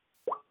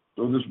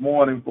 So this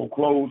morning, for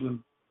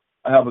closing,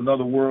 I have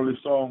another worldly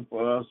song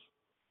for us.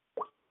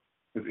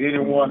 If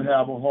anyone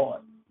have a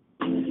heart.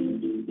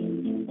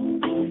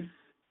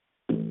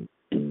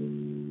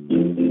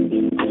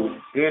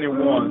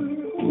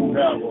 Anyone who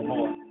have a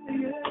heart.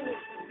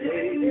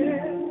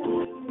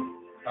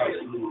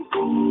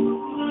 Hallelujah.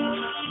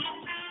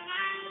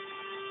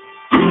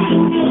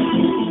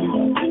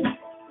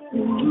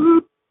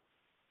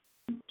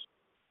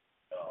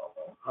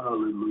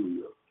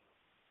 Hallelujah.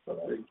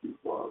 Thank you,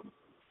 Father.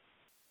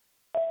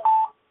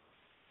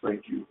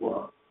 Thank you,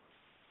 Father.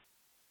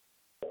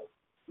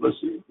 Let's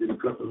see, did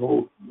it cut the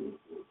hole?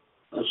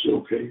 That's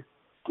okay.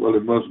 Well,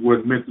 it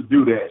wasn't meant to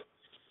do that.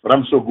 But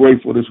I'm so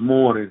grateful this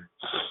morning,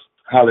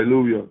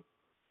 hallelujah,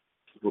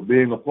 for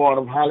being a part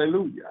of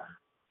Hallelujah.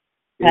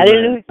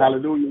 Hallelujah.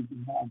 Hallelujah.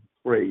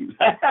 Praise.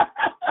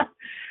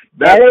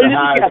 That's the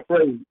highest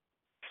praise.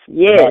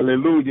 Yes.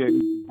 Hallelujah is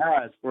the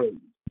highest praise.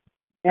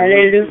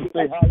 Hallelujah.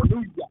 Say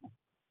hallelujah.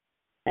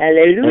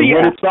 Hallelujah. And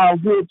when it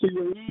sounds good to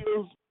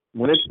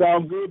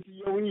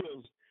your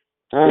ears,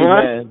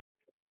 amen,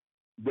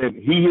 then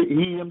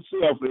he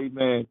himself,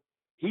 amen,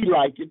 he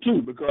like it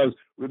too. Because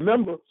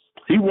remember,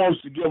 he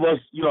wants to give us,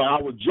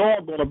 our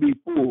joy going to be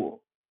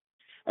full.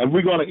 And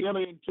we're going to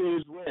enter into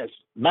his rest.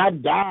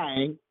 Not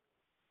dying,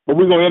 but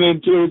we're going to enter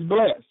into his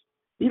bless.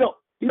 He don't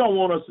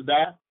want us to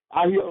die.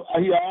 I hear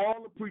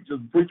all the preachers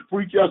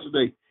preach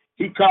yesterday.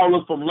 He called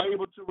us from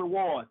labor to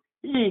reward.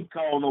 He ain't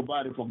called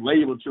nobody from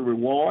labor to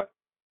reward.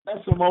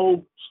 That's some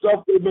old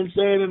stuff they've been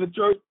saying in the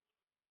church.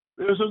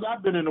 Ever since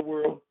I've been in the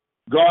world,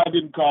 God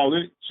didn't call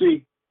it.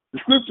 See, the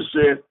scripture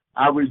said,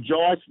 I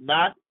rejoice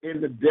not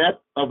in the death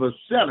of a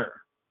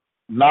sinner,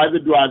 neither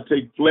do I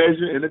take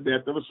pleasure in the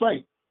death of a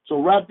saint.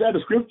 So right there,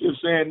 the scripture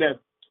is saying that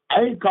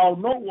I ain't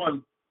called no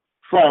one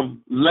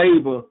from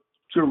labor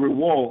to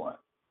reward.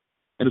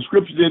 And the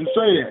scripture didn't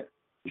say that.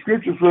 The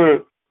scripture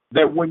said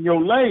that when your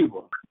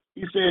labor,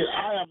 he said,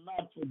 I am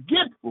not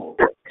forgetful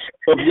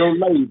of your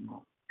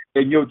labor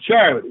and your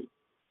charity.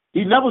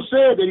 He never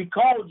said that he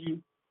called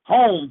you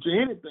home to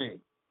anything.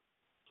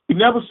 He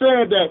never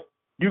said that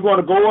you're going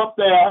to go up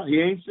there.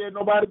 He ain't said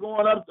nobody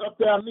going up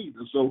there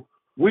neither. So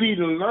we need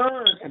to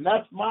learn, and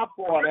that's my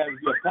part as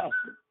the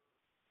apostle.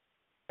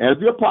 As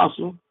the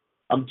apostle,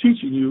 I'm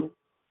teaching you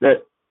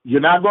that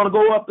you're not going to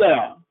go up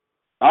there.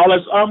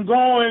 Unless I'm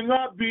going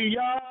up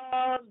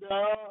beyond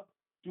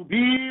to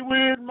be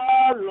with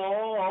my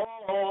Lord.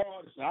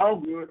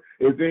 Sound good.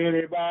 If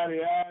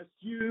anybody asks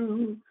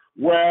you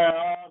where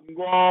I'm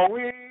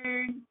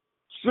going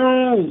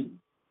soon,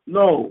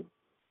 no,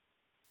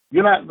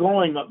 you're not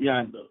going up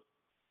yonder.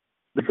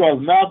 Because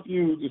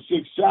Matthew, the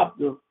 6th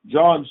chapter,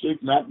 John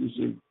 6, Matthew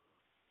 6,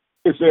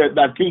 it said,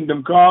 thy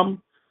kingdom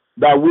come,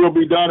 thy will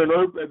be done in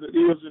earth as it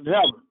is in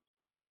heaven.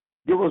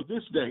 Give us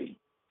this day.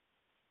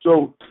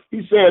 So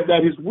he said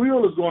that his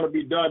will is going to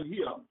be done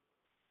here.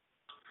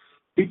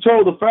 He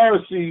told the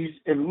Pharisees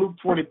in Luke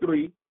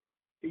 23,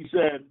 he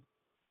said,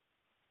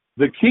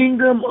 the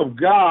kingdom of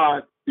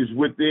God is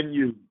within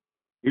you.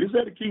 He didn't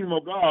say the kingdom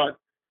of God,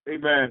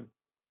 amen,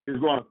 is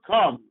going to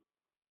come.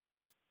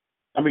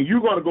 I mean, you're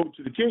going to go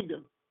to the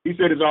kingdom. He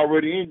said it's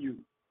already in you.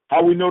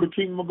 How we know the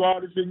kingdom of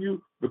God is in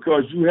you?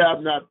 Because you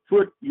have not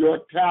put your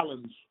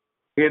talents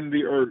in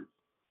the earth.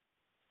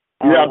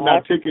 You have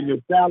not taken your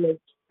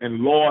talents and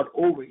lord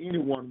over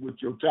anyone with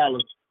your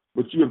talents,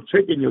 but you have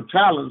taken your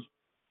talents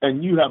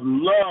and you have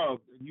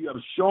loved and you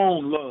have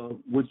shown love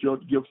with your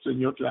gifts and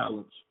your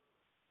talents.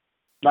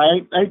 Now,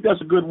 ain't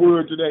that a good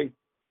word today?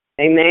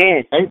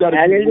 Amen. Ain't that a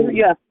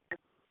hallelujah.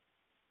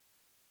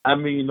 I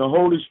mean, the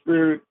Holy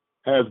Spirit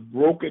has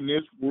broken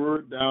this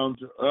word down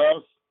to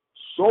us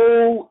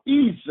so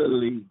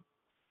easily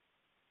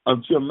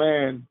until,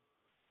 man,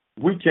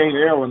 we can't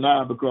err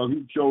now because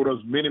he showed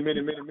us many ways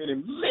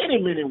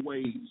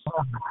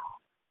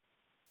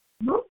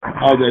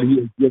how that he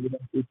has given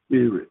us his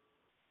spirit.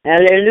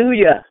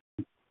 Hallelujah.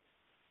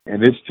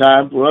 And it's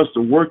time for us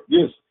to work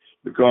this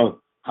because,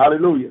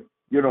 hallelujah,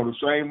 the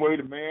same way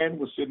the man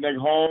was sitting at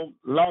home,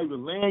 he was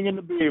laying in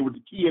the bed with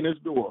the key in his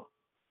door.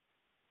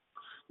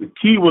 The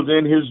key was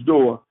in his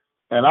door,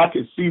 and I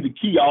could see the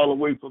key all the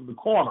way from the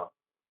corner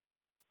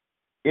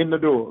in the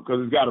door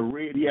because he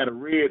had a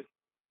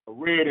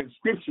red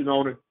inscription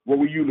on it, what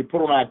we usually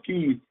put on our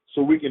keys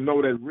so we can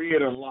know that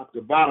red unlocked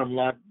the bottom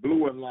lock,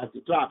 blue unlocked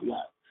the top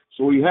lock.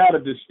 So he had a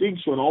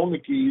distinction on the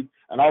keys,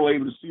 and I was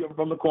able to see him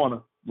from the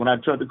corner. When I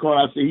turned the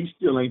corner, I said, he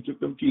still ain't took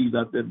them keys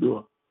out that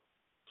door.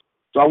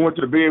 So I went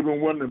to the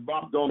bedroom window and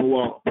bumped on the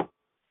wall.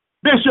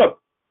 Bishop!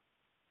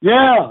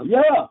 Yeah.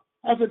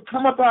 I said,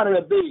 come up out of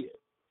that bed.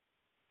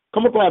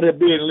 Come up out of that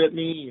bed and let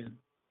me in.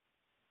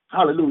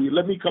 Hallelujah.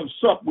 Let me come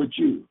sup with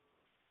you.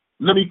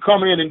 Let me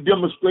come in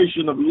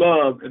demonstration of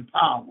love and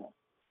power.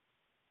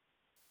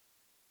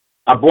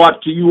 I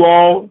brought to you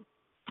all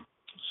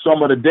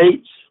some of the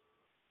dates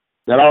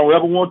that I don't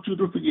ever want you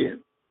to forget.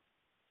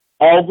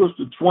 August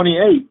the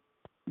 28th,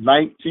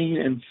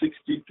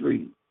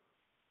 1963.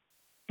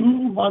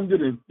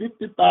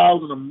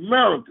 250,000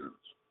 Americans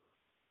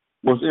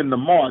was in the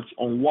march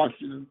on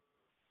Washington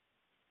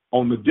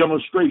on the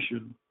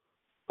demonstration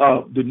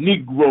of the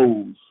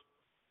Negroes.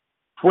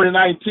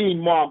 2019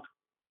 marked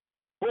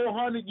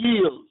 400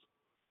 years.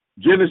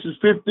 Genesis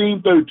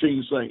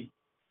 15:13 say.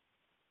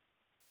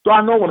 So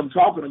I know what I'm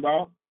talking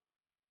about.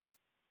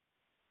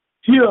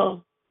 Hear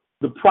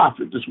the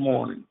prophet this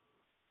morning.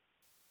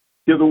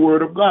 Hear the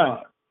word of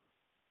God.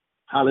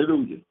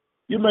 Hallelujah.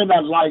 You may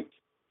not like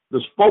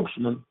the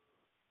spokesman,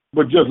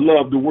 but just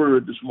love the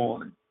word this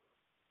morning.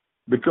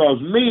 Because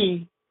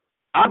me,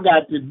 I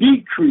got to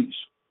decrease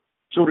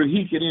so that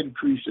he can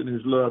increase in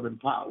his love and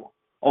power.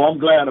 Oh, I'm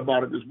glad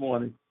about it this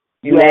morning.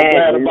 You all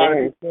glad about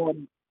it this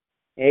morning?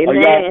 Amen. Are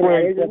y'all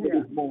praying for me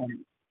this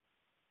morning?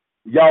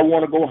 Y'all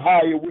want to go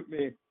higher with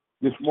me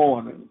this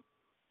morning?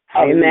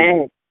 Hallelujah.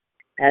 Amen.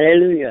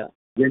 Hallelujah.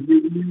 When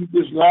we leave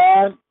this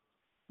line,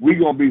 we're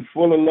going to be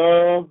full of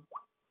love.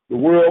 The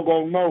world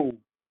going to know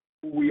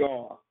who we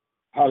are.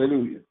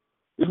 Hallelujah.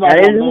 It's not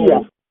going to Hallelujah.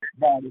 know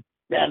by the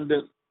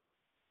standard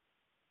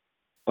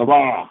of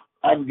our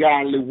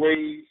ungodly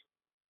ways.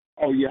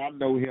 Oh, yeah, I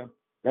know him.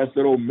 That's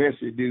that old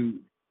messy dude.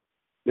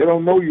 They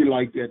don't know you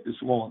like that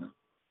this morning.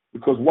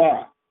 Because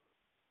why?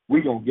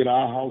 We're going to get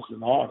our house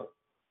in order.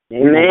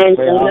 Amen.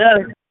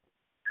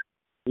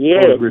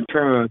 Yes. For the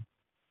return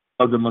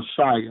of the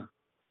Messiah.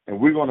 And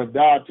we're going to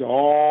die to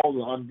all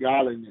the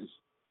ungodliness,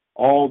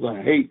 all the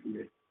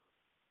hatred,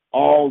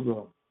 all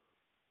the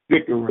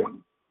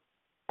bickering,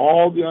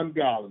 all the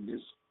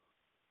ungodliness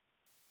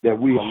that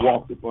we have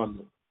walked upon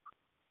them.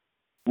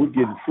 We're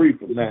getting free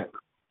from that.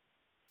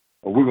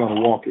 And we're going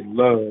to walk in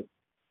love.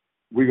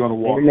 We're going to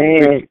walk in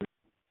victory.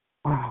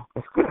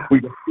 We're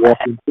going to walk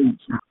in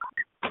peace.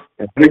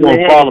 And we're going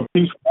to follow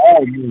peace for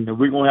all men. And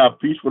we're going to have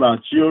peace with our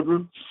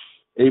children.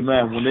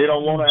 Amen. When they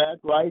don't want to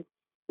act right,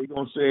 we're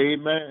going to say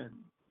amen.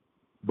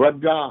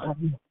 But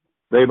God,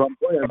 babe, I'm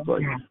praying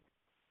for you.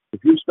 If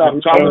you stop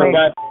talking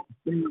about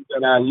things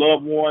that our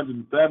loved ones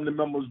and family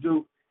members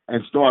do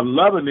and start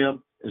loving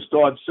them and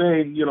start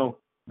saying,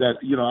 that,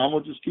 I'm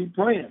going to just keep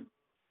praying.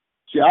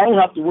 See, I don't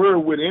have to worry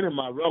with any of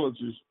my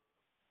relatives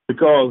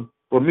because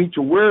for me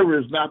to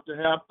worry is not to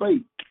have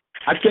faith.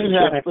 I can't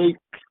have faith,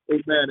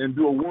 amen, and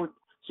do a work.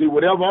 See,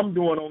 whatever I'm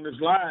doing on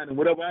this line and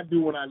whatever I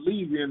do when I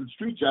leave here in the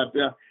streets out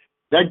there,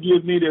 that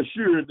gives me the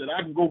assurance that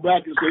I can go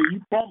back and say,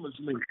 you promised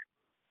me.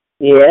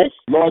 Yes.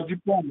 Lord, you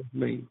promised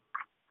me.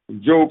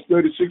 In Job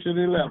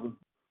 36:11,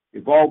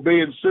 if I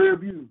obey and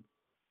serve you,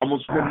 I'm going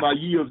to spend my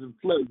years in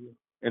pleasure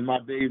and my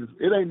days.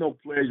 It ain't no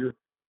pleasure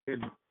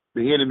in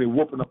the enemy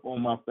whooping up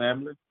on my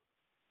family.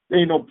 There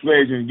ain't no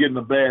pleasure in getting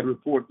a bad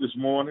report this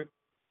morning.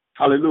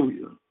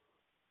 Hallelujah.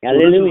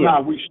 Hallelujah. So this is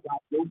how we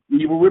stop those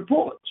evil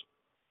reports,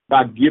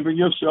 by giving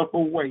yourself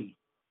away,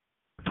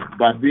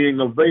 by being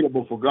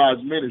available for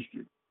God's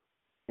ministry.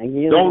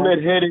 Don't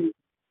let headaches,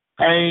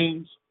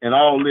 pains, and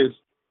all this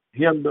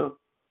hinder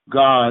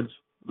God's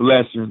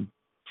blessing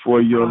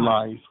for your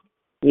life.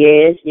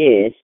 Yes,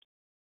 yes.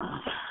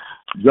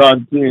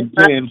 John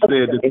 10:10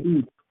 said the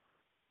thief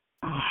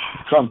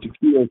come to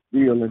kill,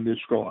 steal, and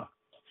destroy.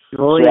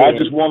 Oh, so yeah. I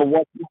just want to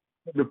walk you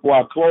before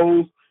I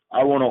close.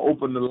 I want to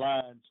open the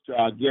lines to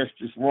our guests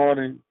this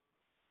morning.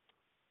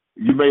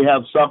 You may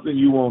have something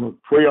you want to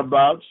pray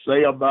about,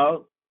 say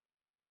about,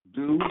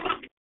 do,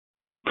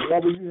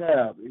 whatever you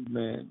have,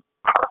 amen.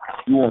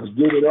 You want to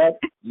give it up,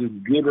 you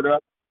can give it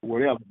up,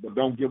 whatever, but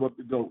don't give up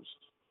the ghost.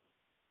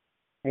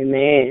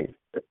 Amen.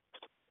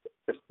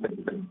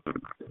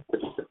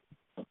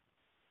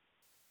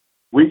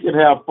 We can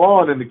have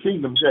fun in the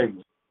kingdom, can't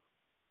we?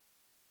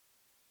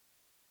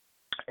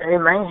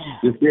 Amen.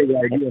 This is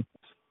right here.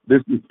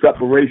 This is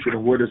preparation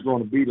of what it's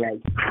going to be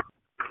like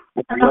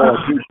when the Lord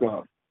do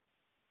come.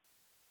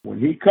 When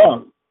he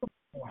comes,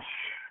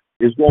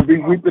 it's going to be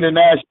weeping and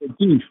gnashing of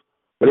teeth,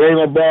 but it ain't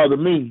going to bother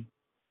me.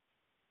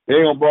 It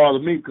ain't going to bother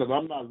me because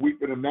I'm not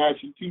weeping and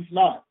gnashing teeth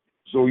now.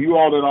 So you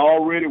all that are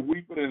already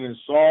weeping and in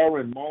sorrow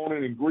and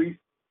moaning and grief,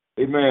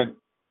 amen,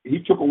 he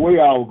took away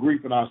our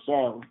grief and our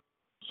sorrow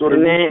so that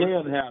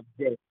we can have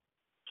joy.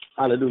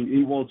 Hallelujah.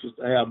 He wants us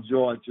to have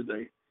joy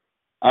today.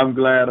 I'm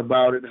glad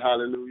about it.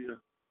 Hallelujah.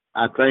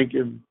 I thank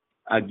him.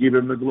 I give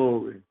him the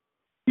glory.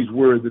 He's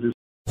worthy to.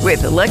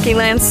 With the Lucky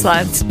Land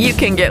Slots, you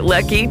can get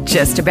lucky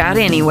just about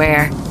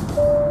anywhere.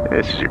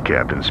 This is your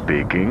captain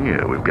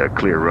speaking. We've got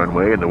clear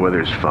runway and the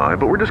weather's fine,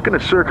 but we're just going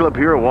to circle up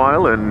here a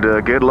while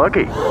and get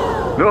lucky.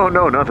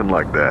 No, nothing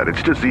like that.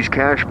 It's just these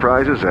cash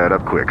prizes add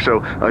up quick. So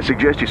I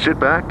suggest you sit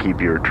back, keep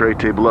your tray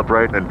table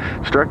upright, and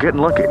start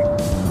getting lucky.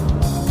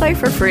 Play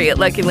for free at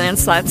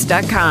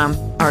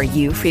LuckyLandSlots.com. Are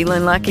you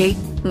feeling lucky?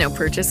 No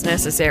purchase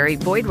necessary.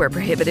 Void where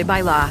prohibited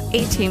by law.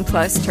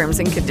 18+ terms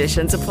and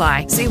conditions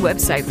apply. See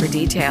website for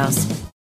details.